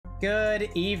Good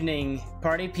evening,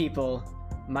 party people.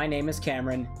 My name is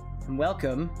Cameron, and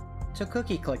welcome to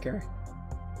Cookie Clicker.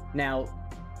 Now,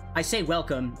 I say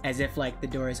welcome as if like the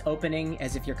door is opening,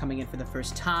 as if you're coming in for the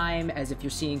first time, as if you're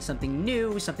seeing something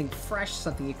new, something fresh,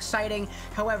 something exciting.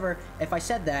 However, if I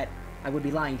said that, I would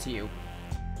be lying to you.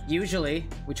 Usually,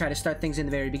 we try to start things in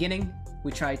the very beginning.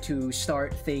 We try to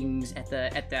start things at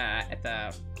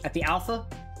the alpha,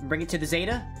 and bring it to the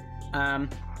zeta.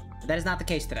 That is not the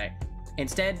case today.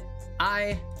 Instead,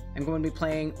 I am going to be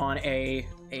playing on a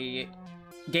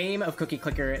game of Cookie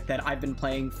Clicker that I've been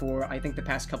playing for, I think, the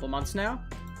past couple months now.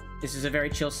 This is a very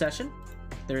chill session.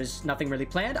 There's nothing really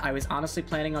planned. I was honestly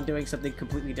planning on doing something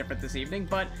completely different this evening,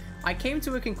 but I came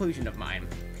to a conclusion of mine.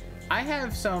 I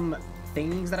have some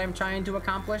things that I'm trying to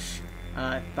accomplish.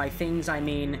 By things, I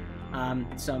mean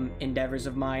some endeavors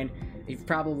of mine.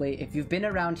 If you've been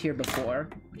around here before,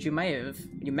 which you may have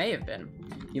been,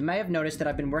 you may have noticed that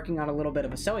I've been working on a little bit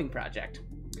of a sewing project.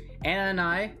 Anna and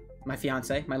I, my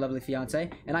fiance, my lovely fiance,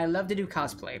 and I love to do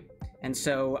cosplay. And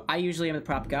so I usually am the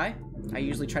prop guy. I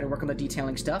usually try to work on the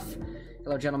detailing stuff.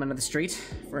 Hello, gentlemen of the street,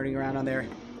 riding around on their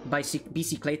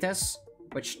bicicletas,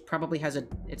 which probably has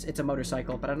it's a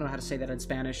motorcycle, but I don't know how to say that in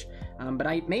Spanish. But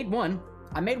I made one,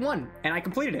 and I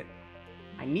completed it.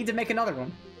 I need to make another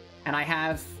one. And I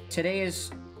have, today is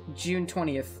June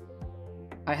 20th.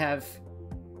 I have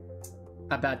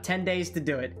about 10 days to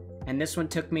do it. And this one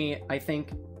took me, I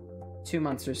think, 2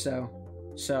 months or so.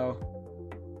 So,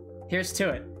 here's to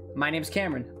it. My name's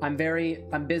Cameron. I'm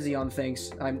busy on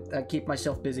things. I keep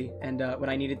myself busy. And what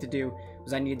I needed to do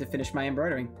was I needed to finish my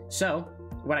embroidering. So,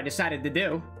 what I decided to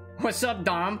do, what's up,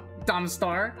 Dom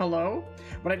Star, hello?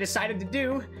 What I decided to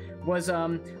do was,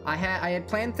 I had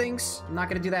planned things. I'm not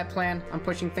gonna do that plan. I'm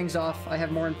pushing things off. I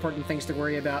have more important things to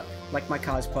worry about, like my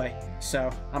cosplay. So,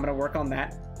 I'm gonna work on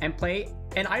that and play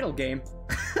an idle game.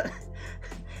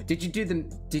 Did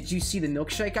you see the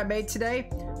milkshake I made today?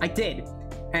 I did.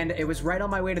 And it was right on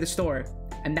my way to the store,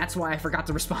 and that's why I forgot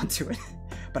to respond to it.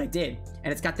 But I did.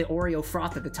 And it's got the Oreo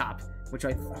froth at the top, which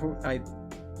I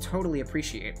totally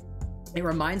appreciate. It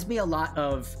reminds me a lot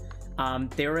of,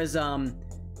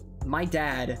 my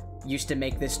dad used to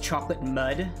make this chocolate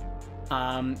mud,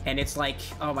 and it's like,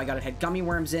 oh my god, it had gummy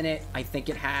worms in it. I think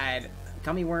it had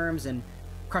gummy worms and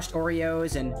crushed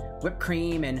Oreos and whipped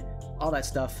cream and all that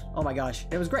stuff. Oh my gosh,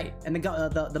 it was great. And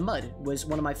the mud was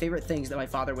one of my favorite things that my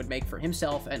father would make for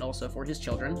himself and also for his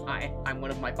children. I'm one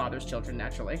of my father's children,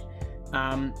 naturally.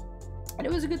 And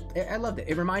it was I loved it.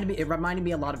 It reminded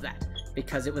me a lot of that,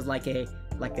 because it was like a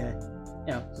you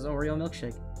know, this is Oreo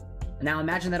milkshake. Now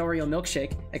imagine that Oreo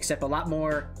milkshake, except a lot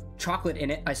more chocolate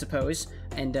in it, I suppose,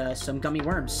 and some gummy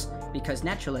worms, because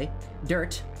naturally,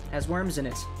 dirt has worms in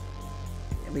it.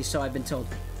 At least so I've been told.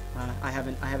 I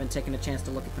haven't taken a chance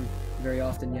to look at them very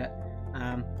often yet.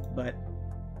 But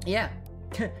yeah,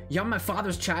 you're my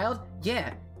father's child?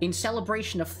 Yeah. In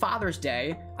celebration of Father's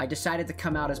Day, I decided to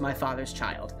come out as my father's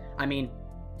child. I mean,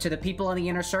 to the people in the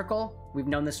inner circle, we've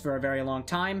known this for a very long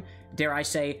time. Dare I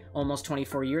say, almost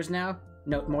 24 years now?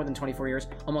 No, more than 24 years.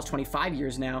 Almost 25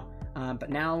 years now. But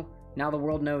now the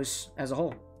world knows as a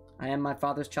whole. I am my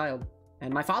father's child.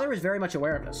 And my father is very much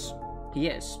aware of this. He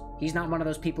is. He's not one of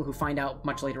those people who find out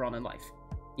much later on in life.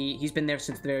 He's been there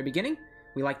since the very beginning.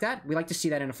 We like that. We like to see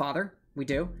that in a father. We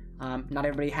do. Not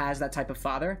everybody has that type of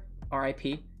father.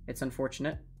 R.I.P. It's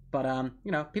unfortunate. But,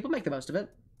 you know, people make the most of it.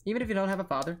 Even if you don't have a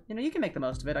father, you know, you can make the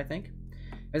most of it, I think.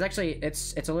 It's actually,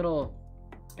 it's a little,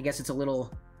 I guess it's a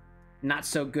little not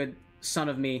so good son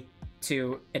of me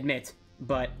to admit,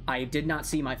 but I did not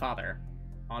see my father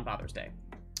on Father's Day.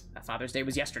 Father's Day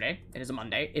was yesterday. It is a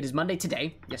Monday. It is Monday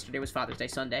today. Yesterday was Father's Day,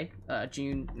 Sunday,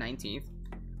 June 19th.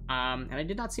 And I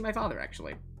did not see my father,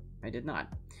 actually. I did not.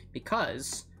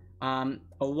 Because, a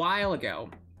while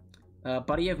ago, a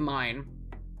buddy of mine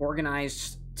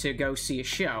organized to go see a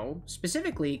show,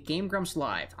 specifically Game Grumps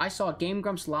Live. I saw Game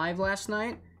Grumps Live last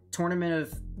night, Tournament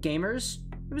of Gamers.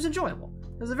 It was enjoyable.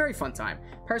 It was a very fun time.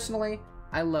 Personally,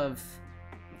 I love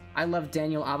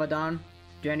Daniel Avedon.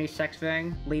 Danny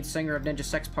Sexfang, lead singer of Ninja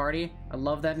Sex Party. I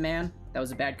love that man. That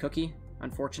was a bad cookie.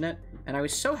 Unfortunate. And I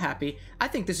was so happy. I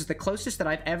think this is the closest that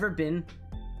I've ever been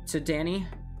to Danny.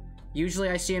 Usually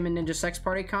I see him in Ninja Sex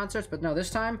Party concerts, but no, this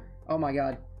time, oh my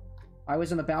god. I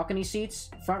was in the balcony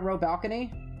seats, front row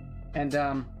balcony, and,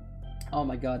 oh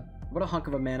my god. What a hunk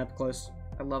of a man up close.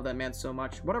 I love that man so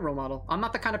much. What a role model. I'm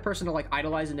not the kind of person to, like,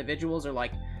 idolize individuals or,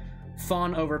 like,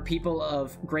 fawn over people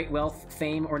of great wealth,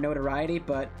 fame, or notoriety,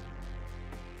 but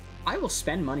I will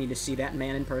spend money to see that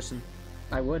man in person.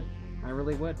 I would. I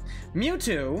really would.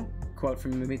 Mewtwo quote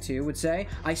from movie 2 would say,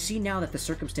 "I see now that the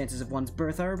circumstances of one's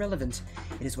birth are irrelevant.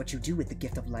 It is what you do with the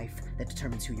gift of life that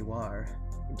determines who you are."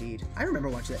 Indeed. I remember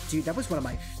watching that. Dude, that was one of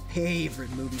my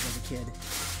favorite movies as a kid.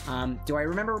 Do I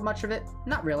remember much of it?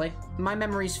 Not really. My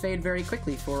memories fade very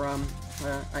quickly for,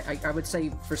 I would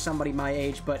say for somebody my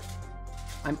age, but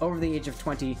I'm over the age of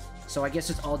 20, so I guess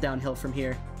it's all downhill from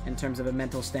here in terms of a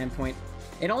mental standpoint.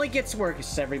 It only gets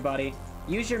worse, everybody.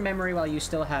 Use your memory while you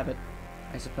still have it,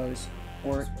 I suppose.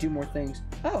 Or do more things.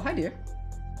 Oh, hi, dear.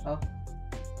 Oh.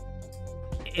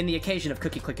 In the occasion of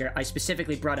Cookie Clicker, I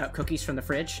specifically brought out cookies from the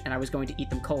fridge, and I was going to eat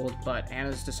them cold, but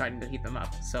Anna's deciding to heat them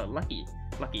up. So lucky.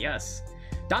 Lucky us.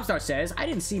 Domstar says, "I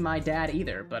didn't see my dad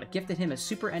either, but gifted him a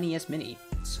Super NES Mini."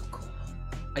 It's so cool.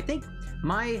 I think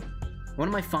one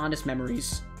of my fondest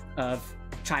memories of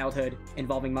childhood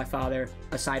involving my father,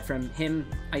 aside from him,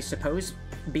 I suppose,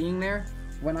 being there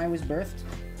when I was birthed,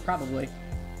 probably.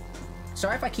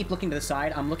 Sorry if I keep looking to the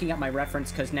side. I'm looking at my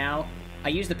reference because now I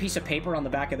used the piece of paper on the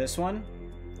back of this one,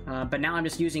 but now I'm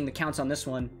just using the counts on this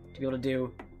one to be able to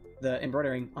do the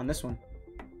embroidering on this one.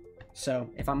 So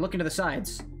if I'm looking to the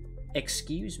sides,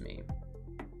 excuse me.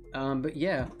 But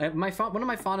yeah, one of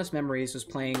my fondest memories was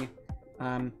playing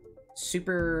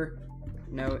Super...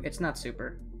 No, it's not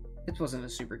Super. It wasn't a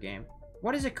Super game.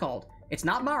 What is it called? It's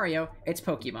not Mario, it's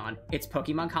Pokemon. It's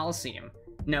Pokemon Coliseum.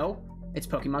 No, it's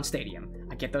Pokemon Stadium.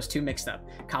 I get those two mixed up.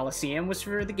 Coliseum was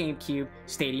for the GameCube,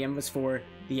 Stadium was for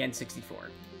the N64.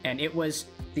 And it was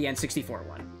the N64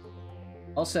 one.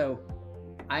 Also,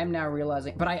 I am now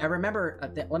realizing... But I remember...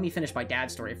 let me finish my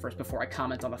dad's story first before I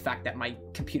comment on the fact that my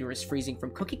computer is freezing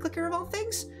from Cookie Clicker of all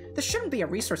things. This shouldn't be a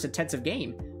resource-intensive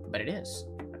game, but it is,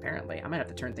 apparently. I might have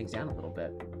to turn things down a little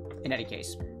bit. In any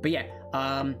case. But yeah,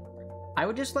 I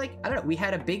would just like... I don't know, we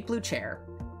had a big blue chair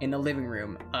in the living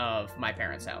room of my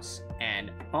parents' house.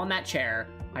 And on that chair,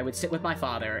 I would sit with my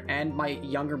father and my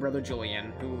younger brother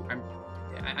Julian, who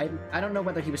I don't know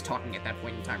whether he was talking at that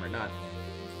point in time or not.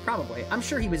 Probably. I'm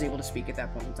sure he was able to speak at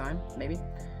that point in time. Maybe.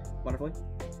 Wonderfully.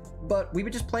 But we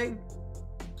would just play,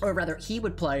 or rather, he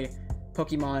would play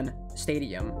Pokemon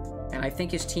Stadium. And I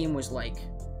think his team was like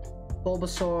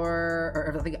Bulbasaur,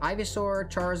 or I think Ivysaur,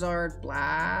 Charizard,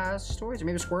 Blastoise, or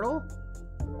maybe Squirtle?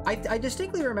 I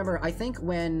distinctly remember, I think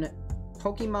when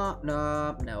Pokemon...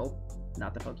 no,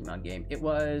 not the Pokemon game. It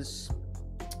was...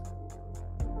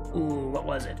 Ooh, what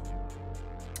was it?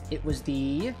 It was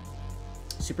the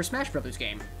Super Smash Bros.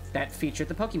 Game that featured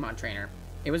the Pokemon trainer.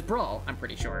 It was Brawl, I'm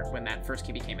pretty sure, when that first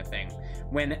became a thing.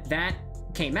 When that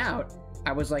came out,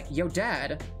 I was like, yo,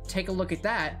 Dad, take a look at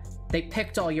that. They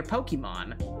picked all your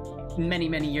Pokemon many,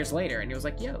 many years later. And he was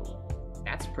like, yo,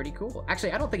 that's pretty cool.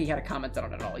 Actually, I don't think he had a comment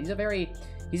on it at all. He's a very,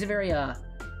 he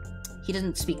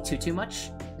doesn't speak too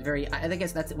much. He's very, I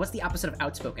guess that's, what's the opposite of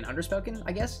outspoken? Underspoken,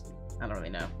 I guess? I don't really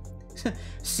know.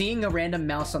 Seeing a random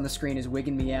mouse on the screen is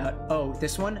wigging me out. Oh,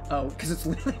 this one? Oh, because it's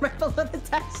literally right below the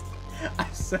text.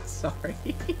 I'm so sorry.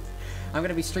 I'm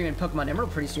gonna be streaming Pokemon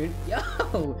Emerald pretty soon. Yo!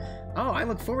 Oh, I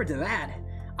look forward to that.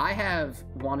 I have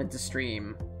wanted to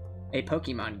stream a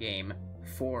Pokemon game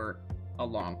for a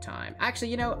long time. Actually,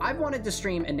 you know, I've wanted to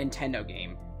stream a Nintendo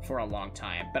game for a long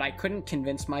time, but I couldn't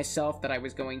convince myself that I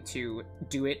was going to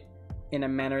do it in a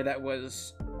manner that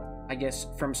was, I guess,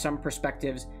 from some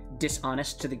perspectives,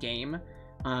 dishonest to the game.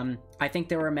 I think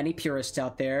there are many purists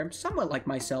out there, somewhat like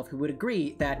myself, who would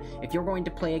agree that if you're going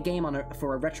to play a game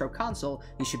for a retro console,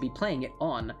 you should be playing it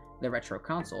on the retro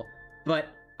console. But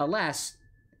alas,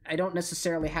 I don't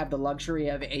necessarily have the luxury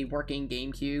of a working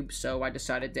GameCube, so I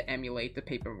decided to emulate the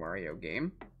Paper Mario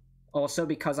game. Also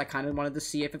because I kind of wanted to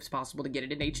see if it's possible to get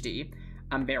it in HD.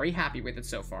 I'm very happy with it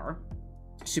so far.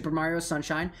 Super Mario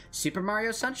Sunshine,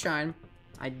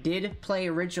 I did play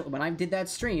original, when I did that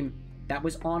stream, that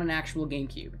was on an actual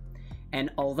GameCube.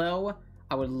 And although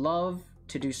I would love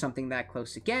to do something that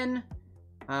close again,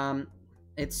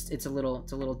 it's a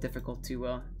little difficult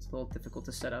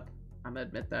to set up. I'm gonna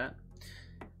admit that.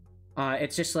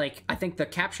 It's just like, I think the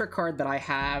capture card that I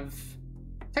have,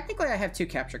 technically I have two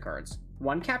capture cards.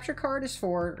 One capture card is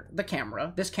for the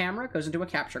camera. This camera goes into a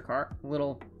capture card.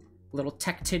 Little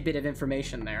tech tidbit of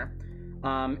information there.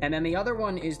 And then the other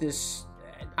one is this,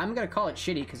 I'm gonna call it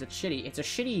shitty because it's shitty. It's a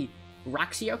shitty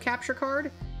Roxio capture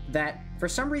card that for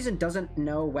some reason doesn't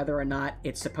know whether or not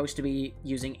it's supposed to be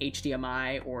using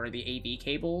HDMI or the AV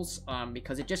cables,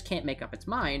 because it just can't make up its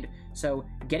mind. So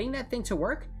getting that thing to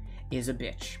work is a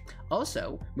bitch.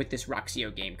 Also, with this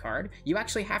Roxio game card, you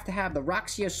actually have to have the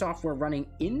Roxio software running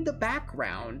in the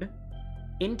background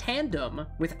in tandem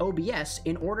with OBS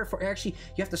in order for, actually,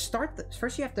 you have to start,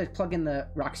 first you have to plug in the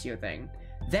Roxio thing,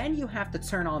 Then you have to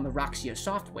turn on the Roxio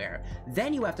software.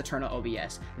 Then you have to turn on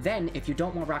OBS. Then, if you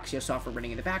don't want Roxio software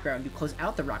running in the background, you close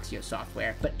out the Roxio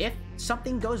software. But if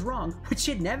something goes wrong, which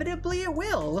inevitably it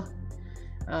will,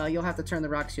 you'll have to turn the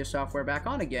Roxio software back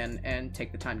on again and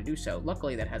take the time to do so.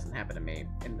 Luckily, that hasn't happened to me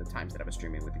in the times that I was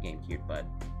streaming with the GameCube, but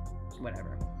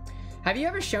whatever. Have you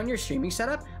ever shown your streaming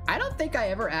setup? I don't think I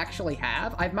ever actually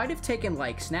have. I might have taken,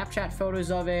 like, Snapchat photos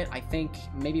of it. I think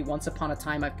maybe once upon a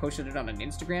time I've posted it on an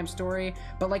Instagram story.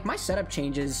 But, like, my setup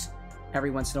changes every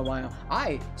once in a while.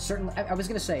 I was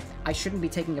gonna say, I shouldn't be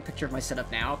taking a picture of my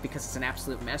setup now because it's an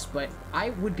absolute mess, but I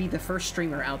would be the first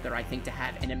streamer out there, I think, to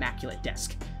have an immaculate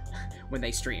desk when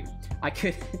they stream. I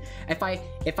could, if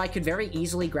I could very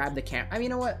easily grab the camera. I mean, you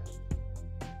know what?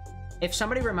 If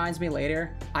somebody reminds me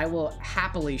later, I will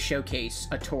happily showcase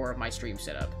a tour of my stream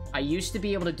setup. I used to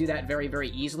be able to do that very, very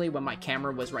easily when my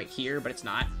camera was right here, but it's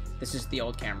not. This is the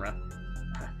old camera.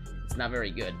 It's not very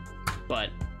good.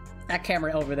 But that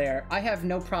camera over there, I have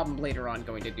no problem later on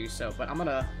going to do so, but I'm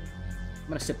gonna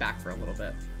sit back for a little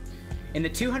bit. In the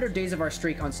 200 days of our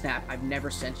streak on Snap, I've never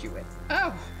sent you it.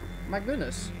 Oh, my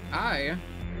goodness. I'll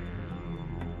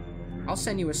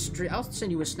send you a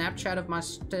Snapchat of my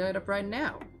setup right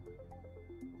now.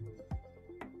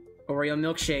 Oreo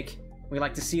milkshake. We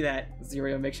like to see that. It's the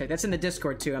Oreo milkshake. That's in the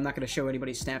Discord too. I'm not going to show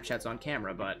anybody's Snapchats on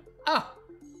camera, but... Oh!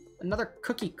 Another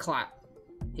cookie clot.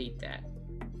 Hate that.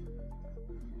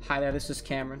 Hi there, this is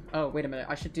Cameron. Oh, wait a minute.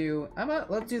 I should do...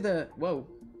 let's do the... Whoa.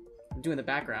 I'm doing the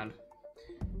background.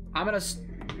 I'm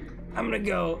gonna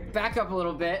go back up a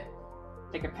little bit.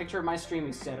 Take a picture of my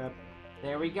streaming setup.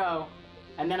 There we go.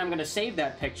 And then I'm gonna save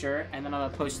that picture, and then I'm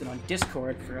gonna post it on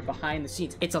Discord for a behind the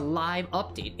scenes. It's a live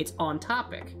update. It's on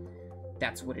topic.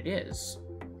 That's what it is.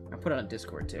 I'll put it on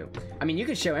Discord too. I mean, you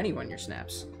can show anyone your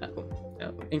snaps,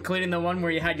 including the one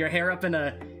where you had your hair up in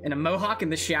a mohawk in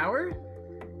the shower.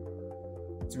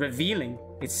 It's revealing.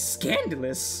 It's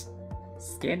scandalous.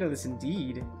 Scandalous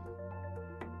indeed.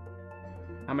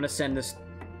 I'm gonna send this.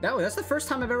 Oh, that's the first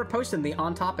time I've ever posted in the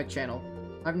On Topic channel.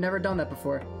 I've never done that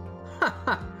before.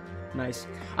 Nice.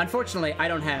 Unfortunately, I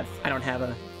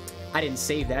didn't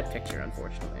save that picture,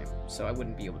 unfortunately, so I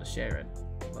wouldn't be able to share it.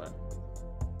 But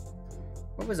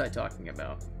what was I talking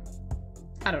about?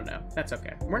 I don't know. That's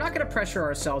okay. We're not going to pressure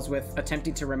ourselves with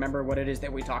attempting to remember what it is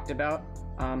that we talked about.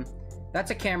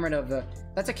 That's a Cameron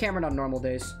on normal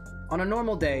days. On a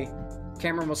normal day,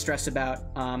 Cameron will stress about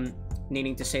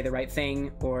needing to say the right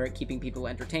thing or keeping people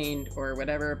entertained or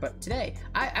whatever. But today,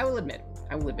 I will admit,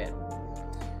 I have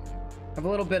a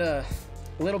little bit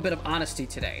of honesty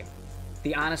today.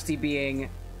 The honesty being,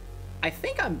 I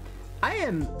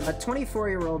am a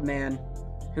 24-year-old man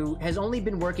who has only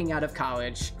been working out of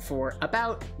college for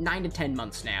about 9 to 10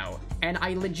 months now, and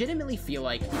I legitimately feel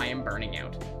like I am burning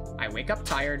out. I wake up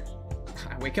tired,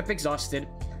 I wake up exhausted,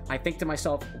 I think to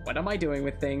myself, what am I doing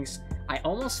with things? I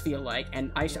almost feel like, and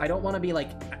I don't want to be like,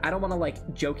 I don't want to like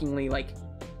jokingly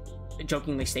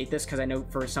state this, because I know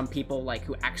for some people like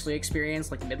who actually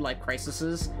experience like midlife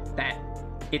crises that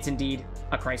it's indeed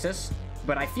a crisis,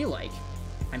 but I feel like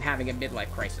I'm having a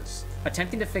midlife crisis,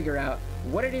 attempting to figure out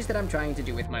what it is that I'm trying to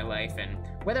do with my life, and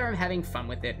whether I'm having fun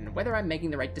with it, and whether I'm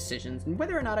making the right decisions, and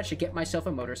whether or not I should get myself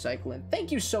a motorcycle. And thank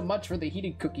you so much for the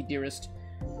heated cookie, dearest.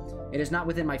 It is not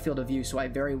within my field of view, so I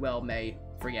very well may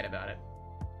forget about it.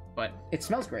 But it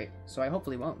smells great, so I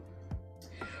hopefully won't.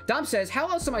 Dom says, how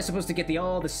else am I supposed to get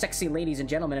all the sexy ladies and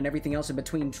gentlemen and everything else in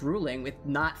between drooling with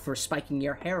not for spiking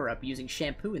your hair up using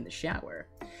shampoo in the shower?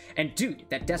 And dude,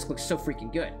 that desk looks so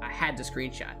freaking good. I had to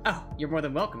screenshot. Oh, you're more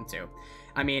than welcome to.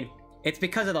 I mean, it's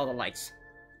because of all the lights.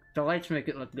 The lights make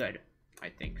it look good, I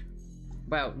think.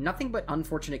 Wow, nothing but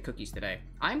unfortunate cookies today.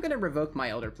 I'm gonna revoke my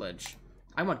elder pledge.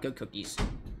 I want good cookies.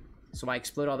 So I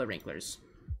explode all the wrinklers.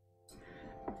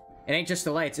 It ain't just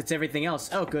the lights, it's everything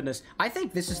else. Oh, goodness. I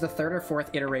think this is the 3rd or 4th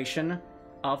iteration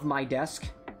of my desk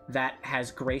that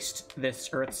has graced this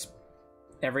Earth's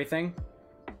everything,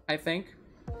 I think.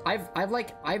 I've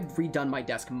redone my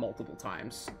desk multiple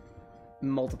times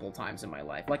in my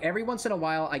life. Like, every once in a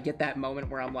while, I get that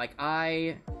moment where I'm like,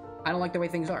 I don't like the way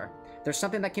things are. There's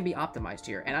something that can be optimized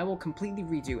here, and I will completely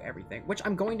redo everything, which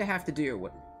I'm going to have to do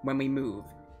when we move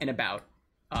in about,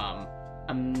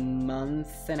 a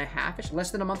month and a half-ish?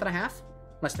 Less than a month and a half?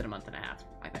 Less than a month and a half,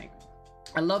 I think.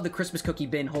 I love the Christmas cookie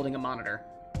bin holding a monitor.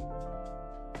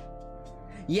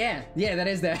 Yeah, that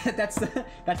is that.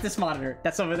 That's this monitor.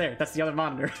 That's over there. That's the other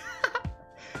monitor.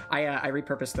 I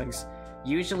repurpose things.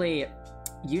 Usually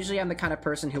I'm the kind of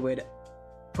person who would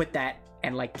put that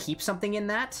and like keep something in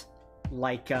that,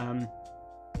 like I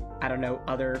don't know,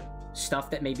 other stuff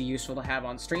that may be useful to have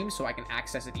on stream so I can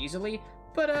access it easily.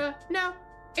 But no,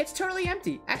 It's totally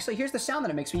empty. Actually, here's the sound that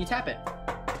it makes when you tap it.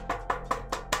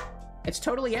 It's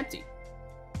totally empty.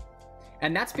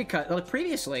 And that's because, well,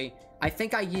 previously, I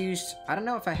think I used, I don't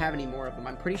know if I have any more of them.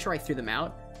 I'm pretty sure I threw them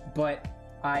out, but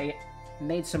I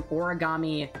made some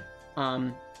origami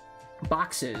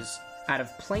boxes out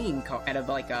of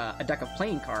like a deck of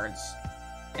playing cards.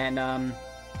 And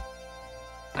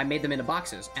I made them into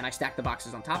boxes, and I stacked the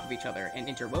boxes on top of each other and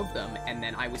interwove them, and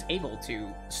then I was able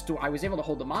to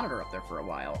hold the monitor up there for a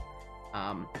while.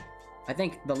 I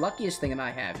think the luckiest thing that I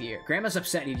have here, Grandma's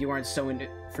upset if you aren't sewing it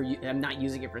I'm not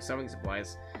using it for sewing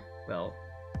supplies. Well,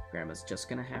 Grandma's just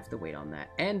gonna have to wait on that.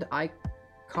 And I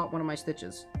caught one of my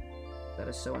stitches. That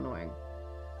is so annoying.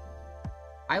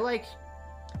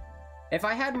 If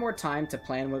I had more time to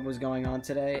plan what was going on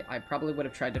today, I probably would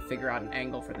have tried to figure out an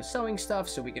angle for the sewing stuff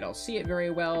so we could all see it very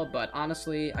well, but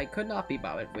honestly, I could not be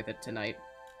bothered with it tonight.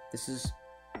 This is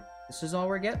all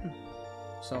we're getting.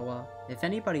 So, if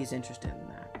anybody's interested in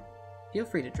that, feel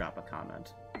free to drop a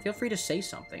comment. Feel free to say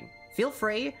something. Feel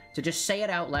free to just say it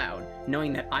out loud,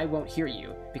 knowing that I won't hear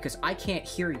you, because I can't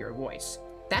hear your voice.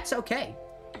 That's okay.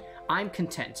 I'm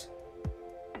content.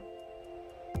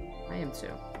 I am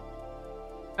too.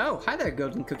 Oh, hi there,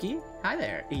 Golden Cookie. Hi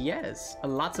there. Yes,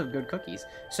 lots of good cookies.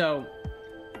 So,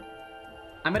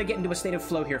 I'm gonna get into a state of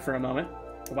flow here for a moment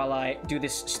while I do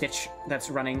this stitch that's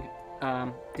running,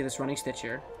 do this running stitch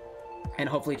here, and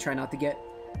hopefully try not to get,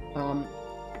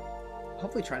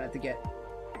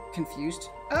 confused.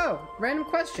 Oh, random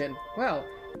question. Well,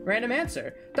 random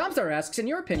answer. Domstar asks, in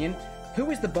your opinion,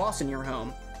 who is the boss in your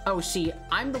home? Oh, see,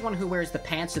 I'm the one who wears the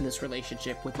pants in this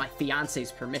relationship with my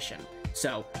fiance's permission.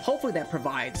 So, hopefully that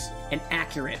provides an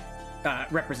accurate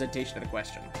representation of the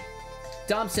question.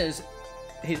 Dom says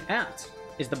his aunt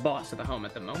is the boss of the home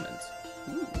at the moment.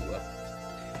 Ooh.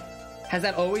 Has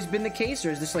that always been the case,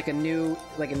 or is this like a new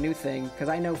thing? Because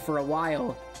I know for a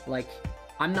while, like,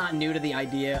 I'm not new to the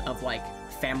idea of, like,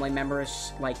 family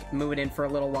members, like, moving in for a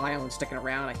little while and sticking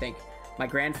around. I think my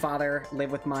grandfather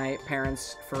lived with my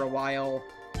parents for a while.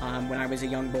 When I was a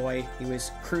young boy, he was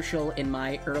crucial in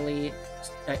my early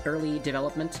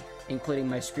development, including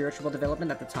my spiritual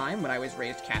development at the time when I was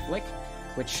raised Catholic,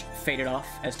 which faded off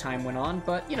as time went on.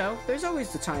 But you know, there's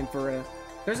always time for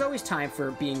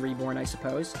being reborn, I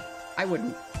suppose. I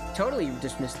wouldn't totally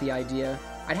dismiss the idea.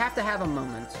 I'd have to have a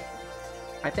moment.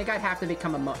 I think I'd have to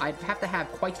I'd have to have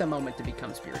quite the moment to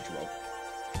become spiritual.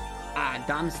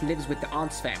 Dom lives with the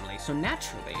aunt's family, so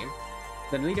naturally,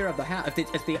 the leader of the house, if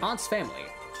it's the aunt's family,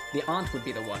 the aunt would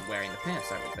be the one wearing the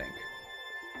pants, I would think.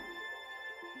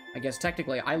 I guess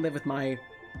technically, I live with my...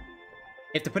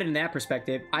 If to put it in that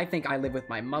perspective, I think I live with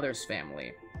my mother's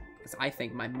family, because I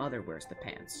think my mother wears the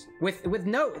pants.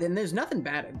 And there's nothing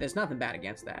bad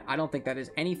against that. I don't think that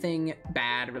is anything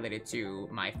bad related to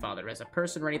my father as a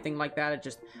person or anything like that.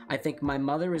 I think my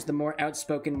mother is the more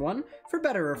outspoken one, for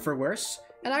better or for worse.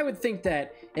 And I would think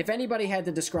that if anybody had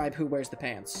to describe who wears the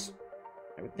pants,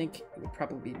 I would think it would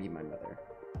probably be my mother.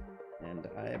 And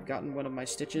I have gotten one of my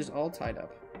stitches all tied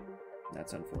up.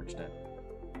 That's unfortunate.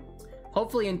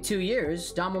 Hopefully in 2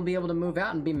 years, Dom will be able to move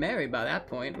out and be married by that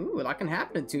point. Ooh, that can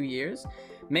happen in 2 years.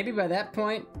 Maybe by that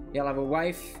point, you'll have a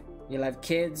wife, you'll have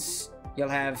kids, you'll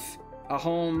have a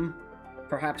home,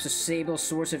 perhaps a stable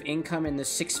source of income in the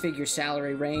 6-figure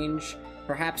salary range.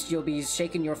 Perhaps you'll be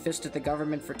shaking your fist at the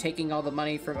government for taking all the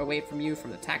money away from you,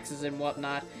 from the taxes and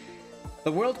whatnot.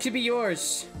 The world could be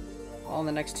yours all in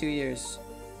the next 2 years.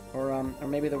 Or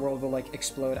maybe the world will, like,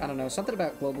 explode. I don't know. Something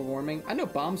about global warming. I know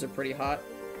bombs are pretty hot.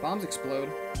 Bombs explode.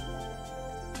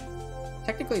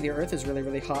 Technically, the Earth is really,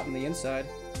 really hot on the inside.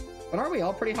 But aren't we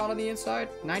all pretty hot on the inside?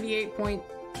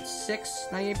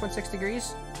 98.6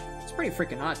 degrees? It's pretty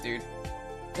freaking hot, dude.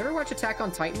 You ever watch Attack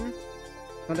on Titan?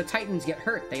 When the Titans get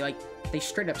hurt, they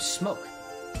straight up smoke.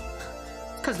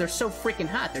 It's because they're so freaking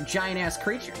hot. They're giant-ass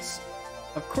creatures.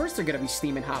 Of course they're gonna be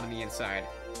steaming hot on the inside.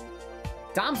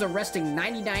 Dom's are resting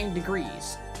 99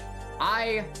 degrees.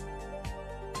 You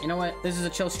know what? This is a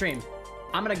chill stream.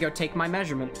 I'm gonna go take my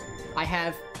measurement. I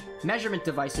have measurement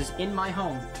devices in my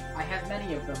home. I have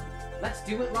many of them. Let's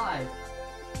do it live.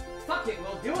 Fuck it,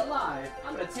 we'll do it live.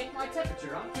 I'm gonna take my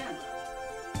temperature on camera.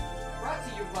 Brought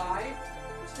to you by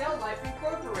Still Life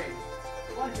Incorporated,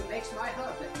 the one who makes my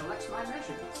hub that collects my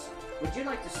measurements. Would you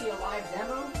like to see a live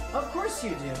demo? Of course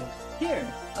you do. Here,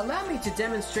 allow me to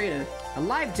demonstrate a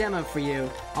live demo for you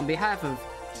on behalf of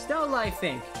Still Life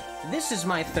Inc. This is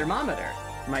my thermometer.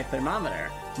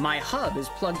 My hub is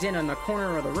plugged in the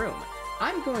corner of the room.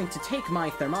 I'm going to take my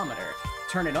thermometer,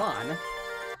 turn it on,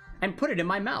 and put it in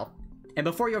my mouth. And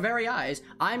before your very eyes,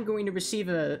 I'm going to receive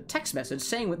a text message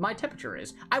saying what my temperature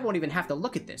is. I won't even have to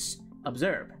look at this.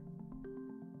 Observe.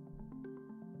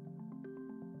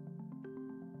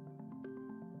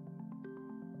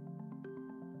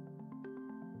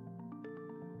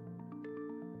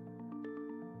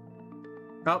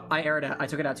 Oh, I aired it. I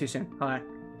took it out too soon. Hold on.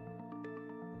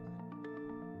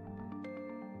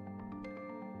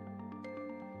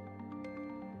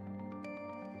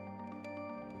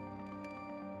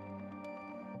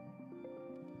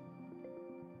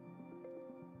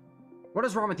 What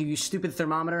is wrong with you, you stupid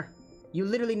thermometer? You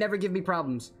literally never give me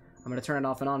problems. I'm gonna turn it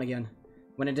off and on again.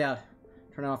 When in doubt,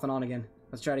 turn it off and on again.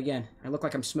 Let's try it again. I look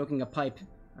like I'm smoking a pipe.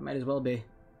 I might as well be.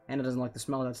 Anna doesn't like the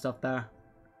smell of that stuff there.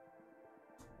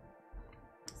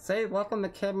 Say welcome to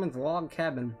Kevin's log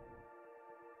cabin.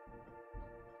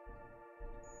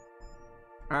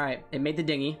 Alright, it made the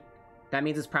dinghy. That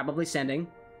means it's probably sending.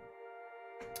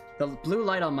 The blue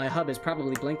light on my hub is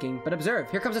probably blinking, but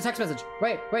observe, here comes a text message.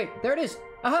 Wait, there it is.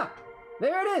 Aha!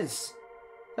 There it is!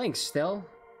 Thanks, Stell.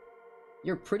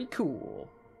 You're pretty cool.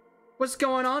 What's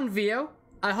going on, Vio?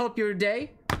 I hope your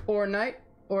day, or night,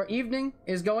 or evening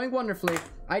is going wonderfully.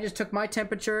 I just took my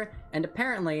temperature, and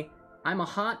apparently, I'm a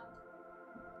hot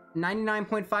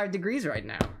 99.5 degrees right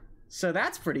now. So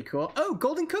that's pretty cool. Oh,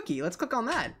 golden cookie. Let's click on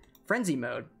that. Frenzy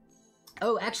mode.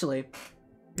 Oh, actually,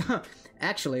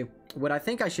 what I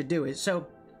think I should do is, so,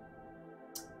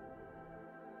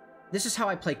 this is how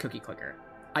I play Cookie Clicker.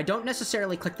 I don't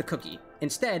necessarily click the cookie.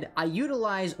 Instead, I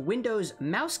utilize Windows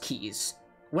mouse keys.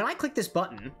 When I click this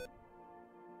button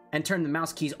and turn the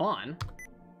mouse keys on,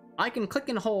 I can click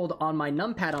and hold on my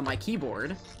numpad on my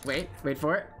keyboard. Wait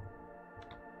for it.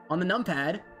 On the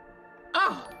numpad.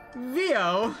 Oh,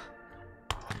 Vio!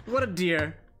 What a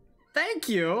dear. Thank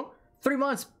you. 3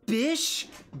 months. Bish,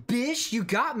 you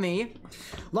got me.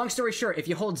 Long story short, if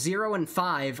you hold 0 and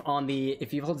 5 on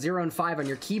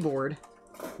your keyboard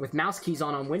with mouse keys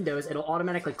on Windows, it'll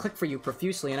automatically click for you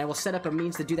profusely, and I will set up a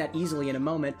means to do that easily in a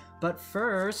moment. But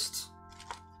first,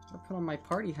 I'll put on my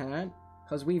party hat,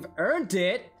 because we've earned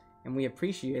it, and we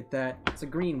appreciate that. It's a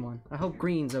green one. I hope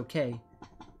green's okay.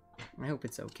 I hope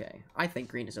it's okay. I think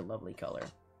green is a lovely color.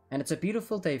 And it's a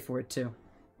beautiful day for it, too.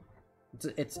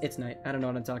 It's night. I don't know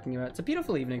what I'm talking about. It's a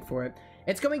beautiful evening for it.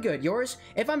 It's going good. Yours?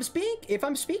 If I'm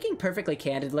speaking perfectly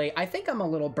candidly, I think I'm a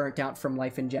little burnt out from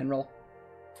life in general.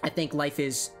 I think life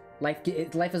is a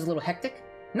little hectic.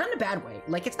 Not in a bad way.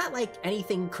 Like, it's not like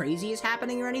anything crazy is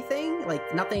happening or anything.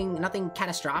 Like, nothing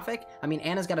catastrophic. I mean,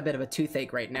 Anna's got a bit of a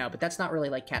toothache right now, but that's not really,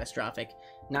 like, catastrophic.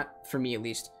 Not for me, at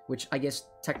least. Which I guess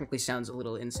technically sounds a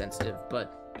little insensitive,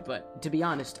 but to be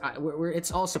honest,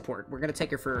 it's all support. We're gonna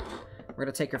take her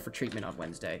for treatment on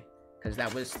Wednesday, because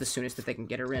that was the soonest that they can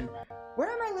get her in. Where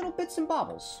are my little bits and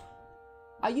bobbles?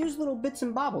 I use little bits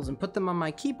and bobbles and put them on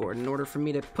my keyboard in order for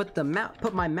me to put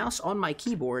my mouse on my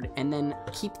keyboard and then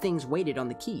keep things weighted on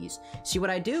the keys. See,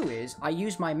 what I do is I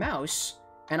use my mouse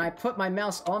and I put my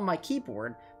mouse on my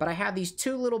keyboard, but I have these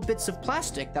 2 little bits of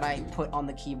plastic that I put on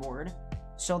the keyboard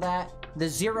so that the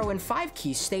 0 and 5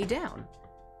 keys stay down.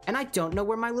 And I don't know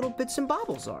where my little bits and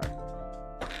bobbles are.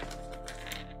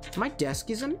 My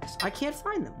desk is a mess. I can't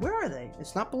find them. Where are they?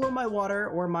 It's not below my water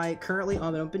or my currently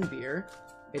unopened beer.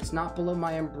 It's not below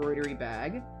my embroidery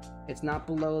bag. It's not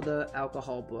below the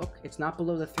alcohol book. It's not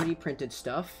below the 3D printed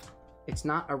stuff. It's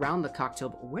not around the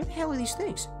cocktail. Where the hell are these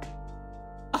things?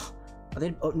 Oh, are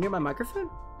they near my microphone?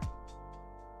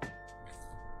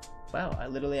 Wow, I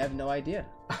literally have no idea.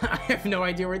 I have no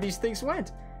idea where these things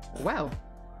went. Wow.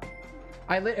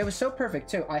 It was so perfect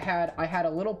too. I had a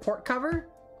little port cover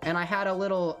and I had a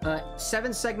little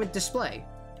 7-segment display.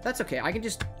 That's okay. I can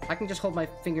just hold my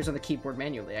fingers on the keyboard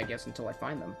manually, I guess, until I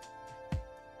find them.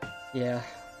 Yeah.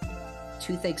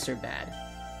 Toothaches are bad.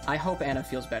 I hope Anna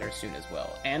feels better soon as well.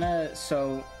 Anna,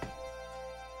 so...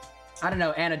 I don't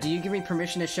know, Anna, do you give me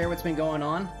permission to share what's been going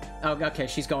on? Oh, okay,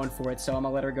 she's going for it, so I'm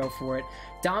gonna let her go for it.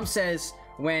 Dom says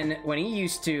when he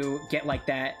used to get like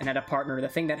that and had a partner, the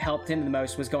thing that helped him the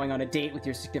most was going on a date with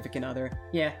your significant other.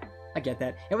 Yeah. I get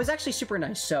that. It was actually super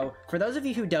nice. So, for those of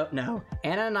you who don't know,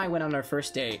 Anna and I went on our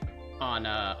first date on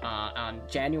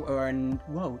June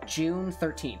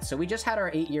 13th. So we just had our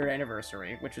 8-year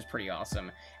anniversary, which was pretty awesome.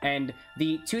 And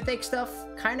the toothache stuff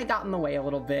kind of got in the way a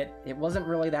little bit. It wasn't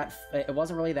really that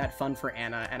fun for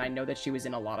Anna, and I know that she was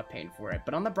in a lot of pain for it.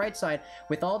 But on the bright side,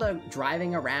 with all the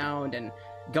driving around and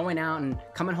going out and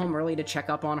coming home early to check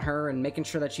up on her and making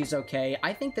sure that she's okay,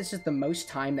 I think this is the most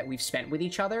time that we've spent with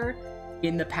each other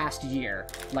in the past year,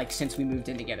 like since we moved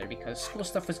in together, because school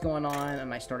stuff was going on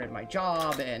and I started my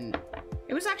job, and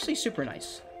it was actually super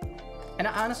nice. And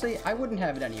honestly, I wouldn't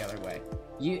have it any other way.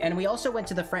 And we also went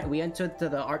to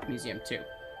the art museum too.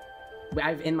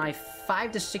 In my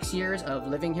 5 to 6 years of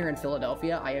living here in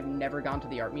Philadelphia, I have never gone to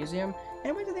the art museum,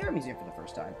 and I went to the art museum for the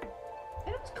first time.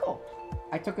 And it was cool.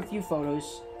 I took a few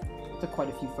photos, took quite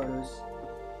a few photos,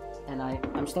 and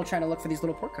I'm still trying to look for these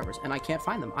little port covers, and I can't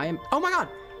find them. Oh my god!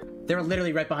 They're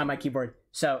literally right behind my keyboard.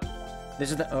 So,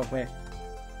 this is the... Oh, wait.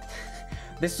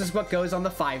 This is what goes on the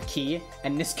 5 key,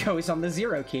 and this goes on the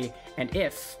 0 key. And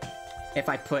if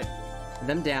I put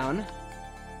them down,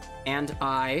 and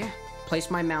I place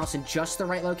my mouse in just the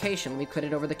right location, let me put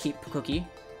it over the cookie.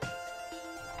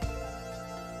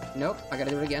 Nope, I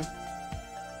gotta do it again.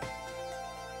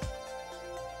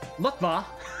 Look, Ma!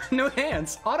 No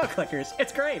hands! Auto-clickers!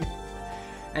 It's great!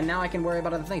 And now I can worry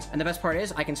about other things. And the best part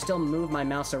is, I can still move my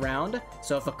mouse around,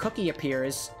 so if a cookie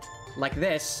appears like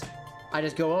this, I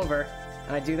just go over,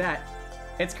 and I do that.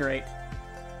 It's great.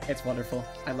 It's wonderful.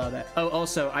 I love that. Oh,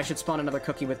 also, I should spawn another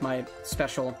cookie with my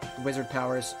special wizard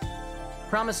powers.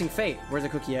 Promising Fate. Where's the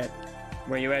cookie at?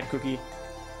 Where you at, Cookie?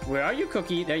 Where are you,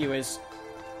 Cookie? There you is.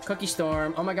 Cookie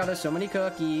Storm. Oh my god, there's so many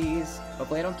cookies.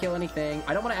 Hopefully I don't kill anything.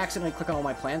 I don't want to accidentally click on all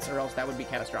my plants, or else that would be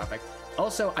catastrophic.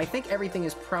 Also, I think everything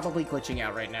is probably glitching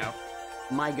out right now.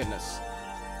 My goodness.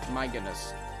 My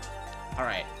goodness.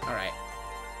 Alright, alright.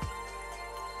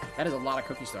 That is a lot of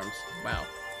Cookie Storms. Wow.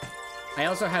 I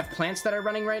also have plants that are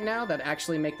running right now that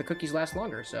actually make the cookies last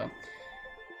longer, so...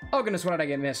 Oh goodness, what did I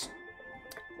get miss?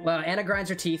 Well, Anna grinds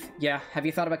her teeth. Yeah. Have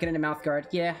you thought about getting a mouth guard?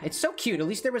 Yeah. It's so cute. At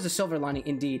least there was a silver lining,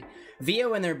 indeed.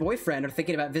 Vio and their boyfriend are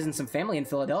thinking about visiting some family in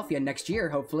Philadelphia next year,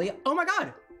 hopefully. Oh my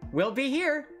god! We'll be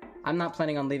here! I'm not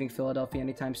planning on leaving Philadelphia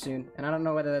anytime soon, and I don't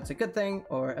know whether that's a good thing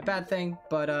or a bad thing,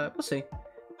 but we'll see.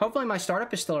 Hopefully my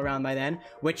startup is still around by then,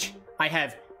 which I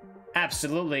have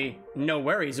absolutely no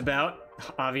worries about,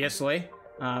 obviously.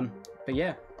 But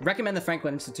yeah, recommend the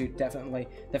Franklin Institute, definitely.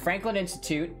 The Franklin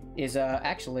Institute is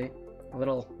actually a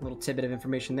little tidbit of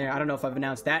information there. I don't know if I've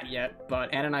announced that yet,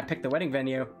 but Anna and I picked the wedding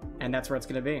venue, and that's where it's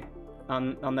gonna be.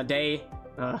 On the day,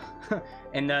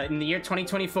 in the year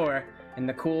 2024, in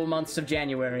the cool months of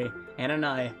January, Anna and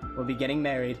I will be getting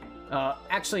married.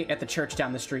 Actually at the church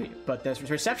down the street, but the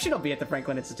reception will be at the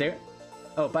Franklin Institute.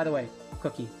 Oh, by the way,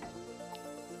 cookie.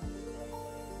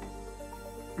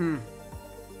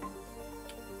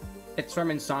 It's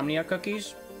from Insomnia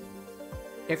Cookies.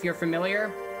 If you're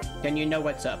familiar, then you know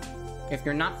what's up. If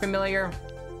you're not familiar,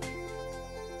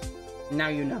 now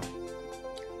you know.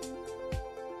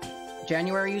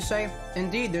 January, you say?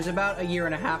 Indeed, there's about a year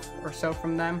and a half or so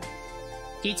from them.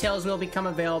 Details will become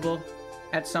available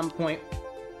at some point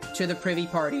to the privy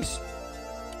parties.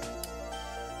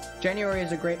 January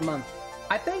is a great month.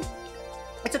 I think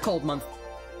it's a cold month,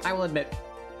 I will admit.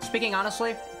 Speaking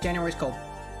honestly, January's cold.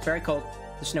 It's very cold.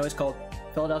 The snow is cold.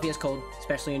 Philadelphia is cold,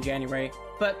 especially in January.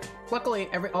 But luckily,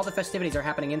 all the festivities are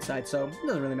happening inside, so it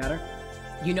doesn't really matter.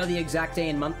 You know the exact day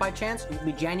and month by chance? It will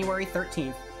be January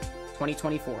 13th,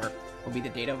 2024. Will be the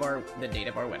date of our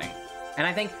wedding. And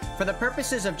I think for the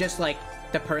purposes of just like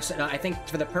I think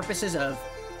for the purposes of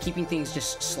keeping things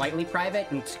just slightly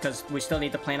private, and because we still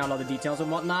need to plan out all the details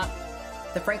and whatnot,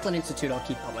 the Franklin Institute I'll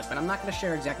keep public, but I'm not going to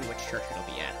share exactly which church it'll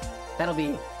be at. That'll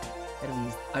be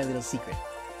our little secret.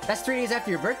 That's 3 days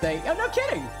after your birthday. Oh, no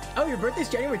kidding! Oh, your birthday's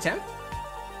January 10th?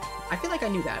 I feel like I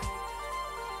knew that.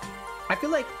 I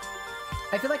feel like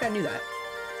I knew that.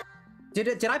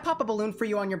 Did I pop a balloon for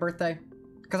you on your birthday?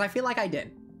 Because I feel like I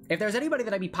did. If there's anybody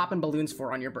that I'd be popping balloons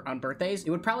for on birthdays, it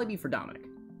would probably be for Dominic.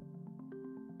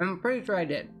 I'm pretty sure I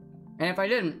did. And if I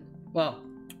didn't, well...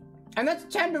 And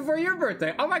that's 10 before your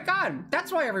birthday! Oh my god!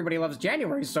 That's why everybody loves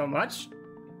January so much!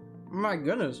 My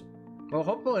goodness. Well,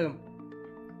 hopefully...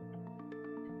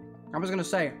 I was gonna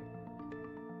say,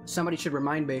 somebody should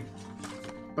remind me.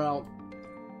 Well,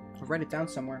 I'll write it down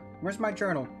somewhere. Where's my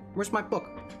journal? Where's my book?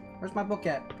 Where's my book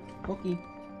at? Bookie.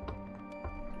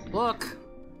 Look!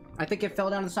 I think it fell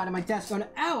down the side of my desk. Oh, no.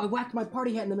 Ow! I whacked my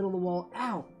party hat in the middle of the wall.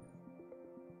 Ow!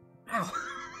 Ow!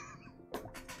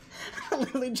 I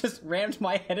literally just rammed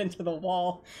my head into the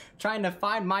wall trying to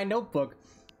find my notebook.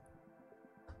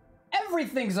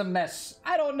 Everything's a mess.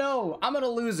 I don't know. I'm gonna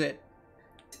lose it.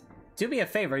 Do me a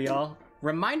favor, y'all.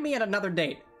 Remind me at another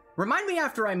date. Remind me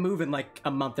after I move in like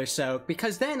a month or so,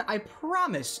 because then I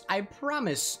promise,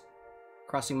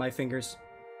 crossing my fingers,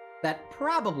 that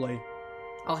probably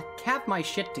I'll have my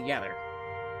shit together.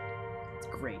 It's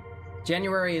great.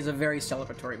 January is a very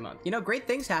celebratory month. You know, great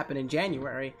things happen in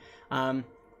January.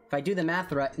 If I do the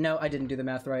math right... No, I didn't do the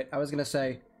math right. I was gonna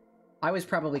say, I was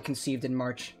probably conceived in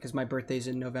March, because my birthday's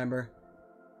in November.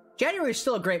 January is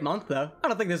still a great month, though. I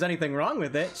don't think there's anything wrong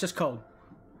with it. It's just cold.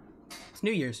 It's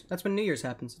New Year's. That's when New Year's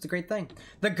happens. It's a great thing.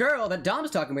 The girl that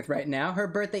Dom's talking with right now, her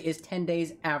birthday is 10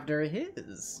 days after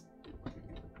his.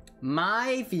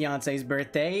 My fiance's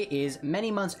birthday is many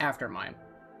months after mine.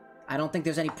 I don't think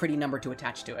there's any pretty number to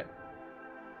attach to it.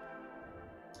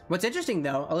 What's interesting,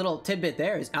 though, a little tidbit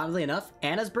there is, oddly enough,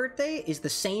 Anna's birthday is the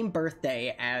same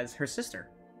birthday as her sister.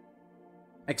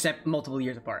 Except multiple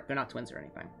years apart. They're not twins or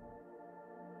anything.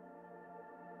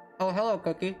 Oh, hello,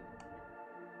 Cookie.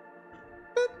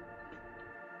 Boop.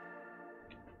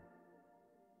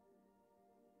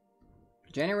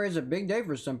 January is a big day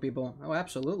for some people. Oh,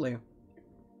 absolutely.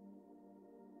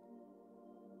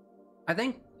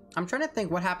 I'm trying to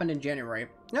think what happened in January.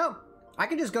 No, I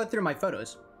can just go through my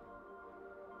photos.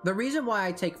 The reason why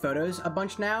I take photos a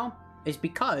bunch now is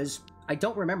because I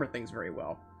don't remember things very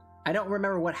well. I don't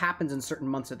remember what happens in certain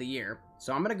months of the year.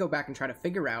 So I'm going to go back and try to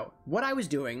figure out what I was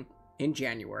doing in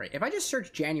January. If I just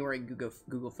search January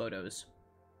Google Photos.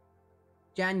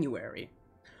 January.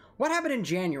 What happened in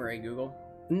January, Google?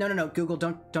 No, Google,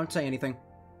 don't say anything.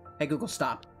 Hey, Google,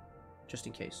 stop. Just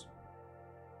in case.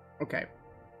 Okay.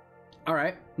 All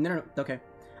right. No. Okay.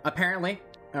 Apparently,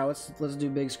 let's do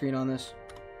big screen on this.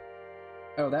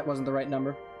 Oh, that wasn't the right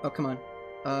number. Oh, come on.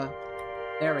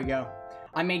 There we go.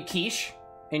 I made quiche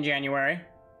in January.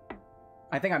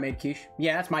 I think I made quiche.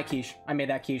 Yeah, that's my quiche. I made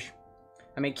that quiche.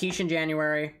 I made quiche in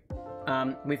January.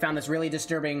 We found this really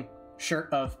disturbing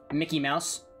shirt of Mickey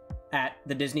Mouse at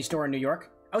the Disney store in New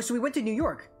York. Oh, so we went to New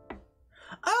York.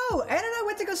 Oh, Ed and I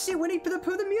went to go see Winnie the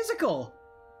Pooh the musical.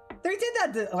 They did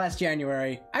that last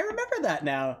January. I remember that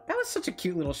now. That was such a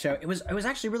cute little show. It was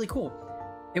actually really cool.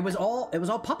 It was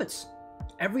all puppets.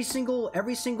 Every single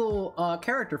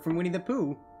character from Winnie the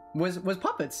Pooh was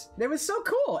puppets. They were so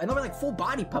cool, and they were like full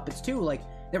body puppets too. Like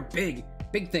they're big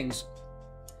things.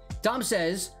 Dom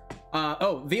says,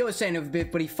 oh, Vio is saying it was a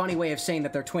pretty funny way of saying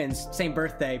that they're twins, same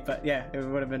birthday, but yeah, it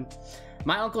would have been.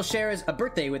 My uncle shares a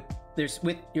birthday with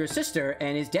your sister,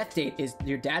 and his death date is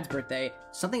your dad's birthday.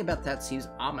 Something about that seems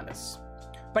ominous.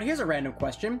 But here's a random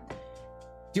question.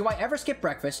 Do I ever skip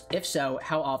breakfast? If so,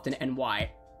 how often and why?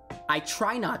 I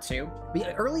try not to.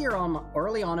 Early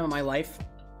on in my life,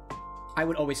 I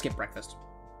would always skip breakfast.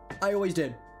 I always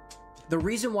did. The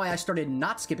reason why I started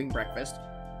not skipping breakfast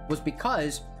was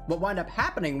because what wound up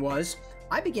happening was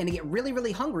I began to get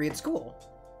really hungry at school.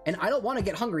 And I don't want to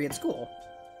get hungry at school.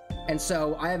 And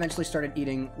so I eventually started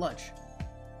eating lunch.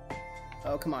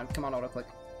 Oh, come on, autoclick.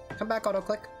 Come back,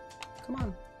 autoclick. Come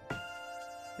on.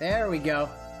 There we go.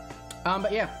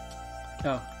 But yeah.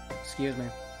 Oh, excuse me.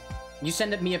 You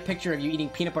send me a picture of you eating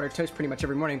peanut butter toast pretty much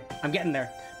every morning. I'm getting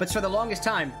there. But for the longest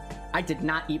time, I did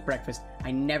not eat breakfast.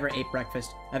 I never ate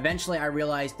breakfast. Eventually, I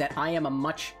realized that I am a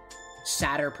much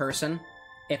sadder person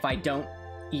if I don't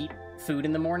eat food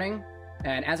in the morning.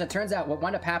 And as it turns out, what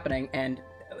wound up happening, and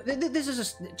this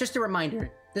is just a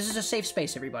reminder, this is a safe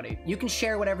space, everybody. You can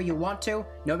share whatever you want to.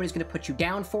 Nobody's going to put you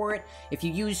down for it. If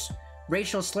you use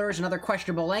racial slurs and other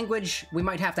questionable language, we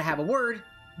might have to have a word.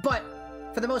 But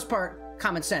for the most part,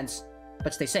 common sense.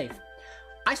 But stay safe.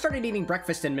 I started eating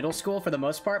breakfast in middle school for the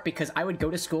most part because I would go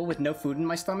to school with no food in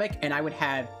my stomach and I would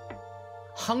have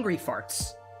hungry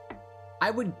farts.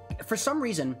 I would, for some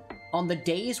reason, on the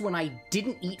days when I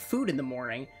didn't eat food in the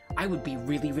morning, I would be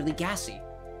really gassy.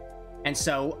 And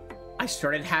so I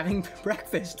started having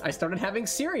breakfast. I started having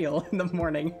cereal in the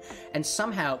morning. And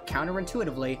somehow,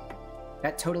 counterintuitively,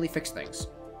 that totally fixed things.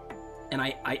 And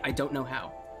I don't know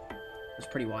how. It was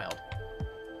pretty wild.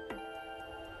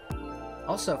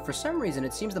 Also, for some reason,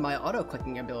 it seems that my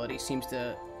auto-clicking ability seems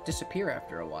to disappear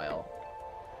after a while.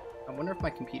 I wonder if my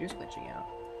computer's glitching out.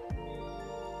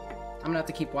 I'm gonna have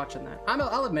to keep watching that.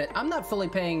 I'll admit, I'm not fully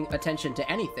paying attention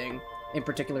to anything in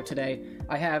particular today.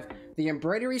 I have the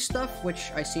embroidery stuff,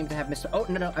 which I seem to have missed. Oh,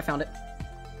 no, I found it.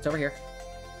 It's over here.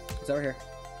 It's over here.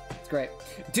 It's great.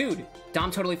 Dude,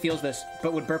 Dom totally feels this,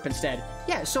 but would burp instead.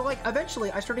 Yeah, so, like,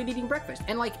 eventually I started eating breakfast.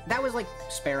 And, like, that was, like,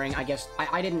 sparing, I guess.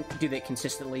 I didn't do that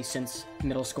consistently since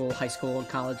middle school, high school, and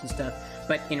college and stuff.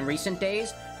 But in recent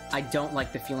days, I don't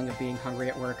like the feeling of being hungry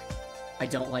at work. I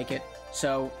don't like it.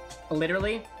 So,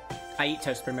 literally, I eat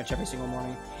toast pretty much every single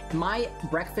morning. My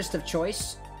breakfast of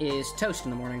choice is toast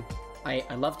in the morning. I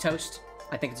love toast.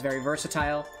 I think it's very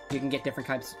versatile. You can get different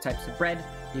types of bread.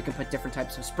 You can put different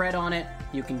types of spread on it.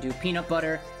 You can do peanut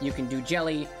butter. You can do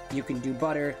jelly. You can do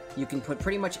butter. You can put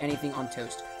pretty much anything on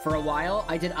toast. For a while,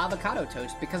 I did avocado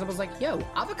toast because I was like, yo,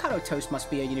 avocado toast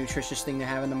must be a nutritious thing to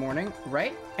have in the morning,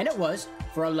 right? And it was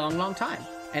for a long time.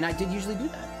 And I did usually do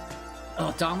that.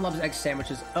 Oh, Dom loves egg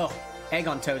sandwiches. Oh, egg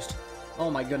on toast. Oh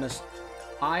my goodness.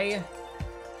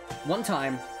 One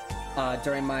time,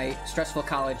 during my stressful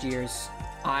college years,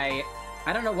 I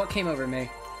don't know what came over me,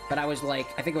 but I was like,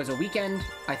 I think it was a weekend.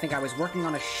 I think I was working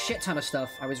on a shit ton of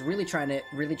stuff. I was really trying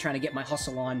to get my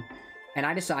hustle on, and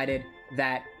I decided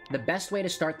that the best way to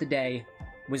start the day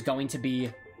was going to be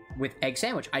with egg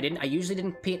sandwich. I usually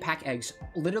didn't pack eggs.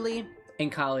 Literally in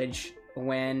college,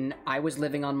 when I was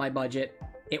living on my budget,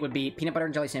 it would be peanut butter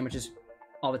and jelly sandwiches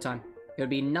all the time. It would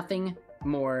be nothing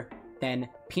more than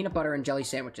peanut butter and jelly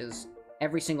sandwiches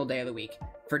every single day of the week.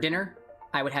 For dinner,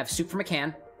 I would have soup from a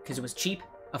can, because it was cheap,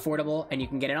 affordable, and you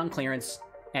can get it on clearance.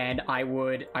 And I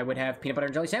would have peanut butter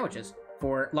and jelly sandwiches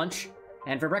for lunch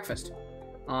and for breakfast.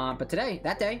 But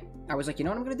that day, I was like, you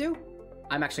know what I'm gonna do?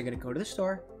 I'm actually gonna go to the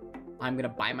store. I'm gonna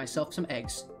buy myself some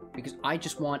eggs because I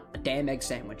just want a damn egg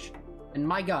sandwich. And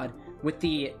my God, with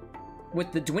the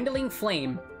dwindling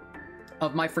flame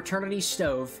of my fraternity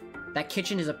stove, that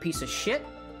kitchen is a piece of shit.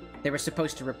 They were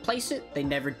supposed to replace it. They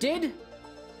never did.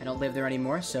 I don't live there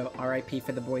anymore, so RIP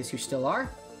for the boys who still are.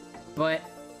 But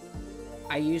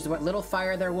I used what little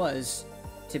fire there was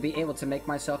to be able to make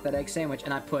myself that egg sandwich,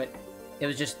 and it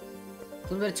was just a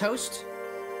little bit of toast.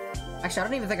 Actually, I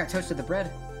don't even think I toasted the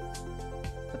bread.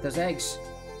 But those eggs,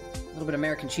 a little bit of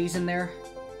American cheese in there,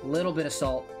 a little bit of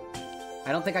salt.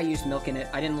 I don't think I used milk in it.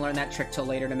 I didn't learn that trick till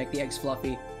later to make the eggs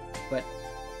fluffy. But,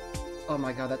 oh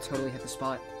my God, that totally hit the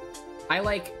spot.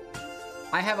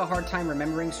 I have a hard time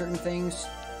remembering certain things,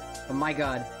 but my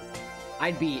God,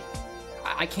 I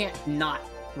can't not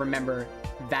remember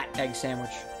that egg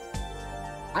sandwich.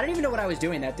 I don't even know what I was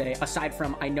doing that day, aside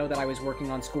from I know that I was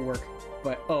working on schoolwork,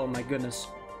 but oh my goodness.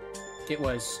 It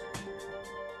was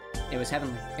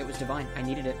heavenly. It was divine. I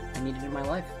needed it. I needed it in my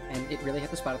life, and it really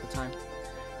hit the spot at the time.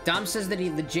 Dom says that he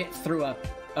legit throw up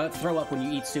when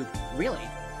you eat soup. Really?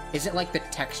 Is it like the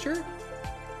texture?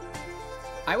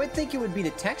 I would think it would be the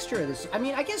texture of this. I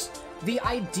mean, I guess the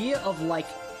idea of, like,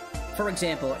 for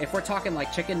example, if we're talking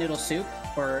like chicken noodle soup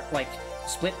or like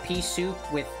split pea soup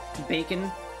with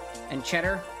bacon and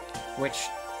cheddar, which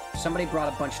somebody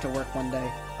brought a bunch to work one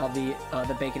day of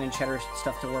the bacon and cheddar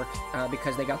stuff to work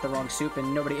because they got the wrong soup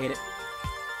and nobody ate it.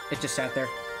 It just sat there.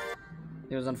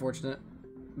 It was unfortunate.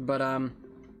 But,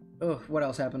 what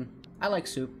else happened? I like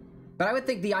soup. But I would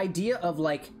think the idea of,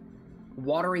 like,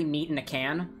 watery meat in a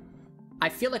can, I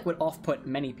feel like would off-put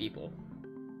many people.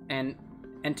 And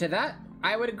to that,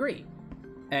 I would agree.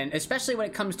 And especially when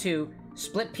it comes to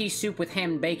split pea soup with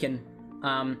ham and bacon,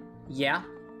 yeah.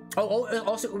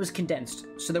 Also, it was condensed,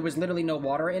 so there was literally no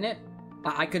water in it.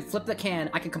 I could flip the can,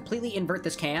 I could completely invert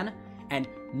this can, and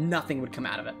nothing would come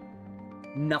out of it.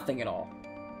 Nothing at all.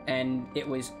 And it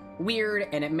was weird,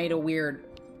 and it made a weird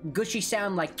gushy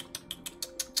sound like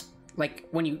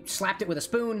when you slapped it with a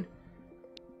spoon.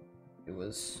 It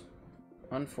was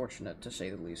unfortunate, to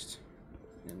say the least.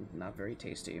 And not very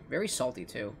tasty. Very salty,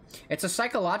 too. It's a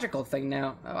psychological thing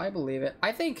now. Oh, I believe it.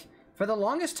 I think, for the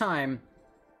longest time,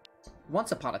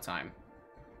 once upon a time,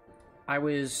 I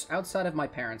was outside of my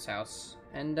parents' house,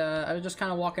 and I was just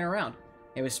kind of walking around.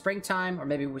 It was springtime, or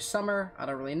maybe it was summer, I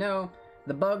don't really know.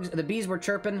 The bees were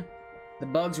chirping, the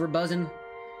bugs were buzzing,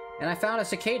 and I found a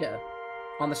cicada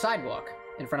on the sidewalk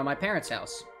in front of my parents'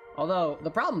 house. Although, the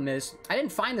problem is, I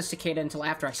didn't find the cicada until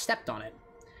after I stepped on it.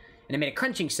 And it made a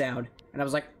crunching sound, and I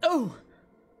was like, oh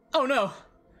no,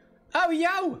 oh,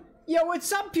 yo,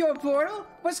 what's up, Pure Portal?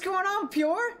 What's going on,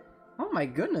 Pure? Oh my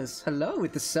goodness, hello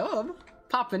with the sub,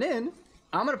 popping in.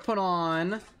 I'm gonna put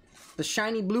on the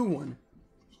shiny blue one,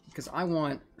 because I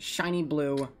want shiny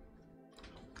blue.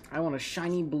 I want a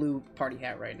shiny blue party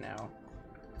hat right now.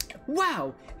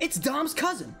 Wow, it's Dom's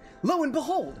cousin. Lo and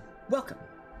behold, welcome.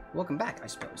 Welcome back, I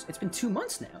suppose. It's been 2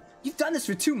 months now. You've done this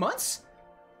for 2 months?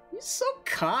 You're so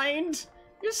kind.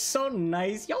 You're so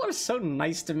nice. Y'all are so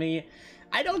nice to me.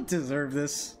 I don't deserve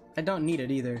this. I don't need it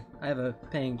either. I have a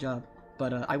paying job.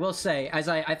 But I will say, as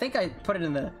I think I put it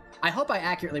in the... I hope I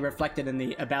accurately reflected in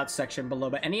the About section below,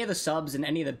 but any of the subs and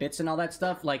any of the bits and all that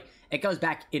stuff, like, it goes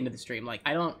back into the stream. Like,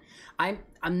 I'm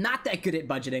not that good at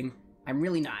budgeting. I'm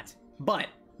really not. But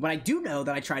what I do know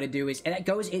that I try to do is, and it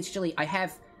goes instantly, I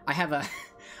have a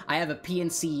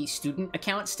PNC student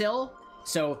account still.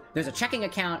 So there's a checking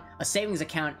account, a savings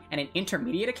account, and an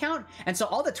intermediate account. And so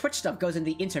all the Twitch stuff goes in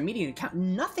the intermediate account.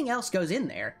 Nothing else goes in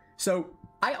there. So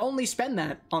I only spend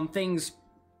that on things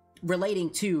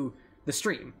relating to the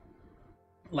stream.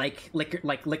 Like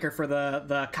liquor for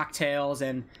the cocktails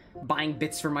and buying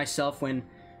bits for myself when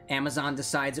Amazon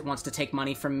decides it wants to take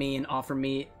money from me and offer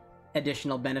me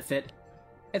additional benefit.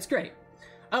 It's great.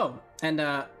 Oh, and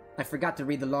I forgot to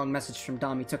read the long message from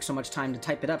Dom. He took so much time to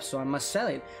type it up, so I must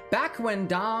say it. Back when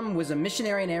Dom was a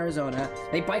missionary in Arizona,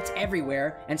 they biked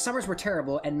everywhere, and summers were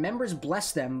terrible, and members,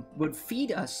 bless them, would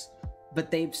feed us,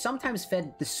 but they sometimes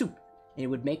fed the soup, and it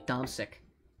would make Dom sick.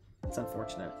 It's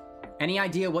unfortunate. Any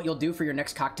idea what you'll do for your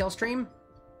next cocktail stream?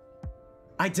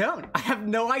 I don't. I have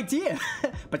no idea.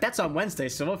 But that's on Wednesday,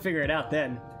 so we'll figure it out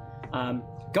then.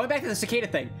 Going back to the cicada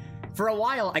thing. For a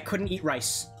while, I couldn't eat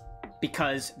rice,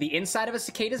 because the inside of a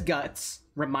cicada's guts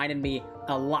reminded me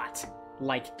a lot,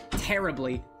 like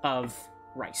terribly, of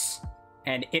rice.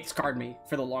 and it scarred me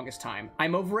for the longest time.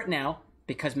 I'm over it now,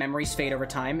 because memories fade over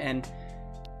time, and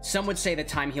some would say that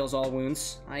time heals all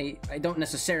wounds. I don't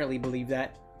necessarily believe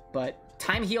that, but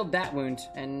time healed that wound,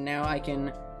 and now I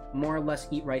can more or less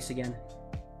eat rice again.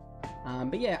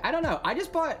 But yeah, I don't know. I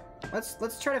just bought...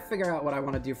 Let's try to figure out what I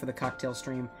want to do for the cocktail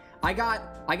stream. I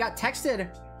got texted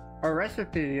a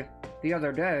recipe the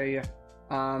other day.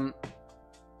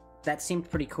 That seemed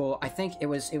pretty cool. I think it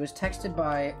was texted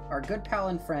by our good pal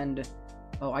and friend.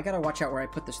 Oh, I gotta watch out where I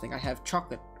put this thing. I have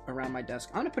chocolate around my desk.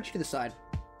 I'm gonna put you to the side.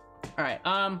 All right.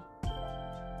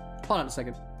 Hold on a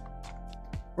second.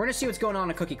 We're gonna see what's going on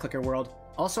in Cookie Clicker world.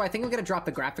 Also, I think I'm gonna drop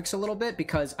the graphics a little bit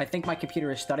because I think my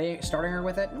computer is starting her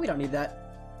with it. We don't need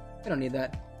that. We don't need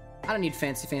that. I don't need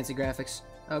fancy graphics.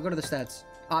 Oh, go to the stats.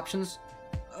 Options.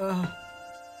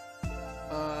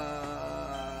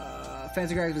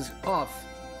 Fancy graphics off.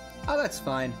 Oh, that's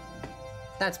fine.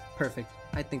 That's perfect.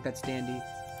 I think that's dandy.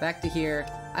 Back to here.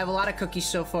 I have a lot of cookies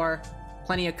so far.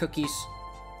 Plenty of cookies.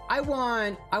 I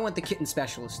want the kitten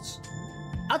specialists.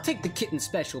 I'll take the kitten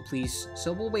special, please.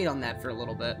 So we'll wait on that for a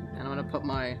little bit. And I'm gonna put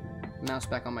my mouse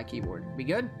back on my keyboard. We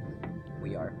good?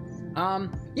 We are.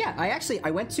 Yeah,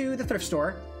 I went to the thrift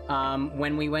store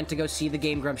when we went to go see the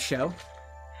Game Grumps show.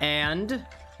 And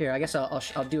here, I guess I'll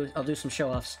do some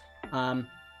show-offs.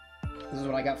 This is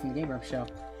what I got from the Game Grumps show.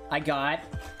 I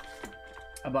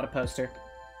bought a poster.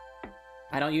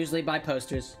 I don't usually buy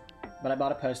posters, but I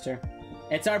bought a poster.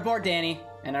 It's our boy Danny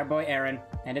and our boy Aaron,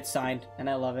 and it's signed, and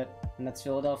I love it. And that's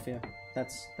Philadelphia.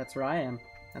 That's where I am.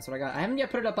 That's what I got. I haven't yet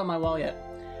put it up on my wall yet.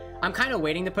 I'm kind of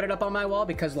waiting to put it up on my wall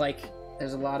because, like,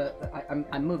 there's a lot of...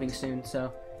 I'm moving soon,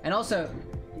 so... And also,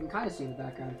 you can kind of see in the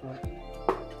background, but...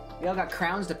 We all got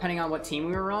crowns depending on what team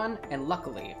we were on, and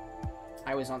luckily,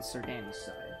 I was on Sir Danny's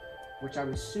side, which I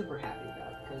was super happy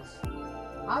about, because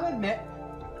I'll admit,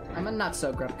 I'm a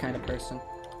not-so-grump kind of person.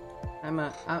 I'm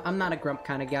not a grump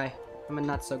kind of guy. I'm a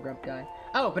not-so-grump guy.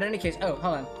 Oh, but in any case... Oh,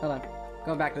 hold on.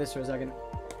 Going back to this for a second.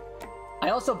 I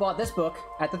also bought this book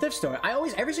at the thrift store.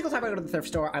 Every single time I go to the thrift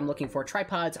store, I'm looking for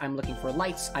tripods, I'm looking for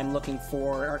lights, I'm looking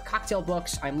for cocktail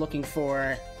books, I'm looking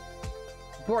for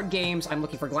board games, I'm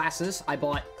looking for glasses. I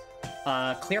bought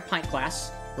clear pint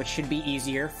glass, which should be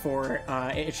easier for...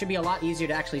 it should be a lot easier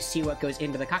to actually see what goes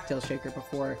into the cocktail shaker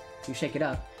before you shake it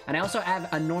up. And I also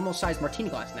have a normal-sized martini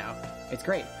glass now. It's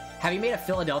great. Have you made a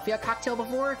Philadelphia cocktail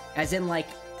before? As in, like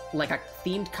a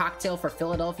themed cocktail for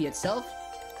Philadelphia itself?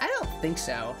 I don't think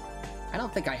so. I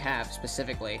don't think I have,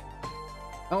 specifically.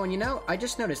 Oh, and you know, I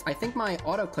just noticed, I think my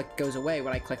auto-click goes away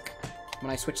when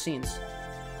I switch scenes.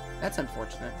 That's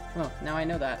unfortunate. Well, now I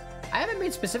know that. I haven't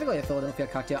made specifically a Philadelphia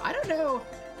cocktail. I don't know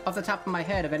off the top of my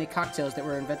head of any cocktails that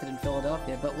were invented in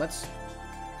Philadelphia, but let's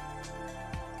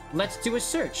do a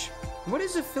search. What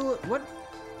is a what?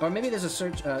 Or maybe there's a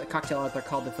search cocktail out there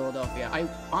called the Philadelphia. I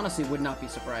honestly would not be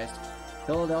surprised.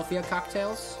 Philadelphia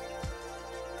cocktails.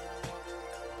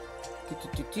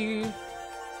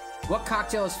 What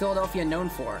cocktail is Philadelphia known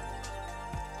for?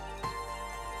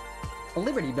 A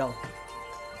Liberty Bell.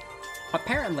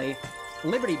 Apparently,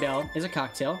 Liberty Bell is a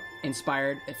cocktail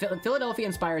inspired...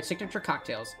 Philadelphia-inspired signature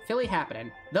cocktails. Philly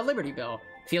happening. The Liberty Bell.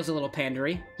 Feels a little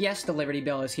pandery. Yes, the Liberty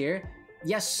Bell is here.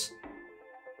 Yes.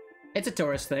 It's a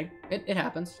tourist thing. It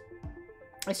happens.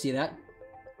 I see that.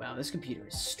 Wow, this computer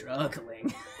is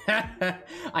struggling.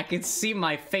 I can see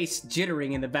my face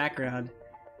jittering in the background.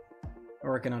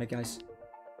 We're working on it, guys.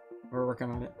 We're working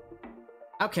on it.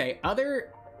 Okay,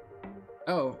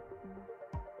 Oh.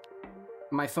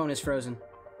 My phone is frozen.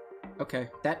 Okay,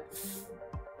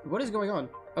 what is going on?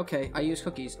 Okay, I use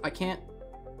cookies. I can't...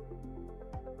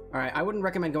 Alright, I wouldn't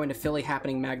recommend going to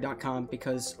phillyhappeningmag.com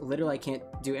because literally I can't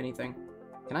do anything.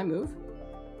 Can I move?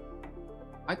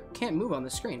 I can't move on the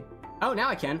screen. Oh, now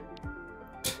I can.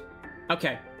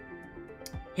 Okay.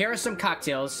 Here are some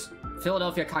cocktails.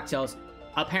 Philadelphia cocktails,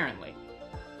 apparently.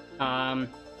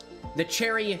 The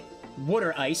Cherry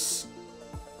Water Ice.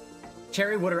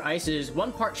 Cherry Water Ice is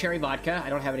 1 part cherry vodka. I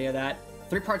don't have any of that.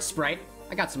 3 parts Sprite.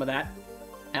 I got some of that.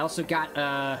 I also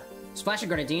got, splash of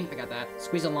grenadine. I got that.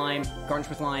 Squeeze of lime. Garnish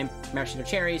with lime. Maraschino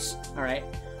cherries. Alright.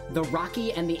 The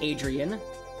Rocky and the Adrian.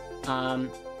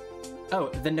 Oh,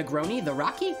 the Negroni? The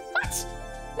Rocky? What?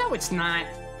 No, it's not.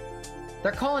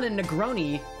 They're calling a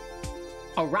Negroni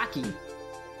a Rocky.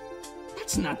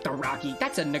 That's not the Rocky.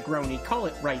 That's a Negroni. Call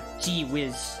it right. Gee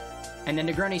whiz. And the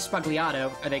Negroni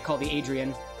Spagliato, or they call the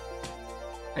Adrian,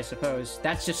 I suppose.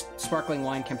 That's just sparkling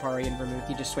wine, Campari, and vermouth.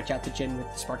 You just switch out the gin with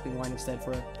sparkling wine instead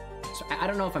for... So I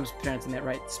don't know if I'm pronouncing that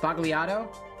right. Spagliato?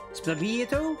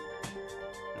 Spagliato?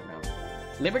 I don't know.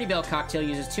 Liberty Bell cocktail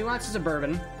uses 2 ounces of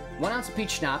bourbon, 1 ounce of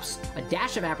peach schnapps, a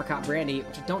dash of apricot brandy,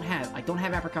 which I don't have. I don't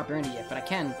have apricot brandy yet, but I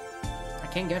can.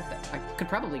 can't get that. I could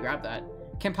probably grab that.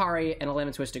 Campari and a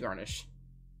lemon twist to garnish.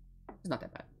 It's not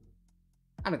that bad.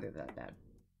 I don't think it's that bad.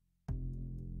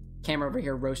 Cam over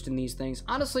here roasting these things.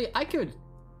 Honestly, I could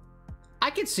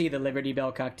see the Liberty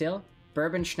Bell cocktail.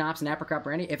 Bourbon, schnapps, and apricot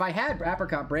brandy. If I had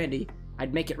apricot brandy,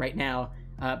 I'd make it right now.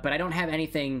 But I don't have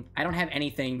anything. I don't have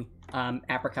anything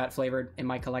apricot flavored in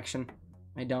my collection.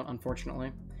 I don't,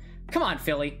 unfortunately. Come on,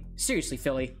 Philly. Seriously,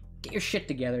 Philly. Get your shit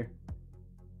together.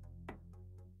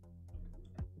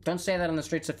 Don't say that on the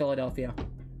streets of Philadelphia.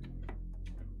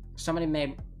 Somebody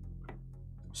may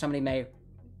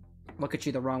look at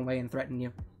you the wrong way and threaten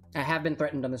you. I have been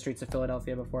threatened on the streets of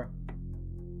Philadelphia before.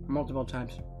 Multiple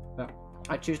times. But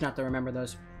I choose not to remember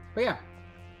those. But yeah.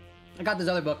 I got this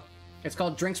other book. It's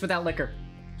called Drinks Without Liquor.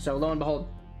 So lo and behold,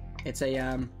 it's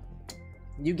a,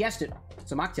 you guessed it.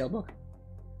 It's a mocktail book.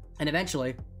 And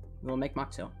eventually, we'll make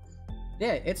mocktail.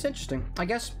 Yeah, it's interesting. I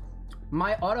guess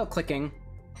my auto-clicking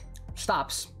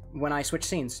stops when I switch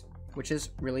scenes, which is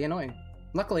really annoying.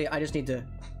 Luckily, I just need to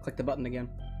click the button again,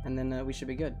 and then we should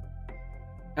be good.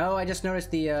 Oh, I just noticed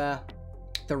the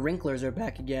wrinklers are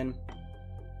back again.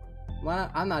 Well,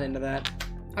 I'm not into that.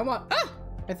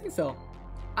 I think Phil.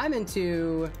 I'm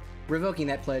into revoking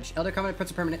that pledge. Elder Covenant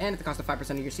puts a permanent end at the cost of 5%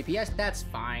 of your CPS. That's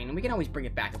fine. We can always bring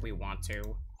it back if we want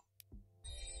to.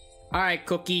 Alright,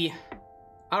 Cookie.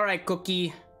 Alright,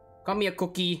 Cookie. Call me a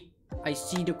cookie. I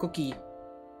see the cookie.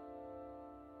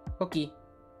 Cookie.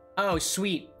 Oh,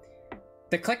 sweet.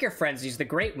 The Clicker Frenzy's the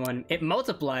great one. It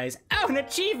multiplies. Oh, an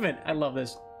achievement! I love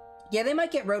this. Yeah, they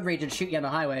might get road rage and shoot you on the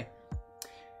highway.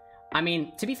 I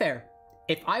mean, to be fair,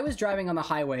 if I was driving on the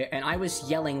highway and I was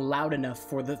yelling loud enough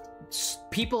for the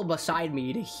people beside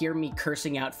me to hear me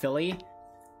cursing out Philly,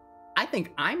 I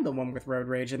think I'm the one with road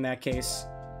rage in that case.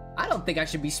 I don't think I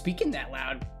should be speaking that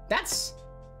loud. That's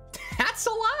a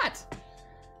lot.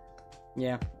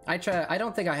 Yeah, I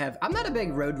don't think I have. I'm not a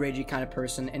big road ragey kind of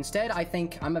person. Instead, I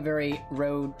think I'm a very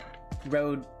road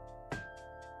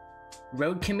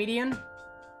comedian.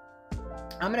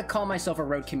 I'm gonna call myself a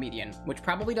road comedian, which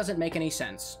probably doesn't make any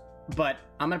sense, but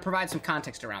I'm gonna provide some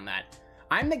context around that.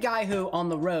 I'm the guy who, on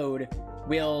the road,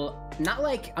 will not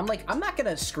like, I'm not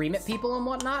gonna scream at people and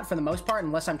whatnot for the most part,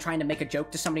 unless I'm trying to make a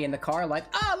joke to somebody in the car, like,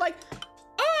 I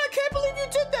can't believe you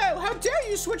did that! How dare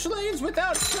you switch lanes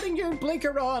without putting your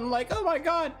blinker on? Like, oh my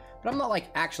god! But I'm not, like,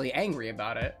 actually angry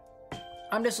about it.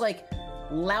 I'm just, like,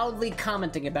 loudly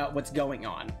commenting about what's going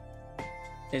on,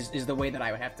 is the way that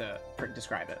I would have to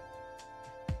describe it.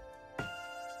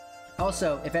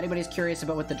 Also, if anybody's curious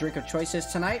about what the drink of choice is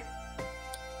tonight,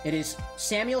 it is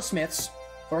Samuel Smith's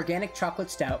Organic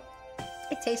Chocolate Stout.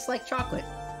 It tastes like chocolate,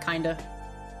 kinda.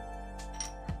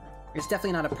 It's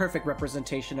definitely not a perfect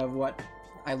representation of what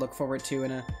I look forward to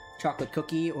in a chocolate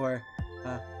cookie or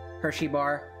a Hershey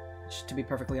bar. Just to be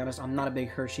perfectly honest, I'm not a big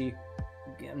Hershey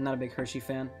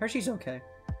fan. Hershey's okay.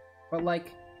 But,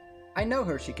 like, I know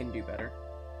Hershey can do better.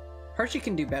 Hershey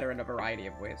can do better in a variety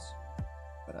of ways.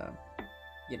 But,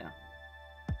 you know.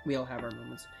 We all have our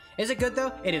moments. Is it good,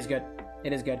 though? It is good.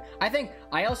 It is good. I think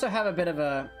I also have a bit of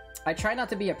a... I try not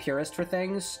to be a purist for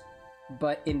things,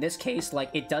 but in this case,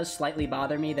 like, it does slightly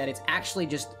bother me that it's actually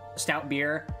just stout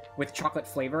beer with chocolate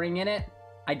flavoring in it.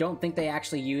 I don't think they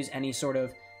actually use any sort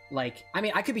of, like... I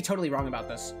mean, I could be totally wrong about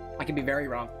this. I could be very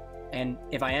wrong. And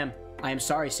if I am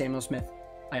sorry, Samuel Smith.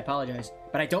 I apologize.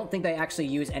 But I don't think they actually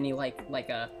use any, like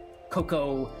a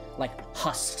cocoa, like,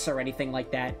 husks or anything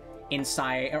like that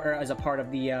inside, or as a part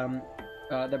of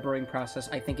the brewing process.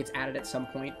 I think it's added at some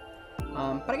point.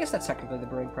 But I guess that's technically the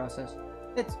brewing process.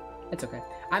 It's okay.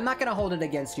 I'm not gonna hold it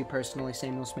against you personally,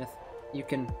 Samuel Smith. You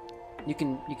can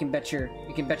bet your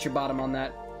bottom on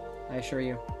that. I assure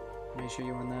you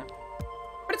on that.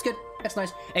 But it's good. It's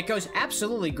nice. It goes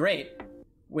absolutely great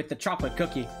with the chocolate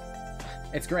cookie.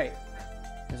 It's great.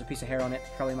 There's a piece of hair on it,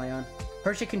 probably my own.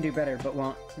 Hershey can do better, but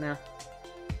won't. Nah.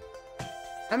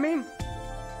 I mean,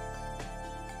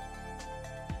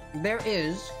 there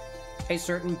is a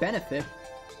certain benefit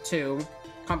to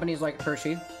companies like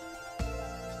Hershey,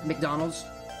 McDonald's,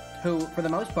 who, for the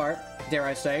most part, dare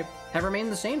I say, have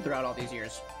remained the same throughout all these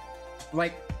years.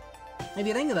 Like, if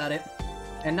you think about it,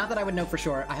 and not that I would know for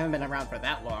sure, I haven't been around for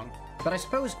that long, but I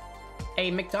suppose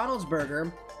a McDonald's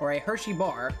burger or a Hershey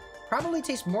bar probably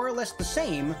tastes more or less the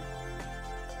same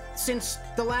since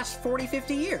the last 40,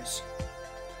 50 years.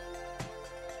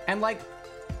 And, like,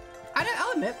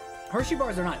 I'll admit, Hershey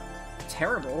bars are not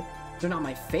terrible. They're not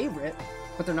my favorite,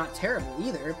 but they're not terrible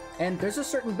either. And there's a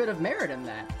certain bit of merit in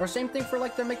that. Or same thing for,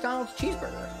 like, the McDonald's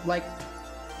cheeseburger. Like,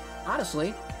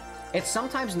 honestly, it's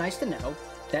sometimes nice to know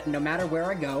that no matter where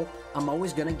I go, I'm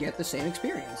always gonna get the same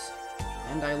experience.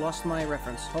 And I lost my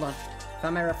reference. Hold on.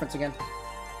 Found my reference again.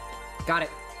 Got it.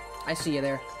 I see you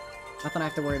there. Nothing I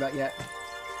have to worry about yet.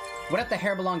 What if the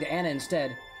hair belonged to Anna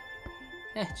instead?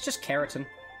 It's just keratin.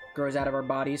 Grows out of our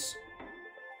bodies.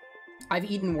 I've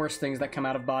eaten worse things that come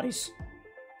out of bodies.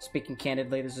 Speaking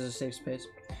candidly, this is a safe space.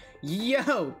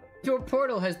 Yo! Your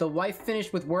portal, has the wife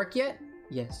finished with work yet?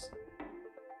 Yes.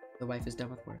 The wife is done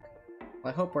with work.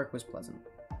 Well, I hope work was pleasant.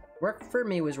 Work for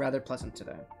me was rather pleasant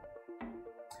today.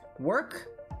 Work?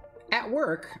 At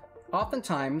work,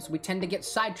 oftentimes we tend to get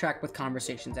sidetracked with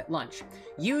conversations at lunch.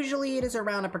 Usually it is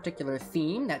around a particular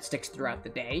theme that sticks throughout the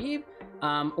day,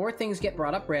 or things get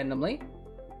brought up randomly.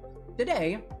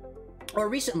 Today, or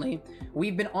recently,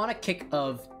 we've been on a kick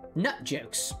of nut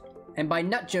jokes. And by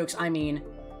nut jokes, I mean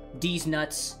D's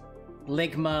nuts,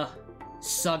 ligma,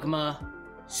 sugma,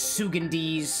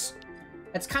 sugandis.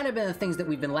 That's kind of been the things that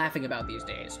we've been laughing about these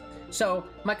days. So,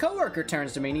 my coworker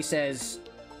turns to me and he says,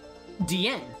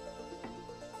 DN,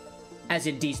 as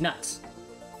in D's nuts.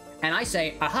 And I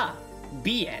say, aha,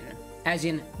 BN, as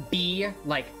in B,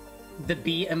 like the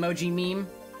B emoji meme.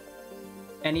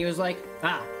 And he was like,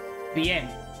 ah, BN.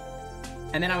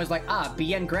 And then I was like, ah,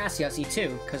 bien gracias y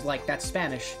too, because, like, that's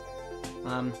Spanish.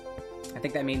 I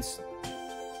think that means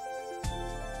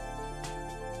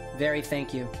very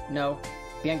thank you. No,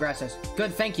 bien gracias.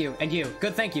 Good thank you, and you.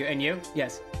 Good thank you, and you.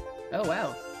 Yes. Oh,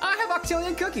 wow. I have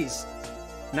octillion cookies.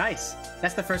 Nice.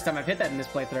 That's the first time I've hit that in this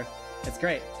playthrough. That's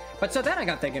great. But so then I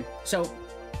got thinking, so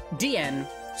DN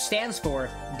stands for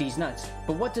D's nuts.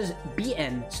 But what does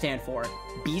BN stand for?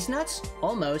 B's nuts?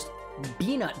 Almost.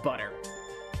 Peanut butter.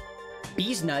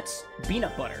 B's nuts,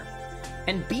 peanut butter.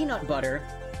 And peanut butter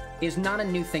is not a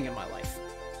new thing in my life.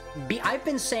 I've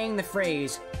been saying the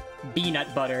phrase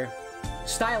peanut butter,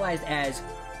 stylized as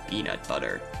peanut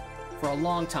butter, for a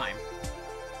long time.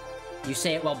 You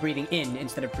say it while breathing in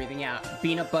instead of breathing out.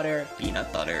 Peanut butter,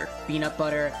 peanut butter, peanut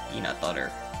butter, peanut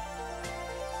butter.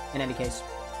 In any case.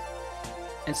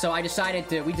 And so we decided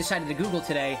to Google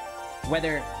today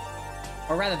whether,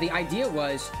 or rather the idea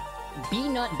was,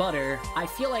 peanut butter, I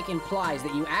feel like implies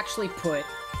that you actually put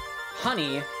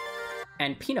honey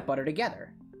and peanut butter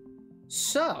together.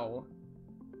 So,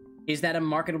 is that a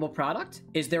marketable product?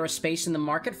 Is there a space in the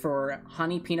market for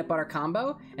honey peanut butter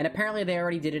combo? And apparently they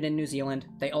already did it in New Zealand.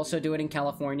 They also do it in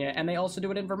California, and they also do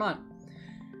it in Vermont.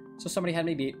 So somebody had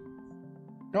me beat.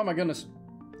 Oh my goodness.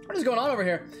 What is going on over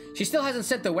here? She still hasn't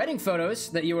sent the wedding photos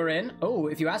that you were in. Oh,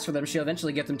 if you ask for them, she'll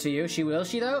eventually get them to you. She will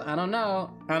she, though? I don't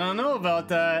know. I don't know about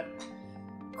that.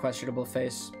 Questionable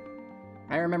face.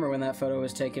 I remember when that photo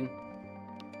was taken.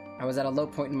 I was at a low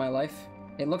point in my life.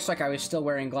 It looks like I was still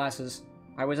wearing glasses.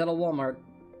 I was at a Walmart.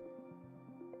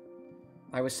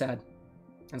 I was sad.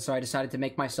 And so I decided to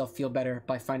make myself feel better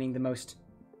by finding the most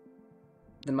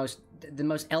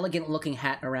elegant looking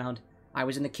hat around. I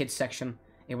was in the kids section.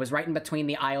 It was right in between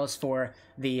the aisles for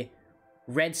the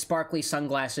red sparkly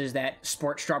sunglasses that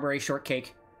sport strawberry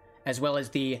shortcake, as well as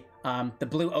the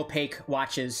blue opaque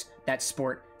watches that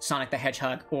sport Sonic the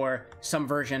Hedgehog or some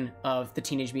version of the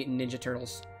Teenage Mutant Ninja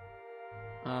Turtles.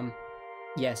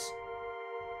 Yes.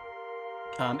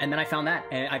 And then I found that,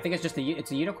 and I think it's just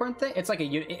it's a unicorn thing. It's like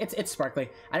it's sparkly.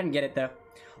 I didn't get it though.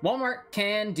 Walmart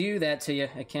can do that to you.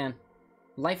 It can.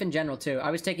 Life in general too.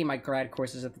 I was taking my grad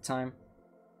courses at the time.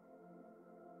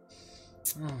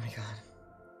 Oh my god.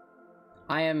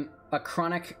 I am a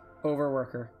chronic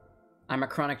overworker. I'm a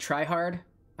chronic tryhard.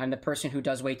 I'm the person who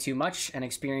does way too much and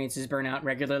experiences burnout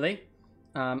regularly.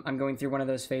 I'm going through one of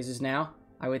those phases now,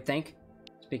 I would think.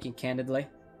 Speaking candidly.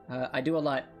 I do a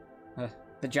lot.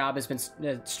 The job has been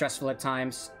stressful at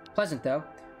times. Pleasant, though.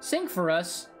 Sing for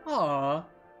us. Aww.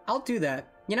 I'll do that.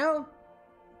 You know,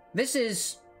 this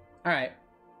is... Alright.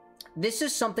 This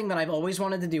is something that I've always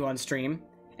wanted to do on stream,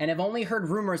 and I've only heard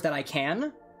rumors that I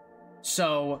can.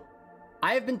 So,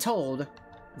 I have been told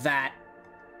that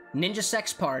Ninja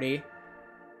Sex Party,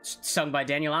 sung by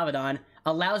Daniel Avedon,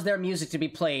 allows their music to be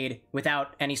played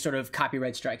without any sort of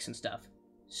copyright strikes and stuff.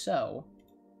 So,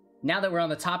 now that we're on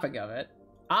the topic of it,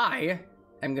 I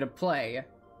am gonna play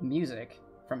music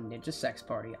from Ninja Sex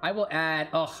Party. I will add...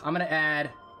 Oh, I'm gonna add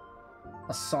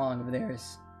a song of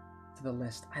theirs to the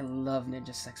list. I love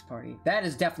Ninja Sex Party. That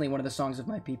is definitely one of the songs of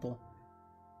my people.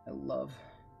 I love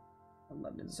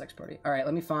Ninja Sex Party. Alright,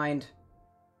 let me find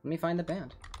the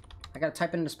band. I gotta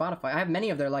type it into Spotify. I have many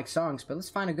of their, like, songs, but let's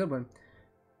find a good one.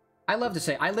 I love to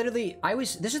say,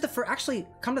 this is the first... Actually,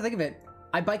 come to think of it,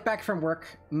 I bike back from work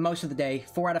most of the day,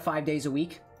 4 out of 5 days a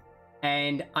week.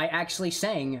 And I actually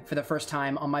sang for the first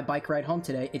time on my bike ride home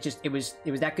today. It was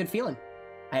that good feeling.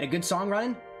 I had a good song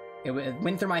running. It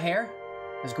went through my hair.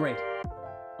 It was great.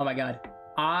 Oh my god.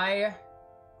 I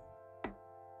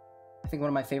think one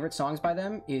of my favorite songs by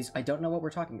them is I Don't Know What We're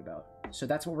Talking About. So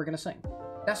that's what we're gonna sing.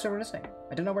 That's what we're gonna sing.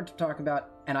 I don't know what to talk about,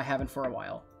 and I haven't for a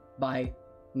while. By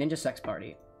Ninja Sex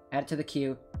Party. Add it to the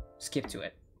queue. Skip to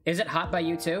it. Is it hot by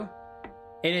you too?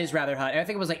 It is rather hot. I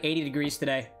think it was like 80 degrees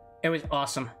today. It was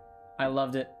awesome. I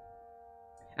loved it.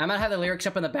 I'm gonna have the lyrics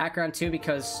up in the background too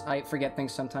because I forget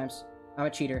things sometimes. I'm a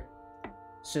cheater.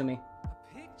 Sue me.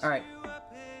 Alright.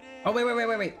 Oh,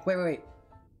 wait.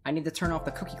 I need to turn off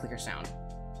the cookie clicker sound.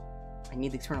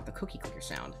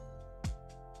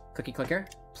 Cookie clicker,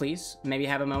 please. Maybe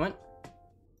have a moment.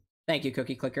 Thank you,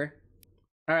 cookie clicker.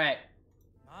 Alright.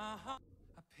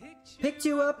 Picked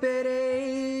you up at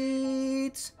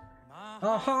 8.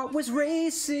 Our heart was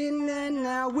racing and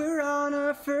now we're on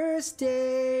our first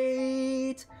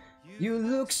date. You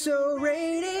look so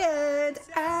radiant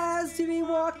as we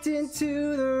walked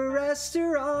into the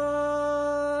restaurant.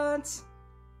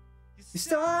 You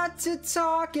start to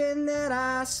talk and then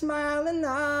I smile and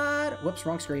nod. Whoops,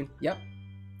 wrong screen. Yep.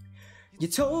 You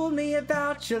told me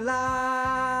about your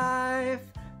life,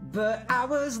 but I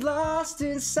was lost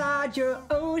inside your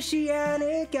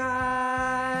oceanic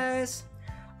eyes.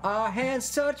 Our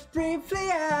hands touched briefly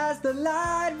as the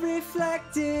light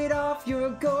reflected off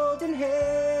your golden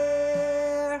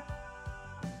hair.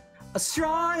 A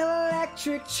strong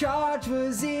electric charge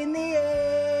was in the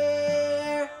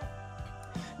air.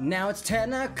 Now it's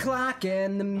 10 o'clock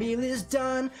and the meal is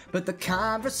done, but the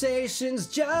conversation's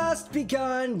just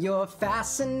begun. You're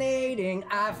fascinating,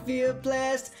 I feel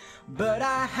blessed, but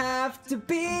I have to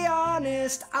be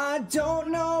honest, I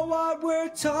don't know what we're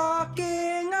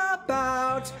talking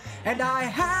about, and I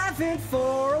haven't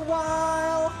for a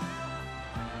while.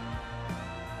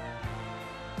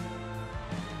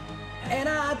 And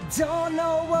I don't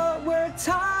know what we're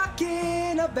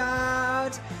talking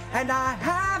about, and I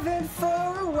haven't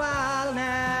for a while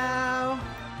now.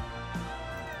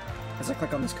 As I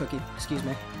click on this cookie, excuse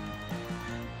me.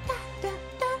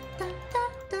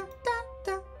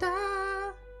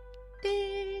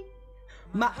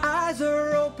 My eyes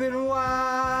are open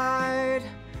wide.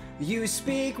 You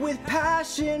speak with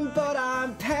passion, but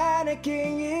I'm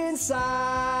panicking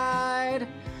inside.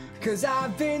 'Cause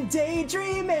I've been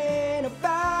daydreaming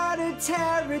about a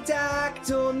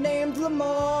pterodactyl named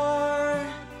Lamar.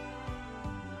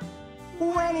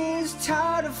 When he's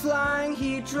tired of flying,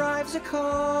 he drives a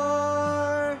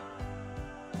car.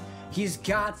 He's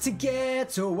got to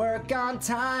get to work on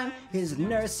time. His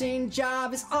nursing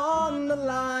job is on the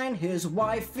line. His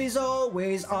wife is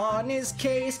always on his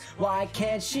case. Why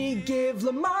can't she give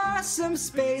Lamar some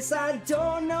space? I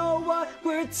don't know what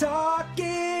we're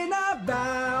talking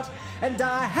about, and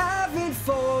I haven't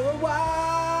for a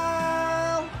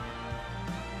while.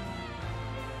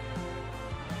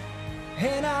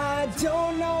 And I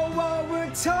don't know what we're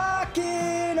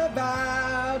talking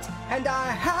about, and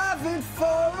I haven't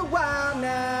for a while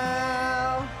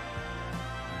now.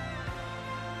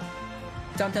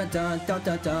 Dun dun dun dun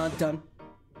dun dun dun.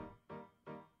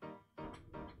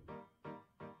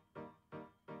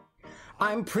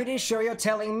 I'm pretty sure you're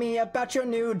telling me about your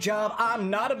new job.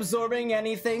 I'm not absorbing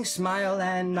anything, smile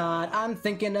and nod. I'm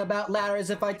thinking about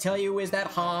ladders. If I tell you, is that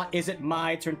hot? Is it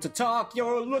my turn to talk?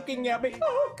 You're looking at me,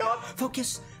 oh god.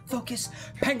 Focus, focus.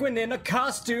 Penguin in a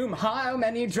costume. How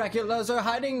many Draculas are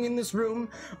hiding in this room?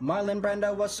 Marlon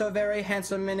Brando was so very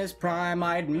handsome in his prime.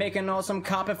 I'd make an awesome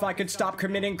cop if I could stop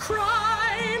committing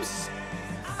crimes.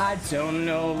 I don't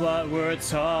know what we're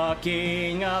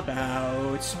talking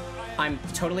about. I'm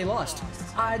totally lost.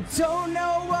 I don't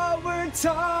know what we're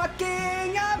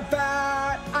talking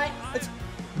about.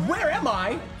 Where am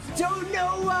I? Don't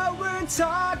know what we're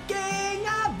talking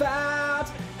about,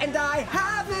 and I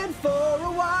haven't for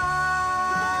a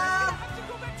while.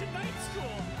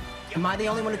 Am I the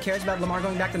only one who cares about Lamar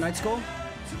going back to night school?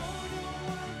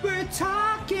 We're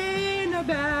talking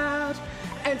about,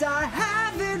 and I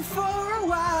haven't for a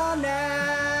while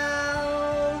now.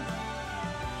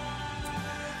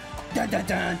 Dun dun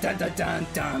dun dun dun dun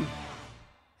dun.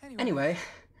 Anyway,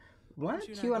 why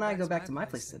don't you and I go back to my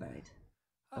place tonight?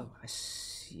 Oh, I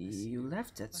see you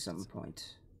left at some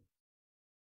point.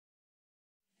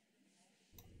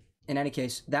 In any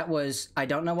case, that was I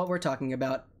Don't Know What We're Talking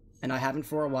About, and I Haven't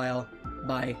for a While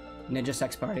by Ninja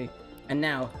Sex Party. And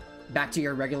now, back to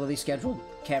your regularly scheduled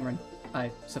Cameron,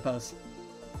 I suppose.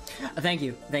 Thank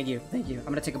you, thank you, thank you. I'm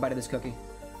gonna take a bite of this cookie.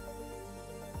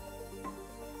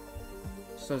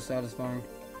 So satisfying.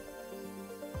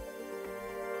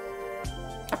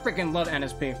 I freaking love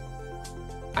NSP.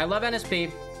 I love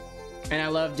NSP, and I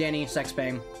love Danny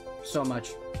Sexbang so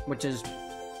much, which is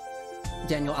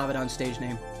Daniel Avedon's stage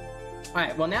name.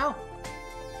 Alright, well now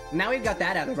we've got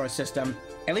that out of our system,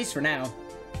 at least for now.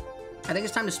 I think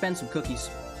it's time to spend some cookies.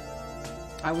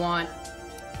 I want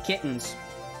kittens.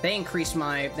 They increase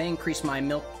my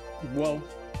milk. Whoa.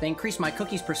 They increase my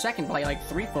cookies per second by like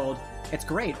threefold. It's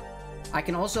great. I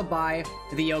can also buy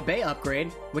the Obey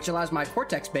upgrade, which allows my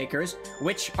Cortex bakers,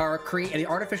 which are creating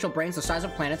artificial brains the size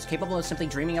of planets, capable of simply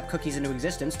dreaming up cookies into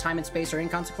existence. Time and space are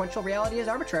inconsequential. Reality is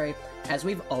arbitrary, as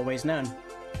we've always known.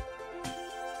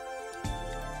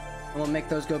 And we'll make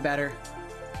those go better.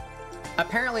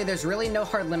 Apparently, there's really no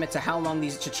hard limit to how long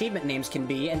these achievement names can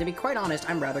be, and to be quite honest,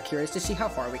 I'm rather curious to see how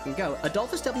far we can go.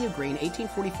 Adolphus W. Green,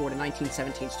 1844 to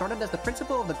 1917, started as the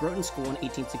principal of the Groton School in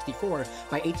 1864.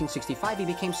 By 1865, he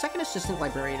became second assistant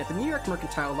librarian at the New York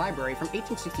Mercantile Library. From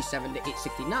 1867 to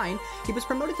 1869, he was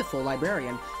promoted to full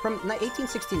librarian. From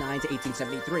 1869 to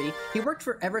 1873, he worked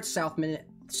for Everett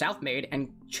Southmaid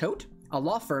and Choate, a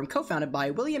law firm co-founded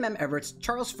by William M. Everett,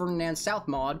 Charles Ferdinand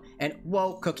Southmaud, and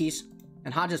whoa, cookies,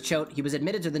 and Hodges Choate. He was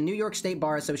admitted to the New York State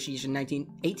Bar Association in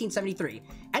 1873.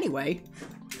 Anyway,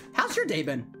 how's your day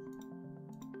been?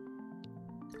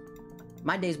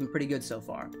 My day's been pretty good so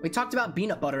far. We talked about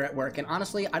peanut butter at work, and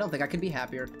honestly, I don't think I could be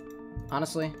happier.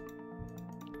 Honestly.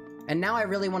 And now I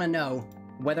really want to know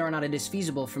whether or not it is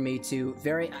feasible for me to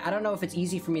I don't know if it's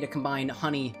easy for me to combine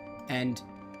honey and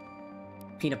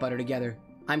peanut butter together.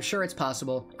 I'm sure it's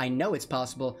possible. I know it's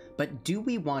possible, but do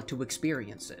we want to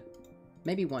experience it?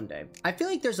 Maybe one day. I feel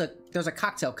like there's a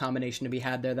cocktail combination to be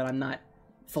had there that I'm not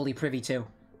fully privy to.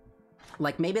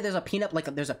 Like maybe there's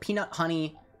a peanut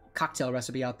honey cocktail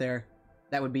recipe out there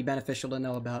that would be beneficial to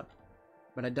know about,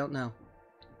 but I don't know.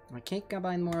 I can't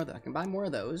combine more of that. I can buy more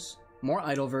of those. More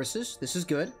idle verses. This is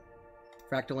good.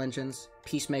 Fractal engines,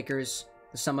 peacemakers,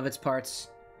 the sum of its parts.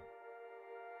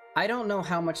 I don't know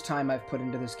how much time I've put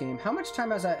into this game. How much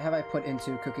time have I put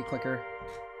into Cookie Clicker?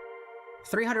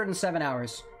 307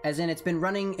 hours, as in it's been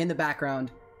running in the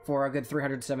background for a good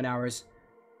 307 hours.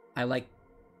 I like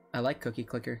Cookie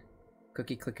Clicker.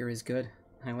 Cookie Clicker is good.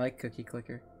 I like Cookie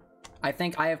Clicker. I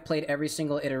think I have played every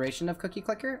single iteration of Cookie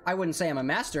Clicker. I wouldn't say I'm a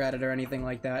master at it or anything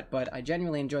like that, but I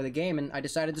genuinely enjoy the game, and I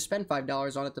decided to spend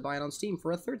 $5 on it to buy it on Steam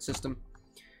for a third system.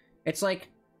 It's like,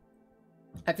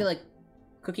 I feel like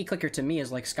Cookie Clicker to me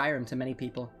is like Skyrim to many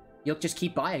people. You'll just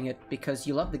keep buying it because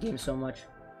you love the game so much.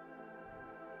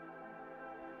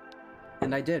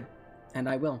 And I did. And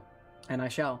I will. And I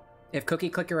shall. If Cookie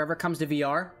Clicker ever comes to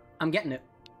VR, I'm getting it.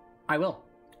 I will.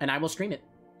 And I will stream it.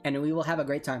 And we will have a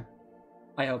great time.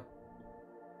 I hope.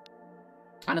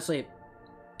 Honestly,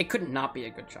 it couldn't not be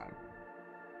a good time.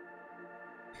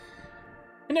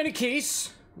 In any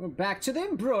case, we're back to the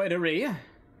embroidery.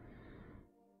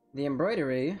 The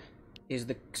embroidery is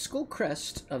the school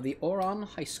crest of the Oron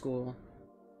High School.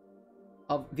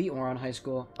 Of Oron High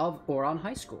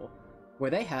School. Where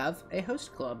they have a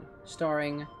host club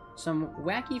starring some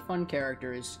wacky fun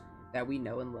characters that we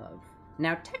know and love.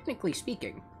 Now, technically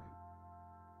speaking,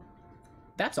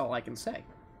 that's all I can say.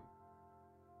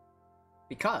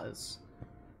 Because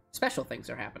special things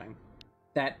are happening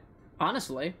that,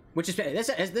 honestly, this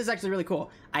is actually really cool.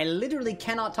 I literally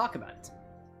cannot talk about it.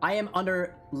 I am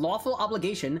under lawful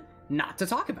obligation not to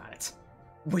talk about it,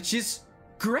 which is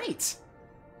great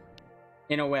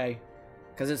in a way,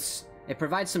 because it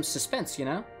provides some suspense, you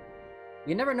know?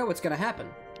 You never know what's gonna happen.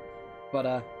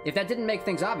 But, if that didn't make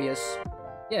things obvious,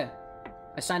 yeah,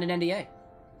 I signed an NDA.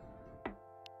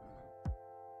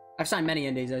 I've signed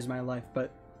many NDAs in my life,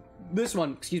 but this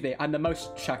one, excuse me, I'm the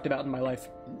most shocked about in my life.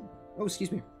 Oh,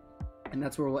 excuse me. And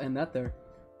that's where we'll end that there.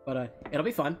 But, it'll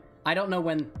be fun. I don't know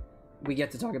when we get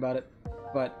to talk about it,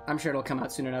 but I'm sure it'll come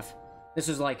out soon enough. This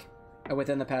was like a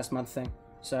within the past month thing,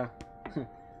 so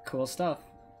cool stuff.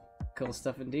 Cool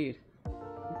stuff indeed.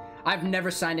 I've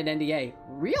never signed an NDA.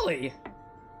 Really?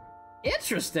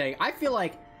 Interesting. I feel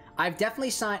like I've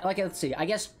definitely signed, like, let's see, I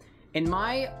guess in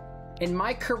my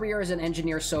career as an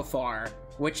engineer so far,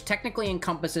 which technically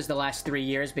encompasses the last 3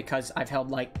 years because I've held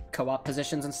like co-op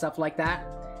positions and stuff like that,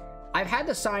 I've had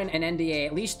to sign an NDA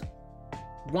at least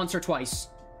once or twice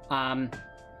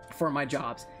for my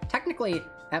jobs. Technically,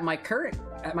 at my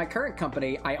current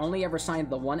company, I only ever signed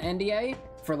the one NDA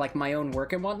for like my own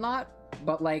work and whatnot,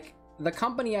 but like the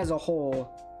company as a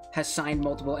whole has signed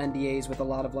multiple NDAs with a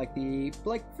lot of like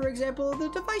for example, the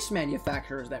device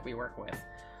manufacturers that we work with.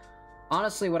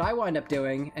 Honestly, what I wind up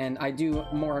doing, and I do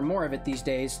more and more of it these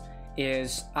days,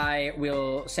 is I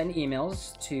will send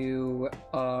emails to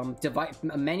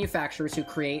manufacturers who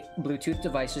create Bluetooth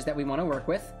devices that we want to work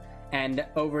with, and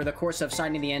over the course of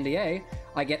signing the NDA,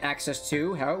 I get access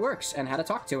to how it works and how to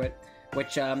talk to it,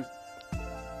 which, I'll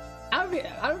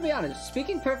be honest,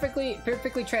 speaking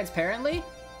perfectly transparently,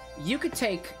 you could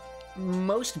take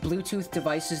most Bluetooth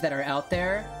devices that are out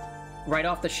there right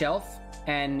off the shelf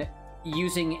and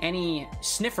using any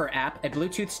sniffer app, a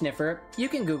Bluetooth sniffer. You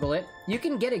can Google it. You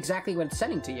can get exactly what it's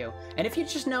sending to you. And if you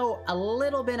just know a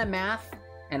little bit of math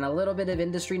and a little bit of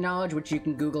industry knowledge, which you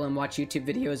can Google and watch YouTube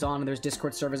videos on, and there's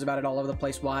Discord servers about it all over the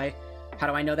place. Why? How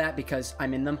do I know that? Because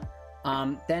I'm in them.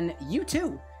 Then you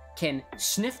too can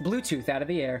sniff Bluetooth out of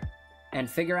the air and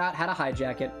figure out how to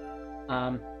hijack it.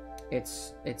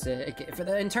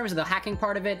 In terms of the hacking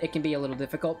part of it, it can be a little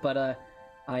difficult, but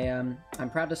I'm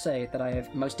proud to say that I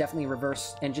have most definitely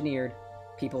reverse engineered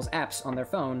people's apps on their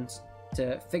phones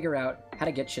to figure out how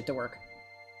to get shit to work.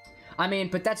 I mean,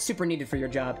 but that's super needed for your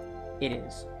job. It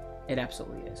is. It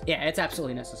absolutely is. Yeah, it's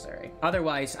absolutely necessary.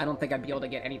 Otherwise, I don't think I'd be able to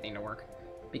get anything to work.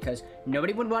 Because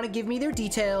nobody would want to give me their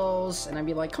details, and I'd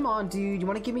be like, come on, dude, you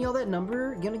want to give me all that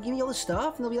number? You want to give me all this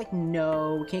stuff? And they'll be like,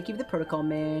 no, we can't give you the protocol,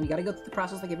 man. You gotta go through the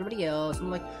process like everybody else. And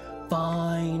I'm like,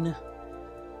 fine.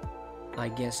 I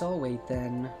guess I'll wait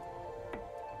then.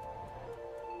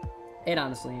 It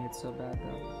honestly ain't so bad,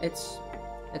 though.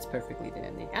 It's perfectly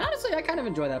dandy. And honestly, I kind of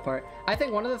enjoy that part. I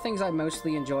think one of the things I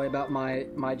mostly enjoy about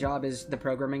my job is the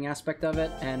programming aspect of it,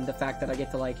 and the fact that I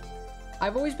get to, like...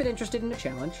 I've always been interested in a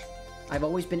challenge. I've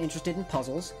always been interested in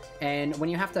puzzles, and when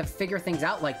you have to figure things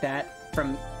out like that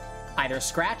from either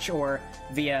scratch or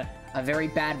via a very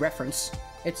bad reference,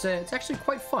 it's actually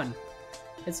quite fun.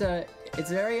 It's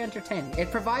very entertaining. It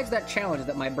provides that challenge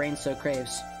that my brain so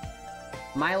craves.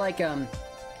 My, like,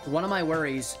 one of my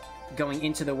worries going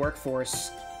into the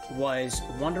workforce was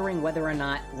wondering whether or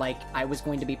not, like, I was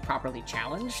going to be properly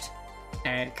challenged,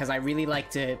 and because I really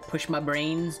like to push my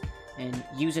brains and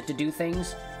use it to do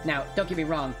things. Now, don't get me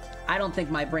wrong, I don't think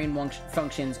my brain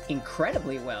functions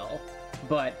incredibly well,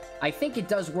 but I think it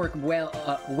does work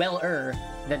weller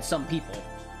than some people,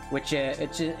 which I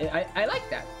like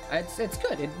that. It's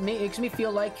good. It makes me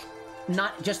feel like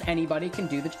not just anybody can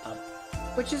do the job,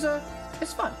 which is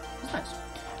it's fun. It's nice.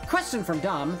 Question from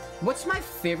Dom: what's my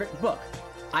favorite book?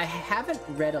 I haven't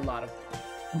read a lot of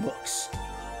books.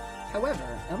 However,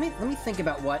 let me think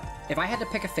about what, if I had to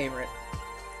pick a favorite,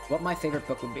 what my favorite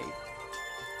book would be.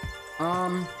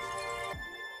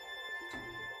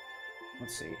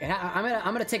 Let's see. And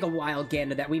I'm gonna take a wild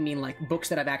gander that we mean like books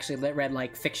that I've actually read,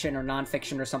 like fiction or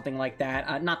non-fiction or something like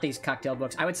that. Not these cocktail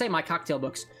books. I would say my cocktail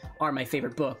books are my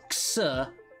favorite books,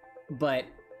 but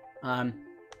I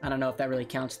don't know if that really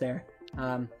counts there.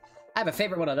 I have a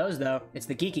favorite one of those though. It's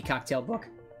the Geeky Cocktail book.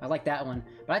 I like that one.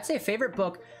 But I'd say a favorite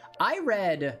book. I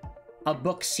read a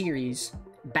book series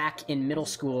back in middle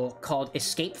school called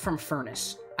Escape from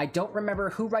Furnace. I don't remember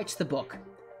who writes the book,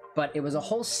 but it was a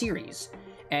whole series.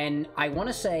 And I want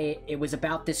to say it was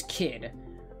about this kid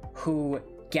who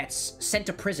gets sent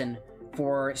to prison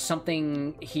for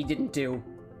something he didn't do,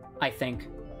 I think.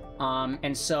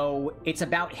 And so it's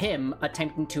about him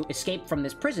attempting to escape from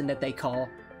this prison that they call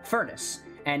Furnace.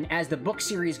 And as the book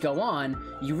series go on,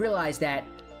 you realize that,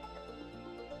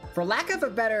 for lack of a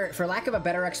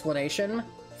better explanation,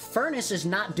 Furnace is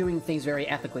not doing things very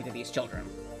ethically to these children.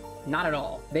 Not at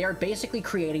all. They are basically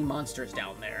creating monsters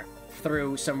down there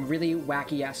through some really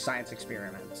wacky-ass science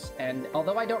experiments. And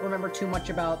although I don't remember too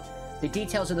much about the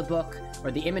details of the book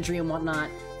or the imagery and whatnot,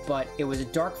 but it was a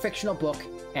dark fictional book,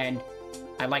 and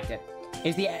I liked it.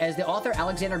 Is the author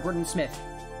Alexander Gordon Smith?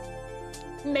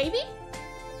 Maybe?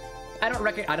 I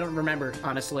don't remember,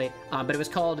 honestly. But it was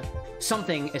called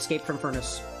something Escape from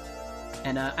Furnace.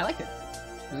 And I liked it.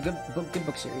 It was a good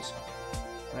book series.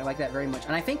 I like that very much.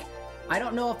 And I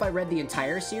don't know if I read the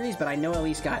entire series, but I know I at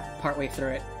least got partway through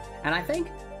it. And I think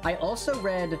I also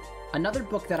read another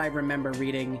book that I remember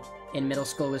reading in middle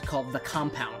school was called The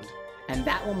Compound. And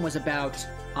that one was about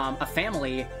a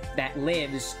family that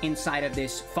lives inside of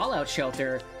this fallout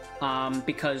shelter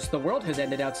because the world has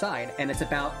ended outside. And it's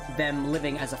about them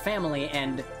living as a family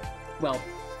and, well,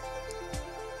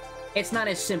 it's not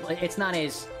as simple, it's not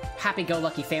as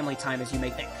happy-go-lucky family time as you may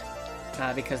think.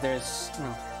 Because there's,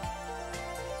 well,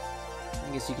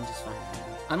 I guess you can just find it.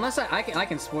 Unless I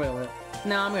can spoil it.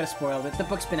 No, I'm gonna spoil it. The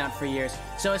book's been out for years.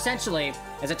 So essentially,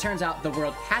 as it turns out, the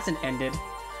world hasn't ended.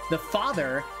 The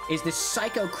father is this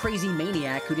psycho crazy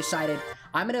maniac who decided,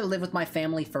 I'm gonna live with my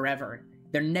family forever.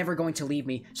 They're never going to leave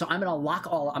me. So I'm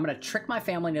gonna trick my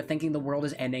family into thinking the world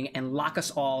is ending and lock us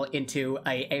all into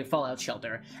a fallout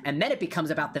shelter. And then it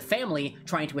becomes about the family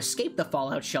trying to escape the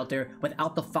fallout shelter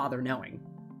without the father knowing.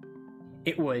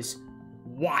 It was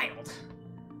wild.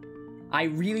 I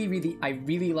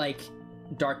really like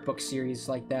dark book series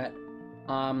like that.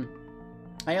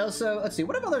 I also, let's see,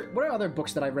 what are other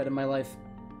books that I've read in my life?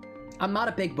 I'm not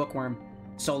a big bookworm,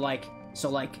 so like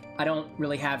I don't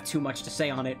really have too much to say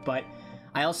on it, but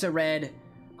I also read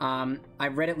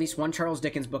I've read at least one Charles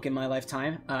Dickens book in my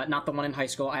lifetime. Not the one in high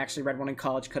school. I actually read one in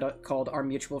college called Our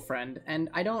Mutual Friend. And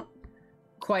I don't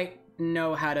quite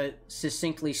know how to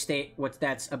succinctly state what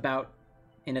that's about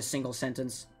in a single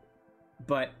sentence.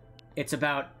 But it's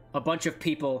about a bunch of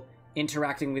people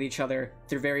interacting with each other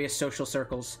through various social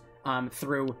circles,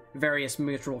 through various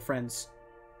mutual friends.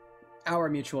 Our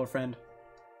mutual friend.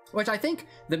 Which I think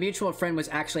the mutual friend was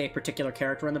actually a particular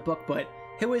character in the book, but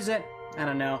who is it? I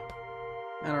don't know.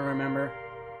 I don't remember.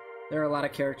 There are a lot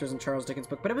of characters in Charles Dickens'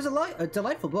 book, but it was a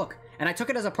delightful book. And I took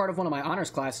it as a part of one of my honors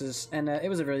classes, and it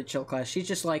was a really chill class. She's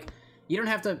just like, you don't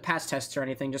have to pass tests or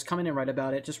anything. Just come in and write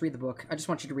about it. Just read the book. I just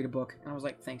want you to read a book. And I was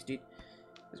like, thanks, dude.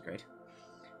 It was great.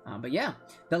 But yeah,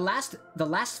 the last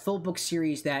full book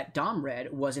series that Dom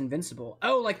read was Invincible.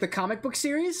 Oh, like the comic book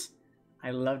series?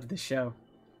 I loved the show.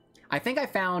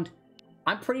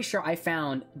 I'm pretty sure I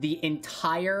found the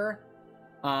entire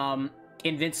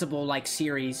Invincible like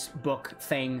series book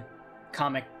thing,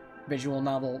 comic, visual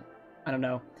novel, I don't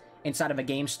know, inside of a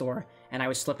game store, and I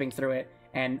was flipping through it,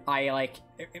 and I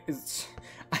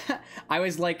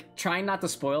was like trying not to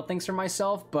spoil things for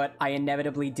myself, but I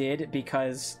inevitably did,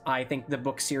 because I think the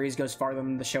book series goes farther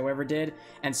than the show ever did.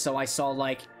 And so I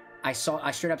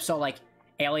straight up saw like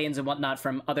aliens and whatnot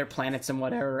from other planets and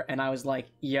whatever, and I was like,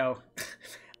 yo,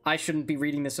 I shouldn't be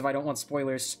reading this if I don't want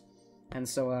spoilers. And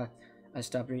so I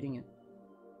stopped reading it.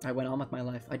 I went on with my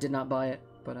life. I did not buy it,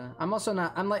 but I'm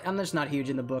just not huge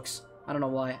in the books. I don't know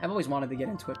why. I've always wanted to get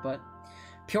into it, but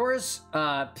Pure's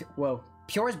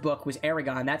book was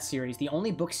Aragon, that series, the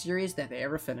only book series that they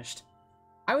ever finished.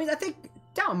 I think,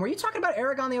 Dom, were you talking about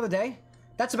Aragon the other day?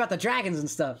 That's about the dragons and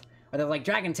stuff. Or they're like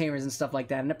dragon tamers and stuff like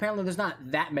that. And apparently there's not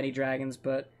that many dragons,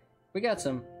 but we got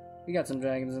some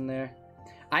dragons in there.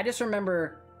 I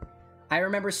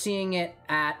remember seeing it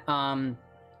at,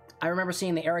 I remember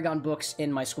seeing the Aragon books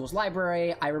in my school's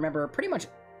library. I remember pretty much,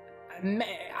 I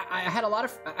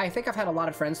think I've had a lot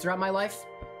of friends throughout my life,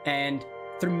 and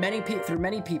through many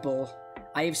people,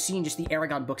 I have seen just the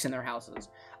Aragon books in their houses.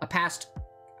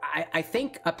 I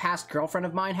think a past girlfriend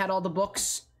of mine had all the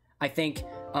books. I think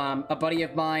a buddy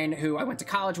of mine who I went to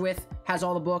college with has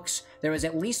all the books. There was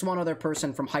at least one other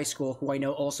person from high school who I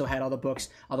know also had all the books,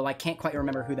 although I can't quite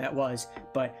remember who that was.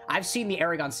 But I've seen the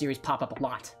Aragon series pop up a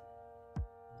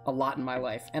lot in my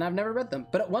life, and I've never read them.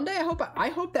 But one day I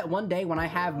hope that one day when I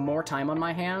have more time on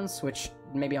my hands, which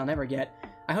maybe I'll never get,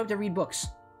 I hope to read books.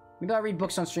 Maybe I'll read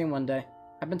books on stream one day.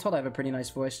 I've been told I have a pretty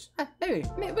nice voice. Maybe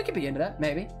we could be into that,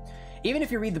 maybe. Even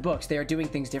if you read the books, they are doing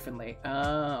things differently.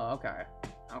 Oh, okay.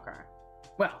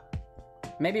 Well,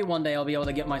 maybe one day I'll be able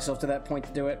to get myself to that point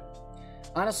to do it.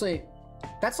 Honestly,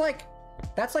 that's like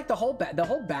the whole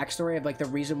backstory of like the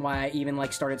reason why I even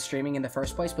like started streaming in the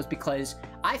first place, was because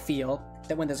I feel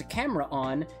that when there's a camera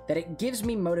on, that it gives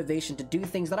me motivation to do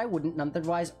things that I wouldn't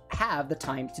otherwise have the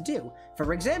time to do.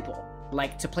 For example,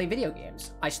 like to play video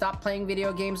games. I stopped playing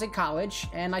video games in college,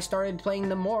 and I started playing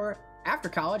them more after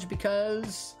college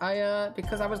because I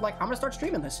was like, I'm gonna start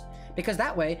streaming this, because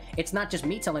that way it's not just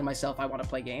me telling myself I want to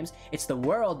play games, it's the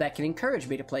world that can encourage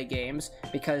me to play games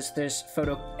because there's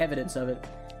photo evidence of it.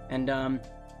 And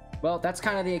well, that's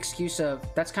kind of the excuse of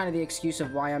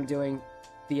why I'm doing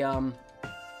the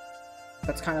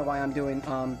that's kind of why I'm doing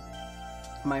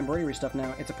my embroidery stuff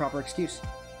now. It's a proper excuse.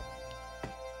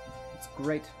 It's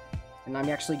great. And I'm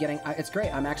actually getting it's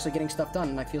great. I'm actually getting stuff done,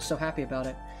 and I feel so happy about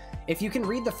it. If you can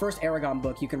read the first Aragon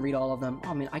book, you can read all of them.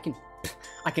 I mean, I can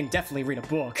definitely read a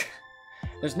book.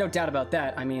 There's no doubt about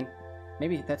that. I mean,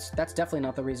 maybe that's definitely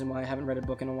not the reason why I haven't read a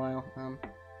book in a while.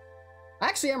 I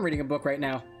actually am reading a book right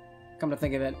now. Come to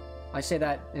think of it, I say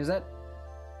that,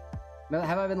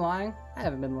 have I been lying? I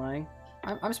haven't been lying.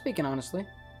 I'm speaking honestly.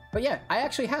 But yeah, I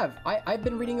actually have. I've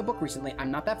been reading a book recently. I'm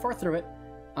not that far through it.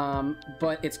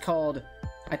 But it's called,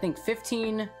 I think,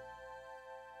 15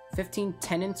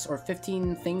 Tenets or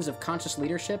 15 Things of Conscious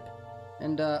Leadership.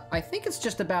 And I think it's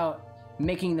just about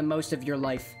making the most of your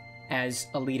life as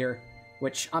a leader,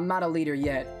 which I'm not a leader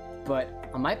yet, but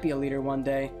I might be a leader one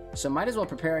day. So might as well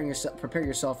prepare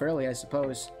yourself early, I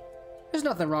suppose. There's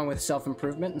nothing wrong with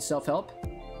self-improvement and self-help.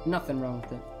 Nothing wrong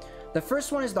with it. The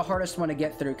first one is the hardest one to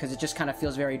get through because it just kind of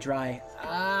feels very dry.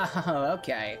 Oh,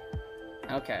 okay.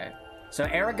 Okay. So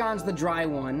Aragon's the dry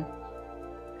one,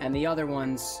 and the other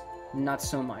one's not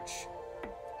so much.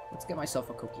 Let's get myself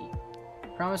a cookie.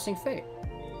 Promising Fate.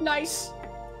 Nice!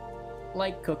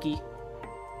 Like cookie.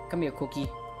 Come here, cookie.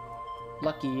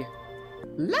 Lucky.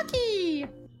 Lucky!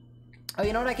 Oh,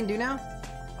 you know what I can do now?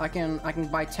 I can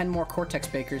buy 10 more Cortex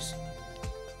Bakers.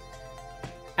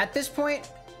 At this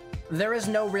point, there is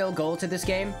no real goal to this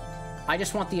game. I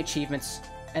just want the achievements.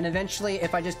 And eventually,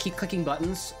 if I just keep clicking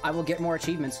buttons, I will get more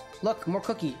achievements. Look, more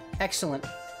cookie. Excellent.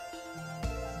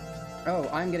 Oh,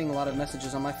 I'm getting a lot of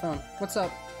messages on my phone. What's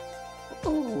up?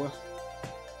 Ooh.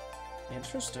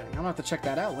 Interesting. I'm gonna have to check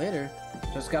that out later.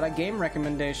 Just got a game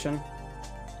recommendation.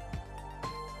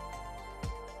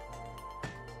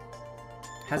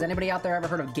 Has anybody out there ever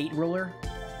heard of Gate Ruler?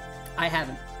 I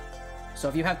haven't. So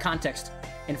if you have context,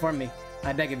 inform me.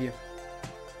 I beg of you.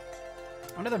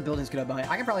 What other buildings could I buy?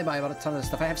 I can probably buy about a ton of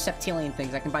stuff. I have septilian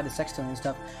things. I can buy the sextillion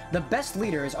stuff. The best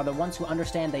leaders are the ones who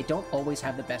understand they don't always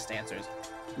have the best answers.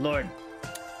 Lord,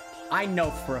 I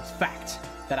know for a fact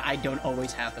that I don't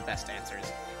always have the best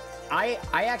answers. I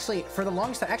actually, for the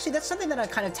longest time, actually, that's something that I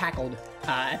kind of tackled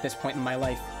at this point in my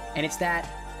life. And it's that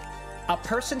a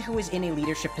person who is in a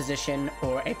leadership position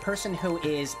or a person who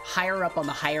is higher up on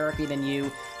the hierarchy than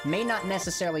you may not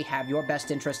necessarily have your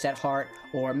best interests at heart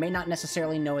or may not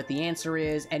necessarily know what the answer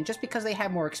is. And just because they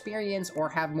have more experience or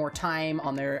have more time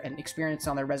on and experience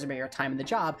on their resume or time in the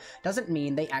job doesn't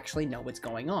mean they actually know what's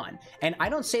going on. And I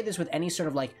don't say this with any sort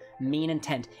of like mean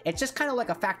intent. It's just kind of like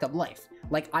a fact of life.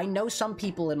 Like, I know some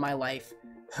people in my life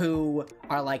who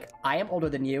are like, I am older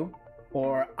than you,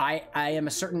 or I am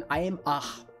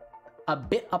a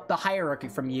bit up the hierarchy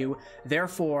from you,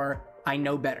 therefore I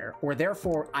know better, or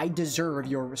therefore I deserve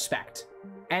your respect.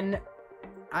 And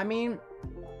I mean,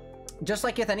 just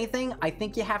like with anything, I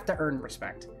think you have to earn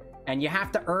respect, and you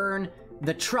have to earn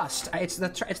the trust. It's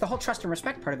the whole trust and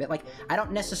respect part of it. Like, I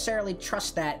don't necessarily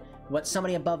trust that what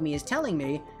somebody above me is telling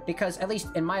me, because at least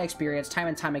in my experience, time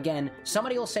and time again,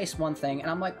 somebody will say one thing and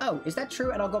I'm like, oh, is that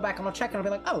true? And I'll go back and I'll check and I'll be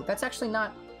like, oh, that's actually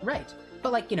not right.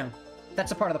 But like, you know,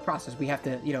 that's a part of the process. We have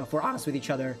to, you know, if we're honest with each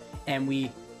other and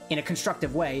we, in a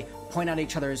constructive way, point out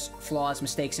each other's flaws,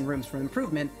 mistakes, and rooms for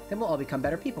improvement, then we'll all become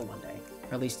better people one day.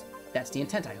 Or at least that's the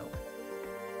intent, I hope.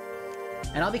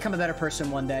 And I'll become a better person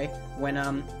one day when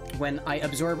I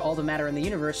absorb all the matter in the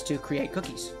universe to create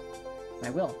cookies. I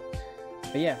will.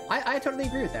 But yeah, I totally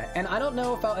agree with that. And I don't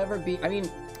know if I'll ever be, I mean,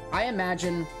 I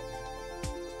imagine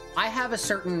I have a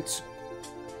certain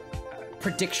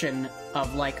prediction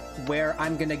of like where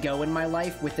I'm gonna go in my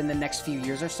life within the next few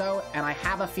years or so, and I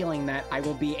have a feeling that I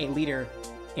will be a leader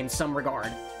in some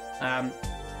regard,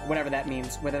 whatever that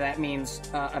means, whether that means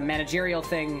a managerial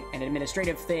thing, an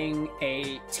administrative thing,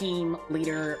 a team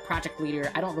leader, project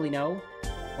leader, I don't really know,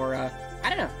 or I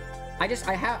don't know.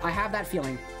 I have that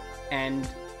feeling, and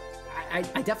I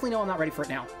definitely know I'm not ready for it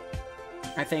now.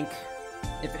 I think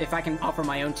if I can offer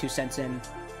my own 2 cents in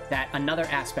that, another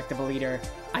aspect of a leader,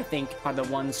 I think, are the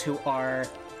ones who are,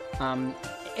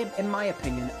 in my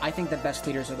opinion, I think the best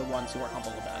leaders are the ones who are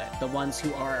humble about it. The ones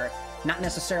who are not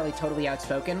necessarily totally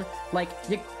outspoken. Like,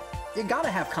 you gotta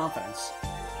have confidence.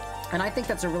 And I think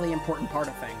that's a really important part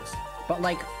of things. But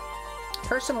like,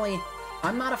 personally,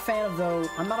 I'm not a fan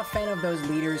of those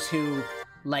leaders who,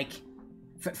 like,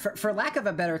 for lack of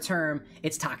a better term,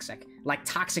 it's toxic. Like,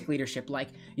 toxic leadership. Like,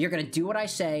 you're gonna do what I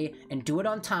say, and do it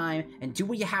on time, and do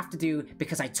what you have to do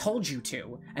because I told you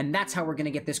to, and that's how we're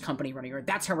gonna get this company running, or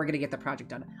that's how we're gonna get the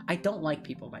project done. I don't like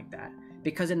people like that.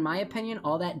 Because in my opinion,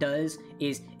 all that does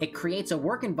is it creates a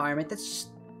work environment that's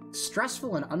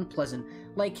stressful and unpleasant.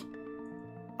 Like,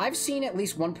 I've seen at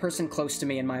least one person close to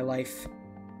me in my life,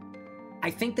 I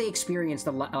think they experienced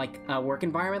a work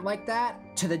environment like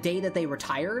that to the day that they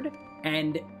retired.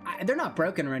 And they're not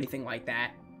broken or anything like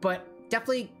that, but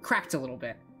definitely cracked a little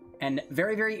bit. And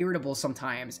very, very irritable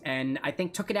sometimes. And I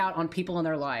think took it out on people in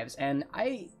their lives. And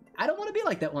I don't want to be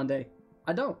like that one day.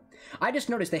 I don't. I just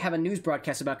noticed they have a news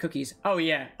broadcast about cookies. Oh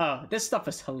yeah, oh, this stuff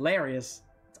is hilarious.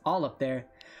 It's all up there.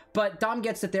 But Dom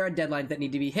gets that there are deadlines that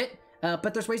need to be hit,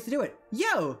 but there's ways to do it.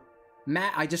 Yo!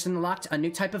 Matt, I just unlocked a new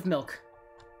type of milk.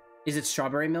 Is it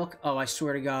strawberry milk? Oh, I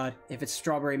swear to God. If it's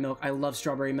strawberry milk, I love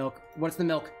strawberry milk. What's the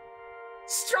milk?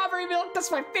 Strawberry milk!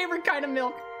 That's my favorite kind of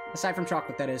milk! Aside from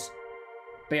chocolate, that is.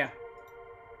 But yeah.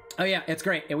 Oh yeah, it's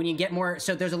great. And when you get more...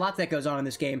 So there's a lot that goes on in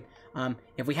this game.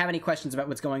 If we have any questions about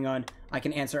what's going on, I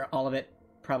can answer all of it,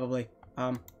 probably.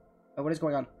 Oh, what is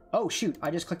going on? Oh, shoot.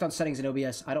 I just clicked on settings in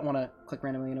OBS. I don't want to click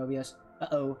randomly in OBS.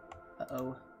 Uh-oh.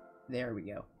 Uh-oh. There we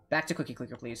go. Back to Cookie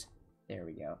Clicker, please. There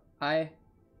we go.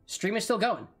 Stream is still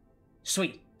going.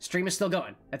 Sweet. Stream is still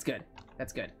going. That's good.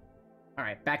 That's good. All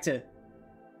right, back to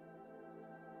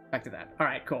that. All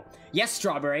right, cool. Yes,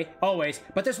 strawberry, always.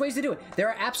 But there's ways to do it. There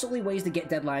are absolutely ways to get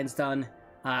deadlines done.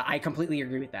 I completely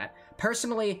agree with that.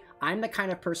 Personally, I'm the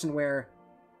kind of person where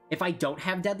if I don't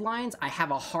have deadlines, I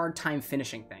have a hard time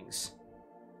finishing things.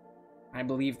 I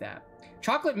believe that.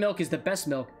 Chocolate milk is the best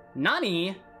milk.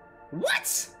 Nani?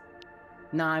 What?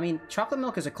 Nah, I mean, chocolate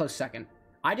milk is a close second.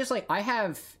 I just like, I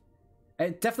have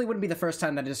It definitely wouldn't be the first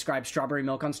time that I described strawberry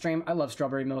milk on stream. I love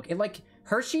strawberry milk. It, like,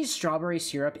 Hershey's strawberry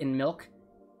syrup in milk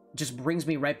just brings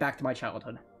me right back to my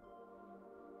childhood.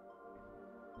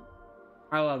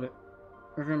 I love it.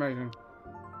 It's amazing.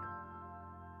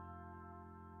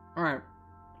 Alright.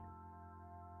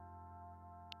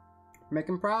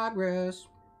 Making progress.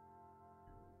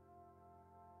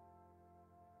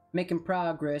 Making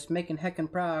progress. Making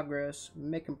heckin' progress.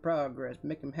 Making progress.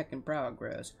 Making heckin'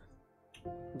 progress.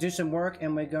 Do some work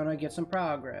and we're gonna get some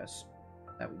progress.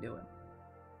 That we doing.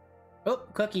 Oh,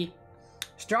 cookie.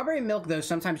 Strawberry milk, though,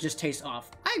 sometimes just tastes off.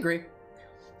 I agree.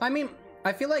 I mean,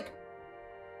 I feel like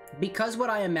because what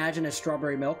I imagine as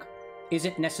strawberry milk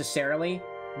isn't necessarily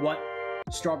what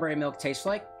strawberry milk tastes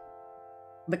like.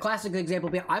 The classic example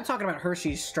being, I'm talking about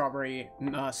Hershey's strawberry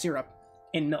syrup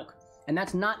in milk. And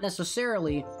that's not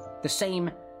necessarily the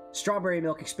same strawberry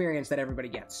milk experience that everybody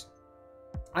gets.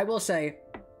 I will say...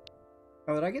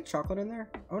 Oh, did I get chocolate in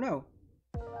there? Oh, no.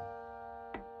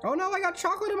 Oh, no, I got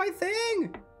chocolate in my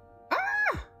thing!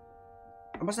 Ah!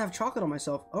 I must have chocolate on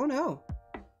myself. Oh, no.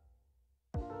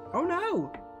 Oh,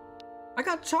 no. I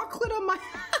got chocolate on my...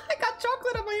 I got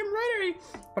chocolate on my embroidery!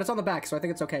 But it's on the back, so I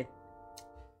think it's okay.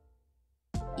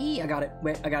 I got it.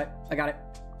 Wait, I got it. I got it.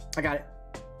 I got it.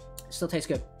 Still tastes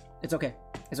good. It's okay.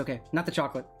 It's okay. Not the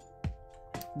chocolate.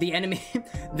 The enemy...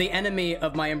 the enemy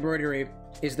of my embroidery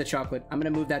is the chocolate. I'm gonna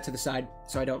move that to the side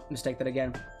so I don't mistake that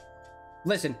again.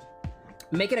 Listen.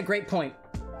 Making a great point.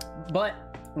 But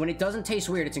when it doesn't taste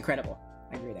weird, it's incredible.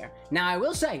 I agree there. Now, I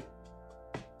will say,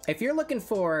 if you're looking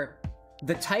for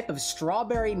the type of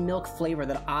strawberry milk flavor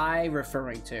that I'm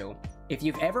referring to, if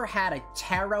you've ever had a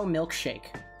taro milkshake,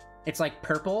 it's like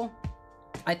purple.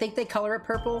 I think they color it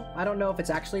purple. I don't know if it's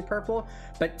actually purple,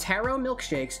 but taro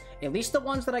milkshakes, at least the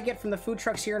ones that I get from the food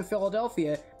trucks here in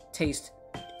Philadelphia, taste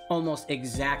almost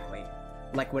exactly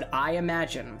like what I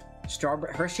imagine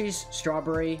Hershey's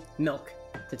strawberry milk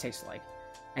to taste like.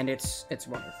 And it's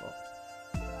wonderful.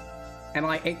 And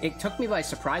like, it took me by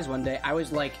surprise one day. I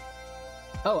was like,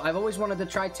 oh, I've always wanted to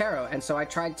try taro. And so I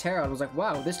tried taro and was like,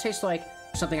 wow, this tastes like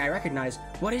something I recognize.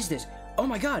 What is this? Oh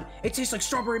my god, it tastes like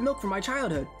strawberry milk from my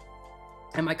childhood.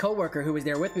 And my coworker who was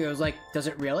there with me was like, does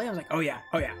it really? I was like, oh yeah,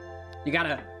 oh yeah. You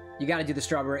gotta do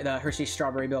the Hershey's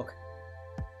strawberry milk.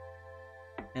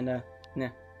 And yeah,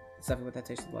 that's definitely what that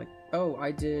tasted like. Oh,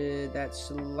 I did that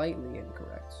slightly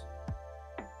incorrect.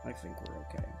 I think we're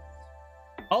okay.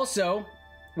 Also,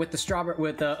 with the strawberry,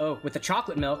 with the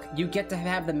chocolate milk, you get to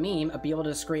have the meme of be able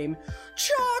to scream,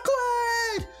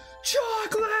 chocolate,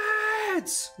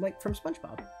 chocolates, like from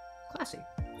SpongeBob. Classy,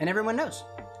 and everyone knows.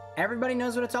 Everybody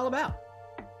knows what it's all about.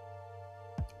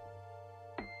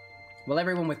 Well,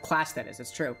 everyone with class, that is.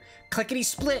 It's true. Clickety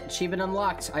split, achievement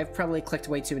unlocked. I've probably clicked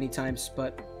way too many times,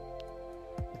 but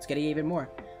let's get it even more.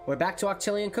 We're back to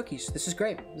octillion cookies. This is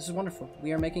great. This is wonderful.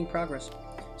 We are making progress.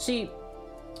 See,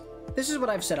 this is what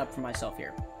I've set up for myself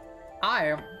here.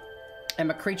 I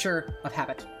am a creature of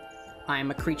habit. I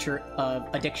am a creature of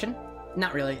addiction.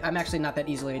 Not really. I'm actually not that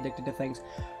easily addicted to things.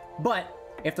 But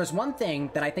if there's one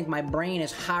thing that I think my brain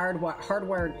is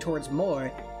hardwired towards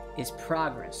more, is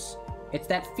progress. It's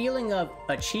that feeling of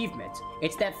achievement.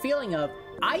 It's that feeling of,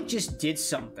 I just did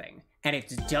something, and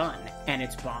it's done, and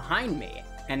it's behind me,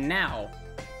 and now,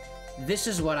 this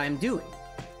is what I'm doing.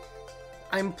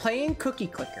 I'm playing Cookie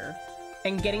Clicker,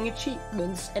 and getting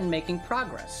achievements and making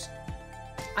progress.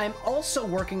 I'm also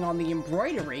working on the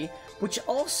embroidery, which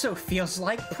also feels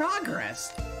like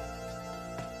progress.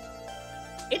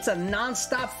 It's a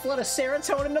non-stop flood of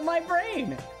serotonin to my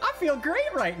brain. I feel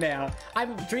great right now.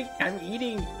 I'm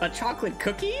eating a chocolate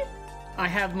cookie. I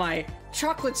have my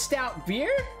chocolate stout beer.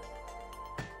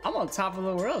 I'm on top of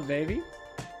the world, baby.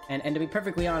 And to be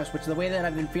perfectly honest, which is the way that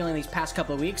I've been feeling these past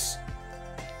couple of weeks,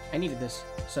 I needed this.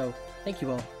 So thank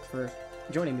you all for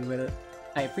joining me with it.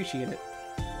 I appreciate it.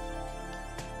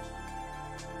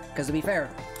 Because to be fair,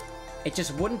 it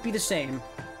just wouldn't be the same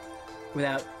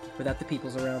without the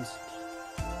peoples around.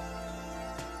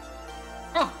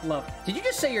 Oh, love. Did you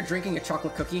just say you're drinking a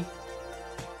chocolate cookie?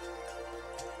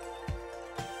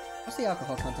 What's the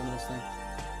alcohol content of this thing?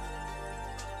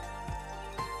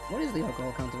 What is the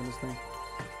alcohol content of this thing?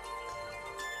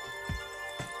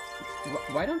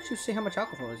 Why don't you say how much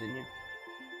alcohol is in here?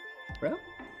 Bro?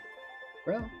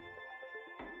 Bro?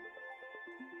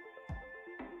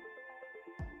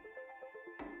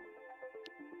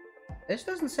 This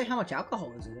doesn't say how much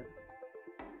alcohol is in it.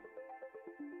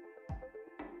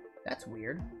 That's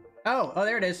weird. Oh,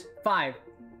 there it is.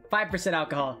 5%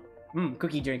 alcohol.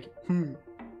 Cookie drink.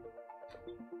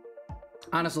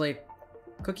 Honestly,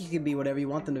 cookies can be whatever you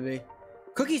want them to be.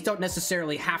 Cookies don't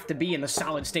necessarily have to be in the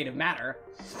solid state of matter.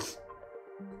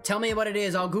 Tell me what it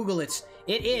is. I'll Google it.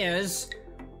 It is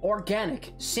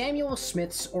organic. Samuel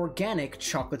Smith's Organic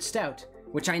Chocolate Stout,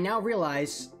 which I now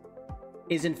realize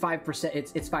is in 5%.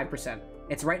 It's 5%.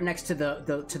 It's right next to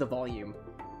the volume,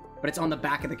 but it's on the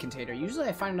back of the container. Usually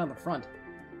I find it on the front.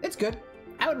 It's good.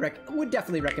 I would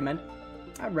definitely recommend.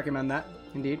 I would recommend that,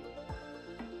 indeed.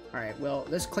 All right, well,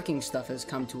 this clicking stuff has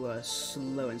come to a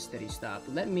slow and steady stop.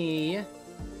 Let me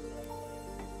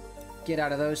get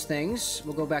out of those things.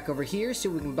 We'll go back over here, see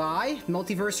what we can buy.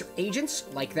 Multiverse agents,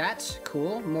 like that.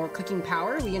 Cool. More clicking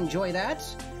power. We enjoy that.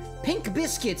 Pink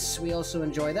biscuits. We also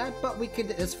enjoy that, but we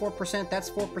could... It's 4%. That's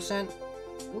 4%.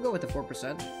 We'll go with the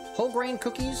 4%. Whole grain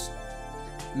cookies.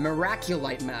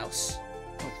 Miraculite mouse.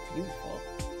 Oh, it's beautiful.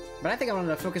 But I think I wanted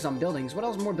to focus on buildings. What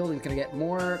else more buildings can I get?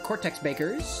 More Cortex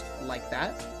Bakers, like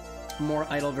that. More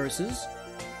Idle Verses.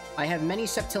 I have many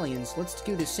septillions. Let's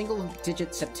do the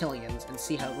single-digit septillions and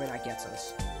see where that gets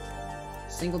us.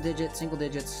 Single digits.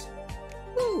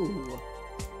 Ooh!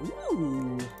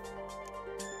 Ooh!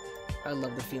 I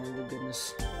love the feeling of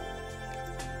goodness.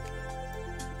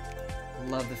 I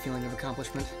love the feeling of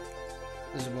accomplishment.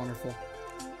 This is wonderful.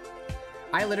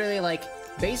 I literally, like,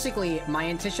 basically, my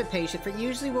anticipation for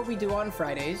usually what we do on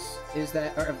Fridays is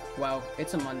that, well,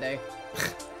 it's a Monday.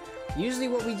 Usually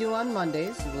what we do on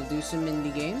Mondays, we'll do some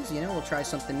indie games, you know, we'll try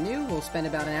something new, we'll spend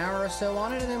about an hour or so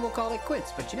on it, and then we'll call it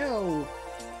quits. But, you know,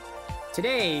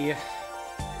 today,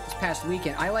 this past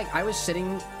weekend, I was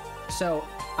sitting, so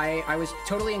I was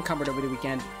totally encumbered over the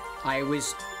weekend. I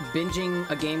was binging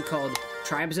a game called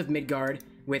Tribes of Midgard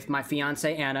with my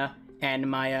fiance Anna and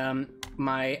my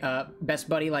best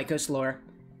buddy Lycos Lore.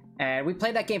 And we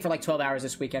played that game for like 12 hours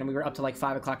this weekend. We were up to like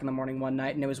 5 o'clock in the morning one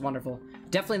night, and it was wonderful.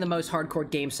 Definitely the most hardcore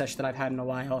game session that I've had in a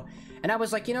while. And I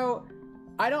was like, you know,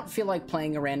 I don't feel like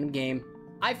playing a random game.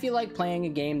 I feel like playing a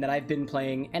game that I've been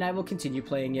playing, and I will continue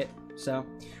playing it. So,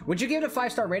 would you give it a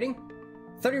 5-star rating?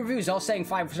 30 reviews all saying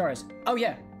 5 stars. Oh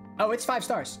yeah. Oh, it's 5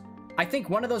 stars. I think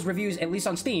one of those reviews, at least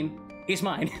on Steam, is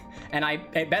mine. And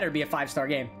it better be a 5-star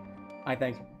game, I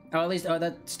think. Oh, at least,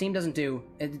 that Steam doesn't do.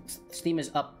 Steam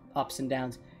is ups and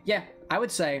downs. Yeah, I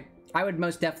would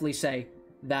most definitely say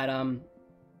that,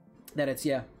 that it's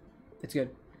good.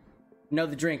 No,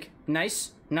 the drink.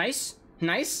 Nice.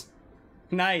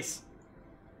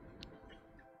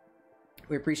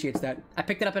 We appreciate that. I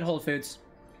picked it up at Whole Foods.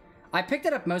 I picked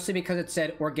it up mostly because it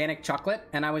said organic chocolate,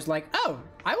 and I was like, oh,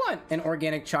 I want an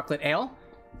organic chocolate ale.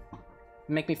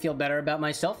 Make me feel better about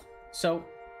myself. So,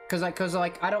 cause I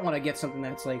don't want to get something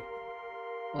that's like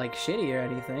shitty or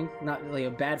anything. Not really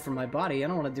bad for my body. I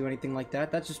don't want to do anything like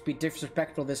that. That'd just be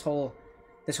disrespectful. This whole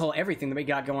everything that we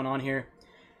got going on here.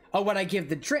 Oh, would I give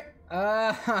the drink?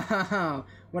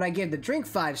 Would I give the drink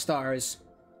 5 stars?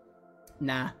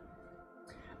 Nah.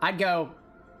 I'd go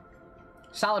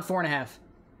solid 4.5.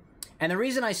 And the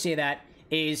reason I say that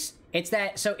is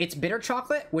it's bitter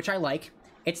chocolate, which I like.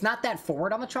 It's not that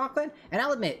forward on the chocolate. And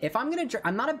I'll admit, if I'm gonna drink,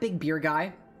 I'm not a big beer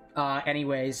guy,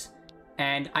 anyways.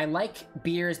 And I like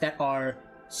beers that are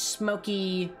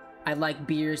smoky. I like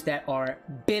beers that are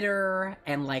bitter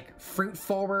and like fruit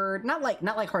forward. Not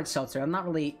like hard seltzer. I'm not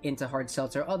really into hard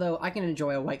seltzer, although I can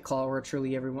enjoy a White Claw or a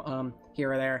Truly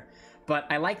here or there. But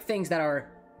I like things that are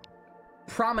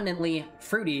prominently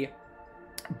fruity,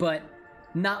 but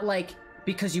not like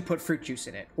because you put fruit juice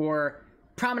in it, or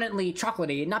prominently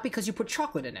chocolatey, not because you put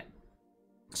chocolate in it.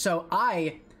 So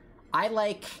I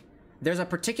like... There's a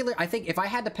particular... I think if I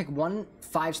had to pick one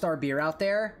 5-star beer out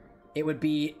there, it would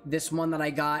be this one that I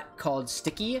got called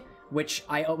Sticky, which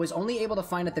I was only able to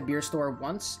find at the beer store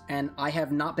once, and I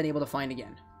have not been able to find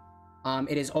again.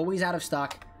 It is always out of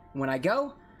stock when I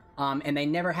go, and they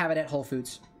never have it at Whole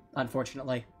Foods,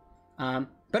 unfortunately.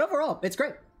 But overall, it's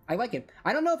great. I like it.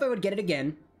 I don't know if I would get it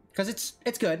again, because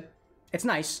it's good. It's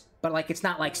nice, but like it's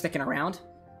not like sticking around.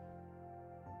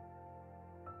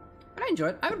 But I enjoy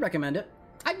it. I would recommend it.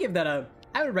 I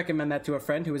would recommend that to a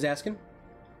friend who was asking.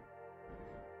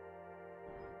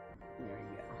 There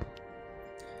you go.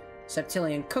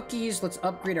 Septillion cookies. Let's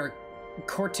upgrade our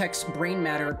Cortex brain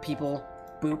matter, people.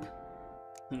 Boop.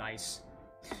 Nice.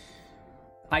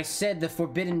 I said the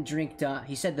forbidden drink,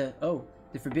 he said the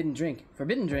forbidden drink.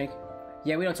 Forbidden drink?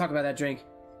 Yeah, we don't talk about that drink.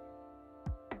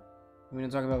 We don't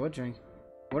talk about what drink?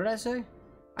 What did I say?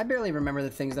 I barely remember the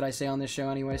things that I say on this show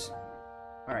anyways.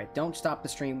 Alright, don't stop the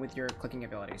stream with your clicking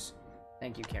abilities.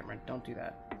 Thank you, Cameron. Don't do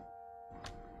that.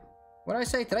 What did I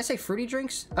say? Did I say fruity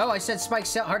drinks? Oh, I said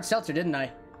spiked hard seltzer, didn't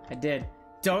I? I did.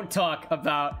 Don't talk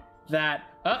about that.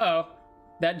 Uh-oh.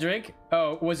 That drink?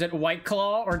 Oh, was it White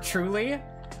Claw or Truly?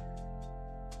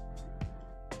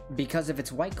 Because if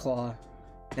it's White Claw,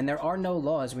 then there are no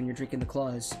laws when you're drinking the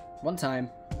claws. One time,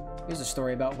 here's a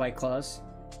story about White Claws.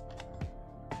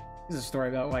 This is a story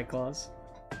about White Claws.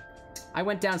 I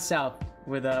went down south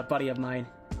with a buddy of mine.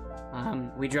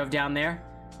 We drove down there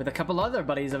with a couple other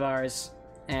buddies of ours,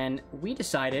 and we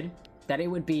decided that it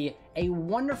would be a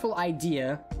wonderful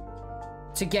idea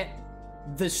to get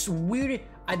this weird,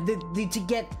 to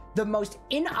get the most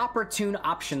inopportune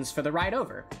options for the ride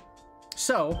over.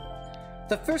 So,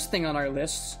 the first thing on our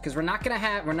list, because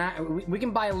we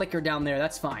can buy a liquor down there,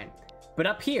 that's fine. But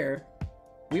up here,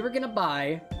 we were gonna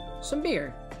buy some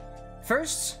beer.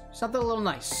 First, something a little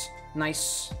nice.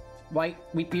 Nice white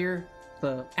wheat beer,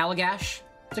 the Allagash.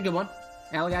 It's a good one.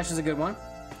 Allagash is a good one.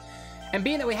 And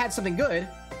being that we had something good,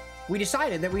 we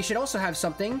decided that we should also have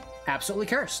something absolutely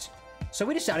cursed. So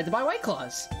we decided to buy White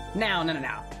Claws. Now,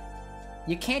 no.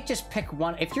 You can't just pick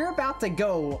one. If you're about to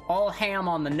go all ham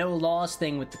on the no laws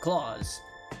thing with the claws,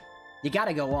 you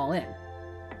gotta go all in.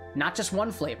 Not just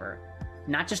one flavor,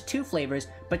 not just 2 flavors,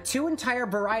 but 2 entire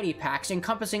variety packs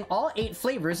encompassing all 8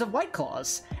 flavors of White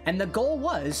Claws. And the goal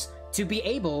was to be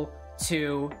able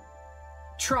to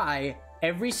try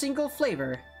every single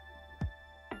flavor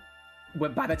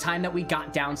by the time that we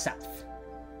got down south.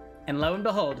 And lo and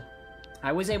behold,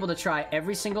 I was able to try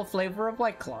every single flavor of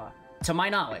White Claw. To my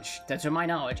knowledge,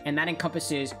 and that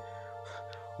encompasses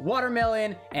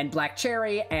watermelon and black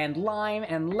cherry and lime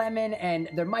and lemon, and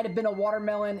there might have been a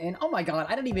watermelon, and oh my god,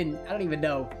 I don't even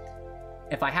know.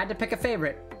 If I had to pick a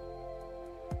favorite,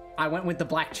 I went with the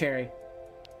black cherry.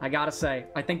 I gotta say,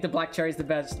 I think the black cherry is the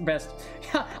best.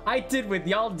 I did what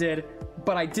y'all did,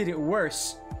 but I did it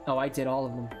worse. Oh, I did all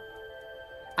of them.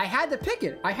 I had to pick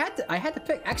it. I had to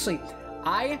pick. Actually,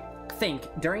 I think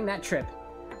during that trip,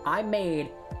 I made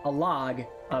a log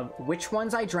of which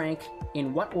ones I drank,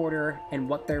 in what order, and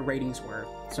what their ratings were.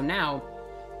 So now,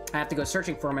 I have to go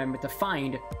searching for them to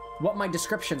find what my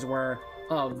descriptions were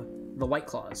of the White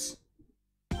Claws.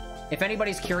 If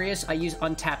anybody's curious, I use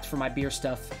Untapped for my beer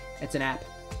stuff. It's an app.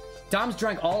 Dom's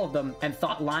drank all of them and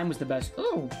thought lime was the best.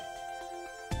 Ooh.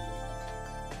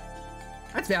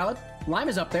 That's valid. Lime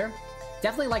is up there.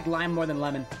 Definitely like lime more than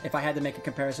lemon, if I had to make a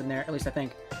comparison there, at least I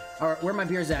think. Alright, where are my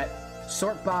beers at?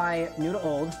 Sort by new to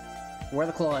old. Where are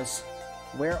the claws?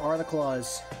 Where are the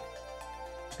claws?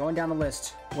 Going down the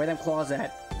list. Where are them claws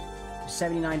at? There's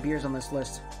 79 beers on this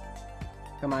list.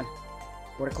 Come on.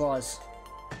 Where are the claws?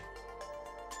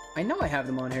 I know I have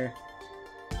them on here.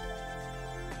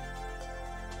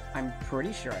 I'm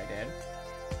pretty sure I did.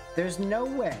 There's no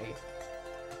way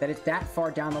that it's that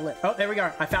far down the list. Oh, there we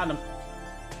go. I found them.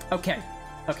 Okay.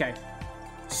 Okay.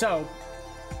 So,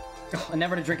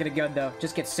 never to drink it again, though.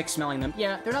 Just get sick smelling them.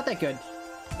 Yeah, they're not that good.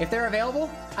 If they're available,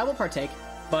 I will partake.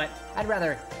 But I'd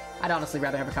honestly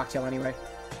rather have a cocktail anyway.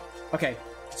 Okay,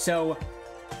 so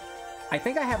I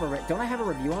think I have don't I have a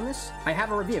review on this? I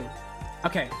have a review.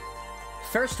 Okay,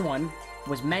 first one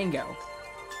was mango.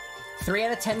 3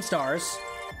 out of 10 stars.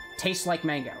 Tastes like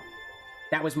mango.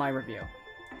 That was my review.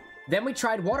 Then we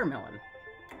tried watermelon.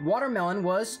 Watermelon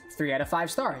was 3 out of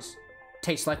 5 stars.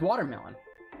 Tastes like watermelon.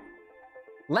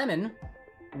 Lemon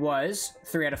was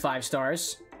 3 out of 5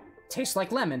 stars. Tastes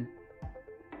like lemon.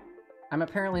 I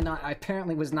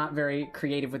apparently was not very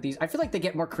creative with these. I feel like they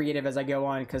get more creative as I go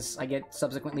on because I get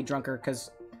subsequently drunker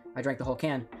because I drank the whole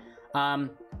can.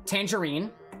 Tangerine,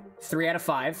 3 out of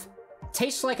 5.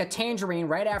 Tastes like a tangerine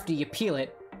right after you peel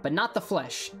it, but not the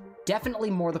flesh. Definitely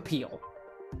more the peel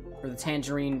for the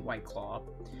tangerine White Claw.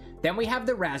 Then we have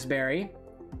the raspberry,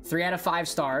 3 out of 5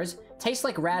 stars. Tastes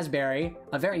like raspberry,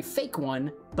 a very fake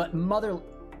one, but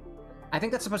I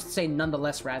think that's supposed to say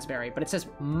nonetheless raspberry, but it says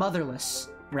motherless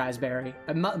raspberry.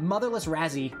 Motherless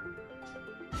razzie.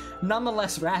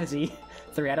 Nonetheless razzie,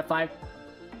 3 out of 5.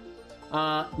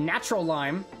 Natural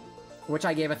lime, which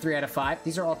I gave a 3 out of 5.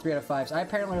 These are all 3 out of 5s. I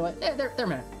apparently like, they're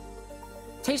meh.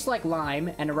 Tastes like lime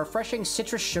and a refreshing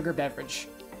citrus sugar beverage.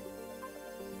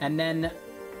 And then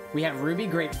we have ruby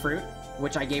grapefruit,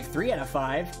 which I gave 3 out of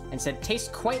 5 and said tastes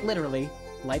quite literally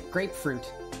like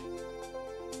grapefruit.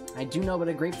 I do know what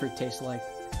a grapefruit tastes like.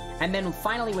 And then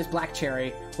finally was black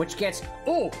cherry, which gets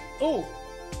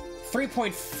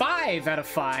 3.5 out of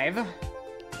 5.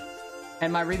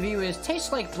 And my review is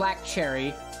tastes like black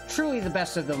cherry, truly the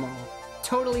best of them all.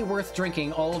 Totally worth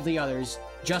drinking all of the others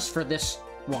just for this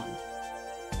one.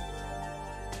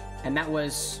 And that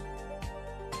was...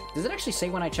 Does it actually say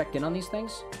when I checked in on these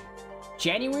things?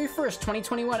 January 1st,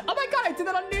 2021. Oh my god, I did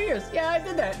that on New Year's! Yeah, I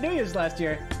did that. New Year's last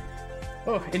year.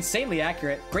 Oh, insanely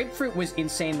accurate. Grapefruit was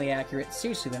insanely accurate.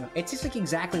 Seriously, though. It tastes like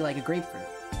exactly like a grapefruit,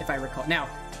 if I recall. Now,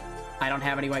 I don't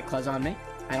have any White Claws on me.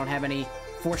 I don't have any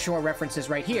foreshore references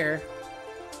right here.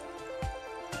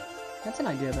 That's an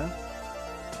idea, though.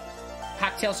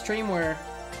 Cocktail stream where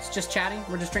it's just chatting.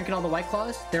 We're just drinking all the White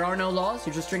Claws. There are no laws.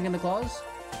 You're just drinking the claws.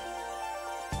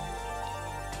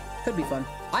 Could be fun.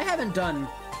 I haven't done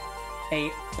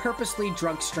a purposely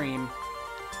drunk stream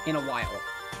in a while.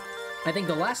 I think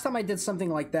the last time I did something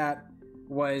like that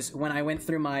was when I went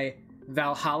through my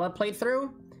Valhalla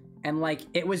playthrough, and like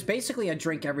it was basically a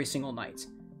drink every single night.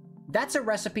 That's a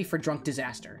recipe for drunk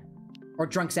disaster, or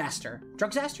drunk zaster.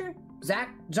 Drunk zaster?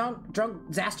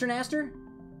 Drunk zaster naster?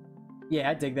 Yeah,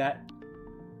 I dig that.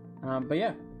 But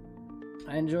yeah,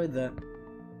 I enjoyed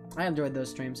those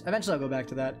streams. Eventually, I'll go back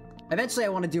to that. Eventually, I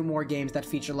want to do more games that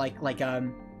feature like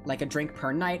a drink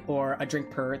per night or a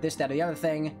drink per this, that, or the other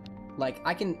thing. Like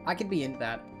I can be into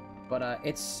that, but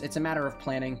it's a matter of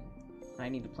planning. I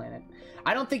need to plan it.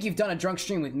 I don't think you've done a drunk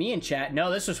stream with me in chat. No,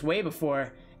 this was way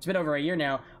before. It's been over a year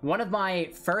now. One of my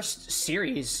first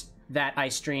series that I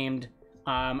streamed,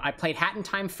 I played Hat in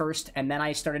Time first, and then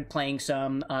I started playing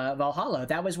some Valhalla.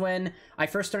 That was when I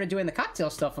first started doing the cocktail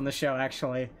stuff on the show,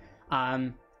 actually.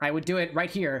 I would do it right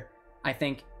here, I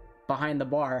think, behind the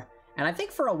bar. And I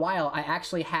think for a while, I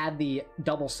actually had the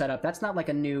double setup. That's not like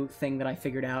a new thing that I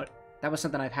figured out. That was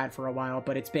something I've had for a while,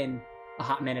 but it's been a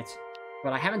hot minute.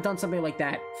 But I haven't done something like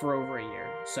that for over a year,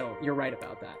 so you're right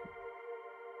about that.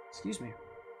 Excuse me.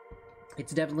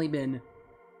 It's definitely been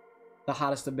the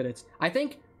hottest of minutes. I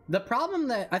think the problem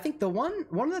that, I think the one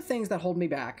of the things that hold me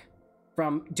back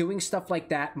from doing stuff like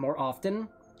that more often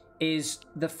is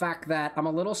the fact that I'm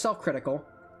a little self-critical,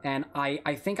 and I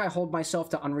think I hold myself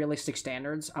to unrealistic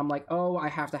standards. I'm like, oh, I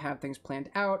have to have things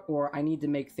planned out, or I need to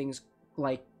make things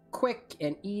like quick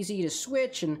and easy to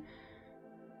switch. And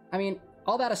I mean,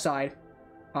 all that aside,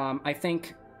 I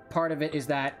think part of it is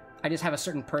that I just have a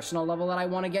certain personal level that I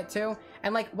want to get to.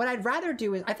 And like, what I'd rather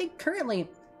do is, I think currently,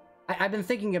 I've been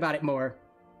thinking about it more,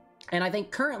 and I think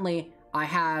currently I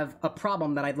have a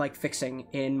problem that I'd like fixing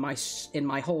in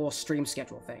my whole stream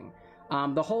schedule thing.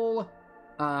 The whole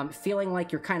feeling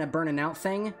like you're kind of burning out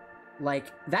thing,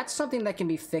 like that's something that can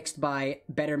be fixed by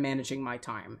better managing my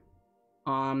time.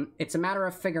 It's a matter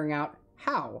of figuring out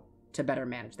how to better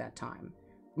manage that time.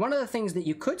 One of the things that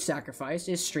you could sacrifice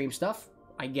is stream stuff,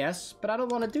 I guess, but I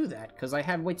don't want to do that because I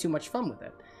have way too much fun with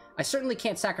it. I certainly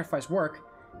can't sacrifice work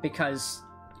because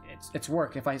it's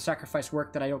work. If I sacrifice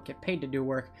work, that I don't get paid to do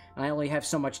work, and I only have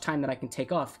so much time that I can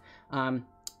take off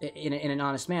in an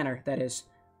honest manner, that is.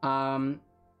 And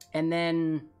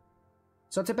then,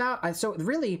 so it's about, so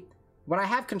really, what I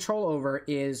have control over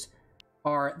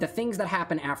are the things that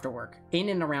happen after work, in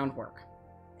and around work.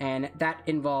 And that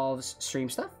involves stream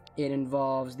stuff. It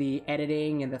involves the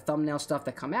editing and the thumbnail stuff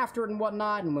that come after it and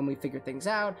whatnot, and when we figure things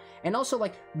out. And also,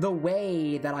 like, the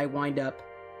way that I wind up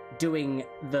doing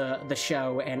the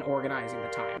show and organizing the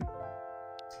time.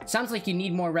 Sounds like you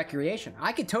need more recreation.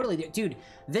 I could totally do, dude,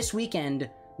 this weekend,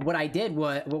 what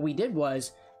we did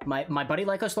was, my buddy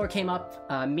Lycoslore came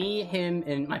up, me, him,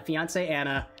 and my fiance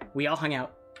Anna, we all hung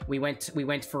out. We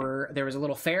went for, there was a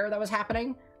little fair that was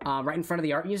happening right in front of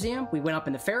the art museum. We went up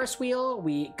in the Ferris wheel,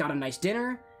 we got a nice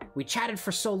dinner, we chatted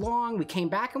for so long, we came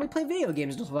back and we played video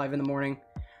games until 5 in the morning.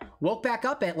 Woke back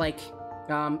up at like,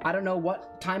 I don't know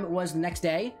what time it was the next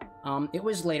day. It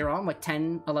was later on, like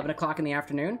 10, 11 o'clock in the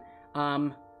afternoon.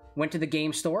 Went to the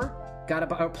game store,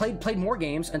 played more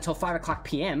games until 5 o'clock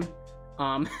p.m.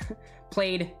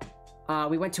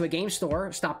 We went to a game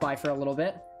store, stopped by for a little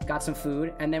bit, got some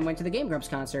food, and then went to the Game Grumps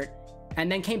concert,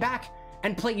 and then came back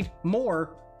and played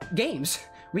more games.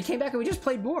 We came back and we just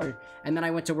played more. And then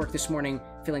I went to work this morning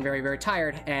feeling very, very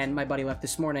tired, and my buddy left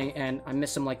this morning, and I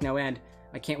miss him like no end.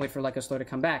 I can't wait for Lycoslore to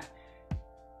come back.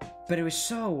 But it was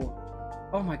so...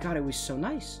 oh my god, it was so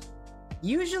nice.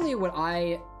 Usually what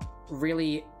I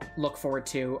really look forward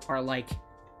to are like...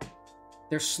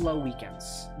 they're slow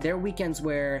weekends. They're weekends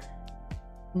where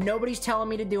nobody's telling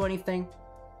me to do anything.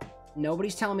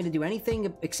 Nobody's telling me to do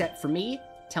anything except for me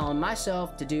telling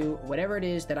myself to do whatever it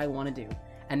is that I want to do.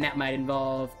 And that might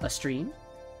involve a stream.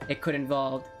 It could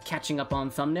involve catching up on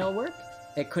thumbnail work.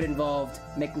 It could involve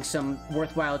making some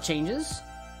worthwhile changes.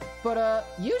 But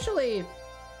usually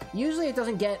it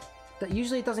doesn't get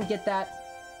that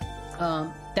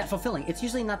that fulfilling. It's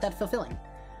usually not that fulfilling.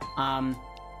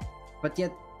 But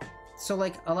yet, so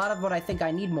like a lot of what I think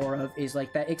I need more of is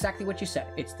like that, exactly what you said.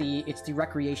 It's the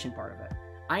recreation part of it.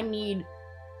 I need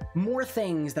more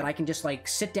things that I can just like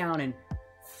sit down and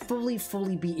fully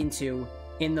be into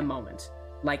in the moment.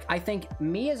 Like, I think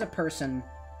me as a person,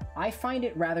 I find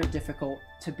it rather difficult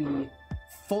to be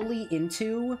fully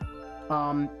into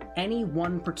any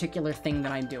one particular thing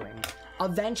that I'm doing.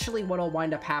 Eventually what'll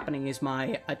wind up happening is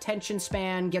my attention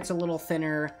span gets a little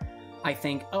thinner. I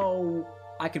think, oh,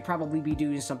 I could probably be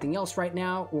doing something else right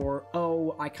now, or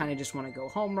oh, I kind of just want to go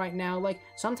home right now. Like,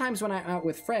 sometimes when I'm out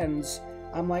with friends,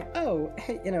 I'm like, oh,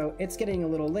 hey, you know, it's getting a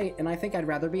little late and I think I'd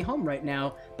rather be home right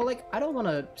now. But like, I don't want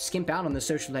to skimp out on the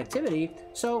social activity,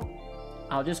 so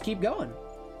I'll just keep going.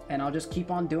 And I'll just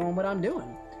keep on doing what I'm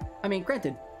doing. I mean,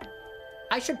 granted,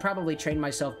 I should probably train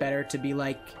myself better to be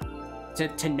like,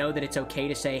 to know that it's okay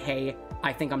to say, hey,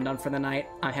 I think I'm done for the night,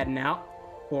 I'm heading out.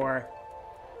 Or,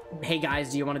 hey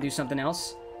guys, do you want to do something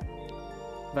else?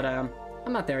 But I'm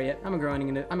not there yet. I'm a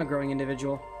growing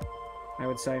individual, I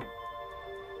would say.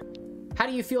 How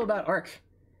do you feel about Ark?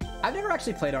 I've never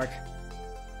actually played Ark.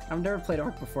 I've never played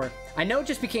Ark before. I know it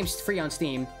just became free on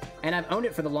Steam, and I've owned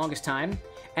it for the longest time.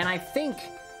 And I think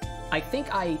I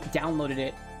downloaded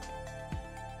it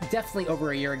definitely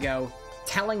over a year ago,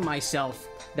 telling myself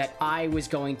that I was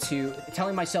going to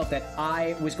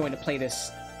play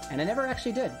this, and I never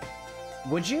actually did.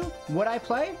 Would you? Would I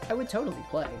play? I would totally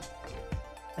play.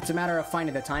 It's a matter of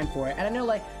finding the time for it. And I know,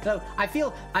 like, though, I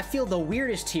feel the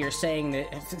weirdest here saying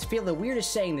that. Feel the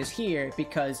weirdest saying this here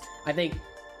because I think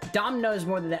Dom knows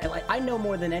more than that. Like, I know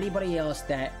more than anybody else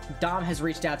that Dom has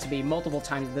reached out to me multiple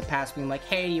times in the past, being like,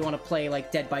 "Hey, you want to play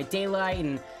like Dead by Daylight,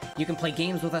 and you can play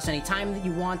games with us anytime that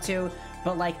you want to."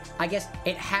 But like, I guess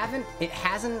I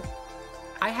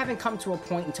haven't come to a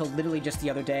point until literally just the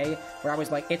other day where I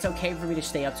was like, it's okay for me to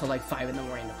stay up till like 5 in the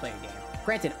morning to play a game.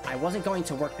 Granted, I wasn't going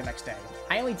to work the next day.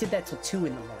 I only did that till 2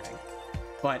 in the morning.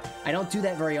 But I don't do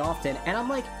that very often, and I'm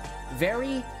like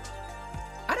very...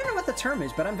 I don't know what the term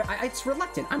is, but it's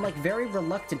reluctant. I'm like very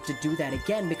reluctant to do that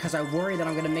again because I worry that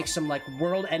I'm going to make some like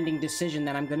world-ending decision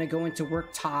that I'm going to go into work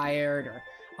tired, or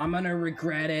I'm going to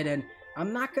regret it, and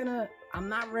I'm not going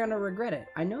to regret it.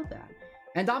 I know that.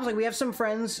 And Dom's like, we have some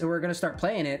friends who are going to start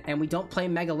playing it, and we don't play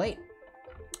mega late.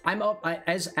 I'm up,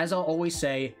 as I'll always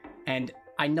say, and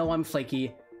I know I'm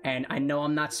flaky, and I know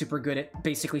I'm not super good at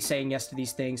basically saying yes to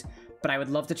these things, but I would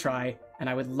love to try, and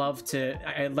I'd love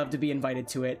to be invited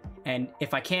to it, and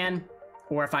if I can,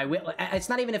 or if I will, it's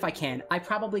not even if I can, I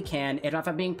probably can, and if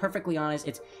I'm being perfectly honest,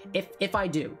 it's if I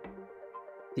do.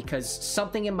 Because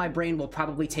something in my brain will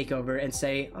probably take over and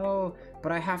say, oh,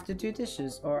 but I have to do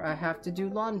dishes, or I have to do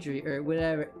laundry, or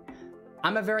whatever.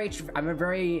 I'm a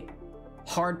very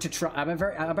hard to trust. I'm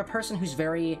a person who's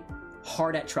very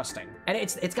hard at trusting. And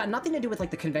it's got nothing to do with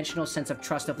like the conventional sense of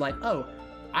trust of like, oh,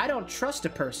 I don't trust a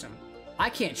person, I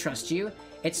can't trust you.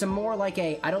 It's a more like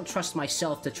I don't trust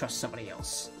myself to trust somebody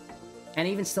else. And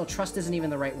even still, trust isn't even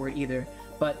the right word either.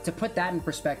 But to put that in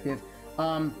perspective,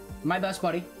 my best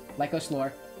buddy, Lycos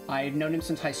Lore, I've known him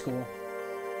since high school.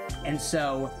 And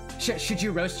so, should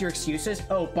you roast your excuses?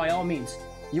 Oh, by all means.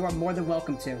 You are more than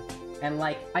welcome to. And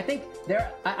like, I think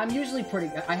I'm usually pretty,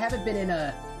 I haven't been in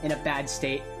a bad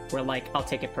state where like, I'll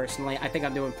take it personally. I think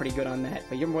I'm doing pretty good on that,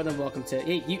 but you're more than welcome to.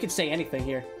 Hey, you could say anything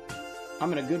here.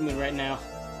 I'm in a good mood right now.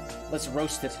 Let's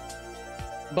roast it.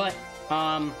 But,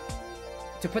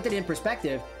 to put that in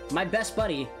perspective, my best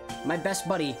buddy,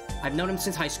 I've known him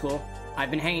since high school. I've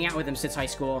been hanging out with him since high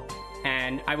school,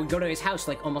 and I would go to his house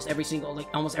like almost every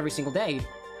single day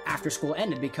after school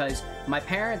ended because my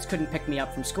parents couldn't pick me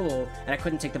up from school and I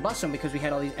couldn't take the bus home because we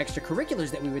had all these extracurriculars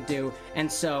that we would do. And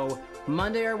so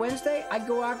Monday or Wednesday, I'd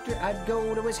go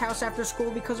to his house after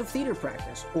school because of theater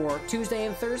practice, or Tuesday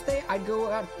and Thursday, I'd go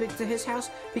out to his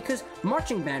house because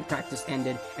marching band practice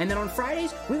ended. And then on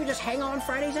Fridays, we would just hang out on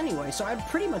Fridays anyway. So I'd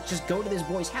pretty much just go to this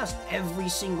boy's house every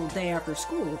single day after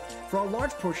school for a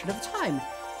large portion of the time.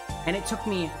 And it took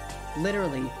me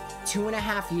literally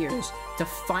 2.5 years to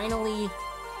finally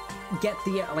get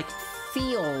the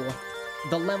feel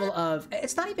the level of,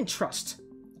 it's not even trust,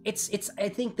 it's I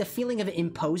think the feeling of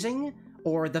imposing,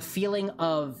 or the feeling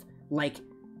of like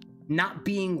not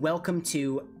being welcome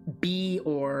to be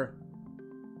or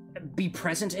be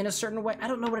present in a certain way. I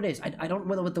don't know what it is. I don't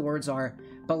know what the words are,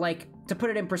 but like, to put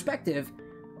it in perspective,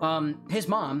 his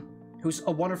mom, who's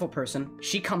a wonderful person,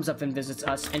 she comes up and visits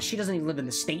us, and she doesn't even live in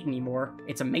the state anymore.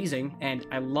 It's amazing, and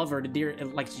I love her to dear,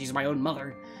 like she's my own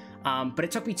mother. But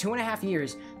it took me 2.5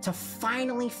 years to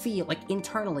finally feel, like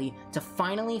internally, to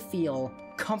finally feel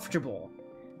comfortable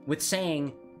with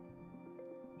saying,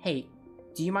 hey,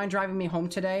 do you mind driving me home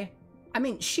today? I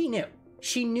mean, she knew.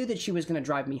 She knew that she was going to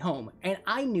drive me home, and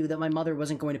I knew that my mother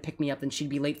wasn't going to pick me up and she'd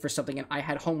be late for something and I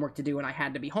had homework to do and I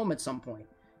had to be home at some point.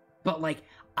 But like,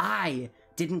 I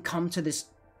didn't come to this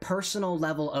personal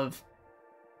level of,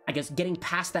 I guess, getting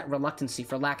past that reluctancy,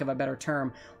 for lack of a better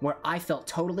term, where I felt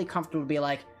totally comfortable to be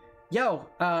like, yo,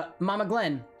 Mama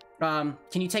Glenn, can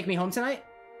you take me home tonight?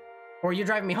 Or you're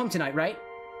driving me home tonight, right?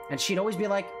 And she'd always be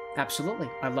like, absolutely,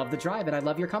 I love the drive and I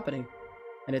love your company.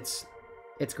 And it's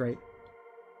great.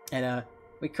 And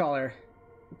we call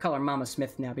her Mama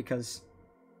Smith now because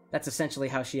That's essentially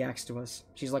how she acts to us.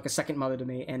 She's like a second mother to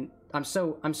me, and I'm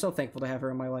so thankful to have her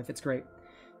in my life. It's great.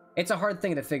 It's a hard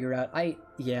thing to figure out.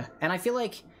 Yeah, and I feel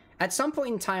like at some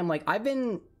point in time, like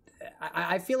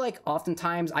I feel like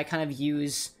oftentimes I kind of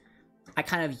use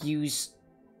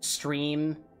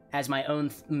stream as my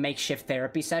own makeshift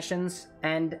therapy sessions,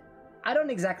 and I don't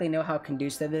exactly know how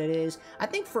conducive it is. I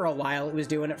think for a while it was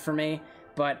doing it for me,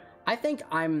 but I think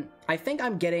I'm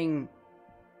getting,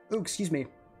 ooh, excuse me.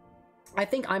 I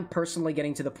think I'm personally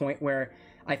getting to the point where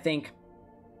I think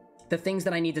the things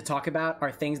that I need to talk about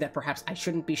are things that perhaps I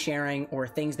shouldn't be sharing, or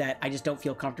things that I just don't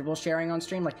feel comfortable sharing on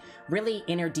stream, like really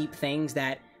inner deep things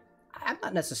that I'm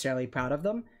not necessarily proud of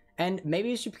them. And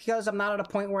maybe it's just because I'm not at a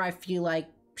point where I feel like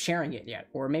sharing it yet,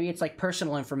 or maybe it's like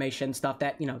personal information stuff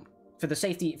that, you know, for the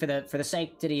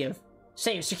sanctity of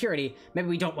security, maybe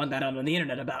we don't want that out on the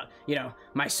internet about, you know,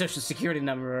 my social security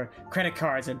number or credit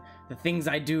cards and the things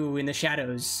I do in the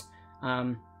shadows.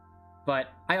 But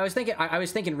I was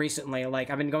thinking recently, like,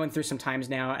 I've been going through some times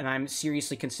now, and I'm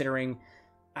seriously considering,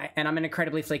 and I'm an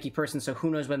incredibly flaky person, so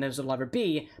who knows when this will ever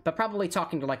be, but probably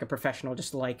talking to, like, a professional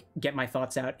just to, like, get my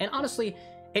thoughts out. And honestly,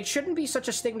 it shouldn't be such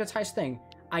a stigmatized thing.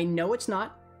 I know it's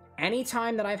not.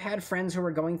 Anytime that I've had friends who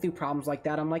are going through problems like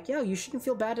that, I'm like, yo, you shouldn't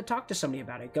feel bad to talk to somebody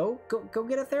about it. Go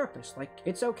get a therapist. Like,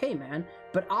 it's okay, man.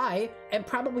 But I am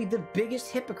probably the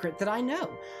biggest hypocrite that I know.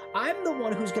 I'm the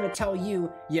one who's gonna tell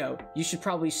you, yo, you should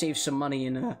probably save some money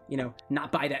and, you know,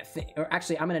 not buy that thing. Or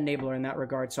actually, I'm an enabler in that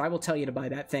regard, so I will tell you to buy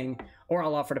that thing, or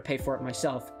I'll offer to pay for it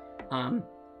myself.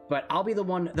 But I'll be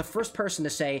the first person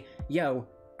to say, yo,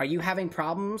 are you having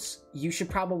problems? You should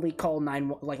probably call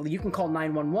you can call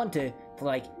 911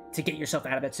 to get yourself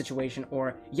out of that situation,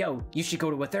 or yo, you should go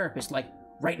to a therapist, like,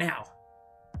 right now.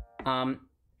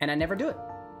 And I never do it.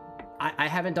 I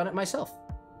haven't done it myself.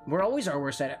 We're always our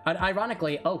worst at it.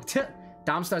 Ironically,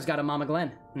 Domstar's got a Mama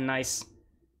Glenn. Nice.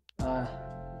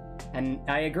 And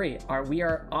I agree. We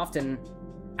are often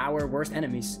our worst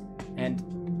enemies. And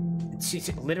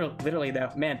literally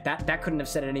though, man, that couldn't have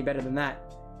said it any better than that.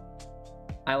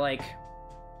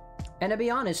 And to be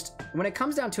honest, when it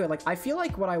comes down to it, like, I feel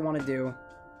like what I want to do,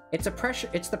 it's the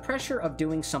pressure of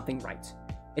doing something right.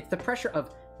 It's the pressure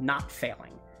of not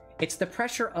failing. It's the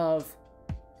pressure of,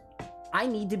 I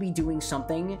need to be doing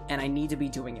something, and I need to be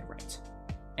doing it right.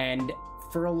 And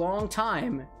for the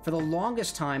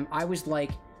longest time, I was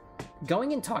like,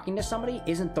 going and talking to somebody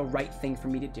isn't the right thing for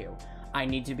me to do. I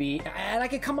need to be, and I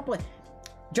could come up with,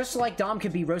 just like Dom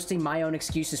could be roasting my own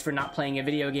excuses for not playing a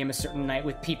video game a certain night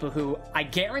with people who I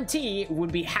guarantee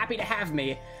would be happy to have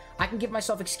me, I can give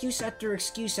myself excuse after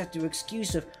excuse after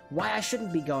excuse of why I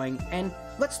shouldn't be going. And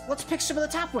let's pick some of the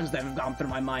top ones that have gone through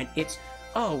my mind. It's,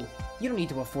 oh, you don't need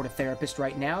to afford a therapist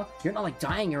right now. You're not, like,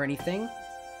 dying or anything.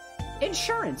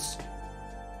 Insurance.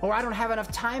 Or I don't have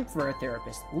enough time for a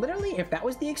therapist. Literally, if that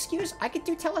was the excuse, I could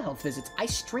do telehealth visits. I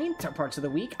stream parts of the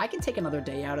week. I can take another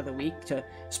day out of the week to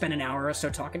spend an hour or so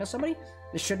talking to somebody.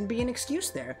 There shouldn't be an excuse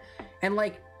there. And,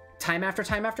 like, time after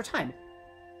time after time,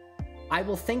 I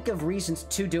will think of reasons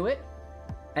to do it,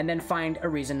 and then find a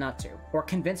reason not to, or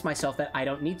convince myself that I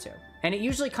don't need to. And it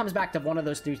usually comes back to one of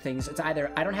those three things. It's either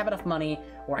I don't have enough money,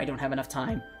 or I don't have enough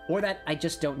time, or that I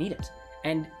just don't need it.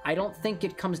 And I don't think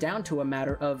it comes down to a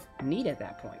matter of need at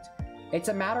that point. It's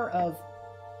a matter of,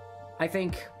 I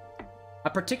think, a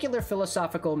particular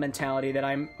philosophical mentality that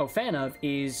I'm a fan of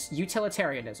is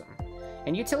utilitarianism.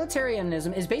 And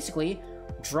utilitarianism is basically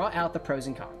draw out the pros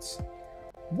and cons.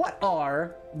 What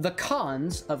are the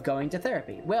cons of going to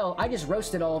therapy? Well, I just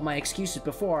roasted all of my excuses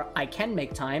before. I can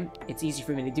make time. It's easy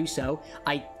for me to do so.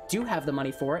 I do have the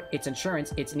money for it. It's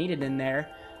insurance. It's needed in there.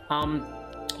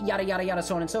 Yada, yada, yada,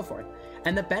 so on and so forth.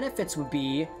 And the benefits would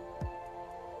be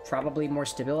probably more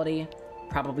stability,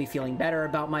 probably feeling better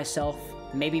about myself,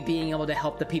 maybe being able to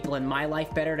help the people in my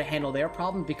life better to handle their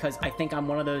problems, because I think I'm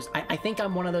one of those, I think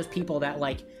I'm one of those people that,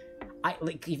 like,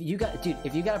 if you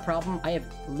got a problem, I have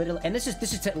literally, and this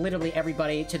is to literally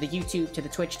everybody, to the YouTube, to the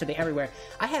Twitch, to the everywhere,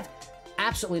 I have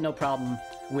absolutely no problem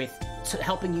with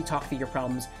helping you talk through your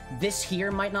problems. This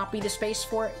here might not be the space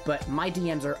for it, but my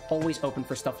DMs are always open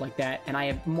for stuff like that, and I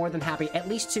am more than happy at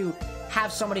least to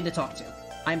have somebody to talk to.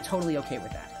 I'm totally okay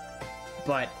with that.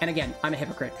 But, and again, I'm a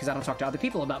hypocrite because I don't talk to other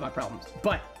people about my problems.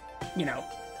 But, you know,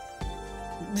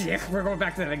 yeah, we're going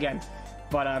back to that again.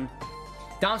 But,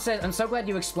 Dom says, I'm so glad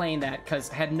you explained that,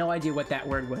 because I had no idea what that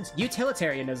word was.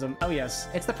 Utilitarianism. Oh, yes.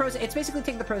 It's the pros. It's basically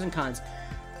taking the pros and cons.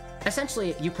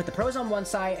 Essentially, you put the pros on one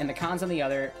side and the cons on the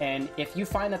other, and if you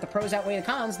find that the pros outweigh the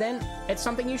cons, then it's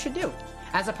something you should do.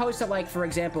 As opposed to, like, for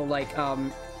example, like,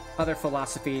 other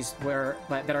philosophies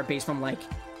that are based on, like,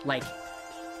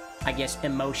 I guess,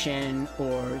 emotion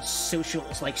or social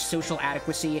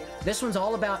adequacy. This one's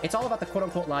all about, it's all about the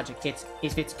quote-unquote logic. It's,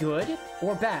 if it's good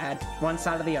or bad, one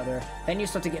side or the other, then you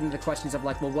start to get into the questions of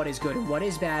like, well, what is good and what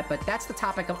is bad? But that's the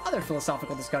topic of other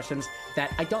philosophical discussions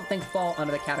that I don't think fall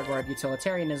under the category of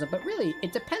utilitarianism, but really,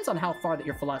 it depends on how far that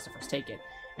your philosophers take it.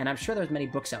 And I'm sure there's many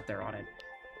books out there on it.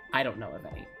 I don't know of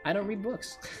any. I don't read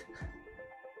books.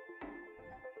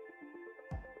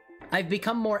 I've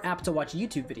become more apt to watch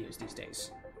YouTube videos these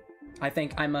days. I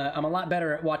think I'm a lot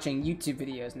better at watching YouTube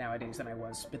videos nowadays than I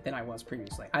was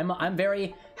previously. I'm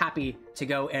very happy to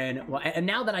go and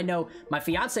now that I know my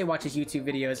fiance watches YouTube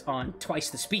videos on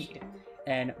twice the speed,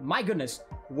 and my goodness,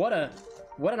 what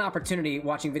an opportunity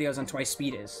watching videos on twice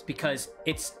speed is, because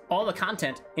it's all the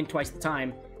content in twice the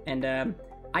time, and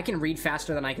I can read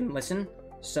faster than I can listen.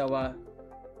 So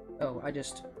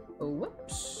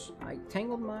whoops, I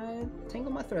tangled my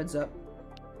threads up.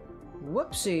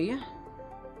 Whoopsie.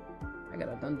 I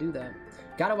gotta undo that.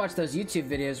 Gotta watch those YouTube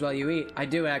videos while you eat. I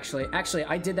do, actually. Actually,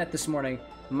 I did that this morning.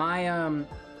 My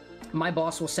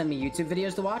boss will send me YouTube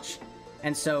videos to watch,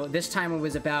 and so this time it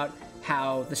was about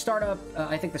how the startup,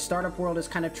 I think the startup world is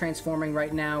kind of transforming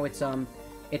right now. It's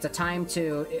a time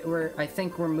to, I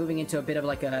think we're moving into a bit of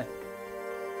like a,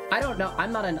 I don't know,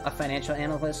 I'm not a financial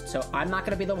analyst, so I'm not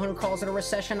gonna be the one who calls it a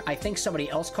recession. I think somebody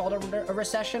else called it a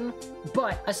recession,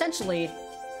 but essentially,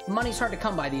 money's hard to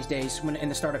come by these days when in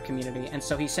the startup community, and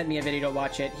so he sent me a video to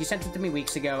watch it. He sent it to me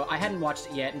weeks ago. I hadn't watched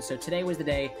it yet, and so today was the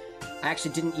day. I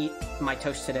actually didn't eat my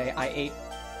toast today. I ate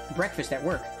breakfast at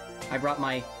work. I brought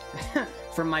my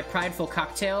from my prideful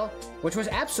cocktail, which was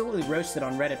absolutely roasted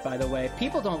on Reddit, by the way.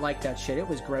 People don't like that shit. It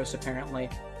was gross, apparently,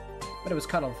 but it was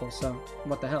colorful, so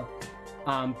what the hell.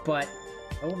 But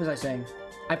what was I saying?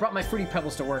 I brought my Fruity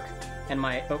Pebbles to work and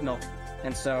my oat milk,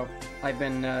 and so I've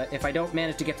been if I don't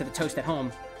manage to get to the toast at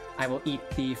home, I will eat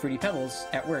the Fruity Pebbles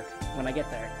at work when I get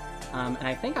there. And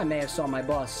I think I may have saw my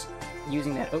boss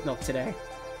using that oat milk today.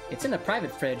 It's in the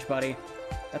private fridge, buddy.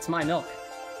 That's my milk.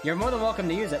 You're more than welcome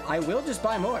to use it. I will just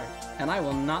buy more, and I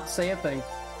will not say a thing.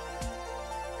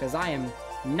 Because I am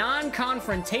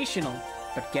non-confrontational,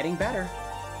 but getting better.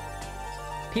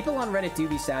 People on Reddit do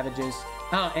be savages.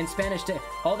 Oh, and Spanish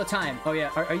all the time. Oh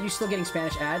yeah, are you still getting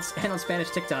Spanish ads? And on Spanish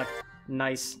TikTok.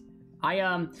 Nice.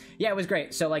 Yeah, it was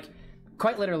great. So like,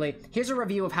 quite literally, here's a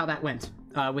review of how that went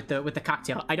with the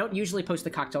cocktail. I don't usually post the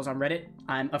cocktails on Reddit.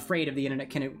 I'm afraid of the internet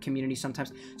community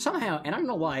sometimes. Somehow, and I don't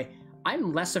know why,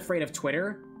 I'm less afraid of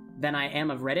Twitter than I am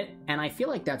of Reddit, and I feel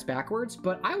like that's backwards,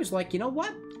 but I was like, you know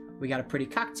what? We got a pretty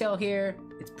cocktail here.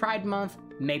 It's Pride Month.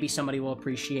 Maybe somebody will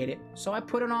appreciate it. So I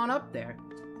put it on up there.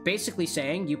 Basically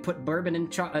saying you put bourbon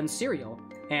in cereal.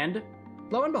 And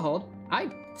lo and behold, I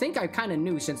think I kind of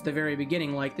knew since the very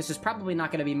beginning, like, this is probably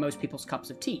not going to be most people's cups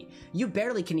of tea. You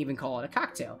barely can even call it a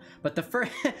cocktail. But the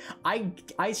first, I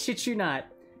shit you not,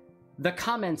 the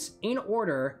comments in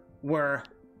order were,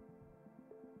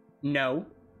 no,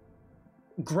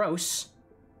 gross,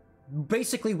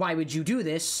 basically, why would you do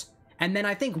this? And then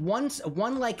I think one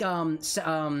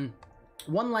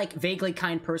vaguely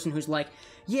kind person who's like,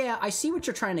 yeah, I see what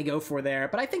you're trying to go for there,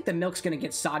 but I think the milk's going to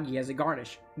get soggy as a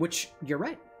garnish, which you're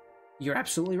right. You're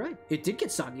absolutely right. It did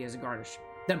get soggy as a garnish.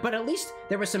 But at least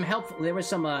there was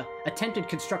some attempted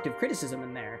constructive criticism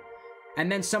in there.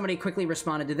 And then somebody quickly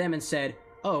responded to them and said,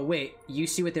 oh, wait, you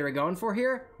see what they were going for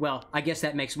here? Well, I guess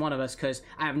that makes one of us, because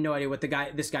I have no idea what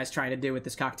this guy's trying to do with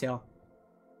this cocktail.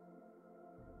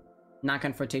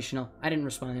 Non-confrontational. I didn't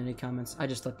respond to any comments. I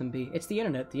just let them be. It's the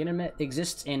internet. The internet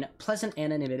exists in pleasant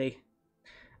anonymity.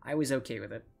 I was okay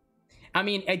with it. I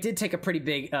mean, I did take a pretty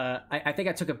big, I think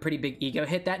I took a pretty big ego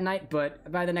hit that night, but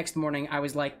by the next morning, I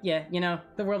was like, yeah, you know,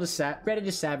 the world is Reddit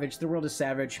is savage, the world is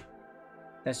savage.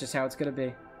 That's just how it's gonna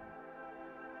be.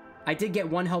 I did get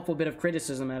one helpful bit of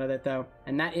criticism out of it, though,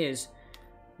 and that is,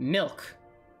 milk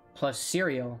plus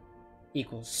cereal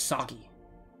equals soggy.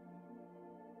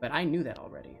 But I knew that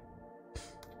already.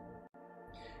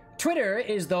 Twitter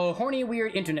is the horny,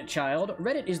 weird internet child.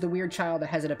 Reddit is the weird child that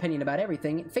has an opinion about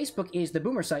everything. Facebook is the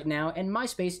boomer site now, and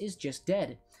MySpace is just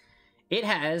dead. It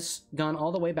has gone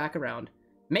all the way back around.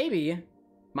 Maybe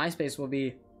MySpace will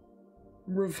be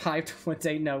revived one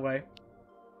day. No way.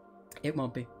 It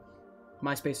won't be.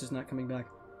 MySpace is not coming back.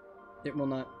 It will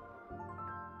not.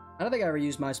 I don't think I ever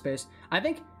used MySpace. I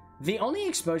think the only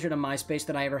exposure to MySpace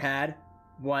that I ever had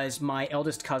was my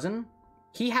eldest cousin.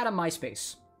 He had a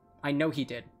MySpace. I know he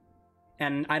did.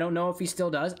 And I don't know if he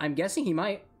still does. I'm guessing he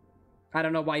might. I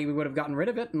don't know why we would have gotten rid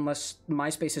of it, unless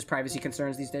MySpace has privacy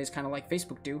concerns these days, kind of like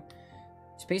Facebook do.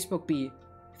 Facebook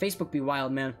be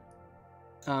wild, man.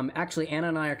 Actually, Anna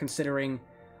and I are considering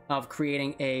of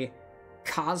creating a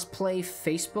cosplay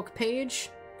Facebook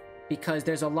page because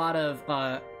there's a lot of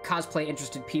cosplay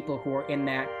interested people who are in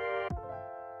that.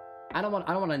 I don't want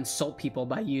to insult people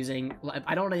by using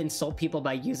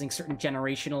certain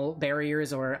generational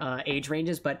barriers or age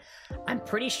ranges, but I'm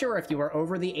pretty sure if you are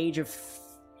over the age of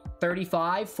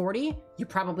 35, 40, you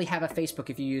probably have a Facebook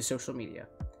if you use social media.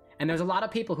 And there's a lot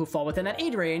of people who fall within that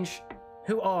age range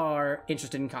who are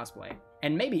interested in cosplay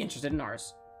and maybe interested in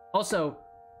ours. Also,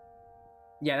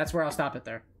 yeah, that's where I'll stop it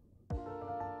there.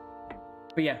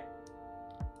 But yeah.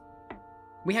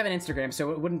 We have an Instagram, so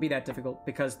it wouldn't be that difficult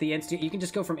because you can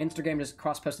just go from Instagram, just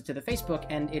cross-post it to the Facebook,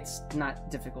 and it's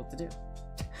not difficult to do.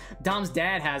 Dom's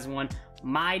dad has one.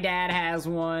 My dad has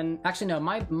one. Actually, no,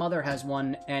 my mother has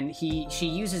one, and she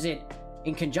uses it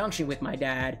in conjunction with my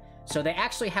dad. So they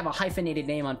actually have a hyphenated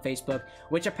name on Facebook,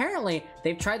 which apparently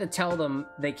they've tried to tell them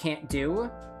they can't do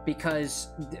because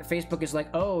Facebook is like,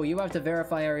 oh, you have to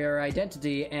verify your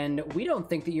identity, and we don't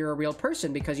think that you're a real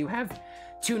person because you have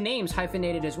 2 names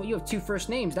hyphenated as well. You have 2 first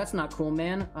names. That's not cool,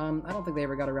 man. I don't think they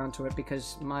ever got around to it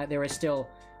because there is still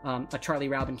a Charlie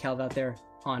Robin Calv out there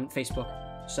on Facebook.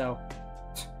 So,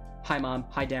 hi mom,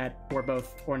 hi dad, or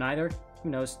both, or neither. Who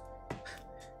knows?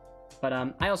 But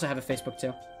I also have a Facebook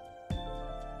too.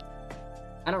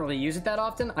 I don't really use it that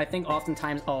often. I think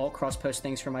oftentimes I'll cross-post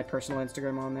things from my personal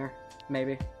Instagram on there.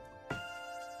 Maybe.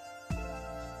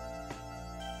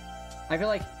 I feel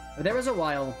like there was a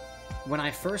while when I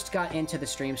first got into the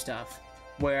stream stuff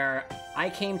where I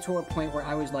came to a point where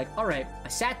I was like, all right, I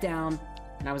sat down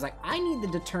and I was like, I need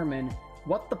to determine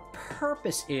what the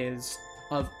purpose is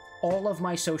of all of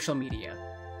my social media.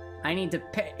 I need to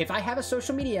if I have a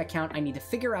social media account, I need to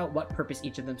figure out what purpose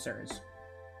each of them serves.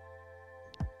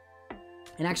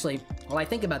 And actually, while I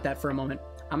think about that for a moment,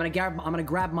 I'm gonna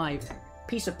grab my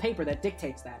piece of paper that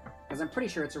dictates that, because I'm pretty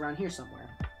sure it's around here somewhere.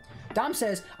 Dom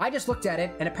says, I just looked at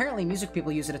it, and apparently music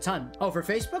people use it a ton. Oh, for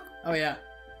Facebook? Oh, yeah.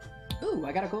 Ooh,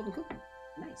 I got a golden cookie.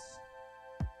 Nice.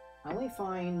 I only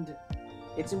find...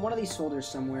 It's in one of these folders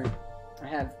somewhere. I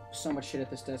have so much shit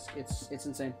at this desk. It's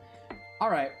insane.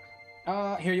 Alright.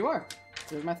 Here you are.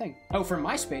 Here's my thing. Oh, for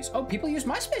MySpace. Oh, people use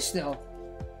MySpace still.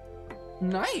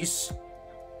 Nice.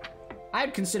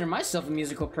 I'd consider myself a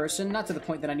musical person, not to the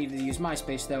point that I needed to use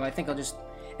MySpace, though. I think I'll just...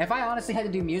 If I honestly had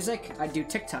to do music, I'd do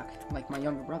TikTok, like my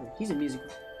younger brother. He's a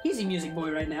music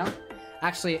boy right now.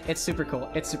 Actually, it's super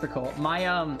cool. It's super cool.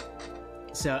 My,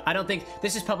 so I don't think...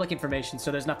 This is public information,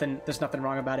 so there's nothing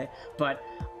wrong about it. But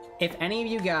if any of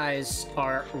you guys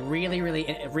are really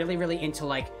into,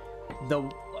 like, the...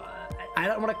 I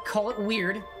don't want to call it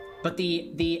weird, but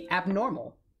the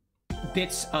abnormal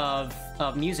bits of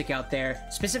music out there,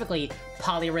 specifically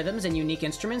polyrhythms and unique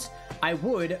instruments, I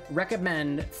would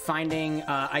recommend finding,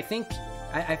 I think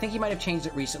he might have changed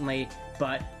it recently,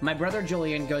 but my brother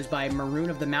Julian goes by Maroon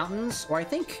of the Mountains, or I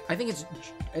think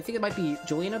it might be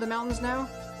Julian of the Mountains now.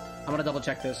 I'm gonna double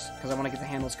check this because I want to get the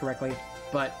handles correctly,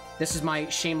 but this is my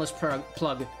shameless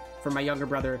plug for my younger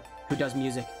brother who does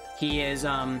music. He is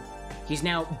he's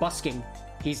now busking.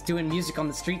 He's doing music on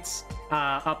the streets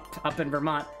up in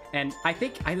Vermont. And I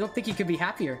don't think he could be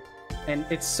happier. And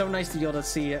it's so nice to be able to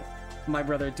see my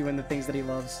brother doing the things that he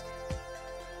loves.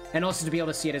 And also to be able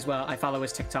to see it as well. I follow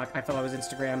his TikTok, I follow his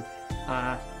Instagram,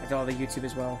 I follow the YouTube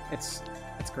as well. It's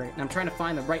great. And I'm trying to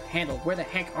find the right handle. Where the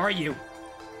heck are you?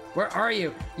 Where are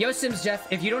you? Yo, Sims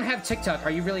Jeff, if you don't have TikTok,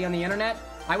 are you really on the internet?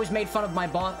 I was made fun of by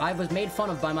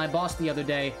my boss the other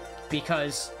day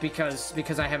because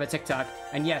I have a TikTok.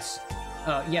 And yes,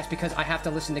 because I have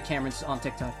to listen to Cameron's on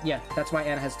TikTok. Yeah, that's why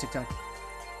Anna has TikTok.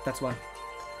 That's why.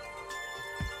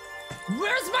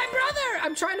 Where's my brother?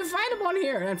 I'm trying to find him on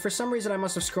here, and for some reason I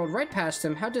must have scrolled right past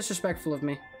him. How disrespectful of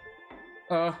me.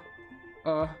 This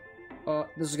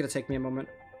is gonna take me a moment.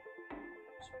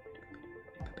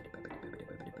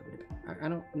 I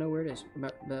don't know where it is.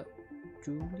 The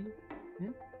Julie?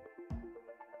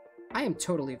 I am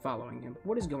totally following him.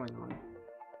 What is going on?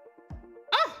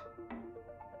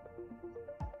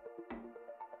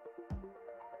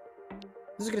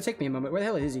 This is gonna take me a moment. Where the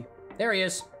hell is he? There he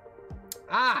is.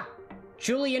 Ah!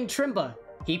 Julian Trimba.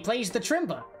 He plays the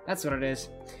Trimba. That's what it is.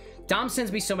 Dom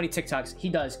sends me so many TikToks. He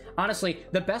does. Honestly,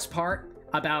 the best part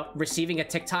about receiving a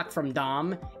TikTok from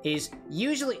Dom is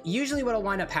usually what'll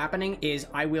wind up happening is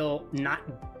I will not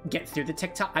get through the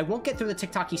TikTok. I won't get through the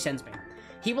TikTok he sends me.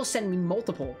 He will send me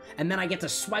multiple, and then I get to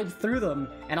swipe through them,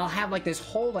 and I'll have like this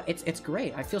whole... It's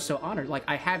great. I feel so honored. Like,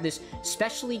 I have this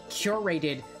specially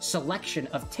curated selection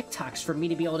of TikToks for me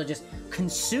to be able to just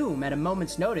consume at a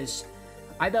moment's notice.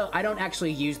 I don't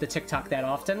actually use the TikTok that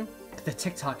often. The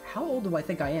TikTok... How old do I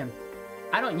think I am?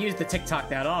 I don't use the TikTok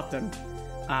that often.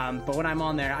 But when I'm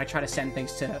on there, I try to send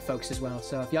things to folks as well.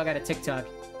 So if y'all got a TikTok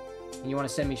and you want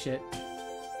to send me shit,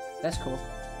 That's cool.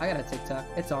 I got a TikTok.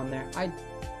 It's on there.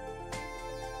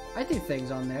 I do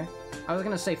things on there. I was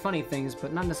gonna say funny things,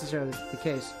 but not necessarily the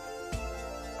case.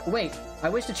 Wait, I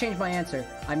wish to change my answer.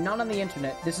 I'm not on the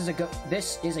internet. This is a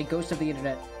ghost of the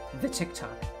internet. The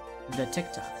TikTok. The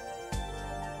TikTok.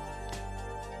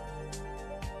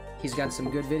 He's got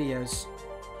some good videos.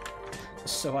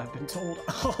 So I've been told.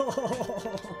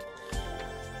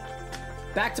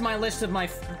 Back to my list of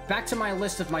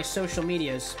my social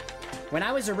medias. When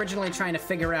I was originally trying to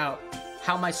figure out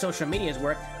how my social medias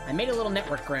work, I made a little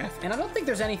network graph, and I don't think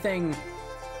there's anything...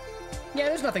 Yeah,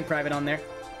 there's nothing private on there.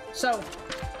 So,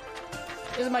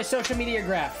 this is my social media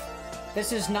graph.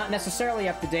 This is not necessarily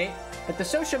up to date, but the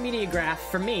social media graph,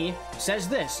 for me, says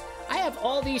this. I have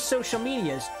all these social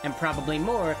medias, and probably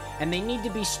more, and they need to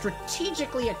be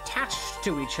strategically attached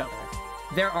to each other.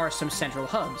 There are some central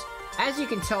hubs. As you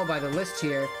can tell by the list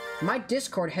here, my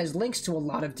Discord has links to a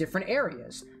lot of different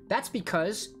areas. That's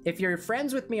because if you're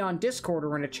friends with me on Discord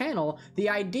or in a channel, the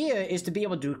idea is to be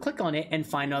able to click on it and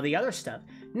find all the other stuff.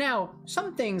 Now,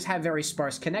 some things have very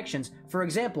sparse connections. For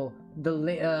example, the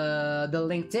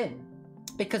LinkedIn.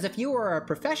 Because if you are a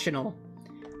professional,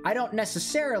 I don't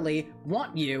necessarily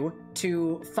want you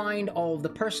to find all of the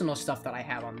personal stuff that I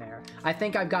have on there. I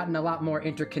think I've gotten a lot more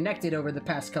interconnected over the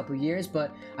past couple of years,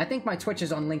 but I think my Twitch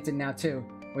is on LinkedIn now too,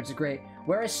 which is great.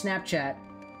 Where is Snapchat?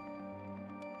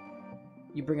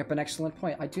 You bring up an excellent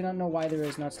point. I do not know why there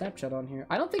is not Snapchat on here.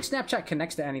 I don't think Snapchat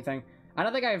connects to anything. I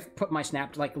don't think I've put my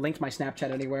linked my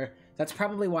Snapchat anywhere. That's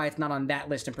probably why it's not on that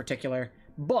list in particular.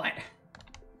 But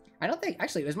I don't think,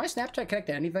 actually, is my Snapchat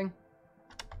connected to anything?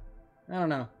 I don't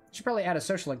know. Should probably add a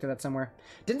social link to that somewhere.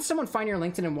 Didn't someone find your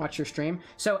LinkedIn and watch your stream?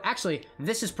 So actually,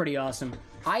 this is pretty awesome.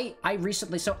 I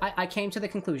recently, I came to the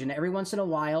conclusion every once in a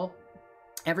while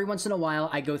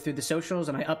I go through the socials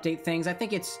and I update things. I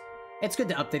think it's good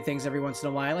to update things every once in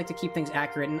a while. I like to keep things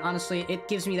accurate, and honestly, it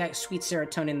gives me that sweet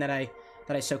serotonin that I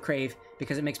so crave,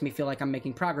 because it makes me feel like I'm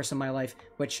making progress in my life,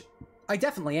 which I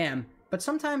definitely am. But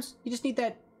sometimes you just need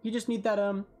that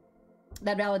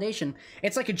that validation.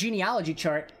 It's like a genealogy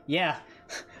chart. Yeah.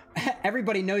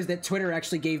 Everybody knows that Twitter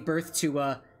actually gave birth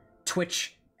to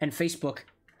Twitch and Facebook.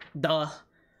 Duh.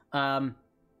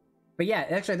 But yeah,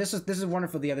 actually, this is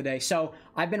wonderful the other day. So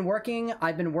I've been working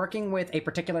with a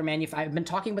particular I've been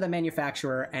talking with a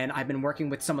manufacturer, and I've been working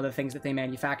with some of the things that they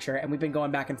manufacture, and we've been going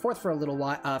back and forth for a little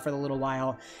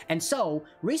while. And so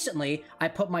recently, I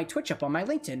put my Twitch up on my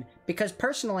LinkedIn, because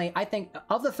personally, I think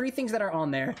of the 3 things that are on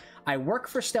there, I work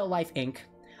for Still Life Inc.,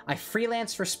 I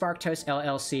freelance for Sparktoast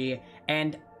LLC,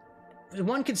 and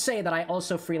one could say that I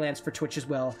also freelance for Twitch as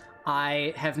well.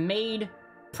 I have made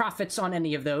profits on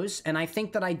any of those, and I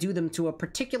think that I do them to a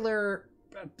particular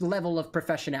level of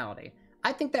professionality.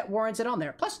 I think that warrants it on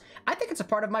there. Plus, I think it's a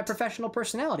part of my professional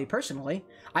personality, personally.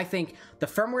 I think the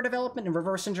firmware development and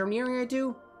reverse engineering I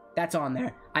do, that's on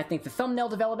there. I think the thumbnail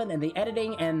development and the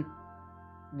editing and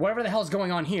whatever the hell's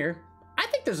going on here, I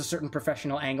think there's a certain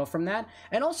professional angle from that.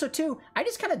 And also, too, I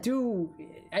just kind of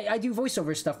I do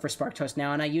voiceover stuff for Sparktoast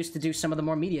now, and I used to do some of the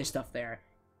more media stuff there.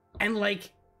 And,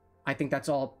 like, I think that's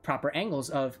all proper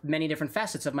angles of many different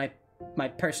facets of my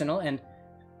personal and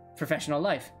professional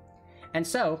life. And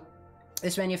so,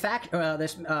 this manufacturer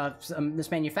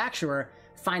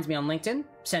finds me on LinkedIn,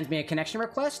 sends me a connection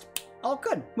request. Oh,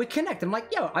 good. We connect. I'm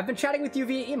like, yo, I've been chatting with you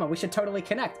via email. We should totally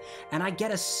connect. And I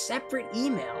get a separate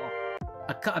email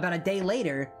about a day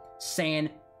later saying,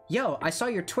 yo, I saw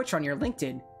your Twitch on your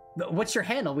LinkedIn. What's your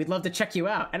handle? We'd love to check you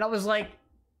out. And I was like,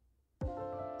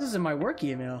 this isn't my work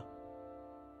email.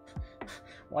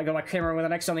 Well, I go by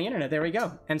CameroxnWithAnX on the internet. There we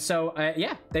go. And so,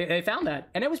 yeah, they found that.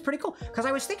 And it was pretty cool, because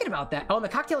I was thinking about that. Oh, and the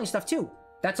cocktailing stuff, too.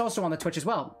 That's also on the Twitch as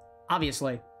well,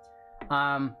 obviously.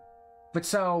 But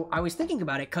so, I was thinking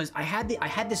about it, because I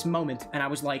had this moment, and I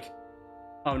was like,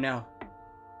 oh, no.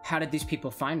 How did these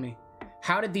people find me?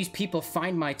 How did these people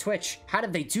find my Twitch? How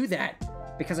did they do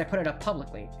that? Because I put it up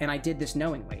publicly, and I did this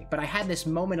knowingly. But I had this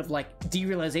moment of, like,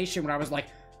 derealization where I was like,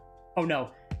 oh, no.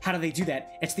 How do they do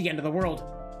that? It's the end of the world.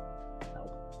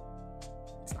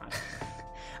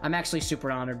 I'm actually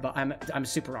super honored, but I'm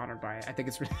super honored by it. I think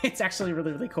it's actually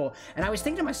really, really cool. And I was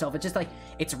thinking to myself, it's just like,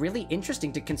 it's really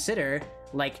interesting to consider,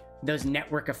 like, those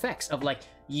network effects of, like,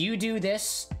 you do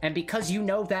this, and because you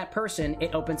know that person,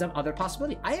 it opens up other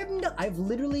possibilities. I've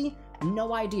literally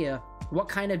no idea what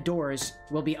kind of doors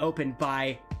will be opened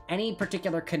by any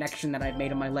particular connection that I've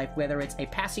made in my life, whether it's a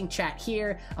passing chat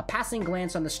here, a passing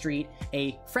glance on the street,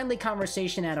 a friendly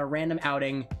conversation at a random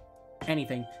outing,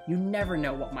 anything. You never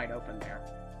know what might open there.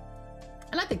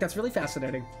 And I think that's really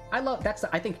fascinating.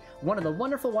 I think one of the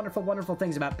wonderful, wonderful, wonderful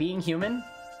things about being human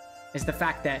is the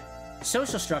fact that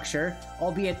social structure,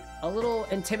 albeit a little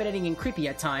intimidating and creepy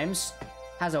at times,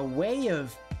 has a way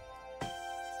of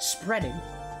spreading.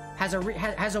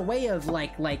 Has a way of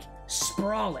like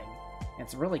sprawling.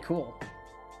 It's really cool.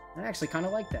 I actually kind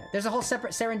of like that. There's a whole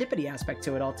separate serendipity aspect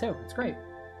to it all too. It's great.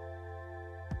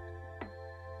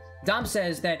 Dom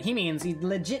says that he means he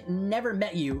legit never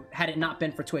met you had it not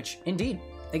been for Twitch. Indeed.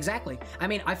 Exactly. I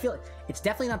mean, I feel it's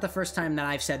definitely not the first time that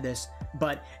I've said this,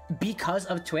 but because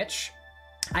of Twitch,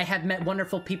 I have met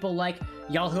wonderful people like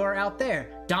y'all who are out there.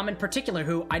 Dom in particular,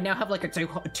 who I now have like a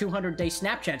 200-day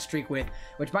Snapchat streak with,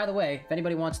 which, by the way, if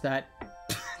anybody wants that,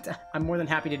 I'm more than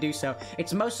happy to do so.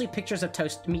 It's mostly pictures of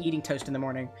toast, me eating toast in the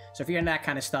morning. So if you're into that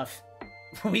kind of stuff,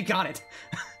 we got it.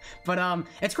 But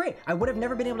it's great. I would have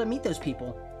never been able to meet those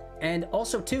people. And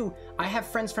also, too, I have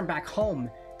friends from back home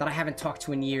that I haven't talked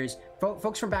to in years.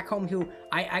 Folks from back home who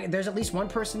there's at least one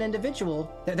person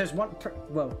individual. There's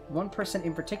one person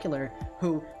in particular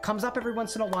who comes up every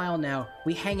once in a while now.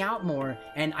 We hang out more,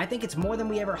 and I think it's more than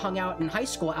we ever hung out in high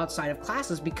school outside of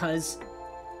classes because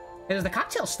there's the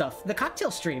cocktail stuff, the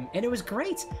cocktail stream, and it was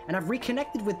great. And I've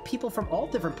reconnected with people from all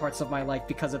different parts of my life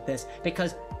because of this.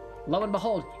 Because lo and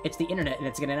behold, it's the internet and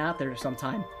it's getting out there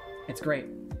sometime. It's great.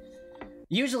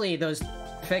 Usually those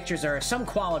pictures are some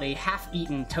quality,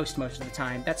 half-eaten toast most of the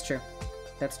time. That's true.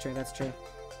 That's true, that's true.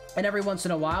 And every once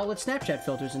in a while with Snapchat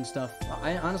filters and stuff.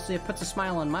 Honestly, it puts a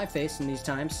smile on my face in these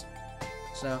times.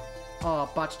 So, oh,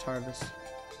 botched harvest.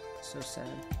 So sad.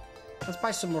 Let's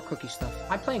buy some more cookie stuff.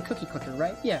 I'm playing Cookie Clicker,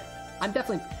 right? Yeah. I've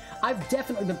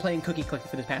definitely been playing Cookie Clicker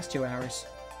for the past 2 hours.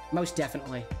 Most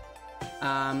definitely.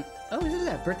 Oh, is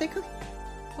that birthday cookie?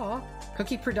 Aw.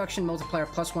 Cookie production multiplier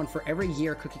 +1 for every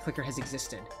year Cookie Clicker has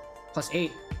existed.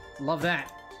 +8. Love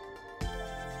that.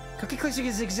 Cookie Clicker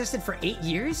has existed for 8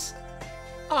 years?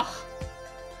 Oh,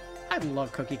 I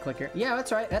love Cookie Clicker. Yeah,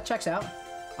 that's right. That checks out.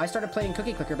 I started playing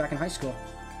Cookie Clicker back in high school.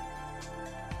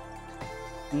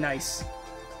 Nice.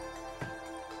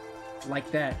 Like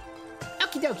that.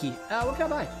 Okie dokie. What can I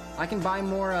buy? I can buy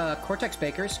more Cortex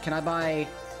Bakers. Can I buy...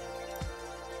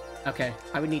 Okay,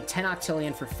 I would need 10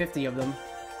 octillion for 50 of them.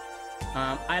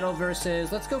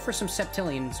 Idleverses. Let's go for some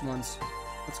septillions ones.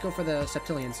 Let's go for the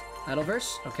septillions.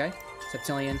 Idleverse. Okay.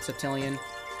 Septillion, septillion,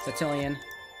 septillion,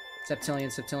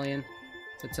 septillion, septillion,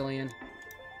 septillion.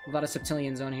 A lot of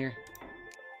septillions on here.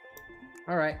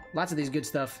 Alright. Lots of these good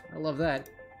stuff. I love that.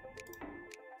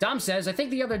 Dom says, I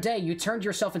think the other day you turned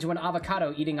yourself into an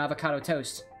avocado eating avocado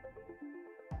toast.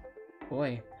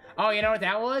 Boy. Oh, you know what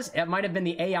that was? It might have been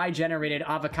the AI-generated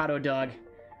avocado dog.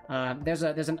 There's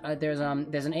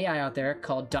an AI out there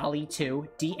called Dolly 2,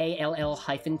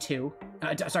 DALL-2.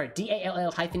 Sorry,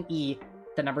 DALL-E,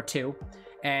 the number 2,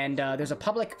 and there's a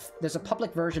public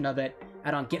version of it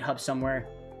out on GitHub somewhere.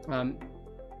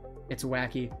 It's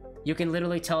wacky. You can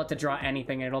literally tell it to draw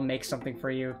anything, and it'll make something for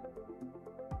you.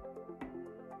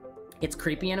 It's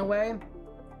creepy in a way,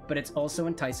 but it's also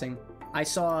enticing. I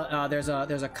saw there's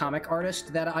a comic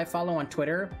artist that I follow on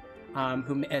Twitter,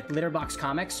 who at Litterbox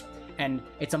Comics. And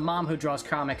it's a mom who draws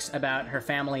comics about her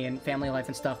family and family life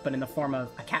and stuff, but in the form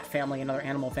of a cat family and other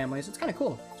animal families. It's kind of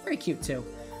cool. It's very cute, too.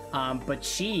 But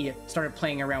she started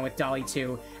playing around with Dolly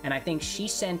 2, and I think she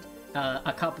sent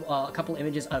a couple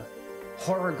images of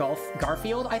Horror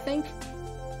Garfield, I think.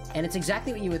 And it's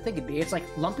exactly what you would think it'd be. It's like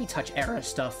Lumpy Touch era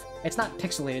stuff. It's not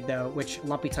pixelated, though, which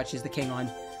Lumpy Touch is the king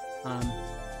on.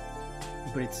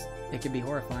 But it can be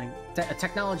horrifying.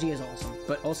 Technology is awesome,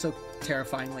 but also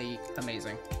terrifyingly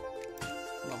amazing.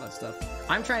 Love that stuff.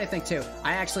 I'm trying to think too.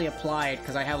 I actually applied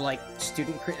because I have like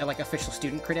official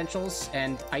student credentials,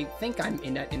 and I think I'm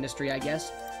in that industry, I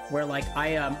guess, where like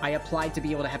I applied to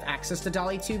be able to have access to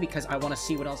Dolly 2 because I want to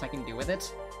see what else I can do with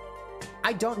it.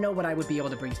 I don't know what I would be able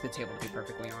to bring to the table, to be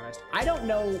perfectly honest. I don't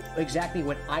know exactly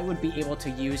what I would be able to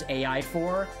use AI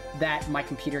for that my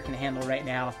computer can handle right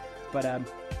now, but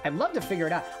I'd love to figure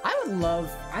it out. I would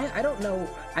love, I don't know,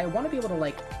 I want to be able to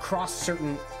like cross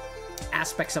certain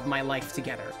aspects of my life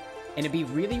together, and it'd be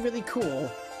really, really cool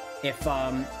if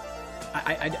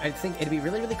I think it'd be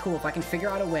really, really cool if I can figure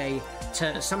out a way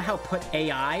to somehow put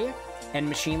AI and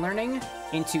machine learning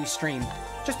into stream.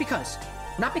 Just because.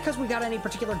 Not because we got any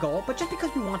particular goal, but just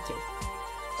because we want to.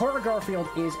 Horror Garfield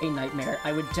is a nightmare.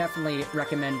 I would definitely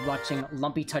recommend watching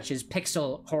Lumpy Touch's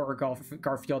Pixel Horror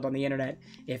Garfield on the internet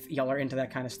if y'all are into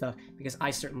that kind of stuff, because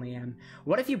I certainly am.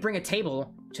 What if you bring a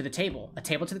table to the table? A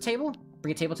table to the table?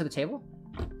 Bring a table to the table?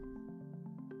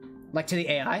 Like to the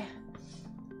AI?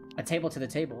 A table to the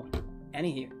table.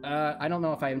 I don't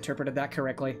know if I interpreted that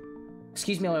correctly.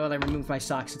 Excuse me while I remove my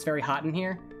socks. It's very hot in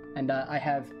here, and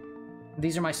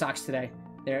these are my socks today.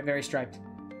 They're very striped.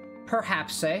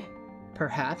 Perhaps if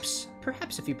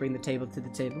you bring the table to the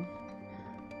table.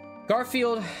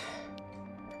 Garfield,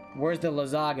 where's the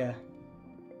lasagna?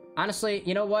 Honestly,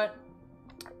 you know what?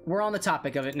 We're on the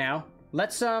topic of it now.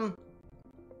 Let's go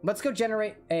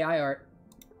generate AI art.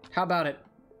 How about it?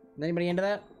 Anybody into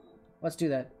that? Let's do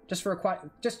that. Just for a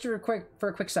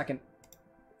quick second.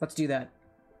 Let's do that.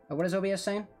 What is OBS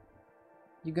saying?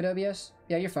 You good, OBS?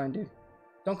 Yeah, you're fine, dude.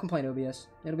 Don't complain, OBS.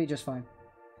 It'll be just fine.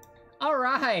 All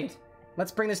right.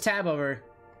 Let's bring this tab over.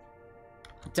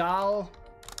 Doll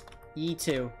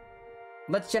E2.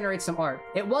 Let's generate some art.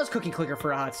 It was Cookie Clicker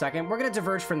for a hot second. We're gonna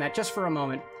diverge from that just for a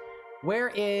moment.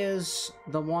 Where is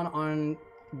the one on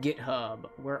GitHub?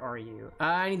 Where are you?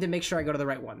 I need to make sure I go to the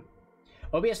right one.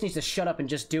 OBS needs to shut up and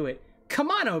just do it. Come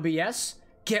on, OBS!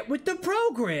 Get with the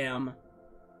program!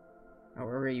 Oh,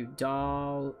 where are you?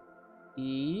 Dolly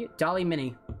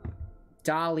Mini.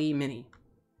 Dolly Mini.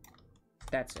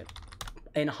 That's it.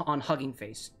 And on Hugging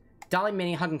Face. Dolly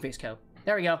Mini Hugging Face Co.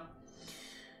 There we go.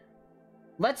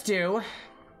 Let's do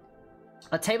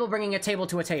a table bringing a table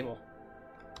to a table.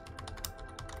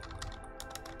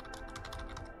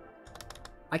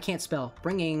 I can't spell.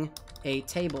 Bringing a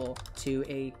table to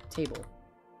a table.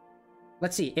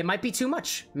 Let's see. It might be too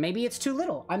much. Maybe it's too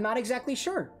little. I'm not exactly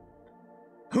sure.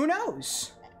 Who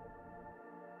knows?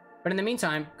 But in the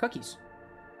meantime, cookies.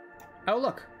 Oh,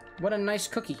 look. What a nice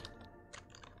cookie.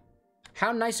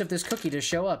 How nice of this cookie to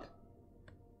show up.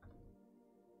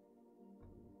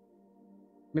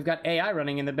 We've got AI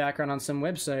running in the background on some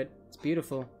website. It's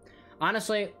beautiful.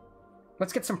 Honestly,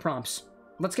 let's get some prompts.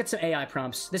 Let's get some AI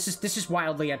prompts. This is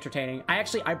wildly entertaining.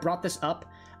 I brought this up.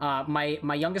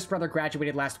 My youngest brother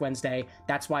graduated last Wednesday.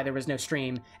 That's why there was no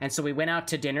stream. And so we went out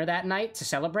to dinner that night to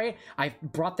celebrate. I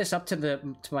brought this up to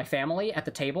my family at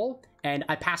the table, and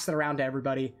I passed it around to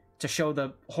everybody to show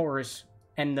the horrors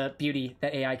and the beauty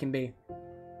that AI can be.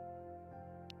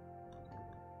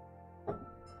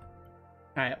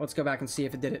 Alright, let's go back and see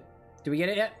if it did it. Do we get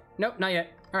it yet? Nope, not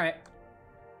yet. Alright.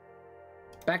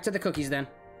 Back to the cookies then.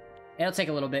 It'll take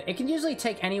a little bit. It can usually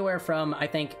take anywhere from, I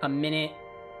think, a minute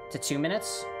to 2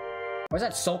 minutes. What is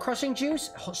that? Soul Crushing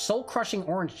Juice? Soul Crushing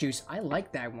Orange Juice. I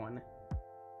like that one.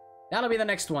 That'll be the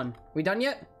next one. We done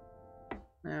yet?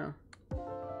 No.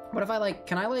 What if I,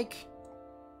 can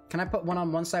I put one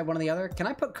on one side, one on the other? Can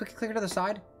I put Cookie Clicker to the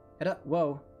side?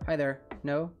 Whoa. Hi there.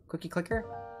 No? Cookie Clicker?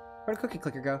 Where'd Cookie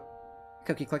Clicker go?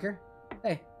 Cookie Clicker?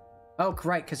 Hey. Oh,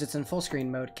 right, because it's in full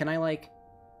screen mode. Can I,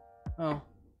 Oh.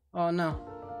 Oh, no.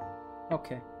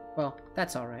 Okay. Well,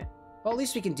 that's alright. Well, at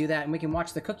least we can do that, and we can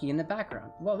watch the cookie in the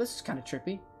background. Well, this is kind of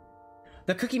trippy.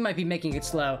 The cookie might be making it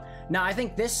slow. Now, I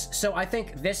think this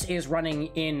is running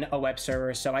in a web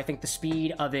server, so I think the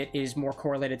speed of it is more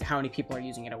correlated to how many people are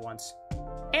using it at once.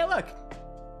 Hey, look!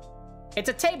 It's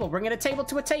a table, bringing a table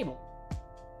to a table.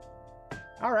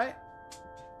 Alright.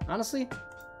 Honestly,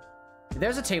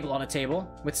 there's a table on a table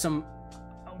with some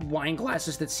wine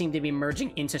glasses that seem to be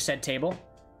merging into said table.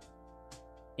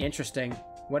 Interesting.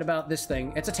 What about this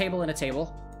thing? It's a table and a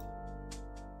table.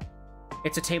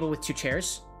 It's a table with 2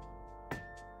 chairs.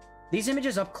 These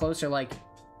images up close are,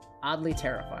 oddly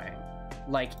terrifying.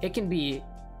 It can be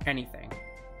anything.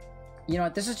 You know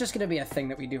what? This is just going to be a thing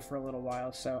that we do for a little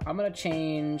while, so I'm going to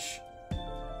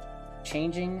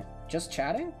changing just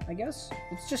chatting, I guess?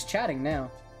 It's just chatting now.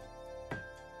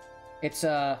 It's,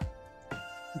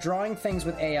 drawing things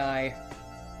with AI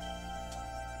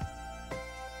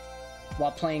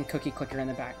while playing Cookie Clicker in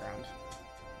the background.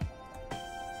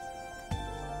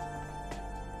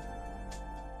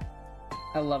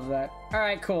 I love that.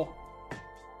 Alright, cool.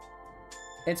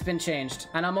 It's been changed.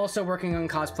 And I'm also working on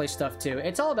cosplay stuff too.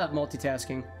 It's all about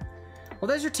multitasking. Well,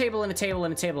 there's your table and a table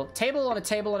and a table. Table on a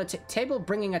table and a table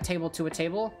bringing a table to a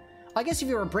table. I guess if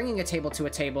you were bringing a table to a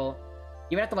table,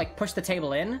 you would have to push the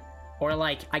table in. Or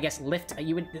I guess lift.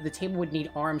 The table would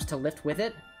need arms to lift with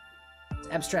it. It's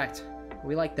abstract.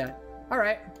 We like that. All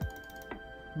right.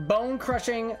 Bone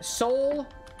crushing, soul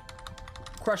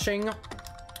crushing,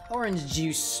 orange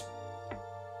juice.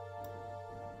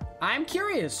 I'm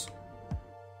curious.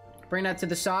 Bring that to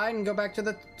the side and go back to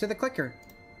the clicker.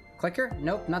 Clicker?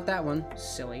 Nope, not that one.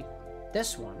 Silly.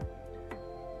 This one.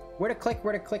 Where to click?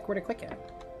 Where to click? Where to click at?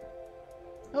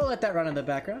 I'll let that run in the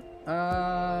background.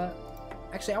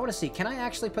 Actually, I want to see. Can I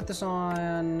actually put this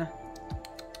on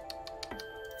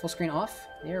full screen off?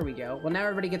 There we go. Well, now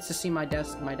everybody gets to see my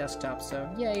desktop,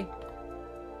 so yay.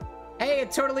 Hey,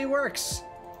 it totally works.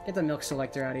 Get the milk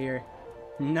selector out of here.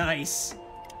 Nice.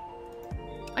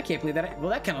 I can't believe that. Well,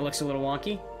 that kind of looks a little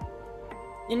wonky.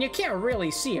 And you can't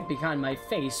really see it behind my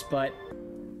face, but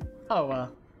oh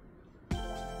well.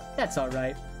 That's all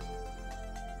right.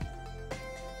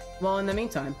 Well, in the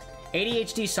meantime,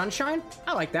 ADHD sunshine.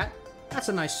 I like that. That's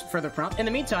a nice further prompt. In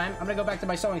the meantime, I'm gonna go back to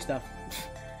my sewing stuff.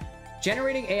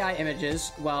 Generating AI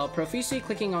images while profusely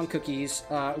clicking on cookies,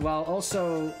 while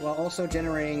also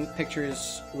generating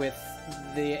pictures with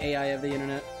the AI of the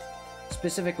internet.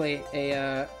 Specifically,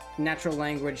 a natural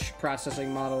language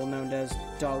processing model known as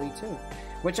DALL-E 2,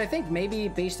 which I think may be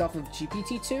based off of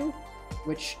GPT-2,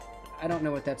 which I don't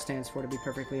know what that stands for, to be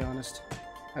perfectly honest.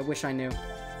 I wish I knew,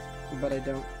 but I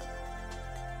don't.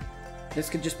 This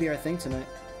could just be our thing tonight.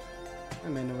 I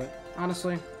may know it.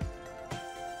 Honestly,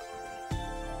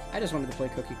 I just wanted to play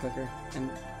Cookie Clicker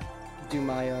and do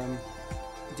my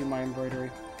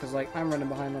embroidery, because like I'm running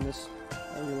behind on this.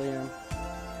 I really am.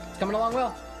 It's coming along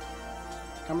well.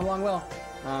 Coming along well.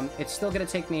 It's still gonna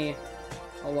take me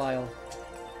a while.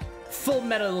 Full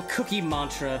Metal Cookie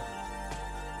mantra.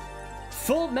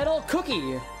 Full Metal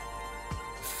Cookie.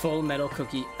 Full Metal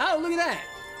Cookie. Oh, look at that!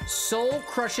 Soul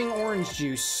crushing orange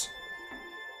juice.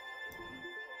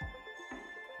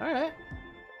 Alright.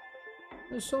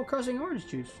 There's soul crushing orange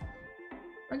juice.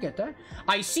 I get that.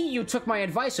 I see you took my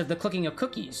advice of the clicking of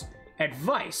cookies.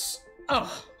 Advice?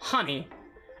 Oh, honey.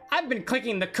 I've been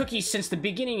clicking the cookies since the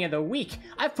beginning of the week.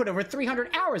 I've put over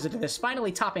 300 hours into this,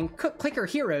 finally topping Clicker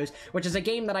Heroes, which is a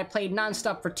game that I played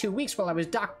non-stop for 2 weeks while I was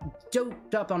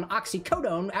doped up on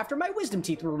oxycodone after my wisdom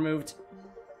teeth were removed.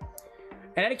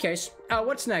 In any case,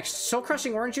 what's next? Soul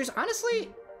crushing orange juice? Honestly,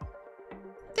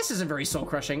 this isn't very soul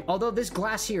crushing, although this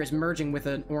glass here is merging with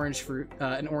an orange fruit,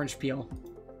 an orange peel.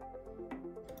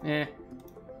 I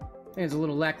think it's a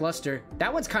little lackluster.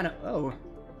 That one's kind of, oh,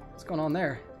 what's going on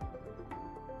there?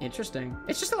 Interesting.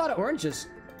 It's just a lot of oranges.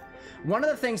 One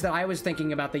of the things that I was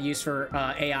thinking about the use for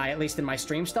AI, at least in my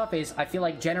stream stuff, is I feel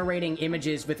like generating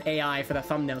images with AI for the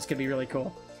thumbnails could be really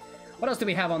cool. What else do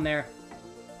we have on there?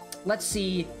 Let's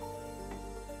see.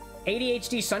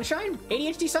 ADHD Sunshine?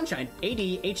 ADHD Sunshine.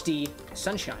 ADHD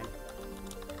Sunshine.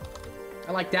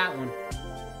 I like that one.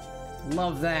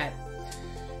 Love that.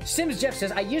 Sims Jeff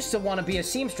says, I used to want to be a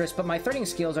seamstress, but my threading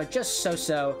skills are just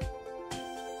so-so.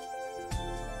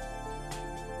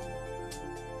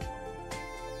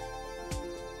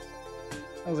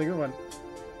 That was a good one.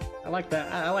 I like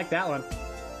that. I like that one.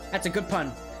 That's a good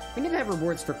pun. We need to have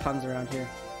rewards for puns around here.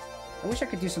 I wish I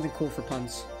could do something cool for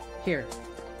puns. Here.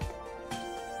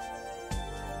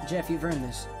 Jeff, you've earned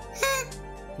this.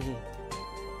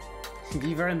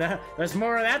 You've earned that. There's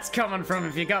more of that's coming from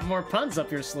if you got more puns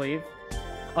up your sleeve.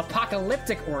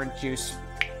 Apocalyptic orange juice.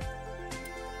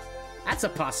 That's a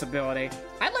possibility.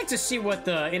 I'd like to see what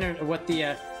the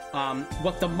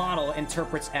model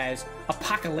interprets as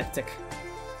apocalyptic,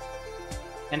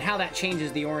 and how that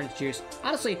changes the orange juice.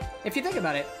 Honestly, if you think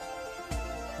about it,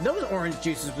 those orange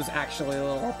juices was actually a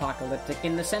little apocalyptic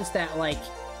in the sense that, like,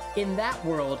 in that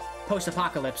world,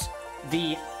 post-apocalypse,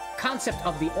 the concept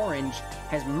of the orange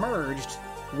has merged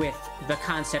with the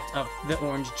concept of the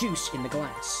orange juice in the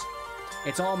glass.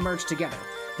 It's all merged together.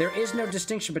 There is no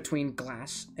distinction between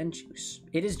glass and juice.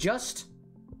 It is just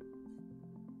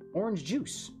orange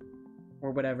juice, or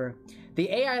whatever. The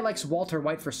AI likes Walter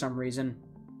White for some reason,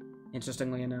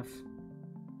 interestingly enough.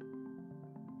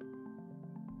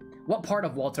 What part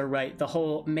of Walter White? The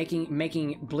whole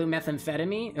making blue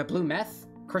methamphetamine, blue meth,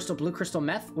 blue crystal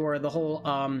meth, or the whole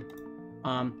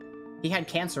he had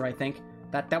cancer, I think.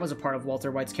 That was a part of Walter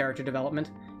White's character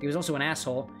development. He was also an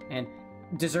asshole and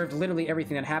deserved literally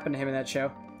everything that happened to him in that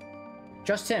show.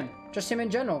 Just him in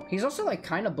general. He's also like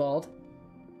kind of bald.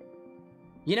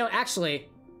 You know, actually,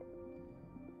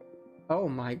 oh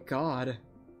my god.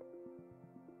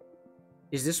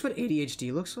 Is this what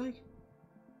ADHD looks like?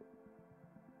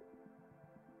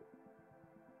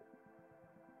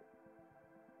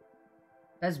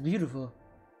 That's beautiful.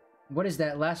 What is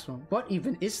that last one? What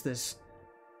even is this?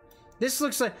 This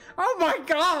looks like... Oh my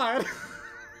god!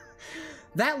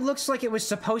 That looks like it was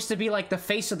supposed to be like the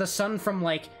face of the sun from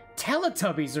like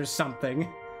Teletubbies or something.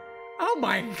 Oh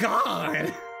my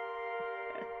god!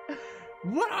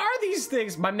 What are these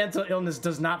things? My mental illness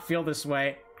does not feel this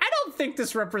way. I don't think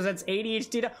this represents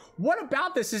ADHD. What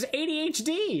about this is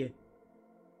ADHD?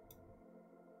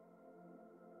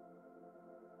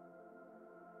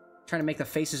 Trying to make the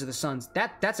faces of the suns.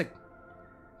 That's a...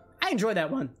 I enjoy that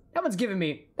one. That one's giving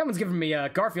me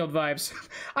Garfield vibes.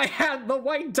 I had the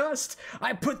white dust.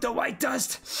 I put the white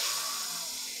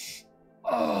dust.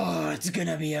 Oh, it's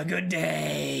gonna be a good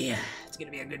day. It's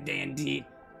gonna be a good day indeed.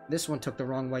 This one took the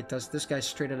wrong white dust. This guy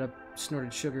straight up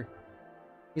snorted sugar.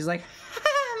 He's like,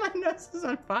 my nose is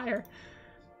on fire.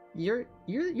 You're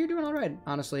doing all right,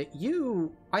 honestly.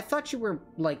 I thought you were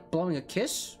like blowing a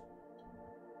kiss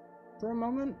for a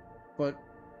moment, but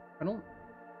I don't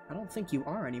think you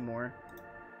are anymore.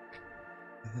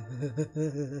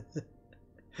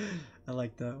 I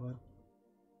like that one.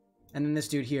 And then this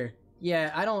dude here.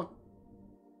 Yeah, I don't...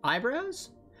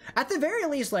 Eyebrows? At the very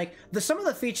least, like, some of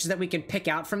the features that we can pick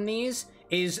out from these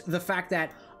is the fact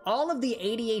that all of the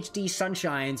ADHD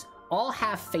Sunshines all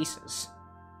have faces.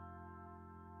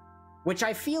 Which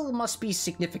I feel must be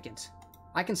significant.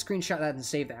 I can screenshot that and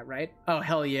save that, right? Oh,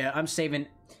 hell yeah. I'm saving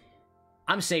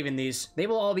these. They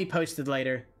will all be posted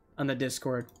later on the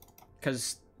Discord.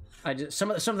 Because some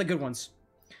of the good ones.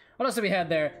 What else did we have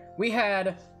there? We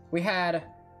had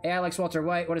AI likes Walter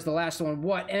White. What is the last one?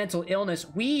 What? Mental illness.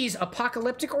 Wheeze.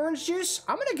 Apocalyptic orange juice?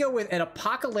 I'm gonna go with an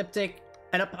apocalyptic...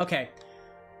 okay.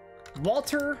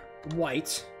 Walter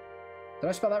White. Did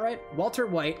I spell that right? Walter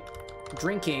White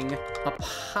drinking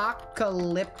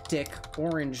apocalyptic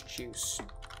orange juice.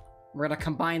 We're gonna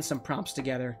combine some prompts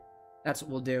together. That's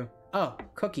what we'll do. Oh,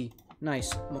 cookie.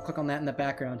 Nice. We'll click on that in the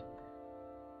background.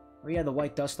 Oh yeah, the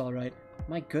white dust, all right.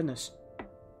 My goodness.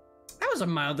 That was a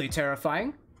mildly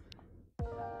terrifying.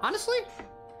 Honestly,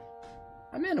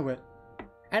 I'm into it.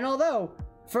 And although,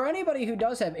 for anybody who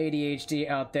does have ADHD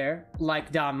out there,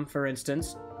 like Dom, for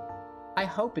instance, I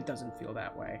hope it doesn't feel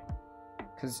that way.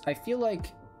 Because I feel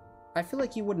like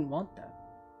you wouldn't want that.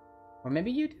 Or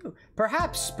maybe you do.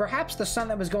 Perhaps the son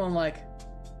that was going like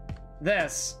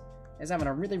this is having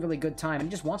a really, really good time and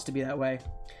just wants to be that way.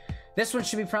 This one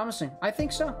should be promising. I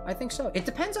think so. It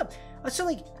depends on... So,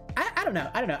 like, I don't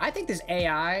know. I think this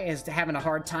AI is having a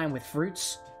hard time with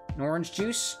fruits and orange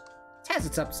juice. It has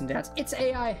its ups and downs. It's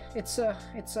AI. It's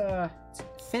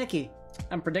finicky,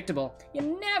 unpredictable.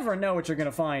 You never know what you're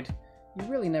gonna find. You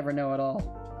really never know at all.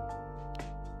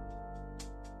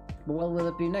 But what will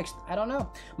it be next? I don't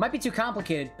know. Might be too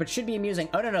complicated, but should be amusing.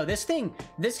 Oh, no. This can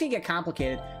get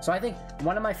complicated. So I think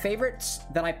one of my favorites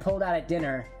that I pulled out at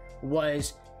dinner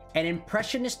was an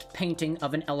impressionist painting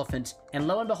of an elephant. And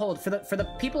lo and behold, for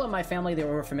the people in my family that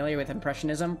were familiar with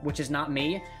impressionism, which is not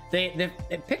me, the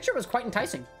picture was quite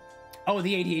enticing. Oh,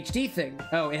 the ADHD thing.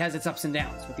 Oh, it has its ups and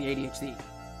downs with the ADHD.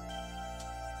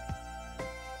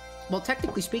 Well,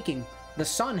 technically speaking, the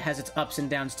sun has its ups and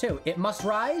downs too. It must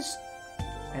rise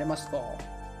and it must fall,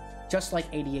 just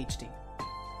like ADHD.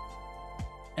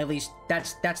 At least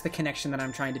that's the connection that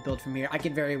I'm trying to build from here. I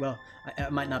could very well, I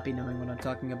might not be knowing what I'm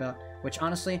talking about, which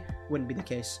honestly wouldn't be the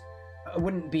case.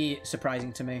 Wouldn't be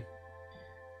surprising to me.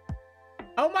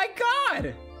 Oh my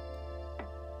god!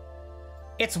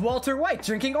 It's Walter White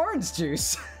drinking orange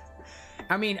juice.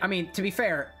 I mean, to be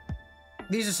fair,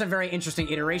 these are some very interesting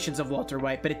iterations of Walter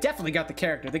White, but it definitely got the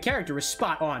character. The character was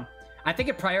spot on. I think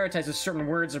it prioritizes certain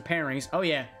words or pairings. Oh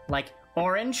yeah, like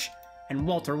orange and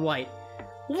Walter White.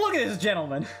 Look at this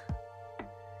gentleman.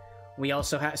 We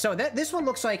also have... So this one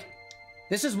looks like...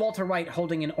 This is Walter White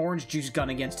holding an orange juice gun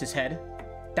against his head.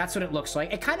 That's what it looks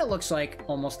like. It kind of looks like...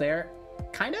 Almost there.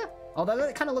 Kind of? Although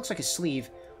it kind of looks like his sleeve.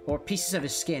 Or pieces of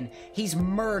his skin. He's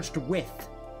merged with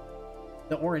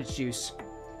the orange juice.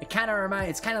 It kind of reminds...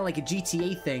 It's kind of like a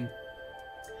GTA thing.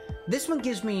 This one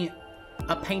gives me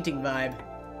a painting vibe.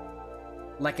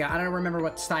 Like I don't remember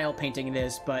what style painting it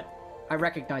is, but I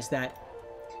recognize that.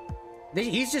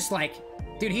 He's just like,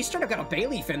 dude, he's straight up got a bay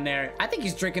leaf in there. I think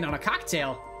he's drinking on a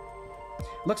cocktail.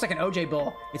 Looks like an OJ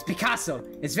bowl. It's Picasso.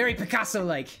 It's very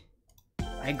Picasso-like.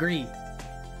 I agree.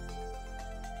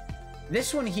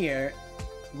 This one here,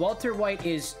 Walter White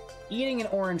is eating an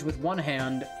orange with one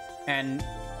hand, and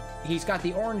he's got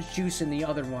the orange juice in the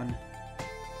other one.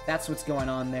 That's what's going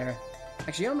on there.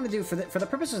 Actually, what I'm going to do, for the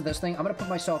purposes of this thing, I'm going to put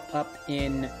myself up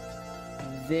in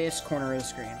this corner of the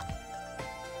screen.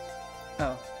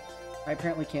 Oh. I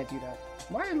apparently can't do that.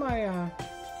 Why am I,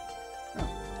 Oh.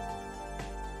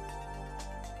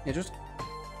 Yeah, just...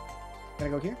 Gotta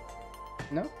go here?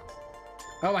 No?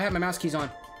 Oh, I have my mouse keys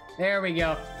on. There we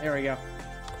go. There we go.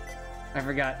 I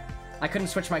forgot. I couldn't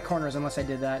switch my corners unless I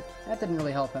did that. That didn't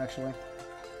really help, actually.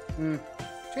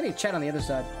 Just gonna chat on the other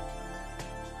side.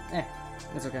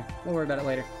 That's okay. We'll worry about it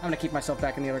later. I'm gonna keep myself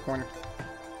back in the other corner.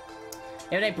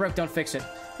 If it ain't broke, don't fix it.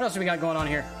 What else do we got going on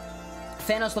here?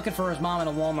 Thanos looking for his mom in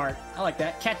a Walmart. I like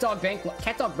that. Cat dog bank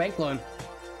loan.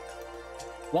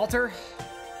 Walter,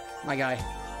 my guy.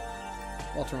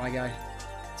 Walter, my guy.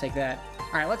 Take that. All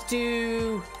right, let's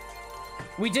do...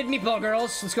 We did Meatball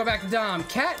Girls. Let's go back to Dom.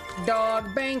 Cat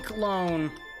dog bank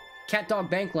loan. Cat dog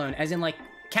bank loan, as in like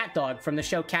cat dog from the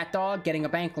show Cat Dog getting a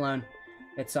bank loan.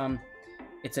 It's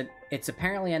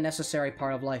apparently a necessary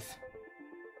part of life.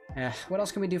 What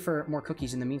else can we do for more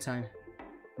cookies in the meantime?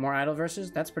 More idol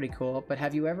verses? That's pretty cool. But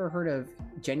have you ever heard of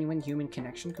Genuine Human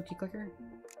Connection Cookie Clicker?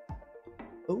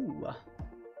 Ooh.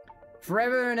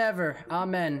 Forever and ever.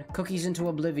 Amen. Cookies into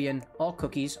oblivion. All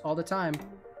cookies, all the time.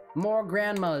 More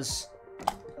grandmas.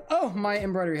 Oh, my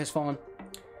embroidery has fallen.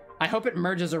 I hope it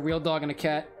merges a real dog and a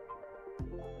cat.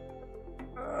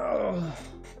 Ugh.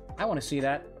 I want to see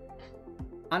that.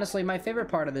 Honestly, my favorite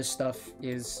part of this stuff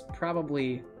is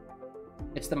probably...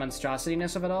 it's the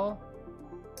monstrosityness of it all.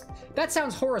 That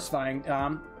sounds horrifying.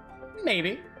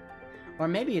 Maybe. Or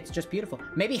maybe it's just beautiful.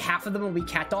 Maybe half of them will be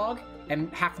cat dog,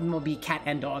 and half of them will be cat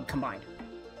and dog combined.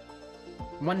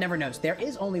 One never knows. There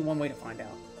is only one way to find out.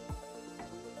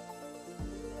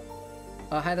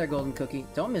 Hi there, Golden Cookie.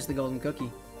 Don't miss the Golden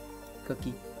Cookie.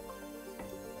 Cookie.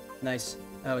 Nice.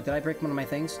 Oh, did I break one of my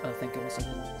things? Oh, thank goodness I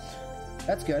didn't.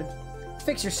 That's good.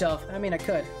 Fix yourself. I mean, I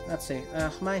could. Let's see.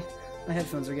 My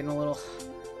headphones are getting a little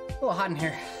hot in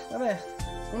here. Let me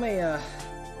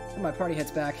put my party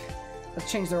heads back.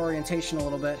 Let's change their orientation a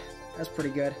little bit. That's pretty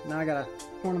good. Now I got a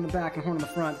horn in the back and horn in the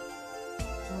front.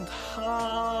 On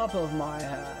top of my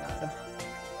head.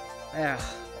 Yeah,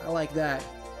 I like that.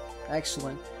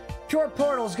 Excellent. Pure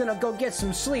Portal's gonna go get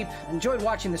some sleep. Enjoyed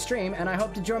watching the stream, and I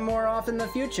hope to join more often in the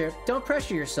future. Don't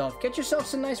pressure yourself. Get yourself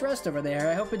some nice rest over there.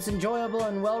 I hope it's enjoyable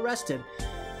and well rested.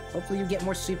 Hopefully you get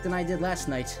more sleep than I did last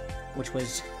night, which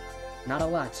was not a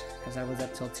lot, because I was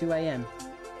up till 2 a.m.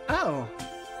 Oh!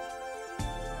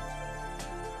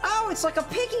 Oh, it's like a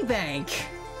piggy bank!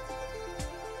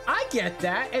 I get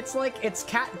that. It's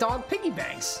cat-dog piggy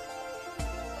banks.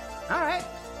 Alright.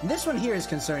 This one here is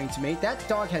concerning to me. That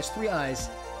dog has 3 eyes.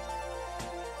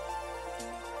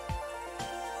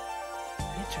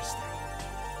 Interesting.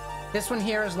 This one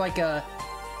here is like a...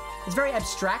 it's very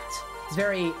abstract. It's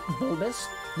very bulbous.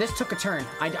 This took a turn.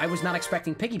 I was not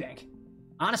expecting piggy bank.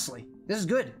 Honestly. This is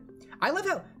good. I love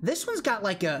how... this one's got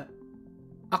like a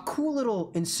cool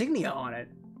little insignia on it.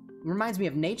 It reminds me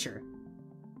of nature.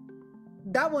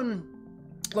 That one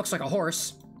looks like a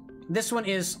horse. This one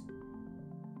is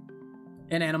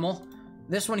an animal.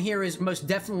 This one here is most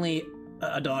definitely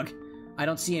a dog. I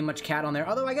don't see much cat on there.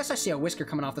 Although I guess I see a whisker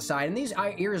coming off the side. And these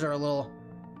ears are a little...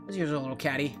 these ears are a little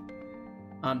catty.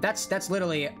 That's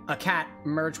literally a cat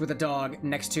merged with a dog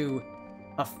next to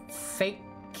a fake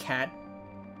cat.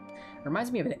 It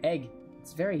reminds me of an egg.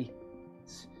 It's very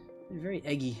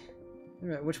eggy.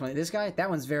 Which one? This guy? That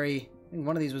one's very... I think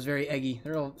one of these was very eggy.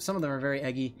 Some of them are very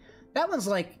eggy. That one's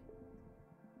like...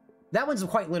 that one's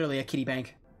quite literally a kitty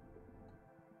bank.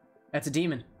 That's a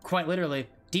demon. Quite literally.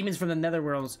 Demons from the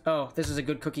netherworlds. Oh, this is a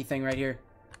good cookie thing right here.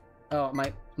 Oh,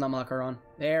 my numlocker on.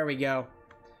 There we go.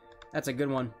 That's a good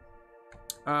one.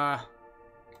 Alright,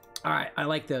 I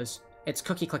like those. It's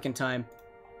cookie clicking time.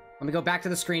 Let me go back to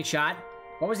the screenshot.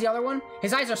 What was the other one?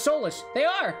 His eyes are soulless. They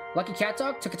are! Lucky cat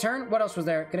dog took a turn. What else was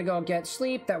there? Gonna go get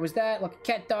sleep. That was that. Lucky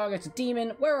cat dog. It's a demon.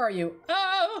 Where are you?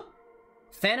 Oh!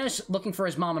 Thanos looking for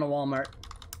his mom in a Walmart.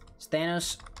 It's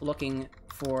Thanos looking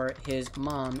for his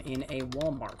mom in a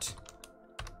Walmart.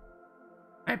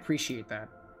 I appreciate that.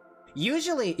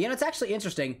 Usually, you know, it's actually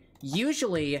interesting.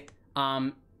 Usually,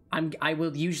 I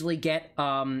will usually get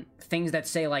things that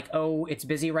say like, oh, it's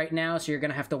busy right now, so you're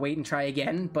gonna have to wait and try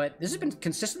again. But this has been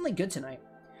consistently good tonight.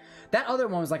 That other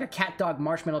one was like a cat dog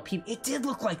marshmallow peep. It did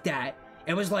look like that.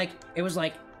 It was like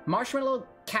marshmallow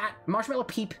cat, marshmallow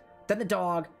peep, then the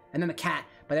dog, and then the cat.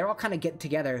 But they're all kind of getting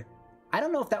together. I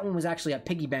don't know if that one was actually a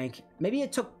piggy bank. Maybe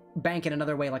it took bank in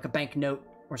another way, like a bank note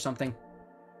or something.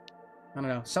 I don't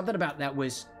know. Something about that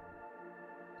was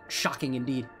shocking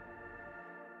indeed.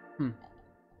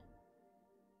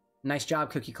 Nice job,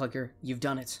 Cookie Clicker. You've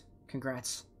done it.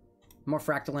 Congrats. More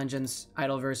fractal engines.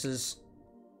 Idle versus...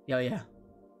 yo, yeah.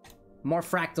 More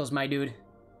fractals, my dude.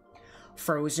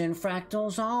 Frozen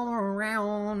fractals all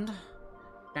around.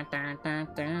 How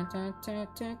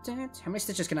many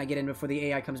stitches can I get in before the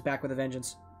AI comes back with a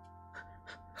vengeance?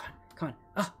 Come on.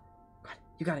 Oh, come on.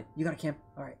 You got it. You got it, Cam.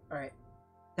 All right. All right.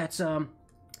 That's 1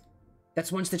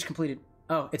 stitch completed.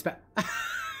 Oh, it's back.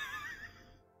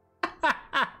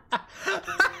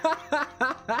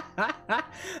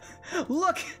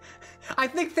 Look! I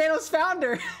think Thanos found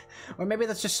her! Or maybe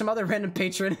that's just some other random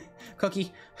patron.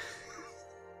 Cookie.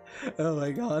 Oh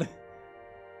my god.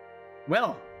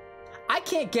 Well, I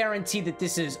can't guarantee that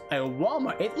this is a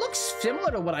Walmart. It looks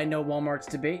similar to what I know Walmarts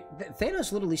to be.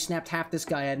 Thanos literally snapped half this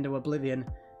guy into oblivion.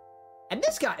 And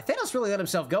this guy, Thanos really let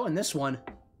himself go in this one.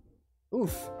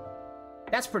 Oof.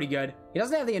 That's pretty good. He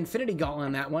doesn't have the Infinity Gauntlet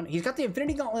on that one. He's got the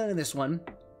Infinity Gauntlet in this one.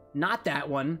 Not that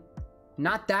one.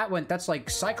 Not that one. That's like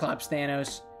Cyclops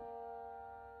Thanos.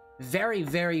 Very,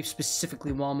 very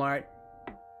specifically Walmart.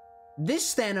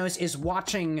 This Thanos is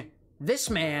watching this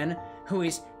man who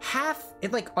is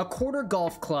like a quarter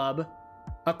golf club,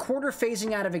 a quarter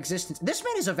phasing out of existence. This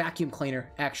man is a vacuum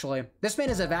cleaner, actually. This man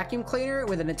is a vacuum cleaner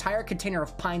with an entire container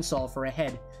of Pine Sol for a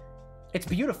head. It's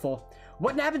beautiful.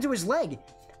 What happened to his leg?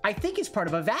 I think it's part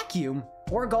of a vacuum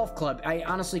or a golf club. I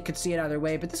honestly could see it either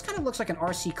way, but this kind of looks like an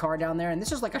RC car down there, and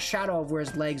this is like a shadow of where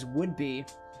his legs would be.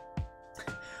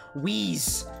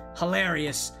 Wheeze.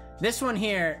 Hilarious. This one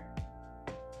here.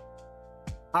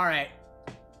 Alright.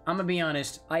 I'm gonna be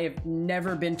honest. I have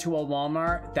never been to a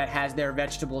Walmart that has their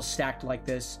vegetables stacked like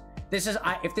this. This is,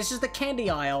 if this is the candy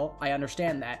aisle, I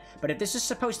understand that. But if this is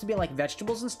supposed to be like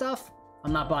vegetables and stuff,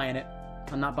 I'm not buying it.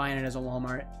 I'm not buying it as a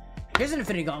Walmart. Here's an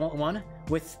Infinity Gauntlet one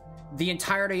with the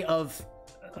entirety of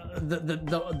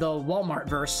the Walmart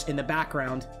verse in the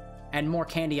background and more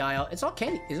candy aisle. It's all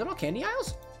candy. Is it all candy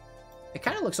aisles? It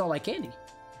kind of looks all like candy.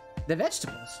 The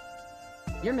vegetables.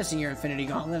 You're missing your Infinity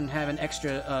Gauntlet and have an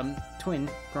extra twin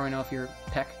growing off your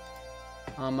peck.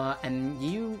 And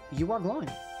you are glowing.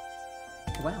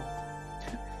 Wow.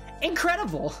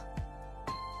 Incredible!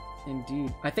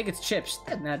 Indeed. I think it's chips.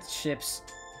 That's chips.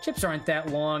 Chips aren't that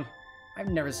long. I've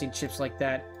never seen chips like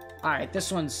that. Alright,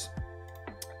 this one's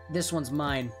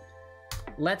mine.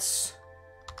 Let's...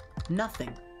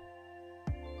 Nothing.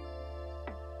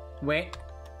 Wait.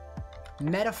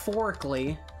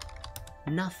 Metaphorically,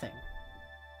 nothing.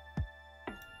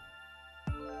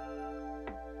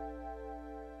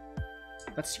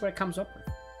 Let's see what it comes up with.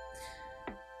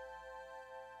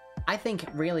 I think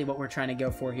really what we're trying to go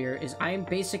for here is I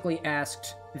basically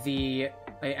asked the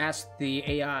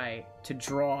AI to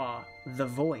draw the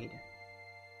void,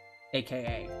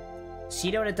 aka.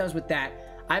 See what it does with that.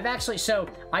 I've actually, so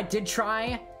I did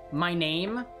try my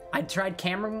name. I tried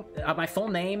Cameron, my full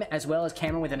name as well as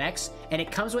Cameron with an X, and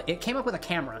it came up with a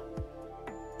camera.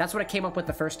 That's what it came up with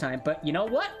the first time. But you know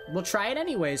what? We'll try it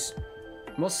anyways.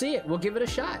 We'll see it. We'll give it a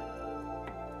shot.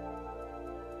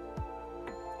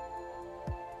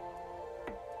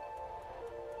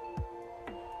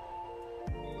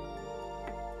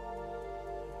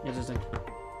 Interesting.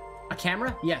 A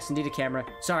camera? Yes, indeed a camera.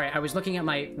 Sorry, I was looking at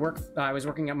my work. I was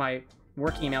working at my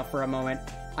work email for a moment.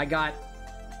 I got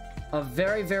a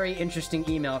very, very interesting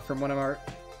email from one of our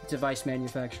device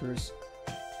manufacturers.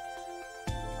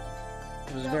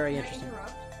 It was very interesting.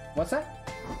 What's that?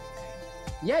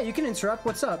 Yeah, you can interrupt.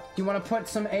 What's up? Do you want to put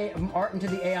some art into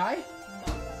the AI?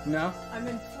 No. No? I'm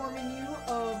informing you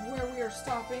of where we are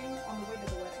stopping on the way to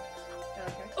the wedding. Is that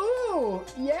okay? Ooh,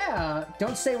 yeah.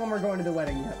 Don't say when we're going to the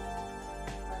wedding yet.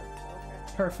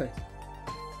 Okay. Perfect.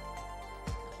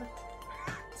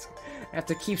 I have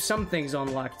to keep some things on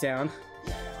lockdown.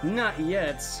 Not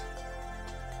yet.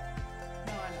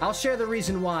 No, I know. I'll share the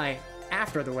reason why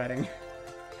after the wedding.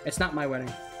 It's not my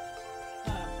wedding.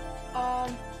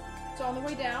 So on the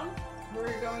way down,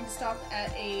 we're going to stop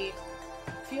at a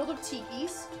field of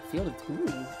tikis. Field of... Ooh.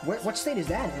 What state is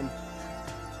that in?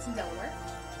 It's in Delaware.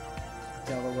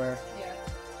 Delaware. Yeah.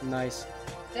 Nice.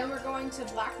 Then we're going to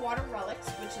Blackwater Relics,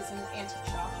 which is an antique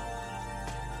shop.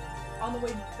 On the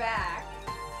way back,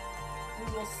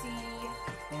 we will see...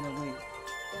 Anna, wait.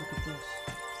 Look at this.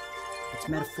 It's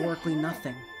metaphorically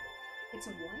nothing. It's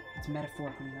a what? It's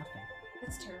metaphorically nothing.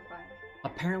 That's terrifying.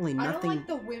 Apparently nothing... I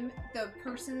don't like the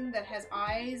person that has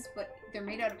eyes, but they're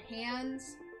made out of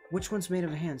hands. Which one's made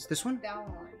of hands? This one? That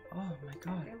one. Oh my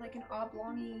god. They're like an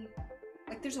oblong-y...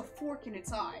 Like there's a fork in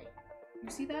its eye. You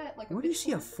see that? Like. Where do you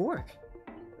see a fork?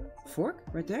 Fork?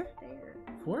 Right there? There.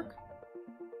 Fork?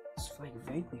 It's like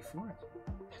vaguely fork.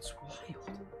 That's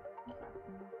wild.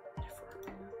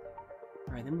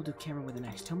 Alright, then we'll do Cameron with an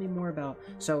X. Tell me more about...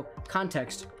 So,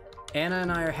 context. Anna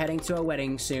and I are heading to a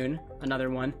wedding soon. Another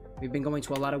one. We've been going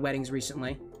to a lot of weddings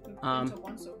recently. We've been to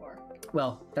one so far.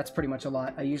 Well, that's pretty much a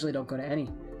lot. I usually don't go to any.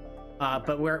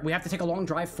 But we have to take a long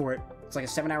drive for it. It's like a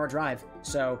 7-hour drive.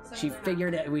 So she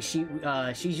figured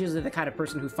she's usually the kind of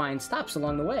person who finds stops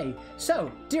along the way. So,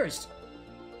 dearest,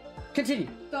 continue.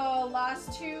 The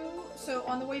last two, so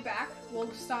on the way back,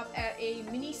 we'll stop at a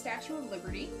mini Statue of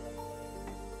Liberty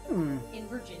in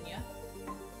Virginia,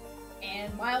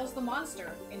 and Miles the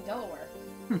Monster in Delaware.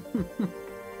 It's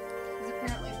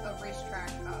apparently a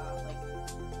racetrack,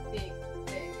 like big,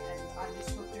 and I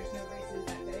just hope there's no races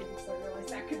that day because I realize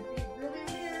that could be really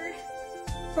weird.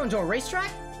 Going to a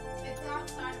racetrack? It's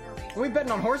outside of a racetrack. Are we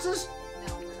betting on horses?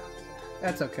 No, we're not doing that.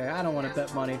 That's okay. I don't want to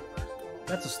bet money.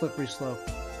 That's a slippery slope.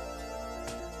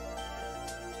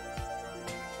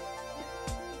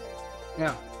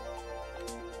 Yeah.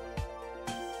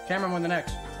 Cameron won the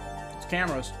next. It's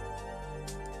cameras.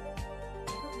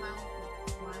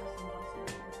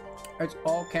 It's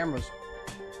all cameras.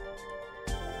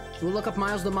 We'll look up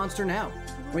Miles the Monster now.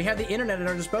 We have the internet at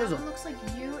our disposal. That one looks like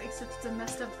you, except it's a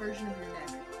messed up version of your neck.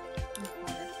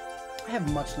 I have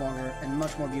much longer and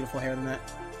much more beautiful hair than that.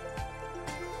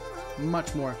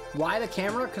 Much more. Why the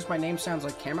camera? Because my name sounds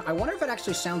like camera. I wonder if it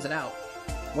actually sounds it out.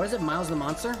 What is it, Miles the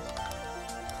Monster?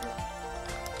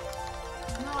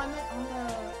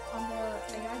 it on the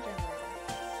AI generator.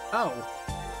 Oh.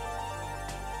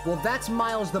 Well, that's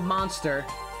Miles the monster,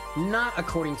 not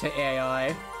according to AI.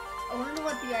 I want to know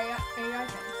what the AI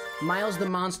thinks. Miles the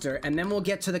monster, and then we'll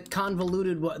get to the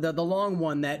convoluted, the long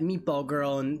one that Meatball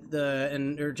Girl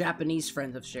and her Japanese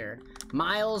friends have shared.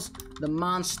 Miles the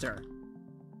monster.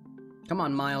 Come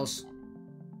on, Miles.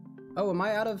 Oh, am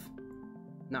I out of?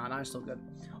 No, I'm still good.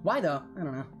 Why though? I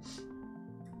don't know.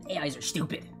 AIs are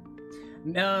stupid.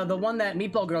 The one that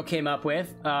Meatball Girl came up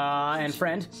with, and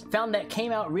friend, found that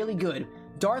came out really good.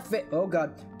 Oh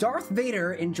god. Darth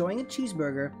Vader enjoying a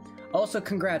cheeseburger. Also,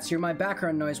 congrats, you're my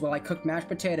background noise while I cook mashed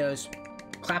potatoes.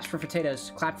 Claps for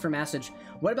potatoes. Clap for message.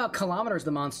 What about Kilometers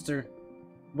the monster?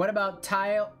 What about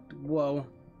Whoa.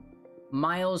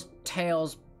 Miles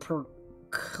tails per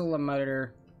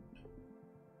kilometer.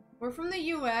 We're from the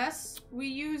US. We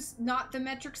use not the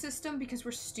metric system because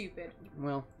we're stupid.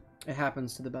 Well, it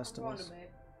happens to the best of us. Bit.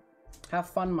 Have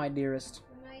fun, my dearest.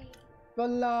 Good night. The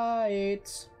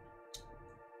lights.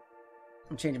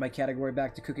 I'm changing my category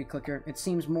back to Cookie Clicker. It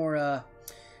seems more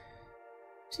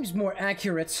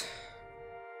accurate.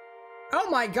 Oh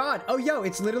my god! Oh yo,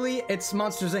 it's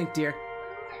Monsters Inc., dear.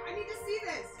 I need to see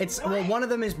this. It's well, one of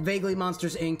them is vaguely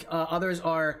Monsters Inc. Others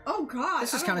are. Oh god,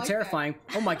 this is kind of terrifying.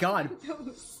 That. Oh my god,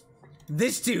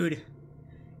 this dude.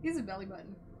 He has a belly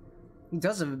button. He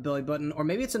does have a belly button, or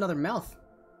maybe it's another mouth,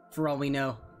 for all we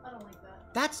know. I don't like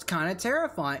that. That's kind of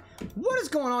terrifying. What is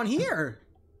going on here?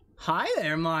 Hi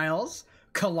there, Miles.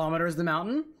 Kilometers the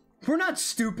mountain. We're not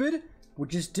stupid. We're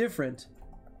just different.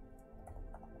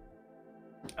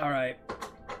 Alright.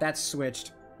 That's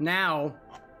switched. Now,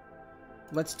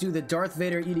 let's do the Darth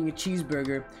Vader eating a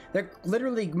cheeseburger. They're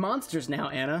literally monsters now,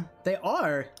 Anna. They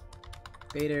are.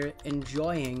 Vader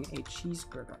enjoying a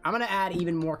cheeseburger. I'm gonna add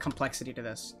even more complexity to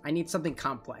this. I need something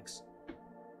complex.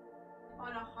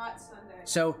 On a hot Sunday.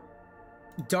 So,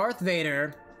 Darth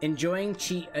Vader enjoying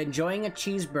a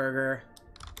cheeseburger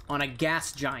on a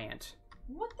gas giant.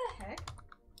 What the heck?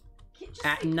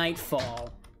 At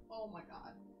nightfall. Oh my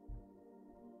god.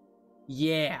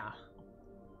 Yeah.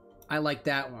 I like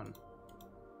that one.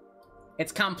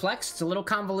 It's complex, it's a little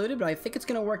convoluted, but I think it's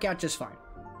gonna work out just fine.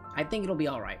 I think it'll be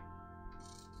alright.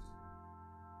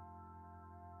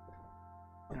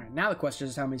 Alright, now the question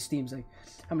is how many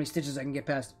stitches I can get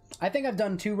past. I think I've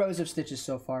done 2 rows of stitches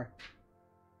so far.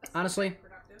 That's honestly.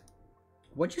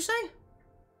 What'd you say?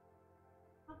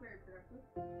 Not very productive.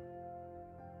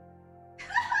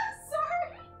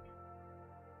 Sorry!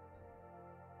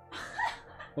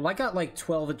 Well, I got like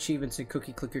 12 achievements in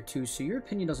Cookie Clicker 2, so your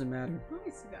opinion doesn't matter. Let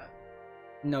me see that.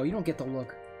 No, you don't get the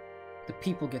look. The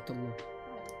people get the look.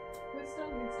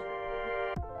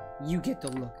 You get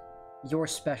the look. You're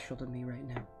special to me right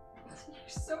now. You're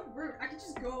so rude. I can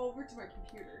just go over to my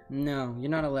computer. No, you're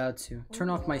not allowed to. Turn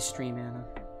off my stream, Anna.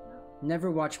 No.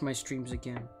 Never watch my streams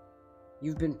again.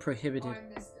 You've been prohibited. Oh, I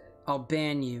missed it. I'll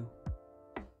ban you.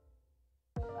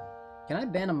 Can I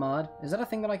ban a mod? Is that a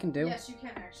thing that I can do? Yes, you can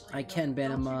actually. I can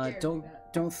ban a mod.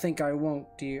 Don't think I won't,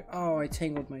 dear. Oh, I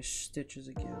tangled my stitches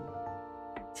again.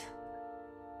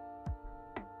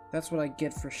 That's what I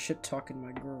get for shit talking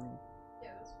my girl.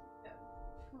 Yeah,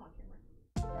 come on,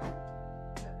 Cameron.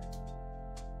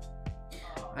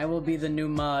 I will be the new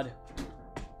mod.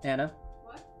 Anna?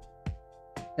 What?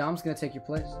 Dom's gonna take your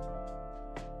place.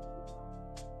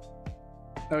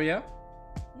 Oh yeah?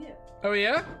 Yeah. Oh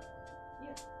yeah?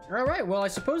 Yeah. Alright, well I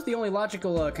suppose the only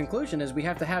logical conclusion is we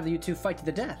have to have you two fight to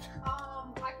the death.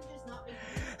 I can just not make it.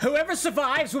 Whoever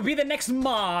survives will be the next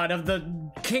mod of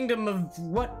the kingdom of...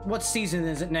 What season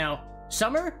is it now?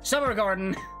 Summer? Summer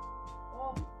Garden.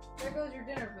 Well, there goes your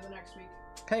dinner for the next week.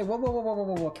 Hey,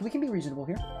 whoa. We can be reasonable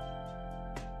here.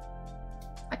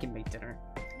 I can make dinner.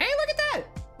 Hey, look at that!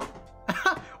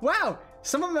 Wow,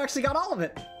 some of them actually got all of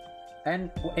it.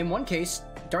 And in one case,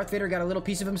 Darth Vader got a little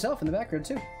piece of himself in the background,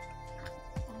 too.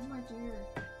 Oh my dear.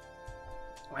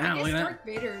 Wow, I guess Darth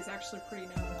Vader is actually pretty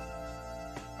known.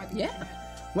 Yeah.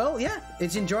 Well, yeah,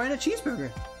 it's enjoying a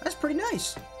cheeseburger. That's pretty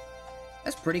nice.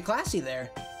 That's pretty classy there.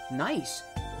 Nice.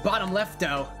 Bottom left,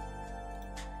 though.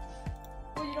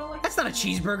 Well, you don't like That's not a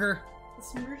cheeseburger.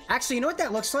 Actually, you know what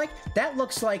that looks like? That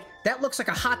looks like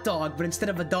a hot dog, but instead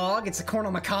of a dog, it's a corn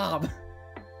on the cob.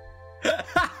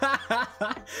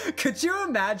 Could you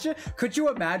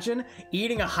imagine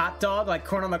eating a hot dog like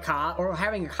corn on the cob, or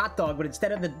having a hot dog, but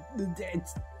instead of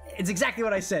it's exactly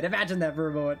what I said. Imagine that for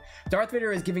a moment. Darth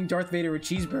Vader is giving Darth Vader a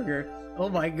cheeseburger. Oh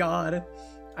my god.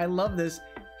 I love this.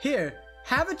 Here,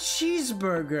 have a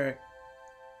cheeseburger.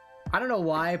 I don't know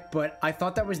why, but I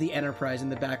thought that was the Enterprise in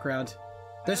the background.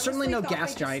 There's certainly no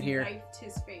gas giant here.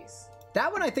 His face.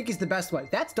 That one I think is the best one.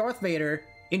 That's Darth Vader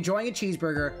enjoying a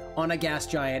cheeseburger on a gas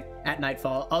giant at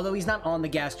nightfall. Although he's not on the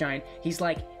gas giant, he's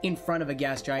like in front of a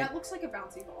gas giant. That looks like a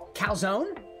bouncy ball.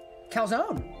 Calzone?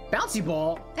 Calzone. Bouncy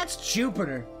ball? That's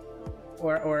Jupiter.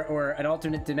 Or an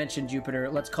alternate dimension Jupiter.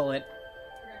 Let's call it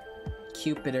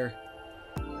Cupiter.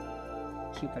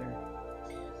 Cupiter.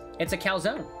 It's a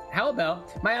calzone. How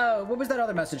about my, what was that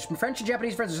other message? My French and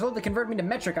Japanese friends are slow to convert me to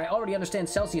metric. I already understand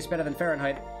Celsius better than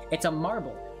Fahrenheit. It's a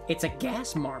marble. It's a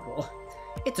gas marble.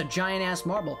 It's a giant-ass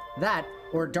marble. That,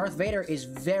 or Darth Vader, is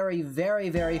very, very,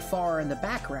 very far in the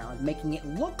background, making it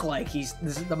look like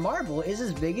the marble is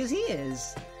as big as he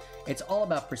is. It's all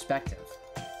about perspective.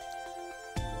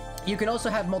 You can also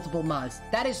have multiple mods.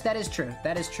 That is true.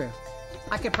 That is true.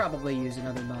 I could probably use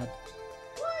another mod.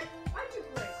 What? I do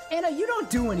great. Anna, you don't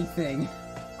do anything.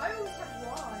 I always have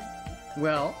Ron.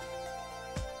 Well,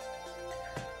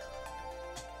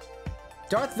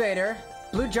 Darth Vader.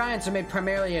 Blue giants are made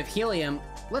primarily of helium.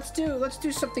 Let's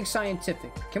do something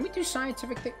scientific. Can we do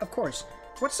scientific thing? Of course.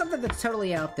 What's something that's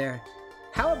totally out there?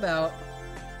 How about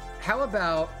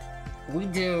we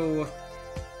do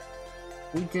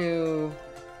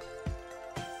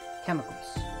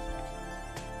chemicals.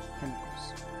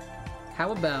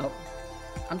 How about,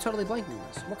 I'm totally blanking on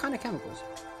this. What kind of chemicals?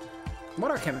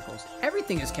 What are chemicals?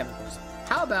 Everything is chemicals.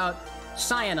 How about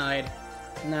cyanide?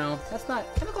 No, that's not,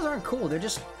 chemicals aren't cool. They're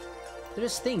just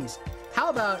things. How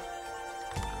about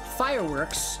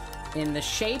fireworks in the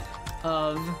shape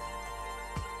of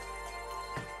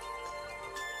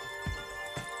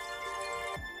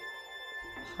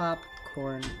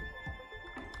popcorn?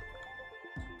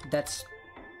 That's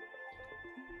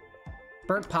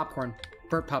burnt popcorn.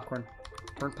 Burnt popcorn.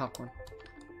 Burnt popcorn.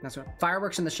 That's right.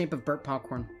 Fireworks in the shape of burnt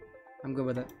popcorn. I'm good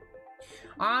with it.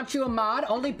 Aren't you a mod?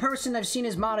 Only person I've seen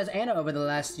as mod is Anna over the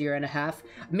last year and a half.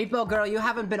 Meatball girl, you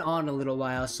haven't been on a little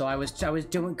while, so I was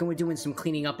doing some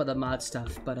cleaning up of the mod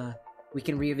stuff, but we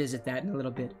can revisit that in a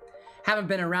little bit. Haven't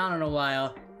been around in a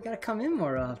while. You gotta come in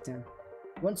more often.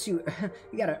 Once you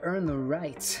you gotta earn the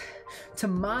right to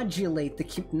modulate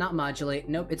the not modulate.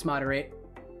 Nope, it's moderate.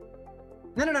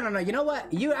 No. You know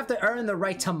what? You have to earn the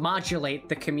right to modulate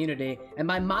the community. And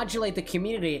by modulate the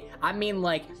community, I mean,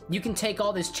 like, you can take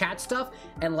all this chat stuff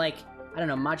and, like, I don't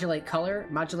know, modulate color,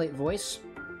 modulate voice.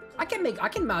 I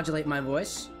can modulate my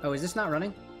voice. Oh, is this not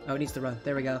running? Oh, it needs to run.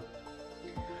 There we go.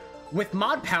 With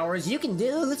mod powers, you can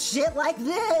do shit like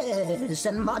this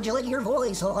and modulate your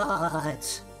voice a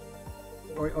lot.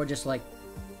 Or just, like,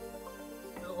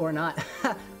 or not.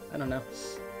 I don't know.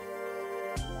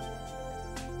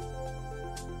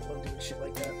 Shit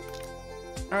like that.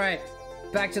 All right,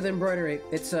 back to the embroidery.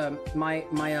 It's the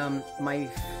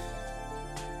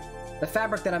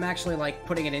fabric that I'm actually like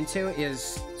putting it into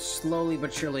is slowly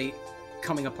but surely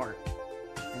coming apart,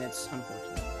 and it's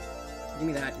unfortunate. Give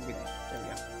me that. Give me that. There we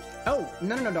go. Oh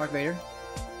no, Darth Vader.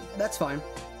 That's fine.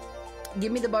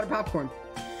 Give me the butter popcorn.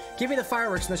 Give me the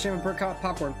fireworks in the shape of burnt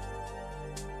popcorn,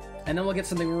 and then we'll get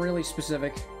something really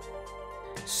specific,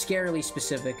 scarily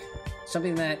specific,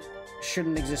 something that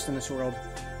shouldn't exist in this world.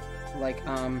 Like,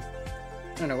 I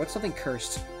don't know, what's something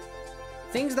cursed?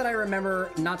 Things that I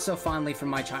remember not so fondly from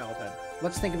my childhood.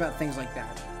 Let's think about things like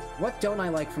that. What don't I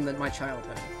like from my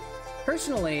childhood?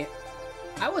 Personally,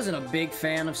 I wasn't a big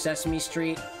fan of Sesame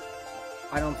Street.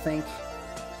 I don't think.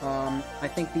 I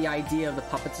think the idea of the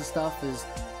puppets and stuff is...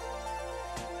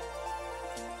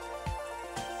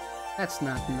 That's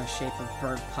not in the shape of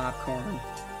burnt popcorn.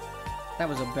 That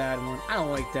was a bad one. I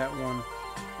don't like that one.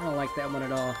 I don't like that one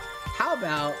at all.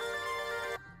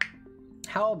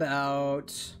 How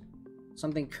about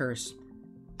something cursed?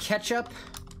 Ketchup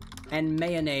and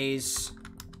mayonnaise.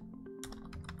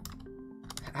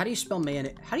 How do you spell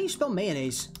mayonnaise? How do you spell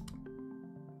mayonnaise?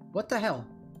 What the hell?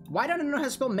 Why don't I know how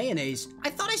to spell mayonnaise? I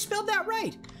thought I spelled that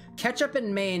right. Ketchup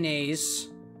and mayonnaise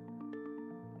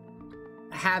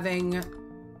having...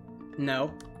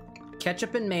 No.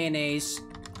 Ketchup and mayonnaise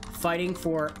fighting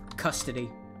for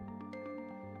custody.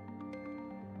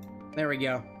 There we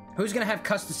go. Who's gonna have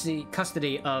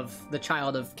custody of the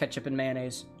child of ketchup and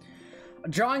mayonnaise? A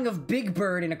drawing of Big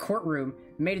Bird in a courtroom.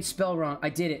 Made it spell wrong. I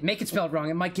did it. Make it spelled wrong.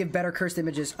 It might give better cursed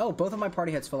images. Oh, both of my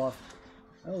party heads fell off.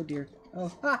 Oh, dear.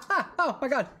 Oh, oh, my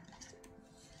God.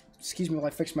 Excuse me while I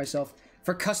fix myself.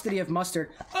 For custody of mustard.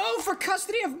 Oh, for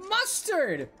custody of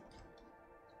mustard!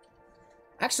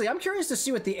 Actually, I'm curious to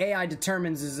see what the AI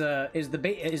determines is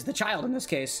the child in this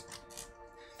case.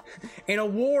 In a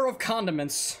war of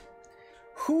condiments,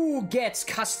 who gets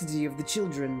custody of the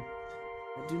children?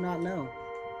 I do not know.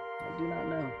 I do not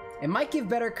know. It might give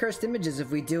better cursed images if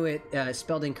we do it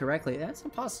spelled incorrectly. That's a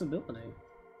possibility.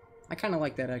 I kind of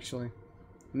like that, actually.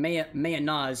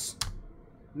 Mayonnaise.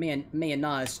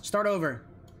 Mayonnaise. Start over.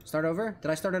 Start over?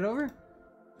 Did I start it over?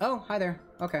 Oh, hi there.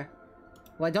 Okay.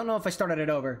 Well, I don't know if I started it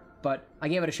over, but I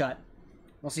gave it a shot.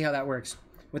 We'll see how that works.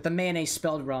 With the mayonnaise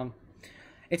spelled wrong.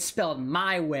 It's spelled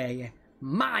my way.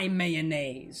 My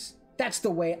mayonnaise. That's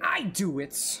the way I do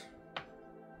it.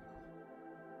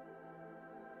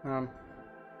 I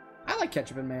like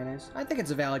ketchup and mayonnaise. I think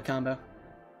it's a valid combo.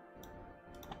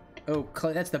 Oh,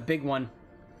 that's the big one.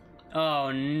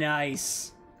 Oh,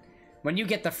 nice. When you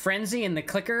get the frenzy and the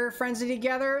clicker frenzy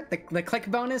together, the click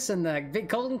bonus and the big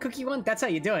golden cookie one, that's how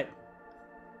you do it.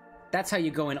 That's how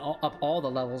you go in up all the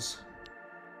levels.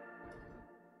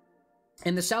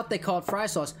 In the South, they call it fry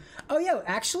sauce. Oh, yeah,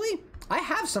 actually, I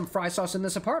have some fry sauce in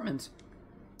this apartment.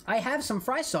 I have some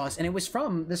fry sauce, and it was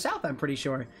from the South, I'm pretty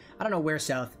sure. I don't know where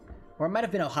South. Or it might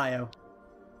have been Ohio.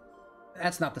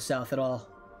 That's not the South at all.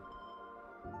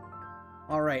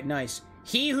 Alright, nice.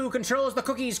 He who controls the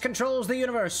cookies controls the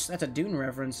universe. That's a Dune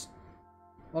reference.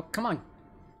 Well, come on.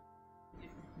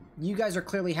 You guys are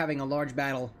clearly having a large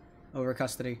battle over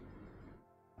custody.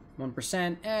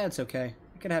 1%. It's okay.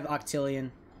 I could have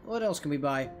Octillion. What else can we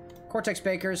buy? Cortex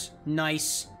Bakers.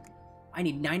 Nice. I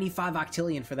need 95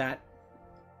 Octillion for that.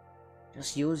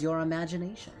 Just use your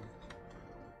imagination.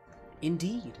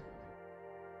 Indeed.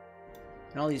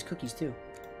 And all these cookies, too.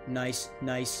 Nice,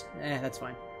 nice. That's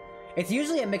fine. It's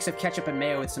usually a mix of ketchup and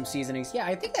mayo with some seasonings. Yeah,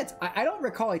 I think that's... I don't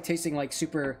recall it tasting like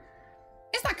super...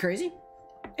 It's not crazy.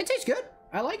 It tastes good.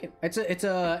 I like it. It's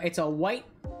a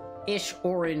white-ish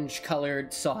orange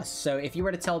colored sauce. So if you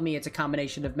were to tell me it's a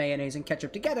combination of mayonnaise and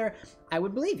ketchup together, I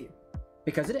would believe you.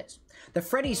 Because it is. The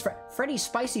Freddy's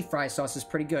spicy fry sauce is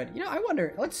pretty good. You know, I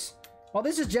wonder... While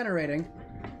this is generating...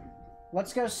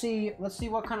 Let's go see... Let's see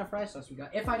what kind of fry sauce we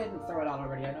got. If I didn't throw it out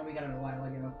already. I know we got it a while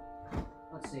ago.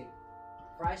 Let's see.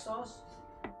 Fry sauce?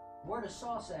 Where the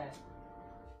sauce at?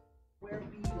 Where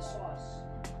be the sauce?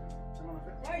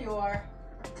 There you are!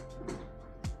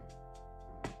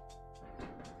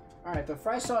 Alright, the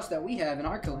fry sauce that we have in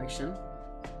our collection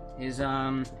is,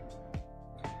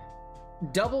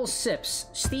 Double Sips.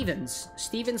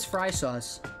 Stevens fry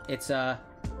sauce. It's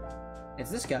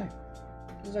this guy.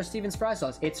 This is our Stevens fry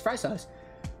sauce. It's fry sauce.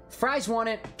 Fries want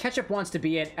it, ketchup wants to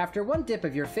be it. After one dip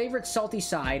of your favorite salty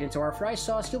side into our fry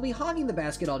sauce, you'll be hogging the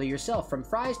basket all to yourself. From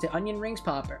fries to onion rings,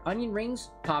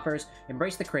 poppers,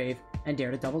 embrace the crave, and dare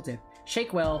to double dip.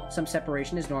 Shake well, some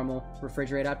separation is normal.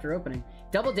 Refrigerate after opening.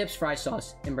 Double dips fry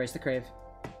sauce, embrace the crave.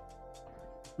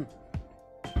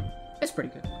 It's pretty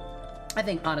good. I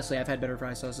think, honestly, I've had better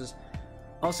fry sauces.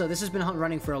 Also, this has been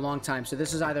running for a long time, so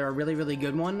this is either a really, really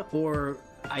good one, or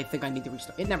I think I need to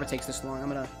restart. It never takes this long. I'm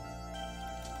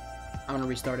gonna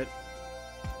restart it.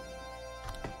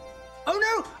 Oh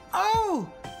no! Oh!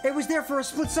 It was there for a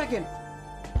split second!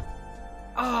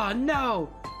 Oh no!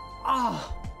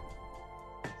 Oh!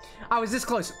 I was this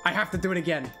close. I have to do it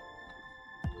again.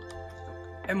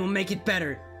 And we'll make it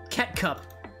better. Ketchup.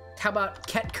 How about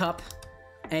ketchup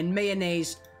and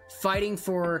mayonnaise fighting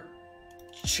for...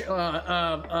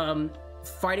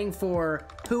 fighting for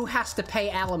who has to pay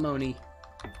alimony.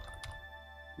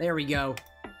 There we go.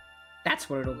 That's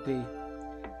what it'll be.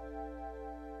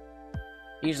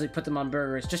 Usually put them on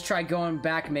burgers. Just try going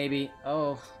back, maybe.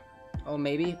 Oh,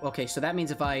 maybe? Okay, so that means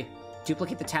if I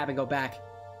duplicate the tab and go back,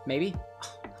 maybe?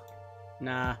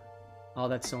 Nah. Oh,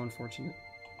 that's so unfortunate.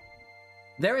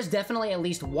 There is definitely at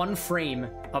least one frame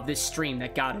of this stream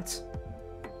that got it.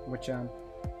 Which, I'm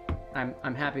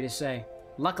happy to say.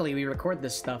 Luckily, we record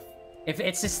this stuff. If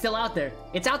it's just still out there.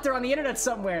 It's out there on the internet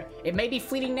somewhere. It may be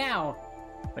fleeting now,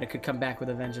 but it could come back with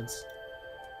a vengeance.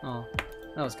 Oh,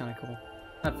 that was kind of cool.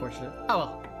 Unfortunate. Oh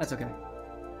well, that's okay.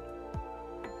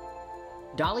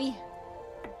 Dolly,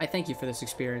 I thank you for this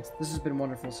experience. This has been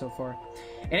wonderful so far.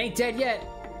 It ain't dead yet.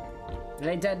 It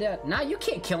ain't dead yet. Nah, you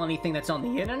can't kill anything that's on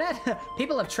the internet.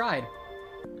 People have tried.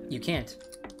 You can't.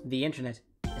 The internet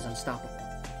is unstoppable.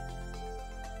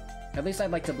 At least I'd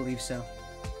like to believe so.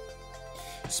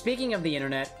 Speaking of the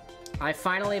internet, I've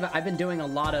been doing a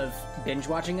lot of binge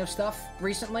watching of stuff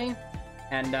recently,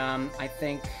 and I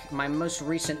think my most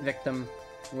recent victim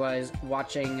was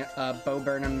watching Bo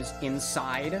Burnham's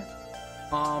Inside,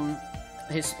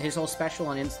 his whole special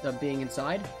on being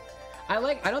inside. I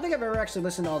don't think I've ever actually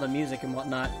listened to all the music and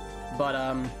whatnot, but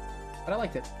I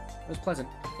liked it. It was pleasant.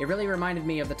 It really reminded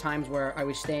me of the times where I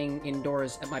was staying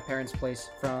indoors at my parents' place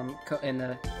in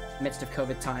the midst of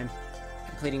COVID time,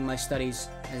 completing my studies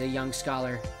as a young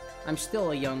scholar. I'm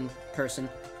still a young person,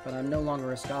 but I'm no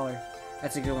longer a scholar.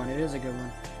 That's a good one. It is a good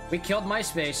one. We killed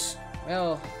MySpace.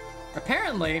 Well,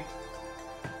 apparently,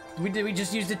 we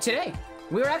just used it today.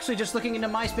 We were actually just looking into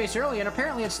MySpace earlier, and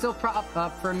apparently it's still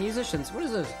for musicians. What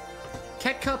is this?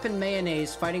 Ketchup and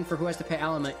mayonnaise fighting for who has to pay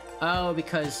alimony. Oh,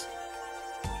 because...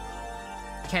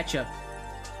 Ketchup.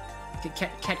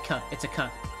 Ketchup. It's a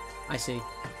cup. I see.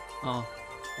 Oh.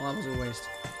 Well, that was a waste.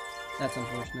 That's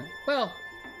unfortunate. Well,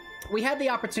 we had the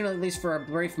opportunity, at least for a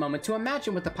brief moment, to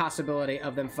imagine what the possibility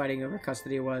of them fighting over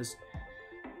custody was.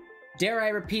 Dare I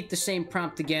repeat the same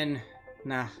prompt again?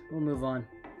 Nah, we'll move on.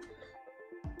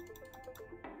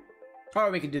 Or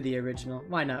we could do the original.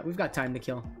 Why not? We've got time to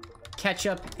kill.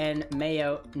 Ketchup and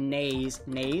mayonnaise.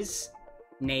 Nays?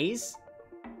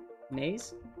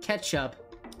 Ketchup.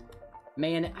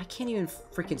 I can't even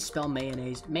freaking spell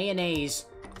mayonnaise. Mayonnaise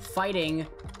fighting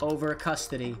over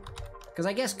custody. Because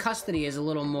I guess custody is a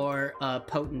little more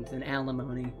potent than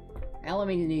alimony.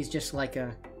 Alimony is just like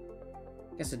a...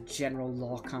 I guess a general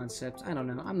law concept. I don't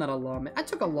know. I'm not a lawman. I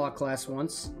took a law class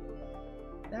once.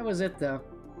 That was it, though.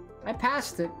 I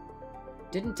passed it.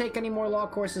 Didn't take any more law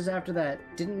courses after that.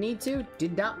 Didn't need to.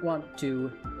 Did not want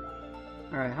to.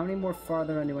 Alright, how many more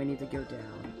farther on do I need to go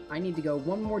down? I need to go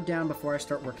one more down before I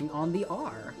start working on the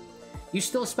R. You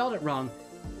still spelled it wrong.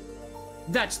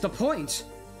 That's the point!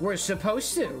 We're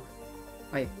supposed to!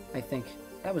 I think.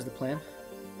 That was the plan.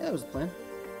 Yeah, that was the plan.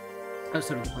 That was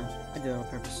totally the plan. I did it on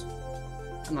purpose.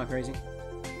 I'm not crazy.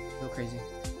 No crazy.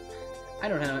 I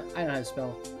don't know how to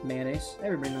spell mayonnaise.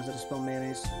 Everybody knows how to spell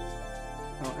mayonnaise.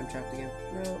 Oh, I'm trapped again.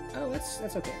 No. Oh, that's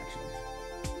okay, actually.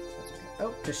 That's okay.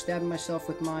 Oh, just stabbing myself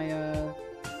with my,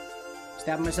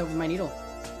 needle.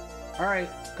 Alright,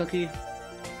 cookie.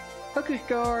 Cookie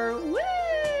store! Woo!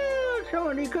 So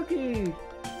many cookies!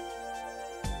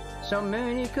 So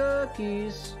many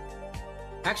cookies!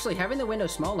 Actually, having the window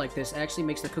small like this actually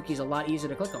makes the cookies a lot easier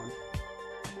to click on.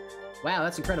 Wow,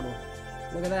 that's incredible.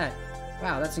 Look at that.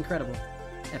 Wow, that's incredible.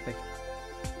 Epic.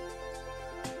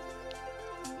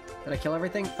 Did I kill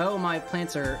everything? Oh, my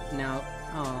plants are now...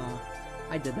 Aw,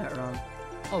 I did that wrong.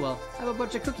 Oh well, I have a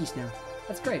bunch of cookies now.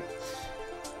 That's great.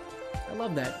 I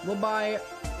love that. We'll buy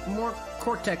more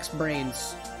Cortex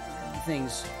brains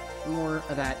things. More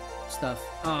of that stuff.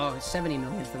 Oh, 70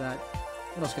 million for that.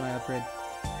 What else can I upgrade?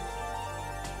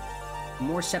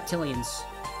 More septillions.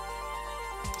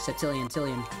 Septillion,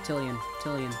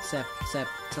 tillion, sep,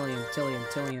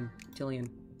 tillion,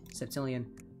 septillion.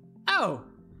 Oh!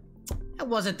 That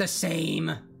wasn't the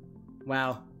same!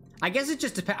 Wow. I guess it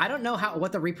just depends. I don't know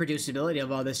what the reproducibility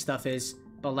of all this stuff is,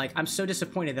 but like, I'm so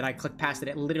disappointed that I clicked past it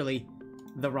at literally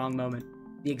the wrong moment.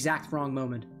 The exact wrong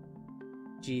moment.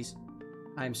 Jeez.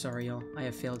 I'm sorry, y'all. I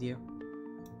have failed you.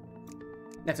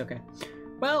 That's okay.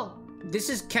 Well, this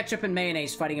is ketchup and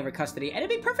mayonnaise fighting over custody, and to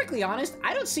be perfectly honest,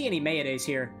 I don't see any mayonnaise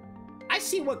here. I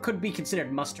see what could be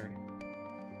considered mustard.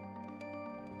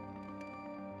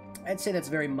 I'd say that's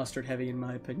very mustard heavy in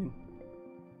my opinion.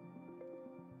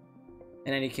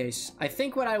 In any case, I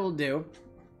think what I will do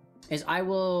is I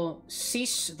will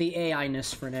cease the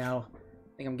AI-ness for now.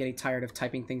 I think I'm getting tired of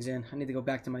typing things in. I need to go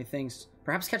back to my things.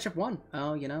 Perhaps ketchup won.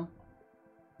 Oh, you know.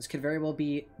 This could very well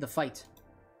be the fight.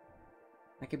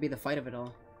 That could be the fight of it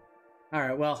all.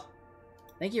 Alright, well.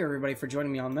 Thank you everybody for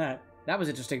joining me on that. That was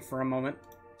interesting for a moment.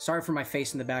 Sorry for my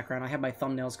face in the background. I have my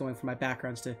thumbnails going for my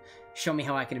backgrounds to show me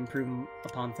how I can improve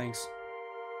upon things.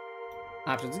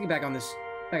 Options. Let's get back on this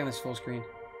full screen.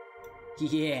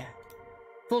 Yeah.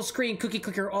 Full screen cookie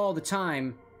clicker all the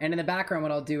time. And in the background,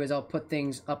 what I'll do is I'll put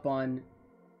things up on...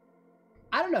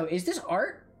 I don't know. Is this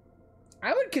art?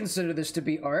 I would consider this to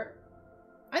be art.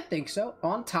 I think so.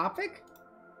 On topic?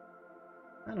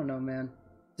 I don't know, man.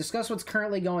 Discuss what's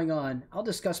currently going on. I'll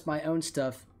discuss my own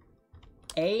stuff.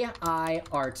 AI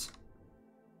art.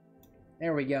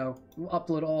 There we go. We'll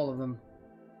upload all of them.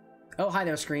 Oh, hi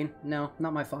there, screen. No,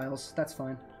 not my files. That's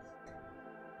fine.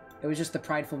 It was just the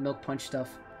prideful milk punch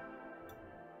stuff.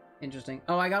 Interesting.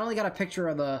 Oh, I only got a picture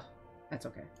of the... That's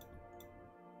okay.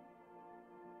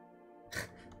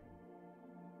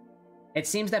 It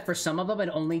seems that for some of them, it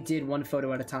only did one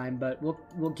photo at a time, but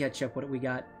we'll catch up what we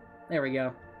got. There we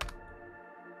go.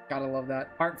 Gotta love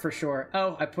that. Art for sure.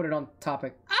 Oh, I put it on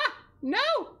topic. Ah! No!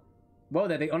 Whoa,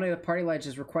 the owner of the party lodge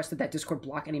has requested that Discord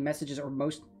block any messages or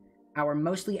our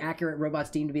mostly accurate robots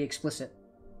deemed to be explicit.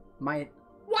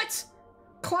 What?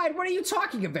 Clyde, what are you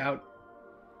talking about?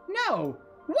 No!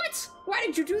 What? Why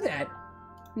did you do that?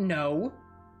 No.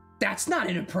 That's not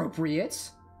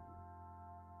inappropriate.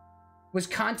 Was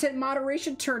content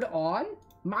moderation turned on?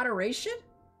 Moderation?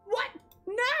 What?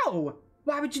 No!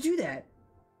 Why would you do that?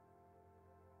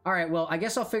 Alright, well, I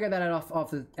guess I'll figure that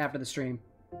out after the stream.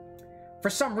 For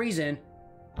some reason,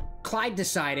 Clyde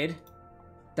decided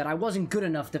that I wasn't good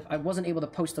enough, that I wasn't able to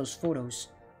post those photos.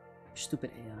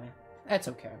 Stupid AI. That's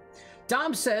okay.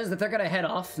 Dom says that they're gonna head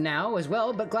off now as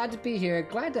well, but glad to be here.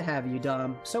 Glad to have you,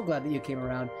 Dom. So glad that you came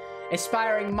around.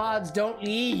 Aspiring mods don't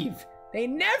leave. They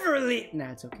never leave.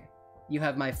 Nah, it's okay. You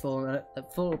have my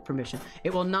full permission.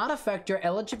 It will not affect your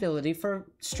eligibility for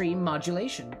stream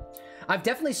modulation. I've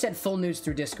definitely said full news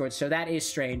through Discord, so that is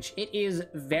strange. It is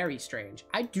very strange.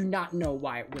 I do not know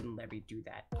why it wouldn't let me do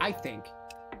that. I think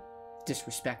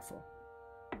disrespectful.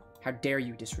 How dare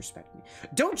you disrespect me?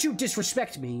 Don't you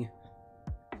disrespect me!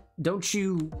 Don't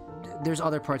you... There's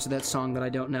other parts of that song that I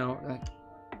don't know.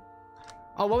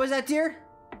 Oh, what was that, dear?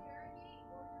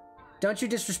 Don't you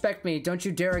disrespect me. Don't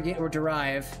you derogate or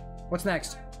derive. What's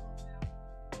next?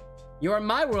 You're in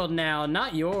my world now,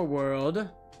 not your world.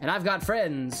 And I've got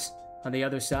friends on the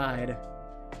other side.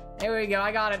 There we go,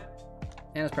 I got it.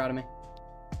 Anna's proud of me.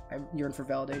 I yearn for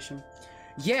validation.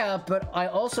 Yeah, but I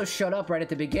also shut up right at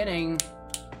the beginning.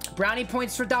 Brownie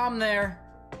points for Dom there.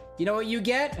 You know what you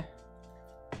get?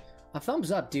 A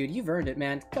thumbs up, dude. You've earned it,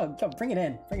 man. Go, bring it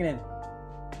in. Bring it in.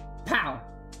 Pow!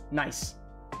 Nice.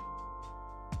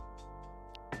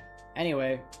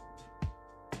 Anyway.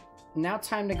 Now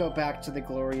time to go back to the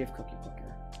glory of Cookie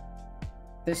Clicker.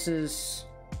 This is...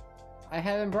 I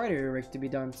have embroidery work to be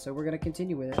done, so we're gonna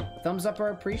continue with it. Thumbs up are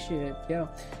appreciated. Yo,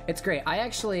 it's great. I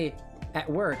actually, at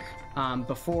work,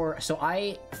 before... So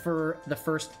I, for the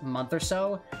first month or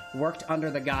so, worked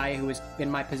under the guy who was in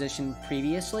my position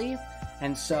previously.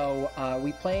 And so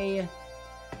we play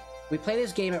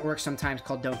this game at work sometimes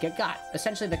called Don't Get Got.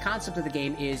 Essentially, the concept of the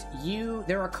game is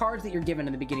there are cards that you're given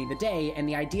in the beginning of the day, and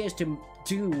the idea is to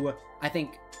do, I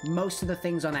think, most of the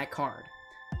things on that card.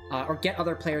 Or get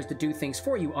other players to do things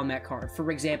for you on that card. For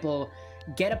example,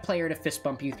 get a player to fist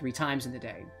bump you 3 times in the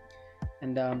day.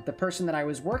 And the person that I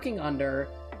was working under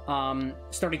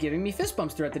started giving me fist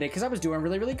bumps throughout the day because I was doing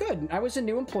really, really good. I was a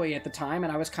new employee at the time,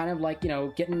 and I was kind of like, you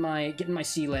know, getting my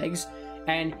sea legs.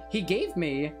 And he gave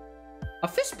me a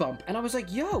fist bump, and I was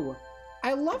like, yo,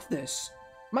 I love this.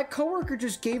 My coworker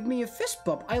just gave me a fist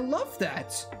bump. I love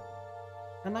that.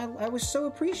 And I was so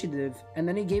appreciative. And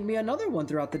then he gave me another one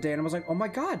throughout the day, and I was like, oh my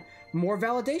god, more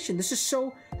validation. This is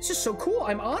so cool.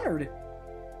 I'm honored.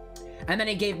 And then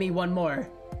he gave me one more,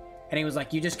 and he was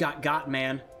like, you just got,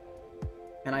 man.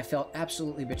 And I felt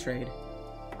absolutely betrayed.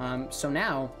 So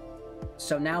now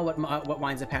what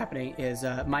winds up happening is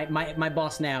my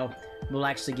boss now will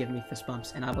actually give me fist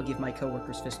bumps, and I will give my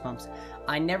coworkers fist bumps.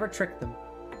 I never tricked them.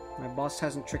 My boss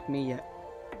hasn't tricked me yet.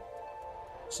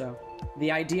 So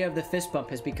the idea of the fist bump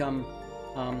has become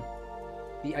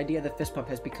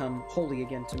holy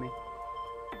again to me.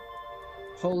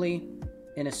 Holy,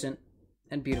 innocent,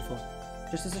 and beautiful,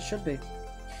 just as it should be.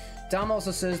 Dom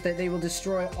also says that they will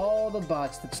destroy all the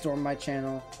bots that storm my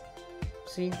channel.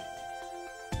 See?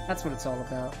 That's what it's all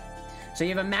about. So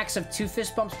you have a max of 2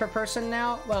 fist bumps per person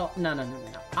now? Well, no.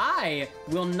 I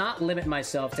will not limit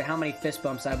myself to how many fist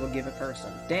bumps I will give a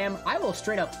person. Damn, I will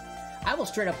straight up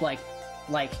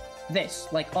like this,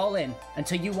 like all in,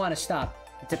 until you want to stop.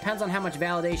 It depends on how much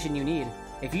validation you need.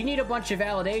 If you need a bunch of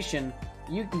validation,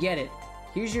 you can get it.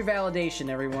 Here's your validation,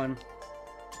 everyone.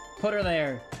 Put her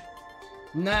there.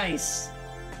 Nice.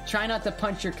 Try not to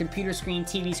punch your computer screen,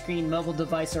 TV screen, mobile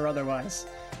device, or otherwise.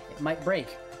 It might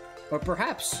break. Or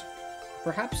perhaps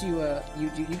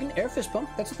you can air fist bump.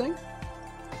 That's the thing.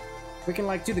 We can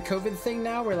like do the COVID thing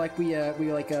now, where like we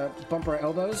bump our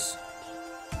elbows.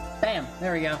 Bam.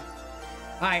 There we go.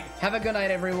 All right. Have a good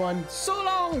night, everyone. So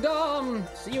long, Dom.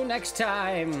 See you next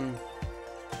time.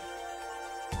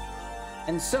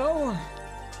 And so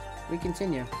we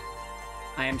continue.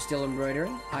 I am still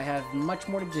embroidering. I have much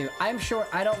more to do. I'm sure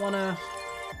I don't want to...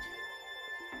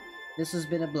 This has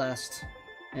been a blast.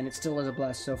 And it still is a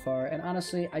blast so far. And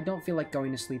honestly, I don't feel like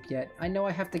going to sleep yet. I know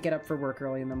I have to get up for work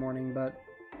early in the morning, but...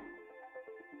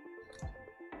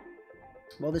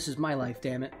 Well, this is my life,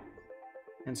 damn it.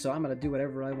 And so I'm gonna do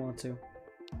whatever I want to.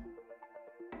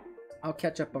 I'll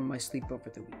catch up on my sleep over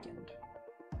the weekend.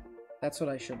 That's what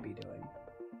I should be doing.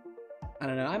 I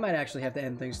don't know, I might actually have to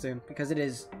end things soon, because it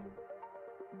is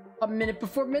a minute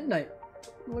before midnight.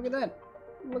 Look at that.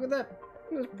 Look at that.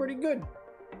 It was pretty good.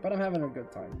 But I'm having a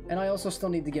good time. And I also still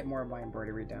need to get more of my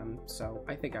embroidery down, so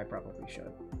I think I probably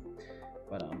should.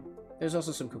 But, there's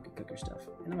also some cookie cooker stuff,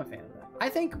 and I'm a fan of that. I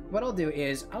think what I'll do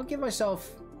is, I'll give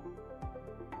myself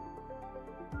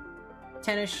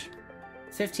 10-ish,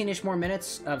 15-ish more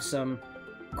minutes of some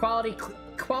quality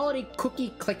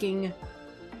cookie clicking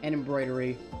and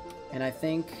embroidery. And I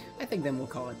think then we'll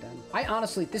call it done. I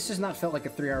honestly, this has not felt like a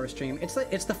 3-hour stream.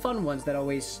 It's the fun ones that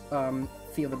always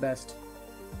feel the best.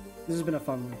 This has been a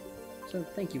fun one. So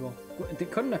thank you all.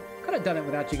 Couldn't have done it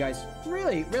without you guys.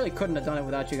 Really couldn't have done it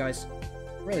without you guys.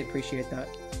 Really appreciate that.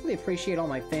 Really appreciate all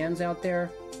my fans out there,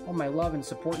 all my love and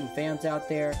supporting fans out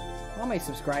there, all my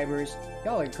subscribers.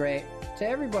 Y'all are great. To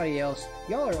everybody else,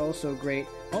 y'all are also great.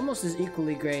 Almost as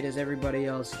equally great as everybody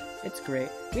else. It's great.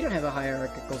 We don't have a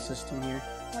hierarchical system here.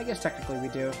 Well, I guess technically we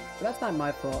do, but that's not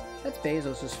my fault. That's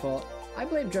Bezos' fault. I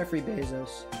blame Jeffrey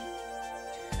Bezos.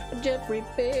 Jeffrey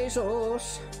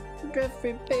Bezos.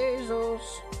 Jeffrey Bezos.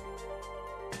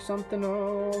 Something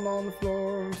all on the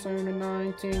floor. I'm saying in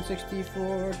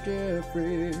 1964.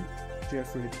 Jeffrey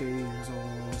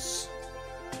Bezos.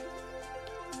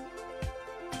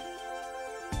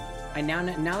 Now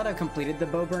that I've completed the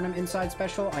Bo Burnham Inside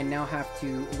Special, I now have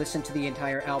to listen to the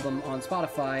entire album on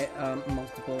Spotify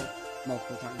multiple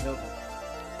times over.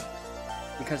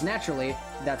 Because naturally,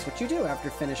 that's what you do after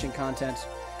finishing content.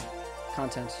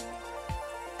 That's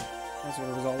what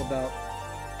it was all about.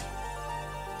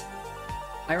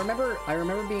 I remember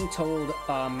being told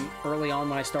early on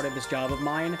when I started this job of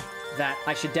mine that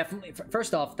I should definitely,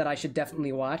 first off, that I should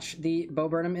definitely watch the Bo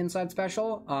Burnham Inside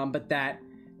Special, but that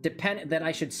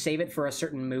I should save it for a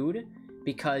certain mood,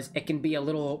 because it can be a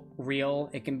little real,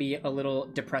 it can be a little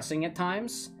depressing at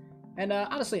times. And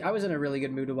honestly, I was in a really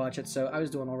good mood to watch it, so I was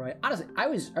doing all right. Honestly, I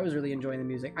was really enjoying the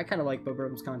music. I kind of like Bo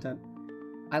Burnham's content.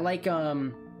 I like I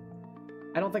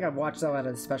don't think I've watched a lot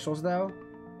of the specials though,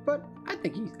 but I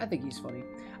think he's funny.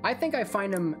 I think I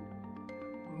find him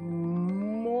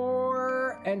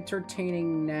more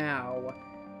entertaining now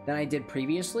than I did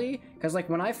previously, because like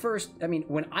when I first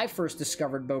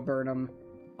discovered Bo Burnham,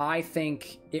 I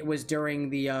think it was during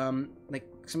the like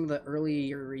some of the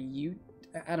earlier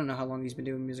I don't know how long he's been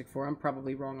doing music for. I'm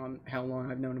probably wrong on how long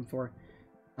I've known him for,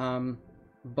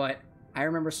 but I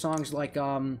remember songs like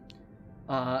I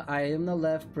am the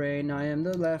left brain, I am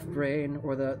the left brain,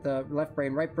 or the left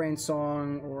brain right brain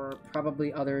song, or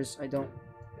probably others.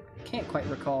 Can't quite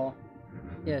recall.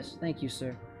 Yes, thank you,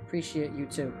 sir. Appreciate you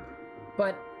too.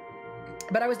 But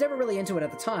I was never really into it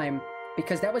at the time,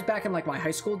 because that was back in like my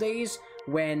high school days,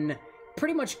 when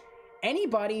pretty much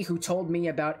anybody who told me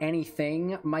about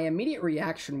anything, my immediate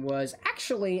reaction was,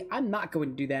 actually, I'm not going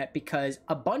to do that because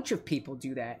a bunch of people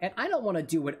do that, and I don't want to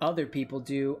do what other people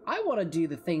do. I want to do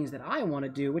the things that I want to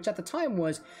do, which at the time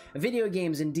was video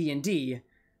games and D&D.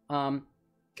 Come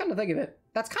to think of it,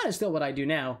 that's kind of still what I do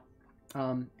now.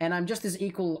 And I'm just as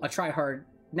equal a tryhard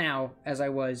now as I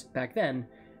was back then,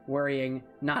 worrying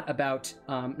not about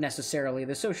necessarily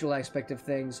the social aspect of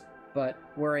things, but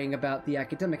worrying about the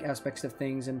academic aspects of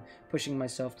things and pushing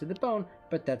myself to the bone.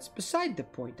 But that's beside the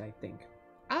point, I think.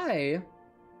 I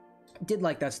did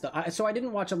like that stuff. So I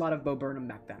didn't watch a lot of Bo Burnham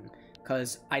back then,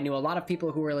 because I knew a lot of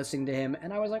people who were listening to him,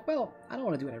 and I was like, well, I don't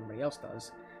want to do what everybody else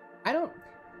does. I don't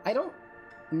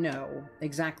know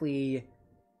exactly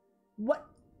what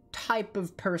type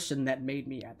of person that made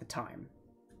me at the time.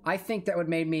 I think that would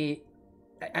made me,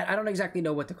 I don't exactly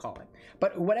know what to call it,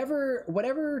 but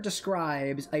whatever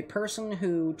describes a person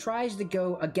who tries to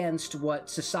go against what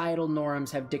societal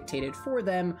norms have dictated for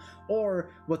them, or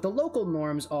what the local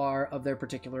norms are of their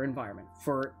particular environment.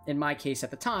 For, in my case at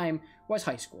the time, was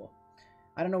high school.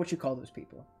 I don't know what you call those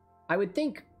people. I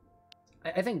think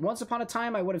once upon a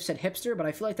time I would have said hipster, but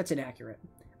I feel like that's inaccurate.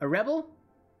 A rebel?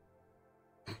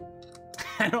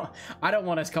 I don't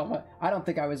want to call it. I don't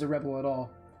think I was a rebel at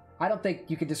all. I don't think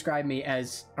you could describe me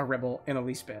as a rebel in the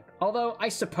least bit. Although, I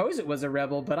suppose it was a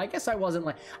rebel, but I guess I wasn't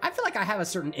like... I feel like I have a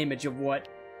certain image of what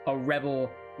a rebel,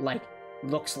 like,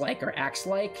 looks like or acts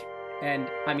like. And,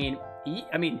 I mean,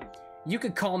 you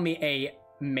could call me a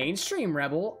mainstream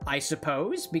rebel, I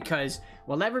suppose, because,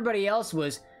 well, everybody else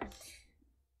was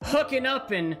hooking up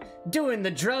and doing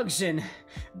the drugs and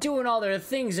doing all their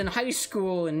things in high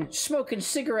school and smoking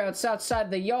cigarettes outside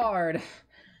the yard.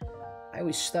 I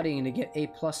was studying to get A+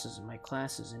 in my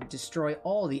classes and destroy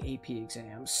all the AP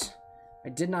exams. I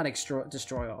did not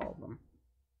destroy all of them.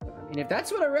 But, I mean, if that's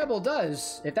what a rebel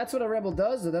does, or that's what a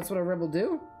rebel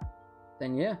do,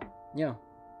 then yeah.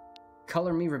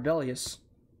 Color me rebellious,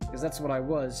 because that's what I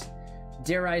was.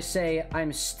 Dare I say,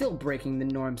 I'm still breaking the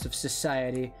norms of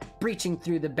society, breaching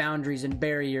through the boundaries and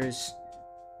barriers.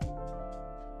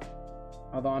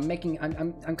 Although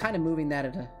I'm kind of moving that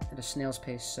at a snail's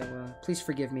pace, so please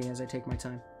forgive me as I take my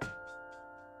time.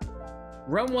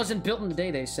 Rome wasn't built in a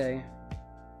day, they say.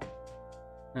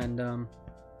 And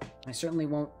I certainly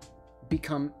won't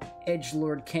become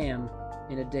Edgelord Cam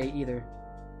in a day either.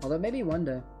 Although maybe one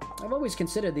day. I've always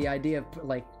considered the idea of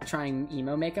like trying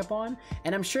emo makeup on,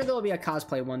 and I'm sure there'll be a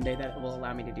cosplay one day that will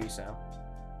allow me to do so.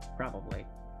 Probably.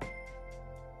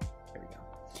 There we go.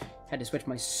 Had to switch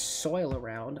my soil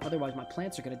around, otherwise my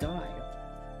plants are gonna die.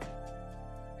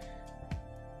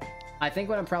 I think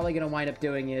what I'm probably gonna wind up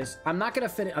doing is I'm not gonna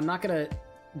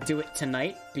do it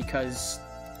tonight because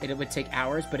it would take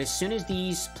hours, but as soon as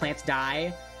these plants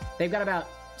die, they've got about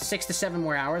 6 to 7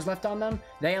 more hours left on them.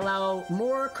 They allow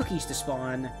more cookies to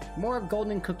spawn, more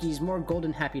golden cookies, more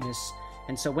golden happiness.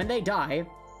 And so when they die,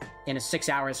 in 6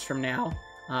 hours from now,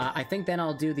 I think then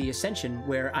I'll do the Ascension,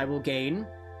 where I will gain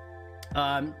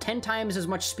 10 times as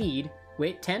much speed.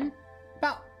 Wait, 10?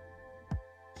 About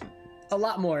a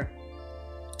lot more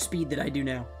speed than I do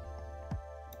now.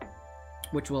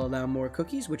 Which will allow more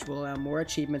cookies, which will allow more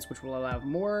achievements, which will allow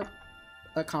more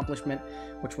accomplishment,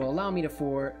 which will allow me to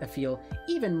feel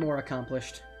even more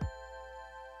accomplished.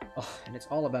 Oh, and it's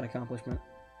all about accomplishment.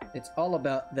 It's all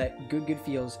about that good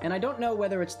feels. And I don't know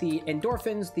whether it's the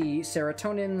endorphins, the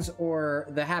serotonins, or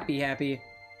the happy,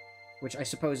 which I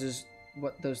suppose is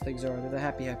what those things are. They're the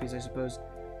happies, I suppose.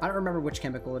 I don't remember which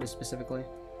chemical it is specifically.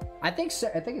 I think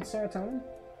it's serotonin.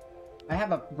 I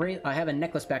have a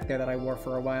necklace back there that I wore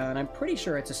for a while, and I'm pretty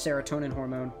sure it's a serotonin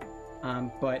hormone.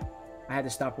 But I had to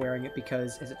stop wearing it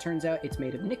because, as it turns out, it's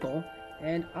made of nickel,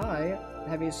 and I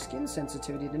have a skin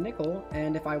sensitivity to nickel,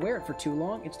 and if I wear it for too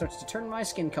long, it starts to turn my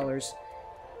skin colors,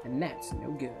 and that's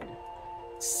no good.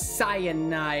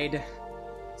 Cyanide.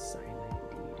 Cyanide,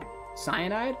 indeed.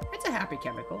 Cyanide? It's a happy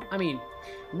chemical. I mean,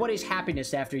 what is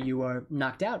happiness after you are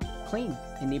knocked out, clean,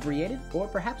 inebriated, or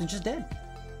perhaps just dead?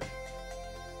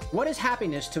 What is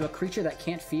happiness to a creature that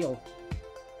can't feel?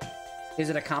 Is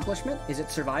it accomplishment? Is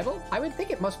it survival? I would think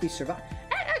it must be survival.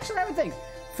 Actually, I would think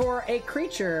for a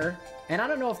creature, and I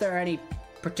don't know if there are any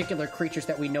particular creatures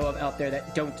that we know of out there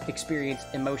that don't experience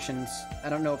emotions. I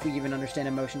don't know if we even understand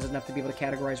emotions enough to be able to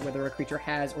categorize whether a creature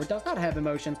has or does not have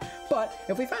emotions, but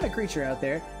if we find a creature out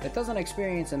there that doesn't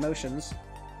experience emotions,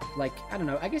 like, I don't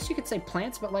know, I guess you could say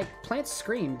plants, but like, plants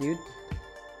scream, dude.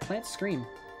 Plants scream.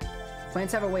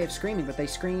 Plants have a way of screaming, but they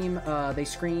scream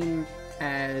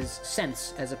as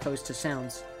scents as opposed to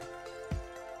sounds.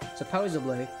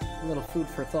 Supposedly, a little food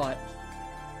for thought,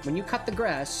 when you cut the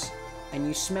grass and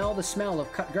you smell the smell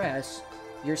of cut grass,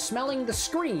 you're smelling the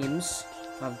screams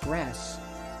of grass.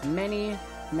 Many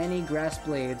grass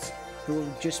blades who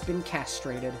have just been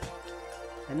castrated.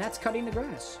 And that's cutting the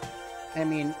grass. I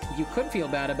mean, you could feel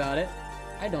bad about it.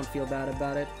 I don't feel bad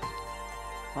about it.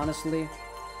 Honestly,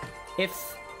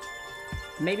 if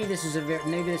maybe this is a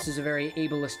very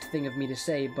ableist thing of me to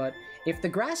say, but if the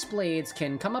grass blades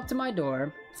can come up to my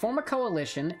door, form a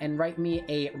coalition, and write me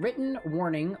a written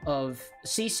warning of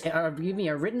give me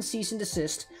a written cease and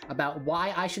desist about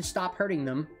why I should stop hurting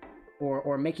them,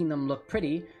 or making them look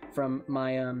pretty from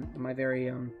my my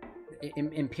very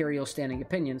imperial standing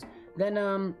opinions,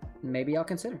 then maybe I'll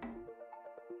consider.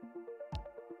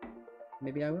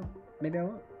 Maybe I will. Maybe I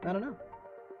won't. I don't know.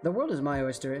 The world is my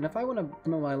oyster, and if I want to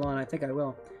mow my lawn, I think I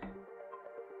will.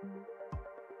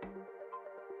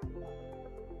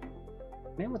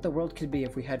 Man, what the world could be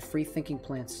if we had free-thinking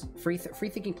plants.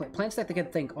 Free-thinking plants that they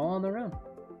could think all on their own.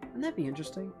 Wouldn't that be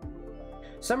interesting?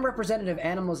 Some representative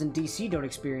animals in DC don't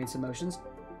experience emotions.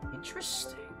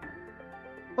 Interesting.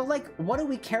 But, like, what do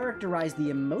we characterize the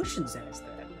emotions as,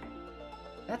 then?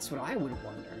 That's what I would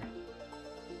wonder.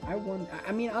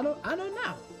 I mean, I don't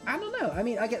know. I don't know. I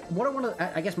mean,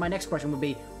 I guess my next question would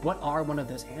be, what are one of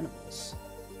those animals?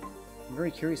 I'm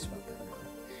very curious about that now.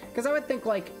 Because I would think,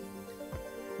 like,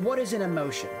 what is an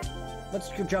emotion? Let's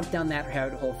jump down that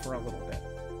rabbit hole for a little bit.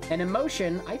 An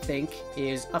emotion, I think,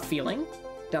 is a feeling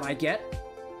that I get.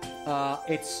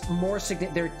 It's more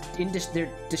they're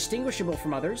distinguishable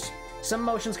from others. Some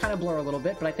emotions kind of blur a little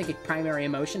bit, but I think a primary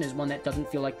emotion is one that doesn't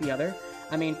feel like the other.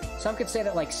 I mean, some could say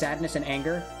that, like, sadness and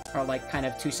anger are, like, kind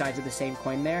of two sides of the same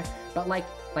coin there. But, like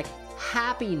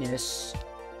happiness...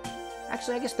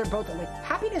 Actually, I guess they're both, like,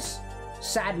 happiness,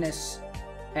 sadness,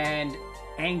 and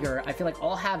anger, I feel like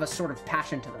all have a sort of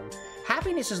passion to them.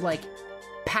 Happiness is, like,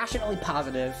 passionately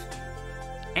positive.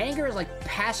 Anger is, like,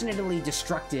 passionately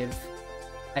destructive.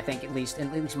 I think, at least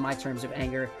my terms of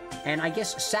anger. And I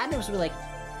guess sadness would be, like,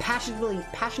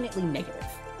 passionately negative.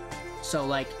 So,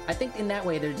 like, I think in that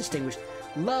way they're distinguished.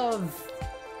 Love,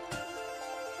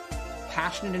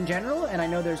 passionate in general, and I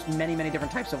know there's many different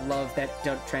types of love that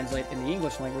don't translate in the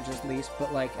English language at least,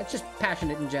 but, like, it's just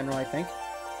passionate in general, I think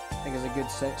is a good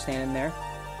stand in there.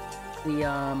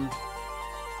 The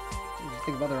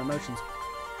think of other emotions.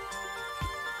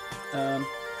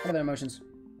 What other emotions?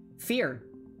 Fear,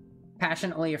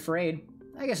 passionately afraid.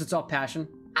 I guess it's all passion.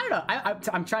 I don't know.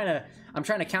 I'm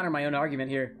trying to counter my own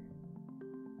argument here.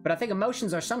 But I think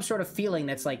emotions are some sort of feeling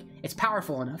that's, like, it's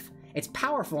powerful enough. It's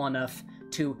powerful enough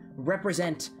to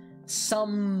represent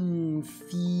some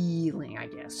feeling, I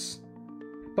guess.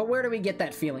 But where do we get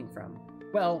that feeling from?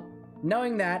 Well,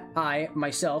 knowing that I,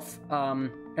 myself,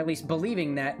 at least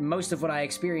believing that most of what I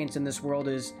experience in this world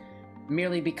is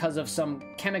merely because of some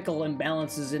chemical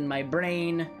imbalances in my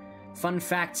brain. Fun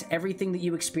fact, everything that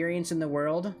you experience in the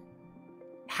world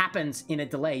happens in a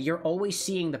delay. You're always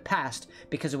seeing the past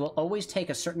because it will always take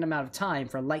a certain amount of time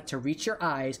for light to reach your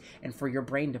eyes and for your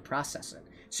brain to process it.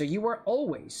 So you are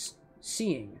always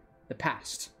seeing the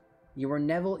past. You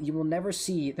will never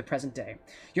see the present day.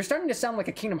 You're starting to sound like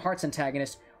a Kingdom Hearts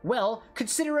antagonist. Well,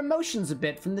 consider emotions a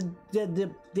bit from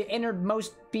the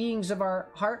innermost beings of our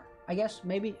heart, I guess,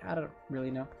 maybe? I don't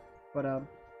really know. But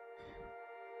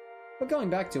going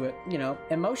back to it, you know,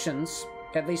 emotions,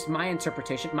 at least my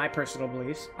interpretation, my personal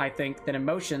beliefs, I think that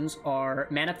emotions are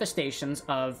manifestations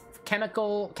of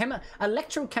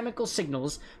electrochemical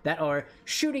signals that are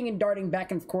shooting and darting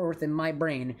back and forth in my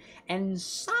brain. And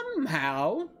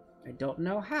somehow, I don't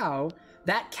know how,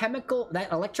 that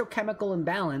electrochemical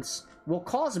imbalance will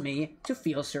cause me to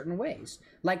feel certain ways.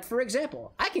 Like, for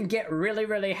example, I can get really,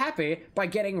 really happy by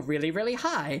getting really, really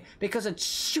high because it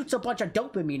shoots a bunch of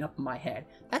dopamine up in my head.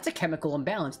 That's a chemical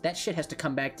imbalance. That shit has to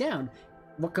come back down.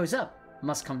 What goes up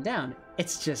must come down.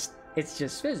 It's just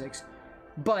physics.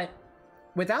 But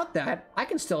without that, I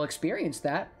can still experience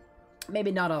that.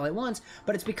 Maybe not all at once,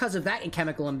 but it's because of that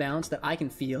chemical imbalance that I can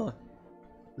feel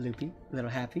loopy, a little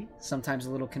happy, sometimes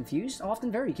a little confused,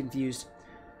 often very confused.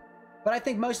 But I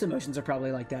think most emotions are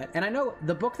probably like that. And I know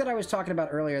the book that I was talking about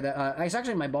earlier, that it's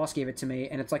actually my boss gave it to me,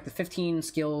 and it's like the 15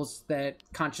 skills that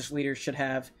conscious leaders should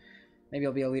have. Maybe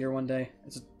I'll be a leader one day.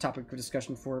 It's a topic for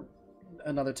discussion for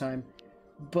another time.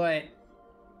 But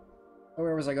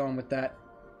where was I going with that?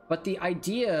 But the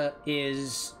idea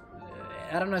is,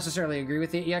 I don't necessarily agree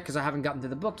with it yet because I haven't gotten to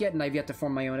the book yet, and I've yet to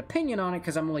form my own opinion on it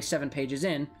because I'm only 7 pages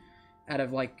in out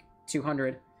of like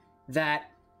 200, that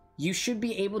you should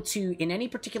be able to, in any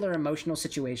particular emotional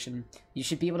situation, you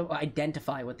should be able to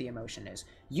identify what the emotion is.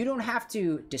 You don't have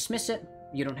to dismiss it.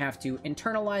 You don't have to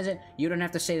internalize it. You don't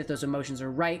have to say that those emotions are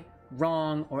right,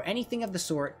 wrong, or anything of the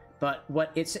sort. But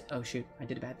what it's... Oh, shoot. I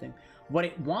did a bad thing.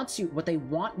 What they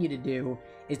want you to do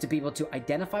is to be able to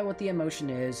identify what the emotion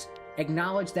is,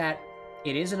 acknowledge that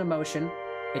it is an emotion,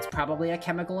 it's probably a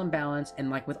chemical imbalance, and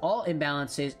like with all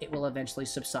imbalances, it will eventually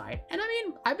subside. And I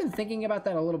mean, I've been thinking about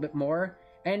that a little bit more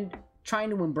and trying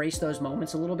to embrace those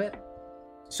moments a little bit.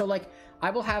 So like,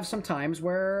 I will have some times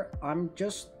where I'm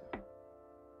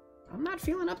not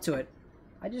feeling up to it.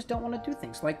 I just don't want to do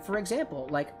things. Like, for example,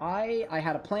 like I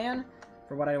had a plan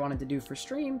for what I wanted to do for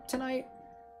stream tonight.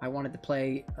 I wanted to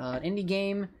play an indie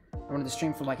game. I wanted to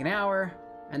stream for like an hour,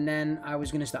 and then I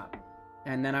was going to stop.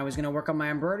 And then I was going to work on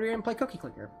my embroidery and play Cookie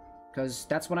Clicker, because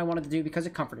that's what I wanted to do because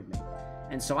it comforted me.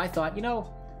 And so I thought, you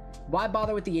know, why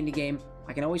bother with the indie game?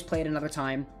 I can always play it another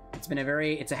time.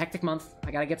 It's a hectic month.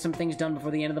 I got to get some things done before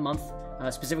the end of the month,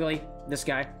 specifically this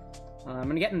guy. I'm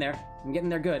going to get in there. I'm getting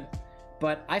there good.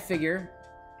 But I figure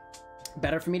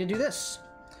better for me to do this.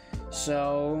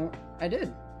 So I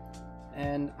did.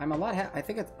 And I'm a lot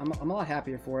I'm a lot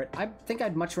happier for it. I think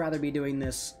I'd much rather be doing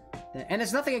this and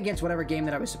it's nothing against whatever game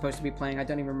that I was supposed to be playing. I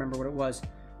don't even remember what it was.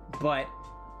 But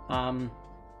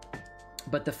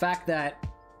the fact that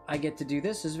I get to do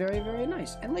this is very, very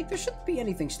nice. And like, there shouldn't be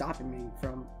anything stopping me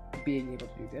from being able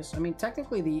to do this. I mean,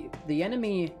 technically the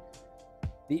enemy,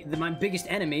 my biggest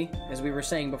enemy, as we were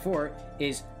saying before,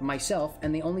 is myself,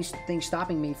 and the only thing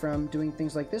stopping me from doing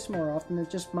things like this more often is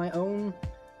just my own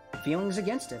feelings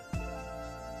against it.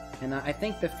 And I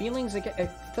think the feelings,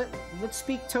 let's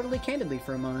speak totally candidly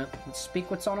for a moment. Let's speak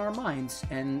what's on our minds.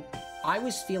 And I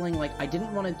was feeling like I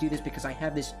didn't want to do this because I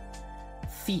have this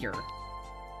fear.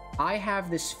 I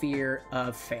have this fear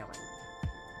of failing.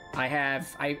 I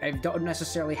don't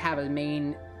necessarily have a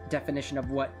main definition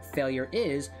of what failure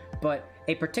is, but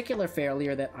a particular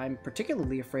failure that I'm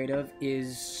particularly afraid of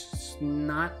is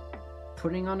not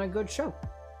putting on a good show.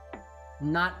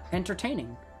 Not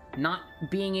entertaining. Not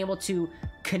being able to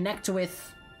connect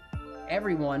with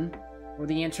everyone or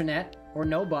the internet or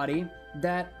nobody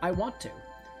that I want to.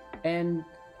 And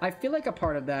I feel like a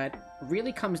part of that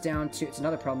really comes down to, it's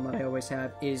another problem that I always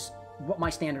have, is what my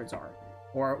standards are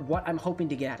or what I'm hoping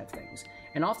to get out of things.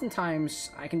 And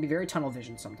oftentimes I can be very tunnel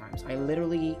vision sometimes. I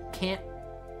literally can't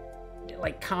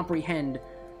like comprehend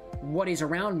what is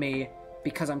around me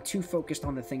because I'm too focused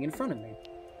on the thing in front of me.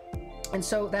 And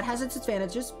so that has its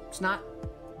advantages. It's not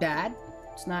bad.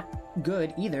 It's not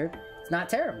good either. It's not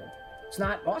terrible. It's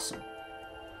not awesome.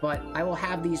 But I will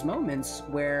have these moments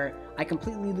where I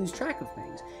completely lose track of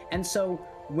things. And so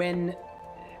when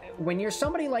you're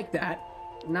somebody like that,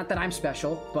 not that I'm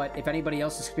special, but if anybody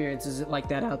else experiences it like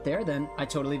that out there, then I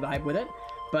totally vibe with it.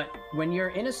 But when you're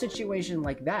in a situation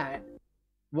like that,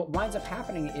 what winds up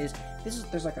happening is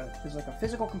there's like a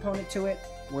physical component to it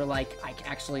where like I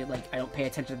actually like I don't pay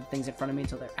attention to the things in front of me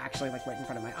until they're actually like right in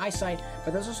front of my eyesight.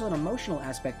 But there's also an emotional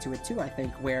aspect to it too, I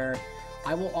think, where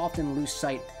I will often lose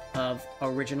sight of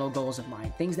original goals of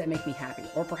mine, things that make me happy,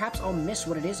 or perhaps I'll miss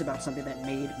what it is about something that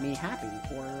made me happy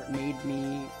or made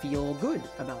me feel good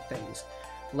about things.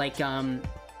 Like,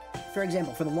 for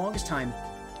example, for the longest time,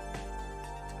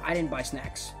 I didn't buy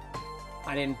snacks.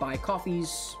 I didn't buy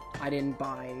coffees. I didn't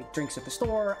buy drinks at the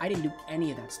store. I didn't do any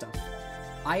of that stuff.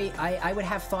 I would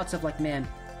have thoughts of like, man,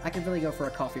 I could really go for a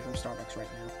coffee from Starbucks right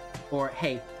now. Or,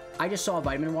 hey, I just saw a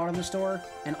vitamin water in the store,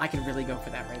 and I could really go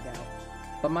for that right now.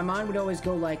 But my mind would always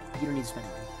go like, you don't need to spend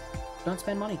money. Don't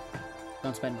spend money.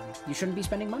 Don't spend money. You shouldn't be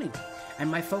spending money. And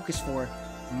my focus for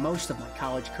most of my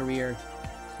college career,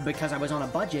 because I was on a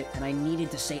budget and I needed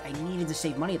to save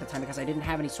money at the time because I didn't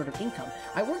have any sort of income.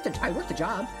 I worked a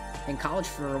job in college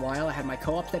for a while. I had my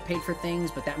co-ops that paid for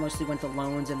things, but that mostly went to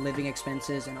loans and living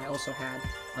expenses. And I also had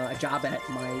a job at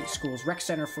my school's rec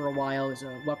center for a while as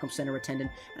a welcome center attendant,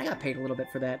 and I got paid a little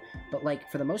bit for that. But like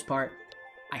for the most part,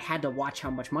 I had to watch how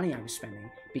much money I was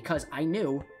spending because I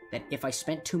knew that if I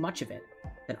spent too much of it,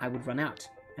 then I would run out.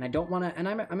 And I don't want to, and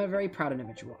I'm a very proud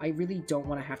individual. I really don't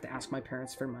want to have to ask my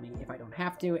parents for money if I don't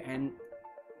have to, and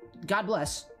God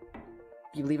bless, if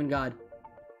you believe in God.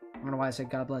 I don't know why I said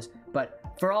God bless, but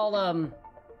for all,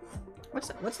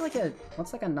 what's like a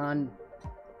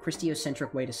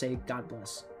non-Christiocentric way to say God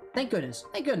bless? Thank goodness,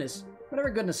 whatever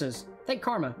goodness is, thank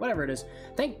karma, whatever it is.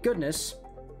 Thank goodness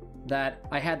that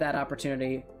I had that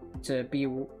opportunity to be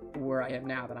where I am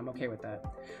now, that I'm okay with that.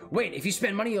 Wait, if you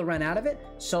spend money, you'll run out of it?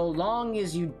 So long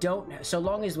as you don't, so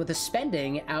long as with the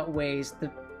spending outweighs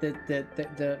the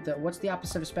what's the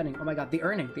opposite of spending? Oh my god, the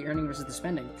earning versus the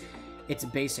spending. It's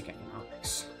basic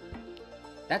economics.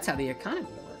 That's how the economy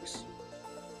works.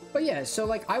 But yeah, so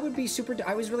like I was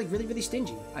really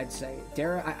stingy, I'd say.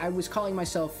 I was calling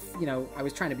myself, you know, I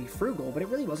was trying to be frugal, but it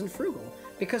really wasn't frugal.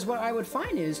 Because what I would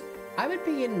find is, I would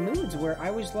be in moods where I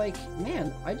was like,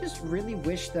 man, I just really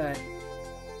wish that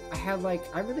I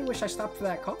really wish I stopped for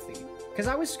that coffee. Because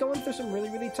I was going through some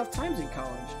really tough times in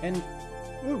college. And,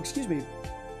 ooh, excuse me.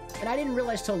 And I didn't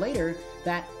realize till later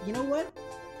that, you know what?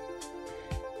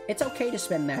 It's okay to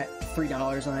spend that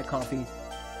 $3 on that coffee,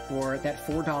 or that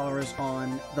 $4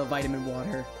 on the vitamin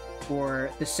water,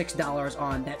 or the $6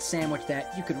 on that sandwich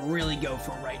that you could really go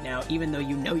for right now, even though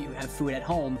you know you have food at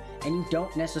home, and you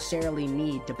don't necessarily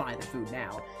need to buy the food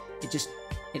now. It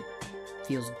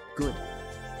feels good.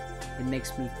 It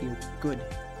makes me feel good.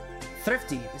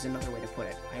 Thrifty is another way to put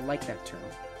it. I like that term.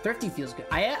 Thrifty feels good.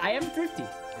 I am thrifty.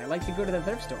 I like to go to the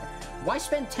thrift store. Why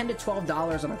spend $10 to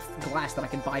 $12 on a glass that I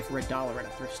can buy for $1 at a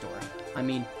thrift store? I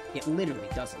mean, it literally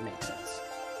doesn't make sense.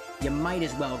 You might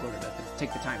as well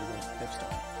take the time to go to the thrift store.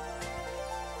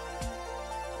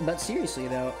 But seriously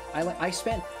though, I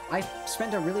spent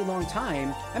a really long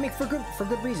time. I mean, for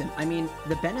good reason. I mean,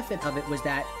 the benefit of it was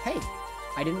that, hey,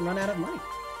 I didn't run out of money.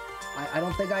 I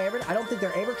don't think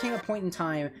there ever came a point in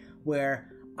time where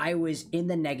I was in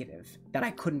the negative that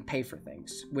I couldn't pay for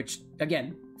things. Which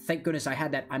again, thank goodness I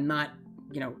had that. I'm not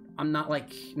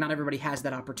like, not everybody has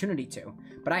that opportunity to.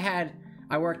 But I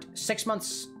worked 6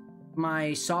 months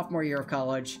my sophomore year of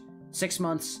college, 6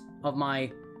 months of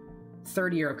my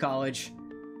third year of college.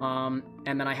 And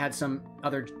then I had some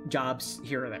other jobs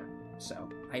here or there. So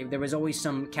there was always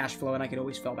some cash flow, and I could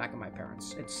always fall back on my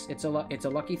parents. It's a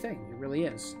lucky thing. It really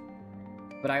is.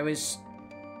 But I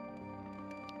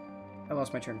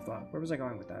lost my train of thought. Where was I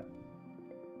going with that?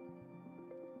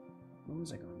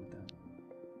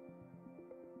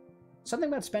 Something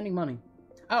about spending money.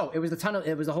 Oh, it was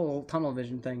the whole tunnel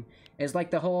vision thing. It's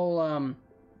like the whole,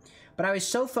 but I was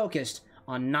so focused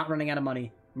on not running out of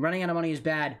money. Running out of money is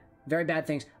bad. Very bad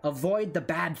things. Avoid the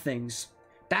bad things.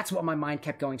 That's what my mind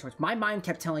kept going towards. My mind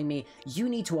kept telling me, you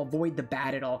need to avoid the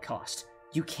bad at all costs.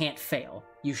 You can't fail.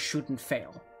 You shouldn't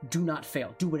fail. Do not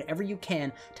fail. Do whatever you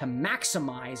can to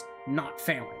maximize not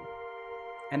failing.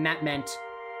 And that meant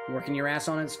working your ass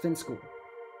on in fin school,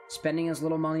 spending as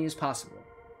little money as possible,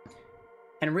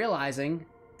 and realizing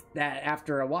that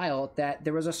after a while that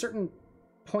there was a certain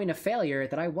point of failure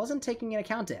that I wasn't taking into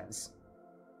account as.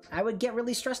 I would get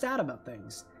really stressed out about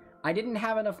things. I didn't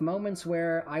have enough moments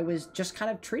where I was just kind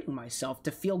of treating myself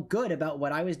to feel good about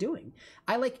what I was doing.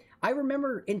 I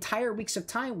remember entire weeks of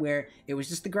time where it was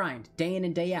just the grind, day in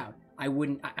and day out.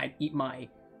 I'd eat my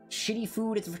shitty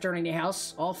food at the fraternity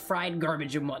house, all fried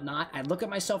garbage and whatnot. I'd look at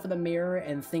myself in the mirror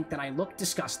and think that I look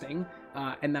disgusting,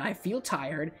 and then I feel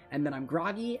tired, and then I'm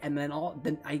groggy, and then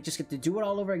I just get to do it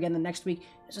all over again the next week.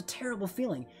 It's a terrible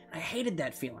feeling. I hated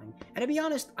that feeling. And to be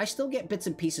honest, I still get bits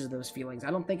and pieces of those feelings. I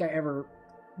don't think I ever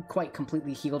quite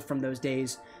completely healed from those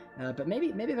days. But maybe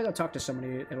if I go talk to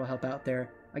somebody, it'll help out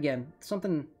there. Again,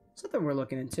 something we're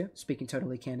looking into, speaking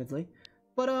totally candidly.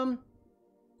 But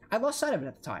I lost sight of it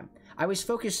at the time. I was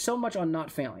focused so much on not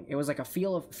failing. It was like a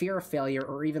fear of failure,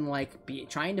 or even like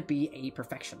trying to be a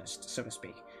perfectionist, so to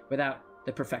speak, without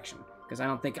the perfection. Because I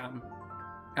don't think I'm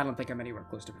anywhere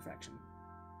close to perfection.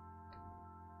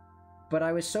 But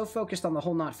I was so focused on the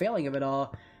whole not failing of it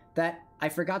all that I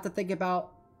forgot to think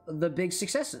about the big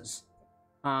successes.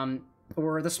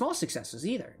 Or the small successes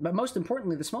either. But most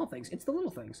importantly, the small things. It's the little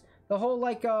things. The whole,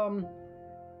 like,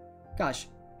 gosh,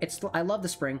 I love the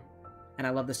spring, and I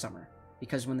love the summer.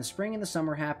 Because when the spring and the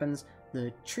summer happens,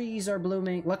 the trees are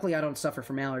blooming. Luckily, I don't suffer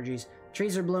from allergies.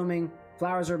 Trees are blooming,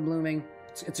 flowers are blooming.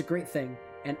 It's a great thing.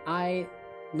 And I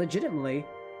legitimately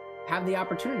have the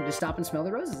opportunity to stop and smell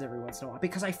the roses every once in a while.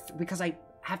 Because I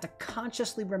have to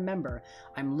consciously remember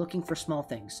I'm looking for small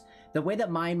things. The way that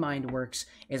my mind works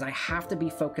is I have to be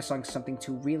focused on something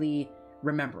to really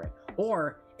remember it.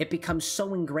 Or it becomes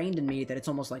so ingrained in me that it's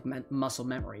almost like muscle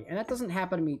memory. And that doesn't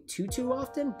happen to me too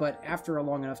often, but after a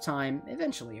long enough time,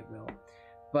 eventually it will.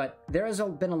 But there has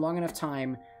been a long enough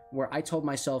time where I told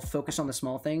myself, focus on the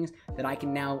small things, that I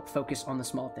can now focus on the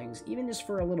small things, even just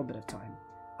for a little bit of time.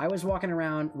 I was walking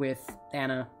around with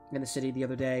Anna in the city the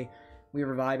other day. We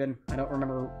were vibing. I don't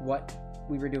remember what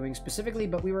we were doing specifically,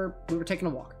 but we were taking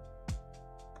a walk.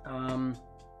 I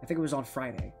think it was on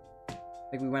Friday. I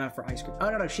think we went out for ice cream. Oh,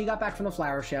 no, she got back from the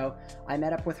flower show. I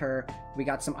met up with her. We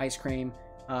got some ice cream.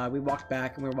 We walked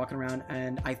back, and we were walking around,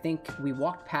 and I think we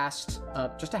walked past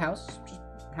just a house.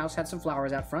 House had some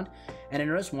flowers out front, and I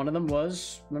noticed one of them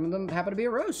happened to be a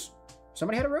rose.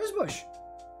 Somebody had a rose bush.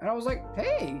 And I was like,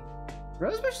 hey,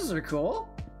 rose bushes are cool.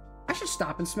 I should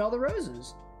stop and smell the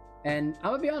roses. And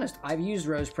I'm gonna be honest, I've used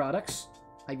rose products.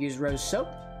 I've used rose soap.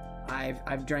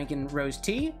 I've drank in rose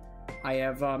tea.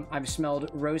 I've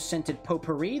smelled rose scented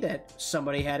potpourri that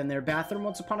somebody had in their bathroom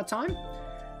once upon a time.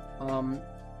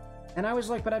 And I was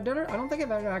like, but I don't think I've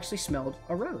ever actually smelled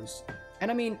a rose. And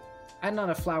I mean, I'm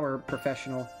not a flower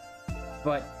professional,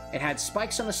 but it had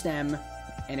spikes on the stem,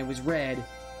 and it was red,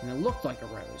 and it looked like a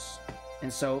rose.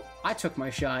 And so I took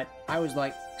my shot. I was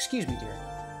like, excuse me, dear,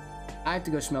 I have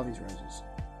to go smell these roses.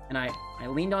 And I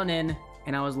leaned on in,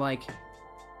 and I was like,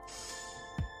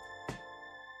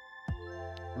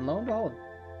 and lo and behold,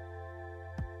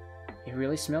 it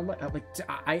really smelled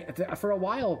like, for a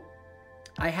while,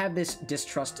 I have this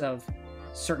distrust of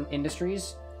certain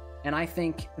industries, and I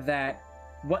think that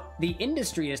what the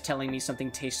industry is telling me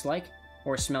something tastes like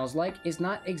or smells like is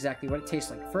not exactly what it tastes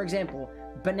like. For example,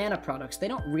 banana products, they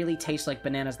don't really taste like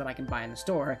bananas that I can buy in the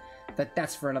store.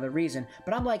 That's for another reason.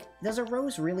 But I'm like, does a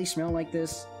rose really smell like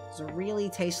this? Does it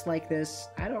really taste like this?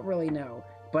 I don't really know.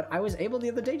 But I was able the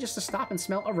other day just to stop and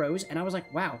smell a rose, and I was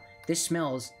like, wow, this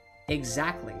smells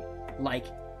exactly like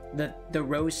the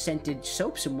rose scented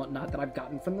soaps and whatnot that I've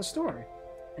gotten from the store.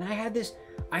 And I had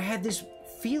this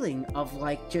feeling of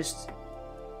like just,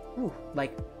 ooh,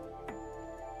 like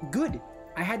good.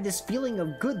 I had this feeling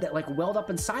of good that like welled up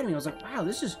inside me. I was like, wow,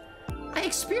 I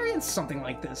experienced something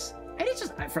like this. And it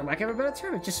just, for lack of a better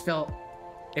term,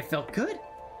 it felt good.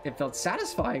 It felt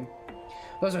satisfying.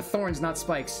 Those are thorns, not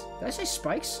spikes. Did I say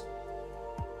spikes?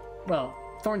 Well,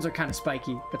 thorns are kind of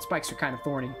spiky, but spikes are kind of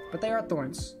thorny. But they are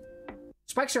thorns.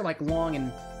 Spikes are like long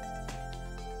and...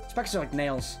 Spikes are like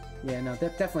nails. Yeah, no, they're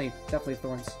definitely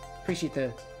thorns. Appreciate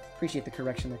the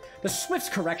correction there. The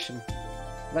swift correction.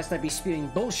 Lest I be spewing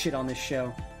bullshit on this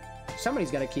show.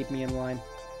 Somebody's got to keep me in line.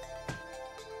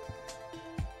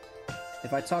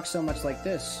 If I talk so much like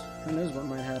this, who knows what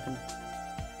might happen.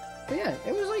 But yeah,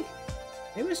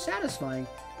 it was satisfying.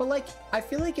 But like, I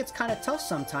feel like it's kind of tough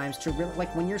sometimes to really,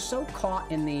 like, when you're so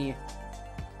caught in the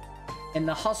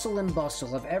hustle and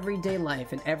bustle of everyday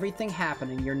life and everything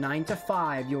happening, you're 9 to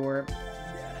 5, you're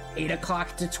 8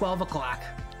 o'clock to 12 o'clock,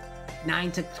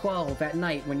 9 to 12 at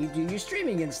night when you do your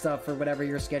streaming and stuff, or whatever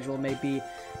your schedule may be,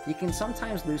 you can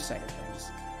sometimes lose sight of things.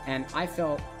 And I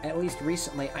felt, at least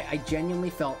recently, I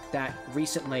genuinely felt that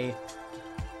recently,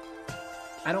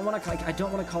 I don't want to call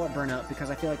it burnout,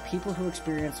 because I feel like people who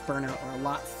experience burnout are a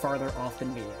lot farther off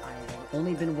than me. I've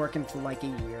only been working for like a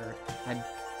year. I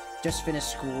just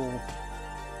finished school.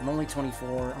 I'm only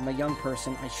 24. I'm a young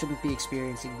person. I shouldn't be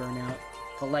experiencing burnout.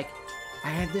 But like, I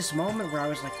had this moment where I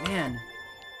was like, man,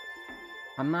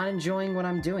 I'm not enjoying what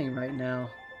I'm doing right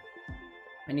now.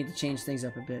 I need to change things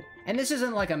up a bit. And this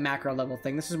isn't like a macro level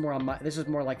thing. This is more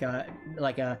like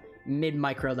a mid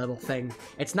micro level thing.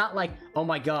 It's not like, oh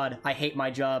my god, I hate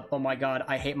my job. Oh my god,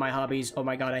 I hate my hobbies. Oh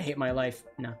my god, I hate my life.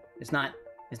 No, it's not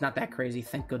that crazy,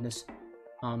 thank goodness.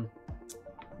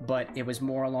 But it was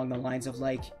more along the lines of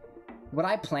like, what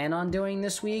I plan on doing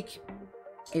this week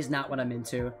is not what I'm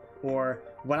into, or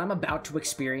what I'm about to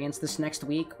experience this next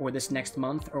week or this next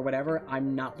month or whatever.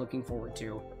 I'm not looking forward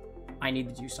to. I need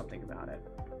to do something about it.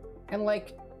 And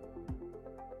like,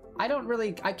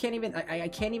 I can't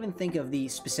even think of the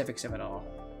specifics of it all,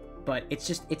 but it's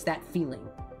that feeling.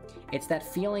 It's that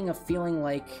feeling of feeling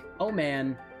like, oh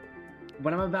man,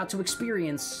 what I'm about to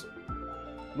experience,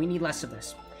 we need less of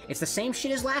this. It's the same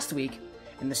shit as last week,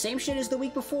 and the same shit as the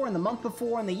week before, and the month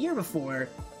before, and the year before,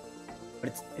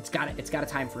 but it's got a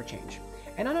time for a change.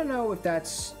 And I don't know if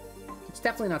it's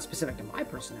definitely not specific to my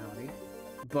personality,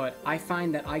 but I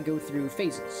find that I go through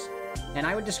phases. And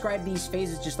I would describe these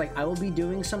phases just like I will be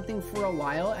doing something for a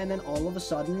while, and then all of a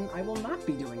sudden, I will not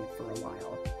be doing it for a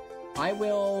while. I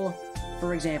will,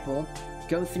 for example,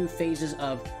 go through phases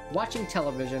of watching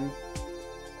television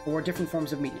or different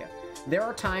forms of media. There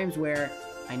are times where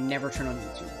I never turn on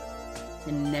YouTube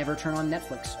and never turn on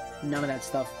Netflix. None of that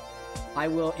stuff. I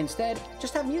will instead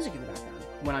just have music in the background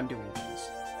when I'm doing things.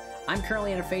 I'm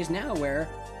currently in a phase now where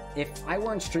if I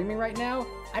weren't streaming right now,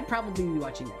 I'd probably be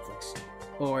watching Netflix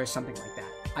or something like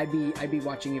that. I'd be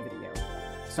watching a video,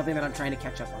 something that I'm trying to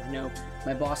catch up on. I know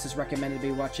my boss has recommended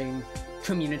me watching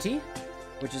Community,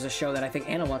 which is a show that I think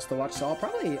Anna wants to watch, so I'll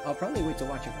probably wait to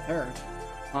watch it with her.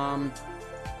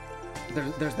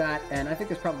 There's that, and I think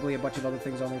there's probably a bunch of other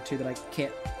things on there too that I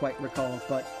can't quite recall.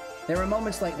 But there were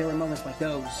moments like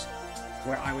those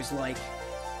where I was like,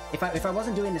 if I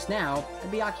wasn't doing this now,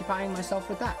 I'd be occupying myself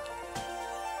with that.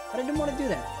 But I didn't want to do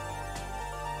that.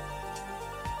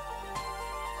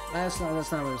 That's not what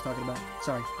I was talking about.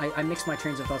 Sorry, I mixed my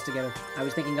trains of thoughts together. I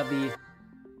was thinking of the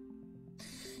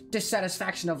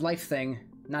dissatisfaction of life thing,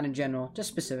 not in general, just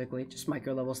specifically, just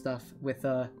micro level stuff with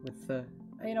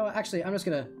you know, actually, I'm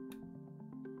gonna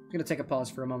take a pause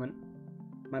for a moment.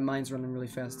 My mind's running really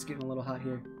fast. It's getting a little hot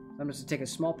here. I'm just gonna take a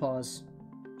small pause,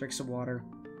 drink some water.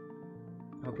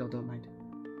 I hope y'all don't mind.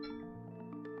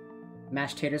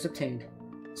 Mashed taters obtained.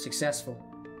 Successful.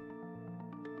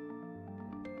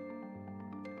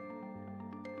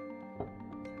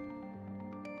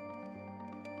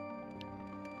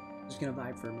 Just gonna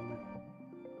vibe for a moment.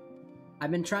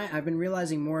 I've been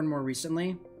realizing more and more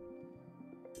recently,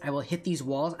 I will hit these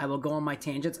walls, I will go on my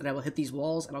tangents, and I will hit these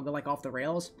walls, and I'll go like off the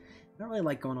rails. I don't really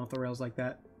like going off the rails like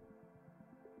that.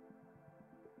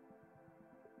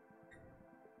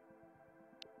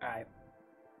 Alright.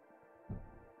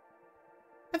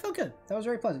 I felt good. That was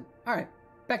very pleasant. Alright,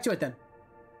 back to it then.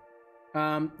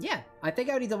 Yeah, I think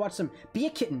I would need to watch some Be a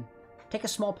Kitten. Take a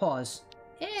small pause.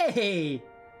 Hey!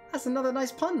 That's another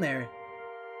nice pun there.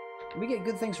 We get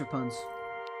good things for puns.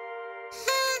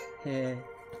 Hey.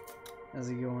 How's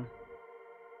it going?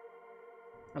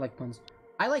 I like puns.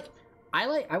 I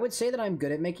would say that I'm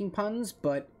good at making puns,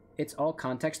 but it's all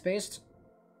context based.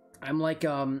 I'm like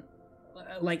I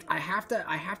have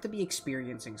to be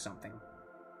experiencing something.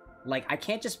 Like I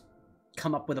can't just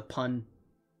come up with a pun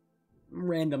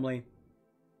randomly.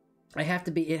 It has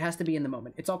to be in the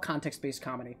moment. It's all context based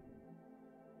comedy.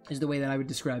 Is the way that I would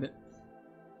describe it.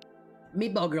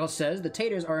 Meatball Girl says the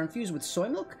taters are infused with soy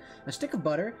milk, a stick of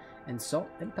butter, and salt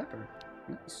and pepper.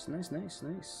 Nice, nice, nice,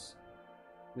 nice.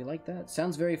 We like that.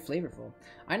 Sounds very flavorful.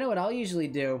 I know what I'll usually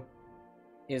do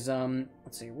is,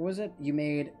 let's see, what was it? You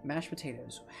made mashed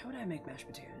potatoes. How would I make mashed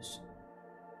potatoes?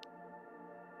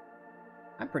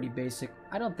 I'm pretty basic.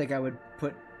 I don't think I would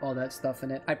put all that stuff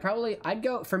in it. I probably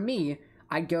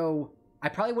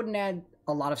wouldn't add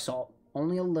a lot of salt.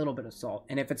 Only a little bit of salt.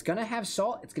 And if it's gonna have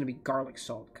salt, it's gonna be garlic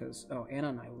salt. Because, oh, Anna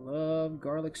and I love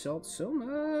garlic salt so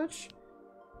much.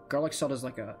 Garlic salt is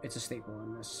like it's a staple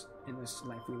in this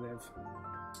life we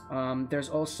live. There's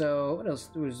also, what else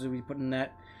was we put in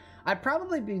that? I'd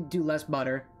probably do less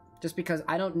butter. Just because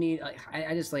I don't need,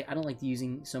 I don't like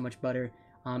using so much butter.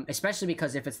 Especially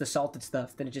because if it's the salted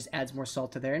stuff, then it just adds more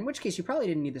salt to there. In which case, you probably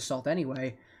didn't need the salt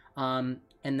anyway. And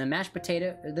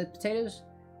the potatoes?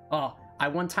 Oh, I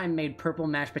one time made purple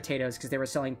mashed potatoes because they were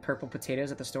selling purple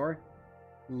potatoes at the store.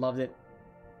 Loved it.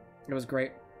 It was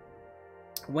great.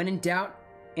 When in doubt,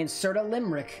 insert a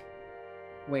limerick.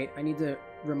 Wait, I need to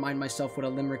remind myself what a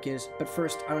limerick is. But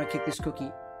first, I want to kick this cookie.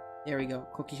 There we go.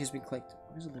 Cookie has been clicked.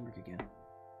 Where's a limerick again?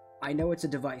 I know it's a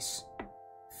device.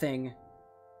 Thing.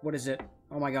 What is it?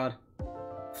 Oh my god.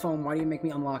 Phone, why do you make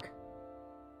me unlock?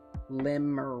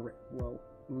 Limerick. Whoa.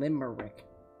 Limerick.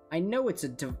 I know it's a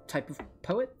type of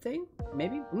poet thing?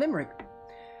 Maybe? Limerick.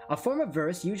 A form of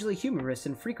verse, usually humorous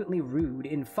and frequently rude,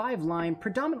 in 5-line,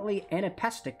 predominantly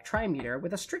anapestic trimeter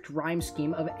with a strict rhyme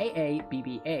scheme of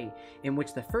AA-BBA, in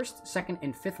which the first, second,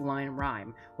 and fifth line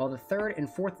rhyme, while the third and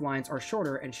fourth lines are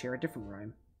shorter and share a different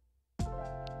rhyme.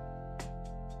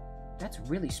 That's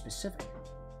really specific.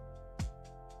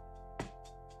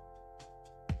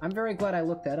 I'm very glad I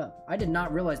looked that up. I did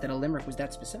not realize that a limerick was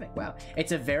that specific. Wow.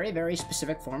 It's a very, very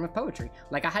specific form of poetry,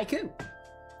 like a haiku.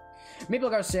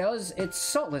 Maple Garcelle it's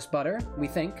saltless butter, we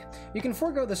think. You can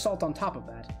forego the salt on top of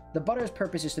that. The butter's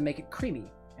purpose is to make it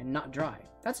creamy and not dry.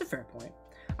 That's a fair point.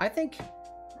 I think,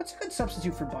 what's a good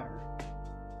substitute for butter?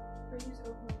 Or use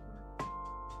oat milk.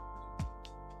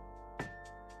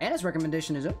 Anna's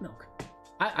recommendation is oat milk.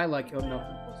 I like oat milk. A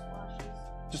couple splashes.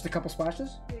 Just a couple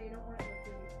splashes? Yeah, you don't want it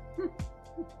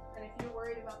liquidy. And if you're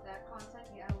worried about that content,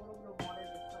 you add a little bit of water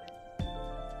to put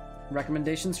it.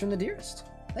 Recommendations from the dearest.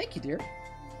 Thank you, dear.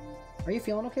 Are you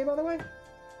feeling okay, by the way?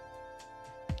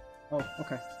 Oh,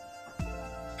 okay.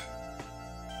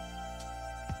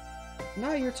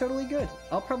 No, you're totally good.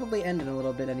 I'll probably end in a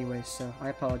little bit anyway, so I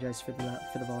apologize for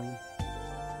the volume.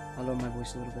 I'll lower my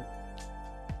voice a little bit.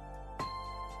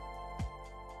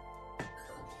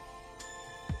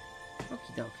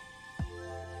 Okie doke.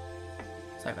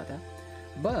 Sorry about that.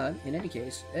 But, in any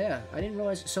case, yeah, I didn't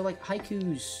realize... So, like,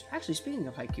 haikus... Actually, speaking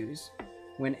of haikus,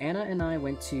 when Anna and I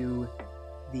went to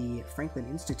the Franklin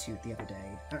Institute the other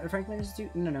day... Franklin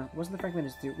Institute? No, it wasn't the Franklin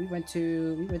Institute. We went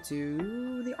to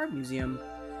the art museum.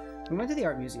 We went to the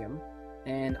art museum,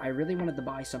 and I really wanted to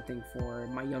buy something for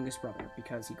my youngest brother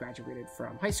because he graduated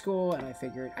from high school, and I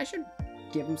figured I should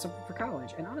give him something for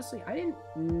college. And honestly, I didn't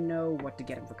know what to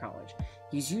get him for college.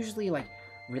 He's usually, like,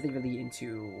 really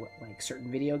into, like, certain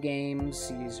video games.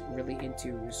 He's really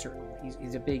into certain...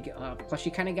 He's a big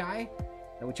plushie kind of guy,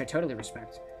 which I totally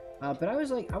respect. But I was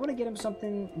like, I want to get him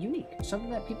something unique, something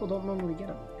that people don't normally get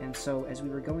him. And so as we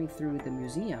were going through the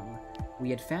museum, we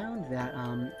had found that,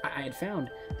 I had found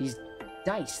these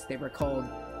dice. They were called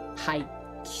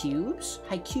haikus.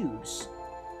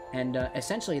 And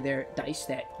essentially they're dice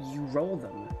that you roll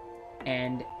them,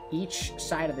 and each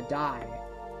side of the die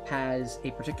has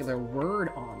a particular word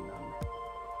on them.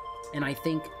 And I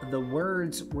think the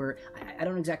words were... I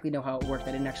don't exactly know how it worked.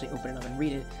 I didn't actually open it up and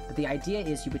read it. But the idea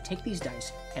is you would take these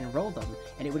dice and roll them,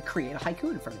 and it would create a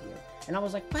haiku in front of you. And I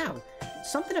was like, wow,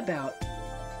 something about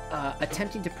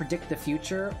attempting to predict the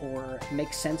future or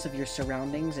make sense of your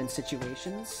surroundings and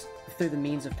situations through the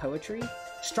means of poetry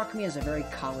struck me as a very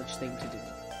college thing to do.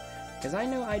 Because I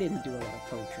know I didn't do a lot of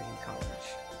poetry in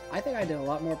college. I think I did a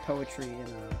lot more poetry in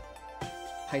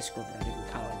high school than I did in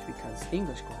college, because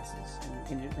English classes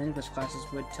and English classes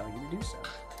would tell you to do so.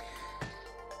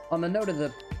 On the note of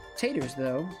the taters,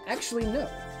 though, actually no.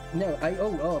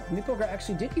 Meatball Girl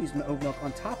actually did use oat milk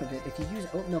on top of it. If you use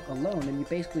oat milk alone, then you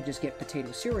basically just get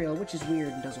potato cereal, which is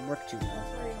weird and doesn't work too well.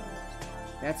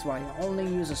 That's why you only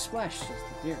use a splash, says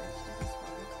the dearest.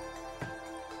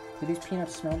 Do these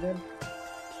peanuts smell good?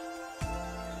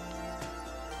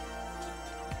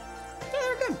 Yeah,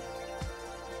 they're good.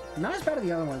 Not as bad as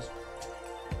the other ones.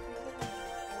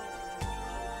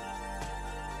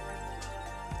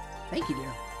 Thank you,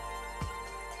 dear.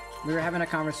 We were having a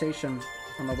conversation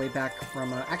on the way back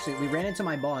from, actually, we ran into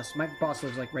my boss. My boss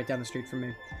lives, like, right down the street from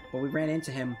me. But we ran into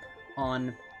him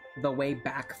on the way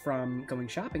back from going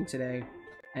shopping today.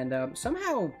 And,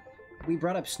 somehow we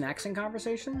brought up snacks in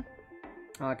conversation.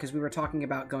 Because we were talking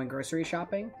about going grocery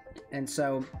shopping. And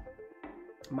so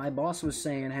my boss was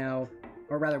saying how,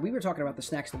 or rather, we were talking about the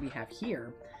snacks that we have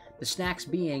here. The snacks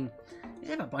being, we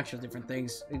have a bunch of different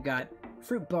things. We've got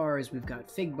fruit bars, we've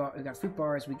got fruit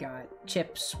bars, we got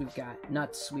chips, we've got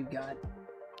nuts,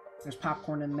 there's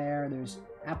popcorn in there, there's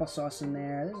applesauce in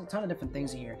there, there's a ton of different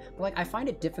things in here. But, like, I find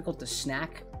it difficult to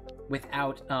snack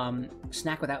without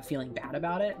feeling bad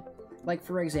about it. Like,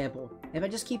 for example, if I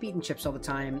just keep eating chips all the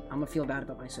time, I'm gonna feel bad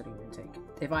about my sodium intake.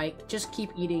 If I just keep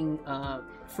eating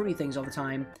fruity things all the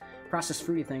time, processed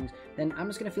fruity things, then I'm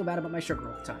just gonna feel bad about my sugar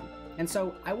all the time. And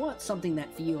so I want something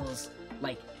that feels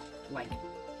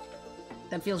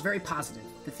that feels very positive,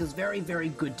 that feels very, very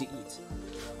good to eat.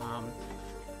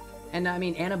 And I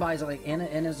mean, Anna buys, like,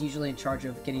 Anna's usually in charge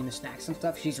of getting the snacks and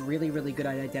stuff. She's really, really good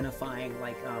at identifying,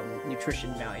 like,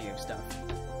 nutrition value of stuff.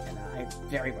 And I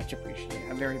very much appreciate it.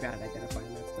 I'm very bad at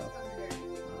identifying that stuff.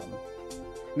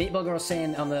 Meatball Girl's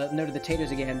saying on the note of the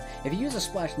taters again, if you use a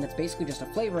splash and that's basically just a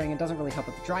flavoring and doesn't really help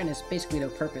with the dryness, basically no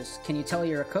purpose. Can you tell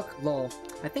you're a cook? Lol.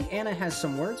 I think Anna has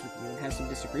some words with you and has some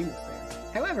disagreements there.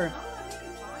 However,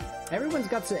 everyone's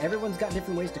got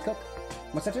different ways to cook.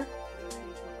 What's that, sir?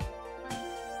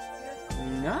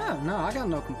 No, I got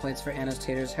no complaints for Anna's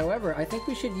taters. However, I think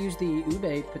we should use the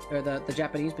ube, or the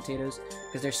Japanese potatoes,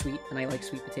 because they're sweet, and I like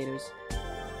sweet potatoes.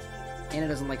 Anna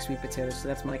doesn't like sweet potatoes, so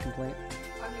that's my complaint.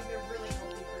 I mean, they're really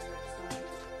healthy for your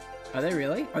stomach. Are they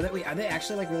really? Are they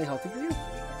actually, like, really healthy for you?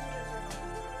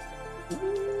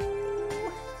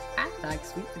 Ooh, I like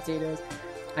sweet potatoes.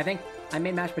 I think I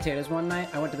made mashed potatoes one night.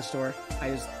 I went to the store.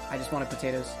 I just wanted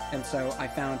potatoes, and so I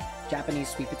found Japanese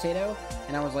sweet potato,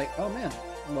 and I was like, oh man,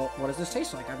 well, what does this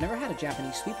taste like? I've never had a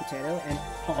Japanese sweet potato, and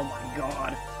oh my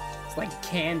god, it's like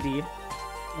candy.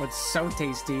 Oh, it's so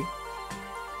tasty.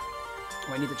 Oh,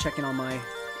 I need to check in on my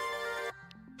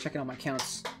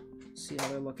counts. See how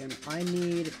they're looking. I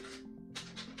need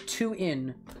 2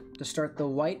 in to start the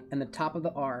white and the top of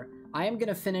the R. I am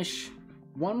gonna finish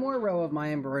one more row of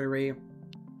my embroidery,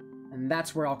 and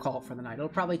that's where I'll call it for the night. It'll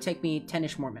probably take me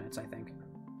 10-ish more minutes, I think.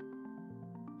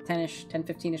 10-ish, 10,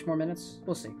 15-ish more minutes.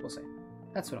 We'll see, we'll see.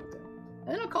 That's what I'll do.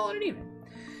 And then I'll call it an evening.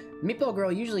 Meatball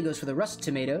Girl usually goes for the russet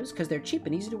tomatoes because they're cheap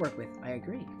and easy to work with. I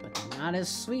agree, but they're not as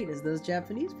sweet as those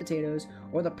Japanese potatoes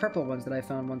or the purple ones that I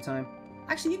found one time.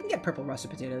 Actually, you can get purple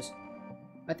russet potatoes.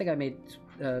 I think I made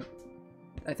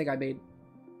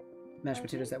mashed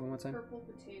potatoes that one time. Purple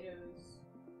potatoes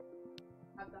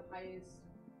have the highest.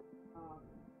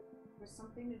 There's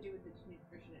something to do with its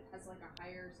nutrition. It has like a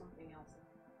higher something else.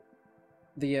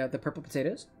 The purple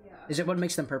potatoes? Yeah. Is it what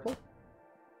makes them purple?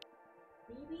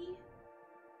 Maybe.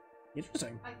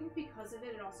 Interesting. I think because of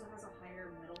it, it also has a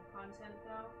higher metal content,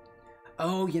 though.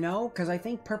 Oh, you know, because I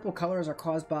think purple colors are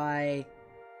caused by...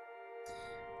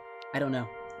 I don't know.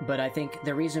 But I think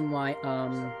the reason why,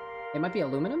 it might be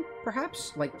aluminum,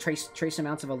 perhaps? Like, trace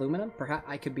amounts of aluminum? Perhaps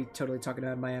I could be totally talking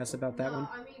out of my ass about that one.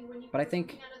 I mean, when you but I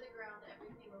think... out of the ground,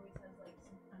 everything always has, like,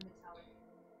 some kind of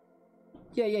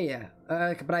Yeah.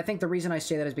 metallic. But I think the reason I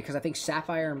say that is because I think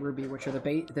sapphire and ruby, which are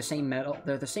the same metal,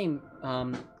 they're the same,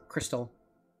 crystal.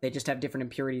 They just have different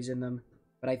impurities in them.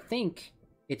 But I think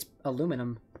it's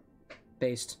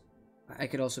aluminum-based. I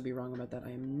could also be wrong about that.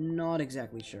 I am not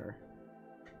exactly sure.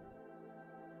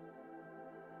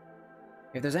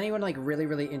 If there's anyone like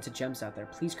really into gems out there,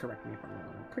 please correct me if I'm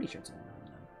wrong. I'm pretty sure it's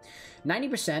aluminum.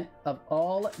 90% of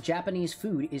all Japanese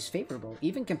food is favorable,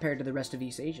 even compared to the rest of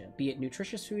East Asia, be it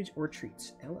nutritious foods or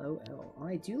treats. LOL.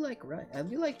 I do like rice. I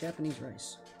do like Japanese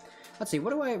rice. Let's see,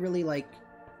 what do I really like?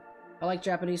 I like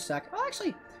Japanese sake. Oh,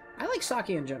 actually, I like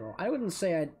sake in general. I wouldn't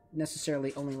say I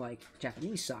necessarily only like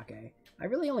Japanese sake. I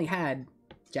really only had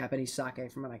Japanese sake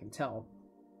from what I can tell.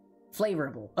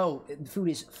 Flavorable. Oh, the food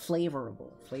is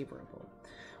flavorable.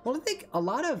 Well, I think a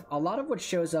lot of what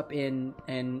shows up in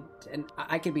and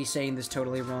I could be saying this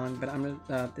totally wrong, but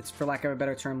it's for lack of a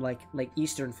better term, like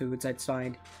Eastern foods. I'd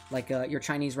find like your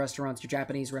Chinese restaurants, your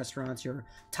Japanese restaurants, your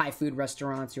Thai food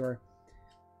restaurants, your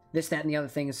this, that, and the other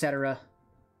thing, etc.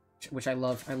 Which I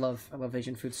love. I love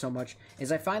Asian food so much.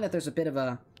 Is I find that there's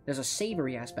a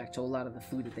savory aspect to a lot of the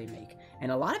food that they make,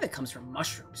 and a lot of it comes from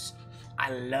mushrooms.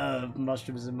 I love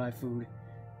mushrooms in my food.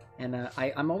 And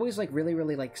I'm always like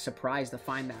really like surprised to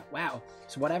find that, wow,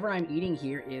 so whatever I'm eating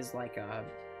here is like I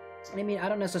mean, I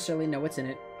don't necessarily know what's in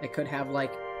it. It could have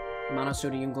like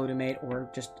monosodium glutamate or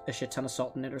just a shit ton of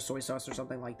salt in it or soy sauce or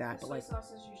something like that. But soy like,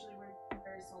 sauce is usually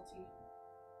very salty.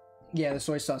 Yeah, the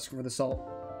soy sauce for the salt.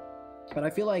 But I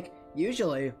feel like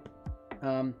usually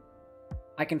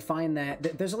I can find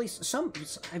that there's at least some.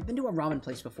 I've been to a ramen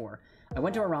place before. I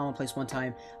went to a ramen place one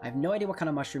time. I have no idea what kind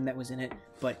of mushroom that was in it,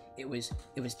 but it was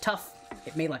tough.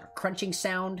 It made like a crunching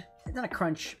sound. Not a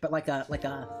crunch, but like a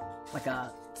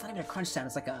it's not even a crunch sound.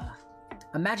 It's like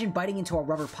imagine biting into a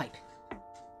rubber pipe.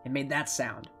 It made that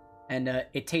sound, and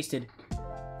it tasted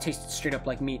straight up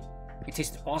like meat. It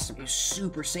tasted awesome. It was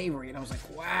super savory, and I was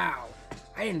like, wow,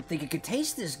 I didn't think it could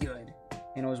taste this good,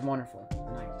 and it was wonderful,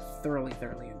 and I thoroughly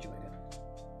enjoyed it.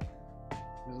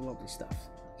 It was lovely stuff.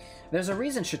 There's a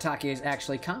reason shiitake is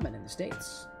actually common in the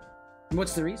States.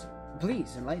 What's the reason?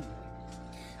 Please enlighten me.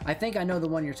 I think I know the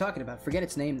one you're talking about. Forget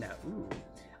its name now. Ooh.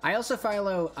 I also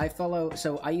follow,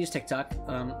 so I use TikTok,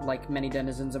 like many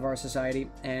denizens of our society,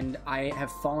 and I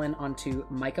have fallen onto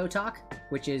Mycotalk,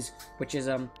 which is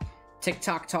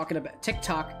TikTok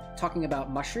talking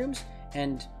about mushrooms,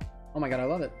 and oh my god, I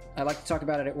love it. I like to talk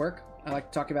about it at work. I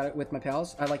like to talk about it with my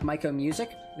pals. I like Myco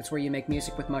Music. It's where you make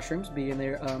music with mushrooms, being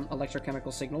their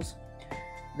electrochemical signals,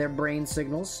 their brain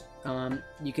signals.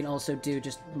 You can also do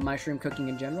just mushroom cooking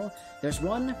in general. There's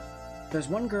one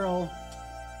girl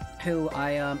who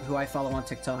I follow on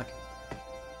TikTok.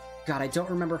 God, I don't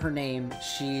remember her name.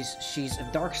 She's a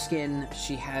dark skin.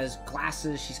 She has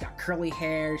glasses. She's got curly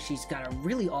hair. She's got a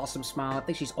really awesome smile. I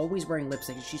think she's always wearing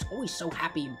lipstick. She's always so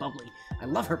happy and bubbly. I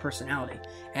love her personality.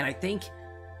 And I think,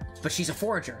 but she's a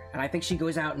forager, and I think she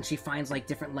goes out and she finds like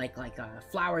different like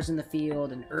flowers in the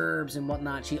field and herbs and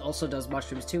whatnot. She also does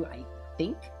mushrooms too, I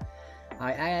think.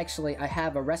 I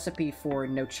have a recipe for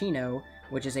nocino,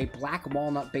 which is a black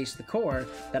walnut based liqueur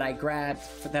that I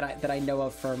grabbed that I know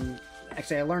of from.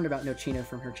 Actually, I learned about nocino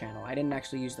from her channel. I didn't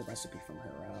actually use the recipe from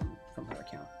her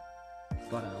account.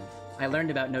 But I learned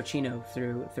about Nocino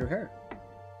through her,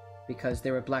 because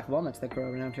there were black walnuts that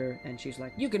grow around her, and she's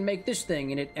like, you can make this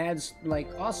thing, and it adds like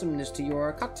awesomeness to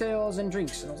your cocktails and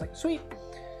drinks. And I was like, sweet.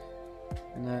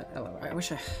 And hello, I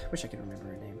wish I could remember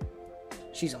her name.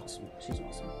 She's awesome. She's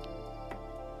awesome.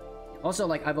 Also,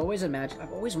 like, I've always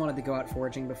wanted to go out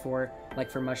foraging before, like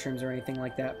for mushrooms or anything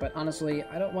like that, but honestly,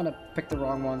 I don't want to pick the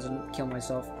wrong ones and kill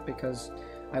myself because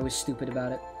I was stupid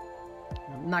about it.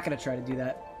 I'm not going to try to do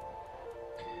that.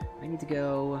 I need to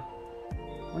go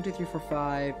 1, 2, 3, 4,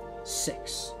 5,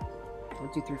 6.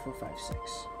 1, 2, 3, 4, 5,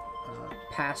 6.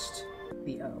 Past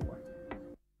the O.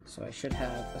 So I should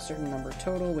have a certain number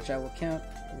total, which I will count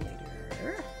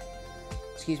later.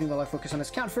 Excuse me while I focus on this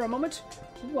count for a moment.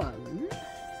 1,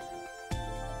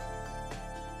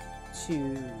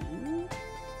 2.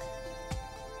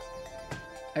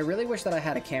 I really wish that I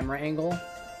had a camera angle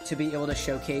to be able to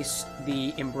showcase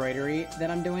the embroidery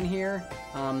that I'm doing here.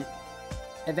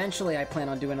 Eventually, I plan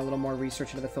on doing a little more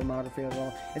research into the filmography as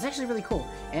well. It's actually really cool.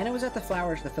 Anna was at the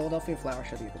Philadelphia Flower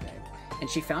Show the other day, and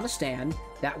she found a stand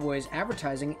that was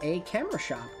advertising a camera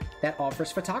shop that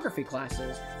offers photography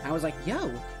classes. And I was like,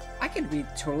 yo, I could be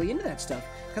totally into that stuff.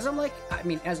 Because I'm like, I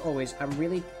mean, as always, I'm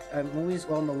always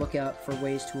on the lookout for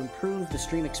ways to improve the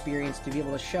stream experience, to be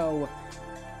able to show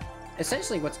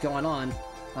essentially what's going on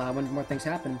when more things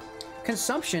happen.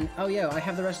 Consumption. Oh, yeah, I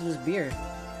have the rest of this beer.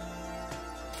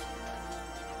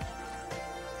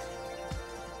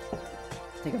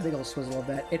 Take a big old swizzle of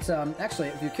that. It's, actually,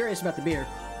 if you're curious about the beer,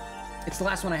 it's the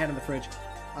last one I had in the fridge.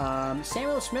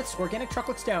 Samuel Smith's Organic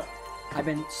Chocolate Stout. I've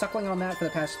been suckling on that for the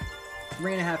past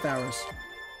 3.5 hours.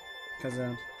 Because,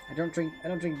 I don't drink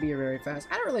beer very fast.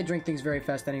 I don't really drink things very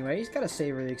fast anyway. He's got to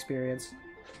savor the experience.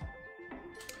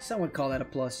 Some would call that a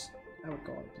plus. I would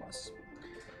call it a plus.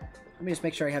 Let me just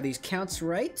make sure I have these counts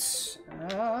right.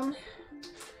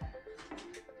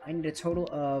 I need a total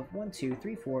of 1, 2,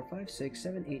 3, 4, 5, 6,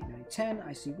 7, 8, 9, 10.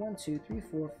 I see 1, 2, 3,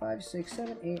 4, 5, 6,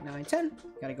 7, 8, 9, 10.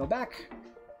 Gotta go back.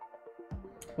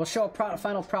 We'll show a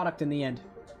final product in the end.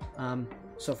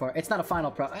 So far. It's not a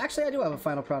final product. Actually, I do have a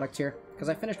final product here, because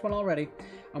I finished one already.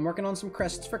 I'm working on some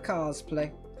crests for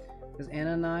cosplay. Because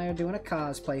Anna and I are doing a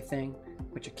cosplay thing,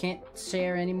 which I can't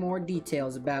share any more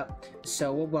details about,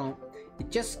 so I won't. You're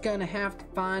just gonna have to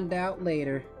find out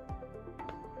later.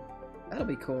 That'll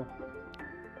be cool.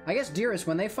 I guess, Dearest,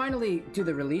 when they finally do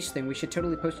the release thing, we should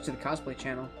totally post it to the cosplay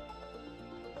channel.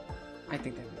 I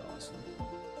think that'd be awesome.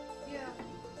 Yeah.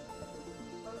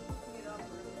 I was looking it up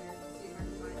earlier to see if I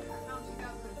can find it. I found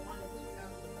 2001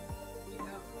 and 2000.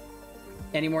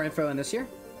 Any more info in this year?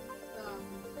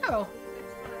 Oh. It's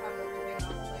gonna have everything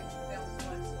on, like, they'll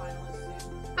select finalists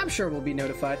soon. I'm sure we'll be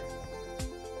notified.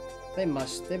 They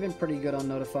must. They've been pretty good on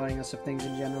notifying us of things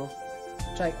in general,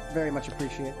 which I very much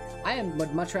appreciate.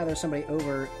 would much rather somebody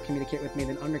over-communicate with me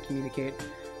than under-communicate.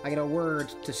 I get a word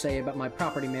to say about my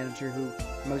property manager, who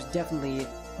most definitely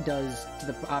does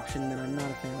the option that I'm not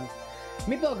a fan of.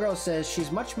 Meatball Girl says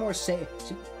she's much more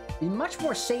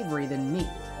savory than me,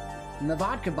 and the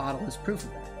vodka bottle is proof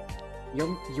of that.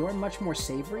 You're much more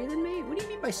savory than me? What do you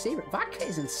mean by savory? Vodka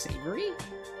isn't savory,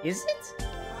 is it?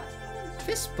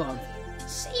 Fist bump.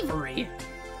 Savory.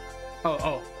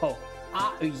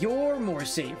 You're more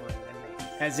savory than me.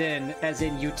 As in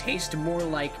you taste more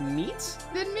like meat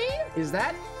than me? Is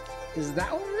that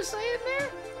what we're saying there?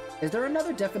 Is there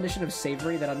another definition of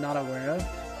savory that I'm not aware of?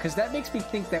 Because that makes me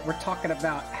think that we're talking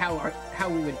about how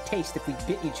we would taste if we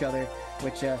bit each other,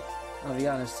 which, I'll be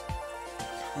honest,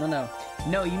 I don't know.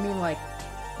 No, you mean like...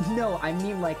 No, I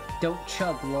mean like, don't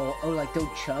chug, lol. Oh, like,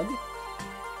 don't chug?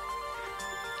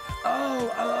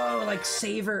 Oh, like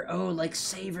savor. Oh, like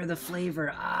savor the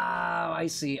flavor. Oh, I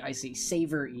see.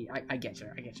 Savory. I get you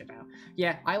now.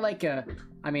 Yeah, I like, I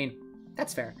mean,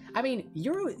 that's fair. I mean,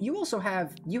 you also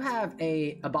have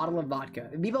a bottle of vodka.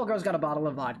 Meatball Girl's got a bottle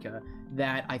of vodka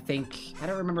that I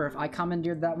don't remember if I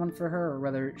commandeered that one for her or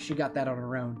whether she got that on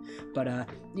her own. But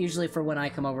usually for when I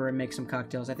come over and make some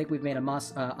cocktails, I think we've made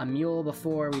a mule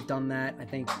before. We've done that.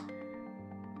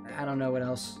 I don't know what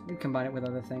else. We combine it with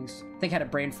other things. I think I had a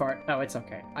brain fart. Oh, it's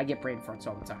okay. I get brain farts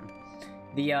all the time.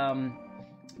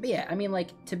 But yeah, I mean, like,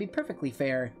 to be perfectly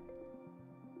fair,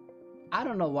 I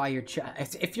don't know why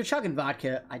if you're chugging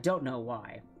vodka, I don't know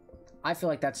why. I feel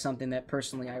like that's something that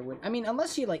personally I would... I mean,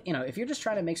 unless you, like, if you're just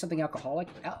trying to make something alcoholic,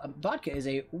 vodka is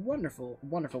a wonderful,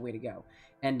 wonderful way to go.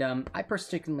 And I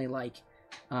particularly like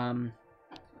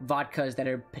vodkas that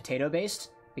are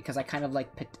potato-based, because I kind of like...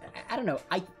 I don't know.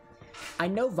 I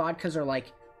know vodkas are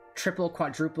like triple,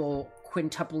 quadruple,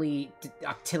 quintuply,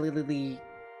 octillily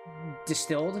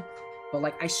distilled, but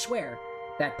like I swear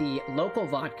that the local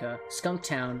vodka,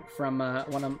 Skunktown, from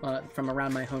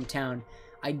around my hometown,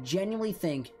 I genuinely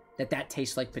think that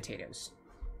tastes like potatoes.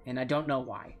 And I don't know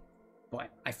why,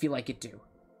 but I feel like it do.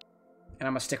 And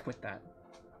I'm gonna stick with that.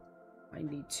 I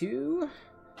need to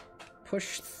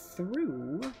push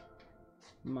through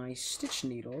my stitch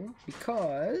needle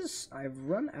because I've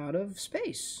run out of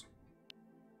space.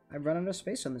 I've run out of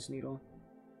space on this needle.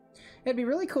 It'd be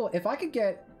really cool if I could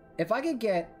get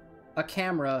a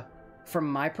camera from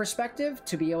my perspective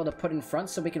to be able to put in front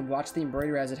so we can watch the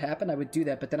embroidery as it happened. I would do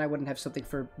that, but then I wouldn't have something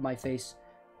for my face.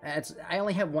 I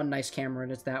only have one nice camera,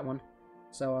 and it's that one.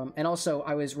 So and also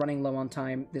I was running low on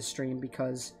time this stream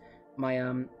because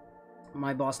my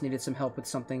my boss needed some help with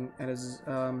something at his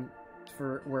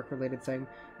for work-related thing,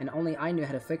 and only I knew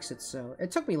how to fix it, so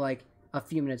it took me like a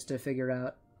few minutes to figure it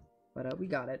out, but we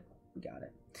got it. We got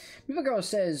it. Miva Girl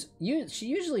says, she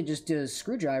usually just does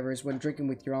screwdrivers when drinking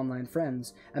with your online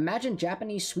friends. Imagine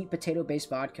Japanese sweet potato-based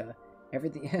vodka.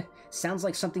 Everything sounds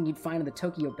like something you'd find in the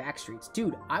Tokyo backstreets.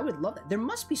 Dude, I would love that. There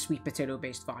must be sweet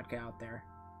potato-based vodka out there.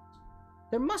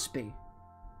 There must be.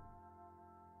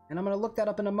 And I'm gonna look that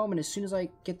up in a moment as soon as I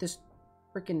get this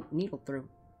freaking needle through.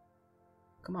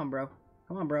 Come on, bro.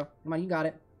 Come on, bro. Come on, you got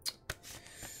it.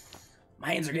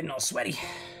 My hands are getting all sweaty.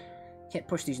 Can't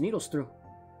push these needles through.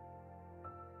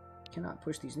 Cannot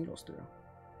push these needles through.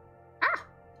 Ah!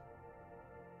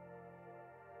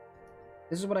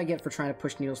 This is what I get for trying to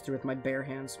push needles through with my bare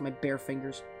hands, my bare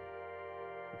fingers.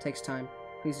 It takes time.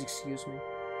 Please excuse me.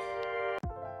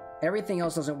 Everything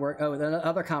else doesn't work. Oh, the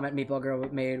other comment Meatball Girl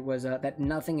made was that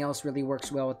nothing else really works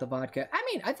well with the vodka. I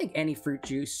mean, I think any fruit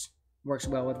juice works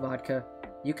well with vodka.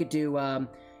 You could do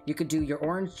your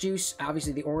orange juice,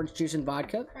 obviously the orange juice and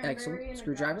vodka. Excellent.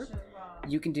 Screwdriver.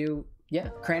 You can do, yeah,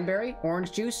 cranberry,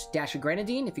 orange juice, dash of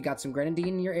grenadine. If you got some grenadine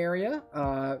in your area,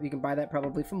 you can buy that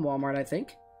probably from Walmart, I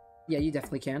think. Yeah, you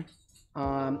definitely can.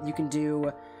 You can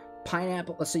do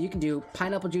pineapple. So you can do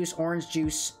pineapple juice, orange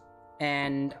juice,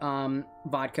 and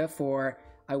vodka for,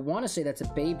 I want to say that's a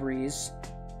Bay Breeze,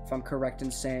 if I'm correct in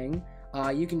saying.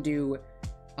 You can do,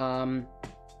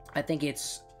 I think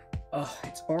it's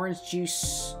orange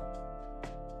juice.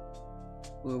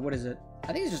 Ooh, what is it?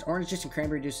 I think it's just orange juice and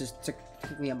cranberry juice is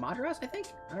technically a Madras, I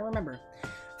think? I don't remember.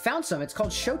 Found some. It's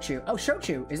called shochu. Oh,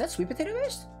 shochu. Is that sweet potato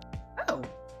based? Oh,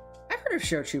 I've heard of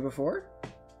shochu before.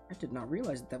 I did not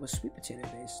realize that was sweet potato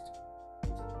based.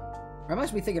 Or I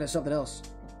must be thinking of something else.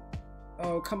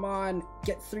 Oh, come on.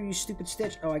 Get through, you stupid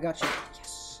Stitch. Oh, I got you.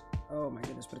 Yes. Oh, my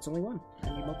goodness. But it's only one. I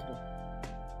need multiple.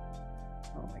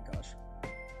 Oh, my gosh.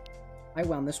 I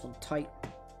wound this one tight.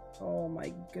 Oh,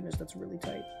 my goodness. That's really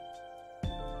tight.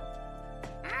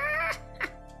 Ah!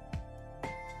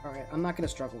 Alright, I'm not going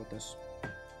to struggle with this.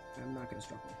 I'm not going to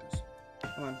struggle with this.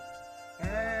 Come on.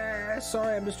 Ah,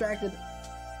 sorry, I'm distracted.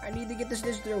 I need to get this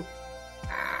stitch through.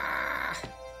 Ah!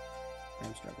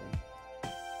 I'm struggling.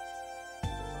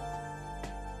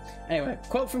 Anyway,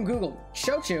 quote from Google.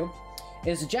 Shochu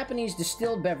is a Japanese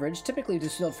distilled beverage, typically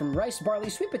distilled from rice, barley,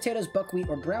 sweet potatoes, buckwheat,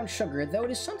 or brown sugar, though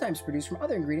it is sometimes produced from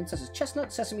other ingredients such as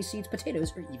chestnut, sesame seeds,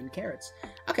 potatoes, or even carrots.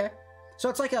 Okay. So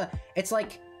it's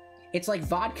like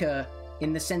vodka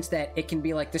in the sense that it can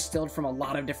be like distilled from a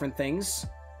lot of different things,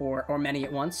 or many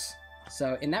at once.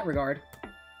 So in that regard,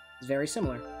 it's very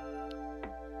similar.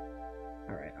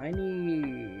 Alright, I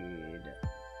need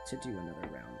to do another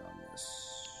round on this.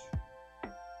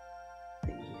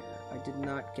 I did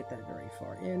not get that very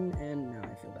far in, and now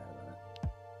I feel bad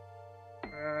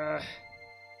about it.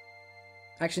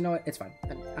 Actually, you know what? It's fine.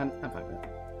 I'm fine with it.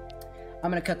 I'm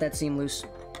gonna cut that seam loose.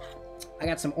 I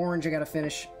got some orange I gotta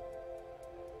finish.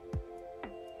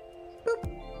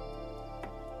 Boop.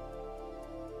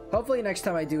 Hopefully next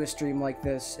time I do a stream like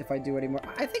this, if I do any more,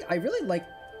 I really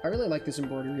like this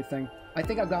embroidery thing. I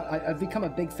think I've become a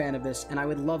big fan of this, and I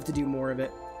would love to do more of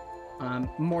it.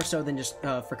 More so than just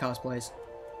for cosplays.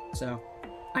 So,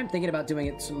 I'm thinking about doing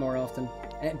it some more often.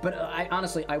 But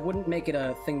honestly, I wouldn't make it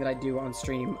a thing that I do on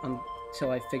stream until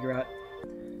I figure out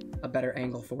a better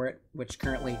angle for it, which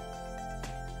currently,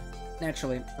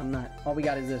 naturally, I'm not. All we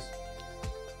got is this.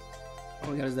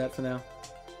 All we got is that for now.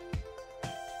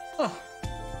 Oh!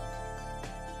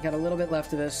 Got a little bit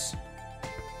left of this.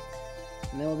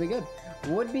 And then we'll be good.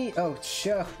 Would be... Oh,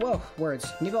 whoa, words.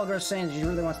 Nibel Girl saying she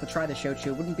really wants to try the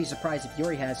shochu. Wouldn't be surprised if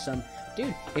Yuri has some.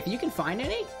 Dude, if you can find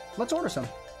any, let's order some.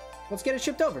 Let's get it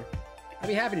shipped over. I'd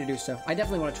be happy to do so. I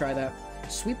definitely want to try that.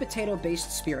 Sweet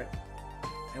potato-based spirit.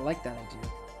 I like that idea.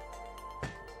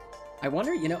 I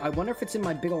wonder if it's in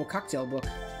my big old cocktail book.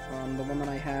 The one that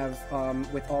I have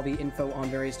with all the info on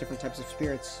various different types of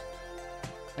spirits.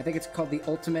 I think it's called The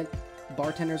Ultimate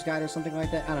Bartender's Guide or something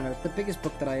like that. I don't know. It's the biggest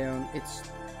book that I own. It's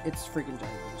it's freaking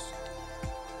ginormous.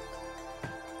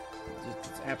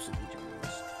 It's absolutely ginormous.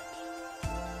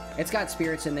 It's got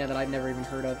spirits in there that I've never even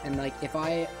heard of, and like if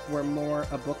I were more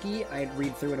a bookie, I'd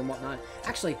read through it and whatnot.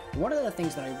 Actually, one of the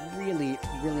things that I really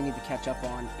need to catch up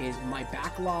on is my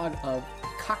backlog of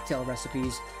cocktail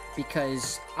recipes,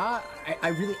 because I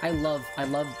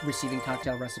love receiving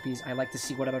cocktail recipes. I like to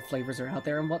see what other flavors are out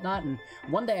there and whatnot, and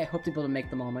one day I hope to be able to make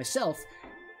them all myself,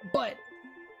 but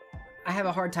I have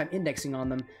a hard time indexing on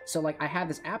them. So like I have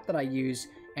this app that I use,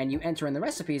 and you enter in the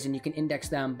recipes and you can index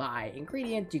them by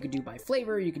ingredient, you can do by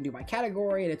flavor, you can do by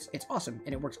category, and it's awesome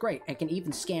and it works great. And can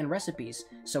even scan recipes,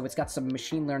 so it's got some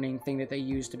machine learning thing that they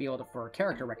use to be able to for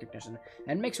character recognition,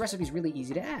 and makes recipes really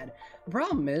easy to add. The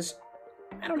problem is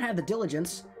I don't have the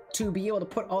diligence to be able to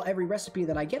put every recipe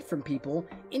that I get from people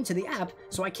into the app,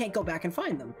 so I can't go back and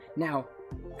find them. Now,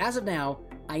 as of now,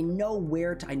 I know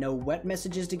I know what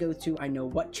messages to go to, I know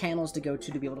what channels to go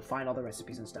to be able to find all the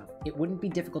recipes and stuff. It wouldn't be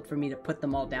difficult for me to put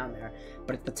them all down there,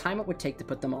 but at the time it would take to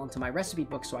put them all into my recipe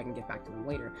book so I can get back to them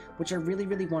later, which I really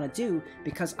want to do,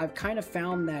 because I've kind of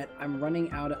found that I'm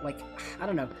running out of, like, I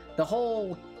don't know, the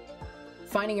whole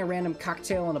finding a random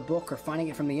cocktail in a book or finding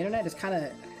it from the internet is kind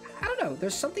of, I don't know,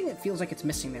 there's something that feels like it's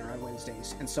missing there on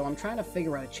Wednesdays, and so I'm trying to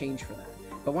figure out a change for that.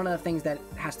 But one of the things that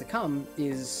has to come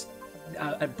is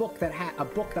a book that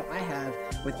I have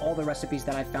with all the recipes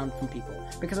that I found from people.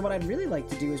 Because what I'd really like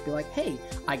to do is be like, hey,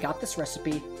 I got this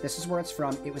recipe, this is where it's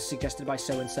from, it was suggested by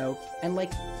so-and-so, and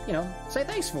like, you know, say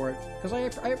thanks for it,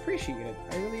 because I appreciate it.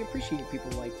 I really appreciate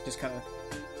people like just kind of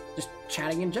just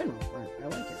chatting in general. I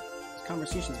like it. This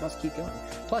conversations must keep going.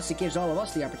 Plus, it gives all of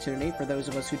us the opportunity, for those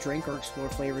of us who drink or explore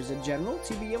flavors in general,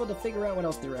 to be able to figure out what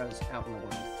else there is out in the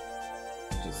world.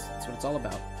 That's what it's all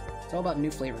about. It's all about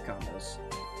new flavor combos.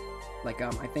 Like,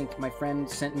 I think my friend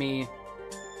sent me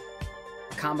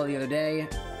a combo the other day,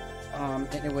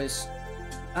 and it was,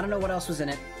 I don't know what else was in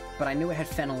it, but I knew it had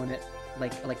fennel in it,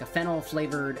 like a fennel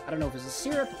flavored, I don't know if it was a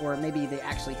syrup, or maybe they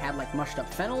actually had, like, mushed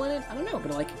up fennel in it, I don't know,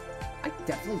 but, like, I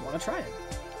definitely want to try it.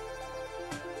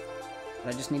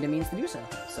 But I just need a means to do so,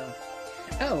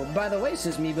 Oh, by the way,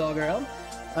 says Meebell Girl,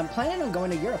 I'm planning on going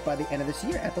to Europe by the end of this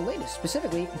year, at the latest,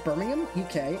 specifically Birmingham,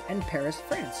 UK, and Paris,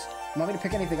 France. Want me to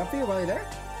pick anything up for you while you're there?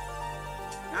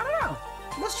 I don't know.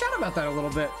 Let's chat about that a little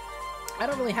bit. I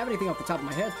don't really have anything off the top of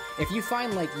my head. If you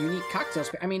find, like, unique cocktail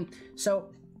spirits... I mean, so,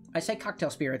 I say cocktail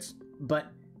spirits, but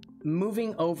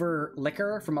moving over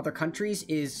liquor from other countries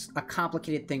is a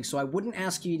complicated thing, so I wouldn't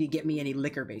ask you to get me any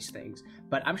liquor-based things.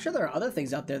 But I'm sure there are other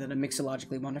things out there that are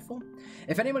mixologically wonderful.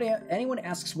 If anyone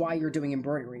asks why you're doing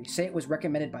embroidery, say it was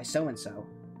recommended by so-and-so.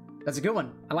 That's a good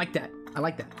one. I like that. I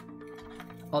like that.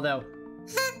 Although,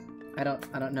 I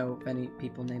don't know any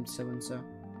people named so-and-so.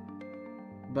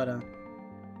 But, and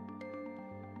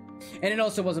it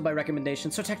also wasn't by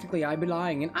recommendation, so technically I'd be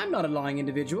lying, and I'm not a lying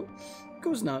individual. Of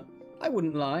course not. I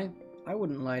wouldn't lie. I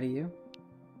wouldn't lie to you.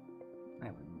 I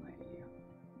wouldn't lie to you.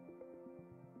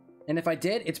 And if I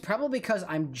did, it's probably because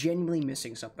I'm genuinely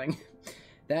missing something.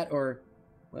 That or,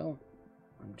 well,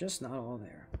 I'm just not all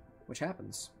there. Which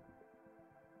happens.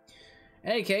 In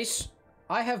any case,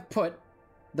 I have put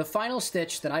the final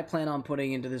stitch that I plan on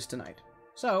putting into this tonight.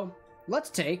 So, let's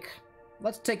take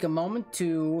a moment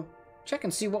to check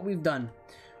and see what we've done.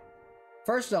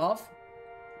 First off,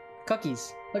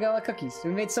 cookies. Look at all the cookies.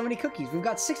 We made so many cookies. We've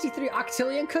got 63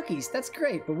 octillion cookies. That's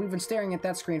great, but we've been staring at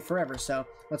that screen forever, so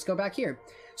let's go back here.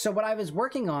 So what I was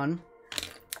working on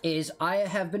is I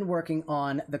have been working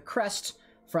on the crest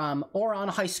from Oron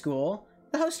High School,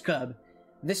 the host club.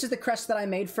 This is the crest that I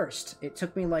made first. It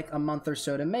took me like a month or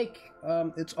so to make.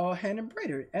 It's all hand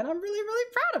embroidered, and I'm really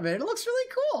proud of it. It looks really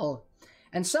cool.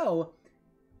 And so,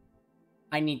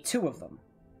 I need 2 of them.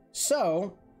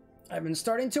 So, I've been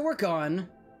starting to work on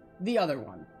the other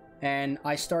one. And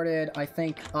I started, I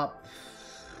think, up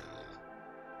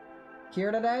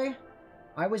here today.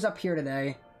 I was up here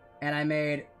today, and I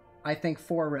made, I think,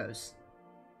 4 rows.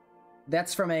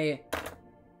 That's from a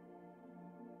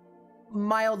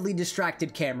mildly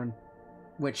distracted Cameron,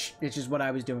 which is what I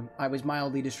was doing. I was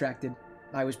mildly distracted.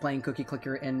 I was playing Cookie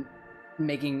Clicker and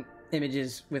making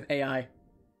images with AI,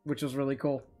 which was really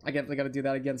cool. I gotta do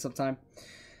that again sometime.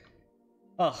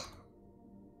 Ugh.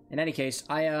 In any case,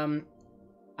 I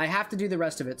have to do the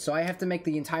rest of it, so I have to make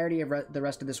the entirety of the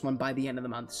rest of this one by the end of the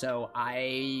month, so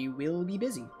I will be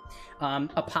busy.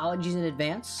 Apologies in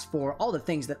advance for all the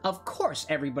things that, of course,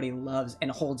 everybody loves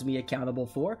and holds me accountable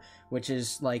for, which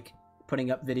is, like, putting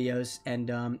up videos and,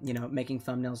 you know, making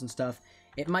thumbnails and stuff.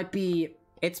 It might be...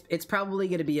 It's probably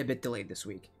going to be a bit delayed this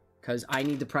week. because I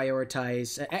need to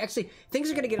prioritize. Actually, things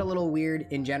are going to get a little weird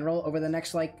in general over the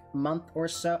next, like, month or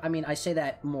so. I mean, I say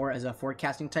that more as a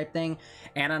forecasting type thing.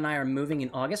 Anna and I are moving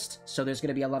in August, so there's going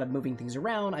to be a lot of moving things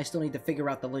around. I still need to figure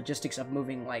out the logistics of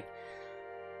moving, like,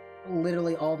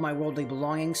 literally all of my worldly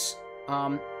belongings.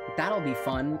 That'll be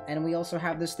fun, and we also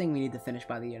have this thing we need to finish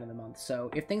by the end of the month. So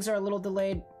if things are a little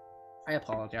delayed, I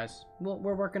apologize.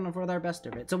 We're working with our best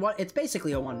of it. So it's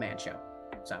basically a one-man show.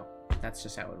 So that's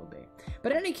just how it will be.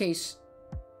 But in any case,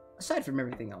 aside from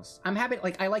everything else, I'm happy.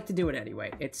 Like, I like to do it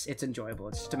anyway. It's enjoyable.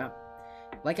 It's just about,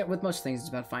 like with most things, it's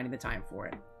about finding the time for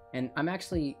it. And I'm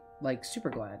actually, like, super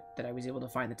glad that I was able to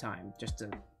find the time just to,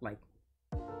 like,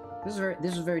 this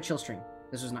was a very chill stream.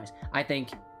 This was nice.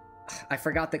 I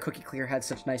forgot that Cookie Clear had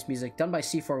such nice music done by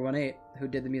C418, who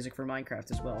did the music for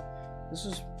Minecraft as well. This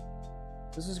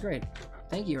is great.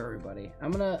 Thank you, everybody.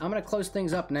 I'm gonna close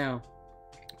things up now.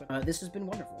 This has been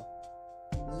wonderful.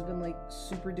 This has been, like,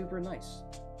 super duper nice.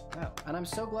 Wow. And I'm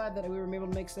so glad that we were able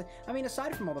to make stuff. I mean,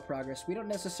 aside from all the progress, we don't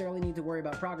necessarily need to worry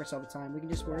about progress all the time. We can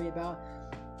just worry about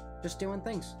just doing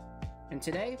things. And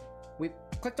today, we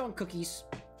clicked on cookies,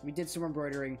 we did some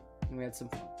embroidering, and we had some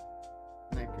fun.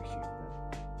 And I appreciate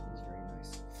that. It was very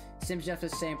nice. Sims Jeff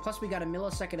is saying, plus we got a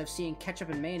millisecond of seeing ketchup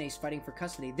and mayonnaise fighting for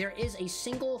custody. There is a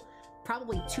single,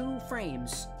 probably 2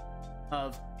 frames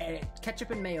of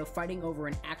ketchup and mayo fighting over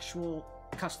an actual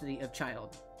custody of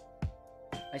child.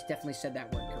 I definitely said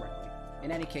that word correctly.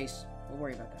 In any case, we'll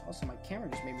worry about that. Also, my camera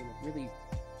just made me look really...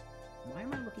 Why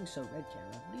am I looking so red,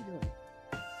 camera? What are you doing?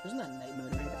 Isn't that night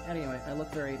mode or anything? Anyway, I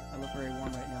look very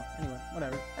warm right now. Anyway,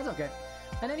 whatever. That's okay.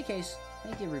 In any case,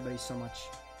 thank you everybody so much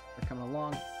for coming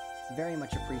along. Very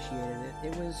much appreciated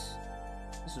it.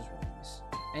 This was really nice.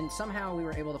 And somehow we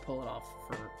were able to pull it off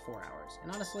for 4 hours.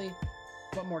 And honestly,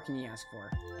 what more can you ask for?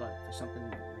 But for something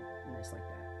nice like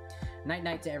that.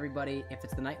 Night-night to everybody, if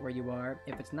it's the night where you are.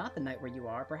 If it's not the night where you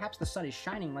are, perhaps the sun is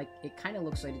shining like it kind of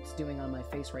looks like it's doing on my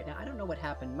face right now. I don't know what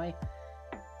happened. My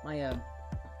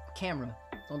camera.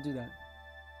 Don't do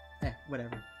that.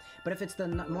 Whatever. But if it's the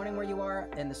morning where you are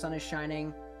and the sun is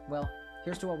shining, well,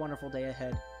 here's to a wonderful day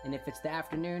ahead. And if it's the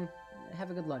afternoon, have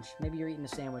a good lunch. Maybe you're eating a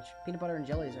sandwich. Peanut butter and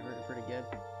jellies, I heard, are pretty good.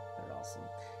 They're awesome.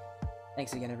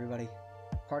 Thanks again, everybody.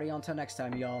 Party on till next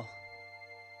time, y'all.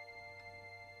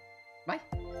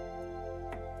 Bye.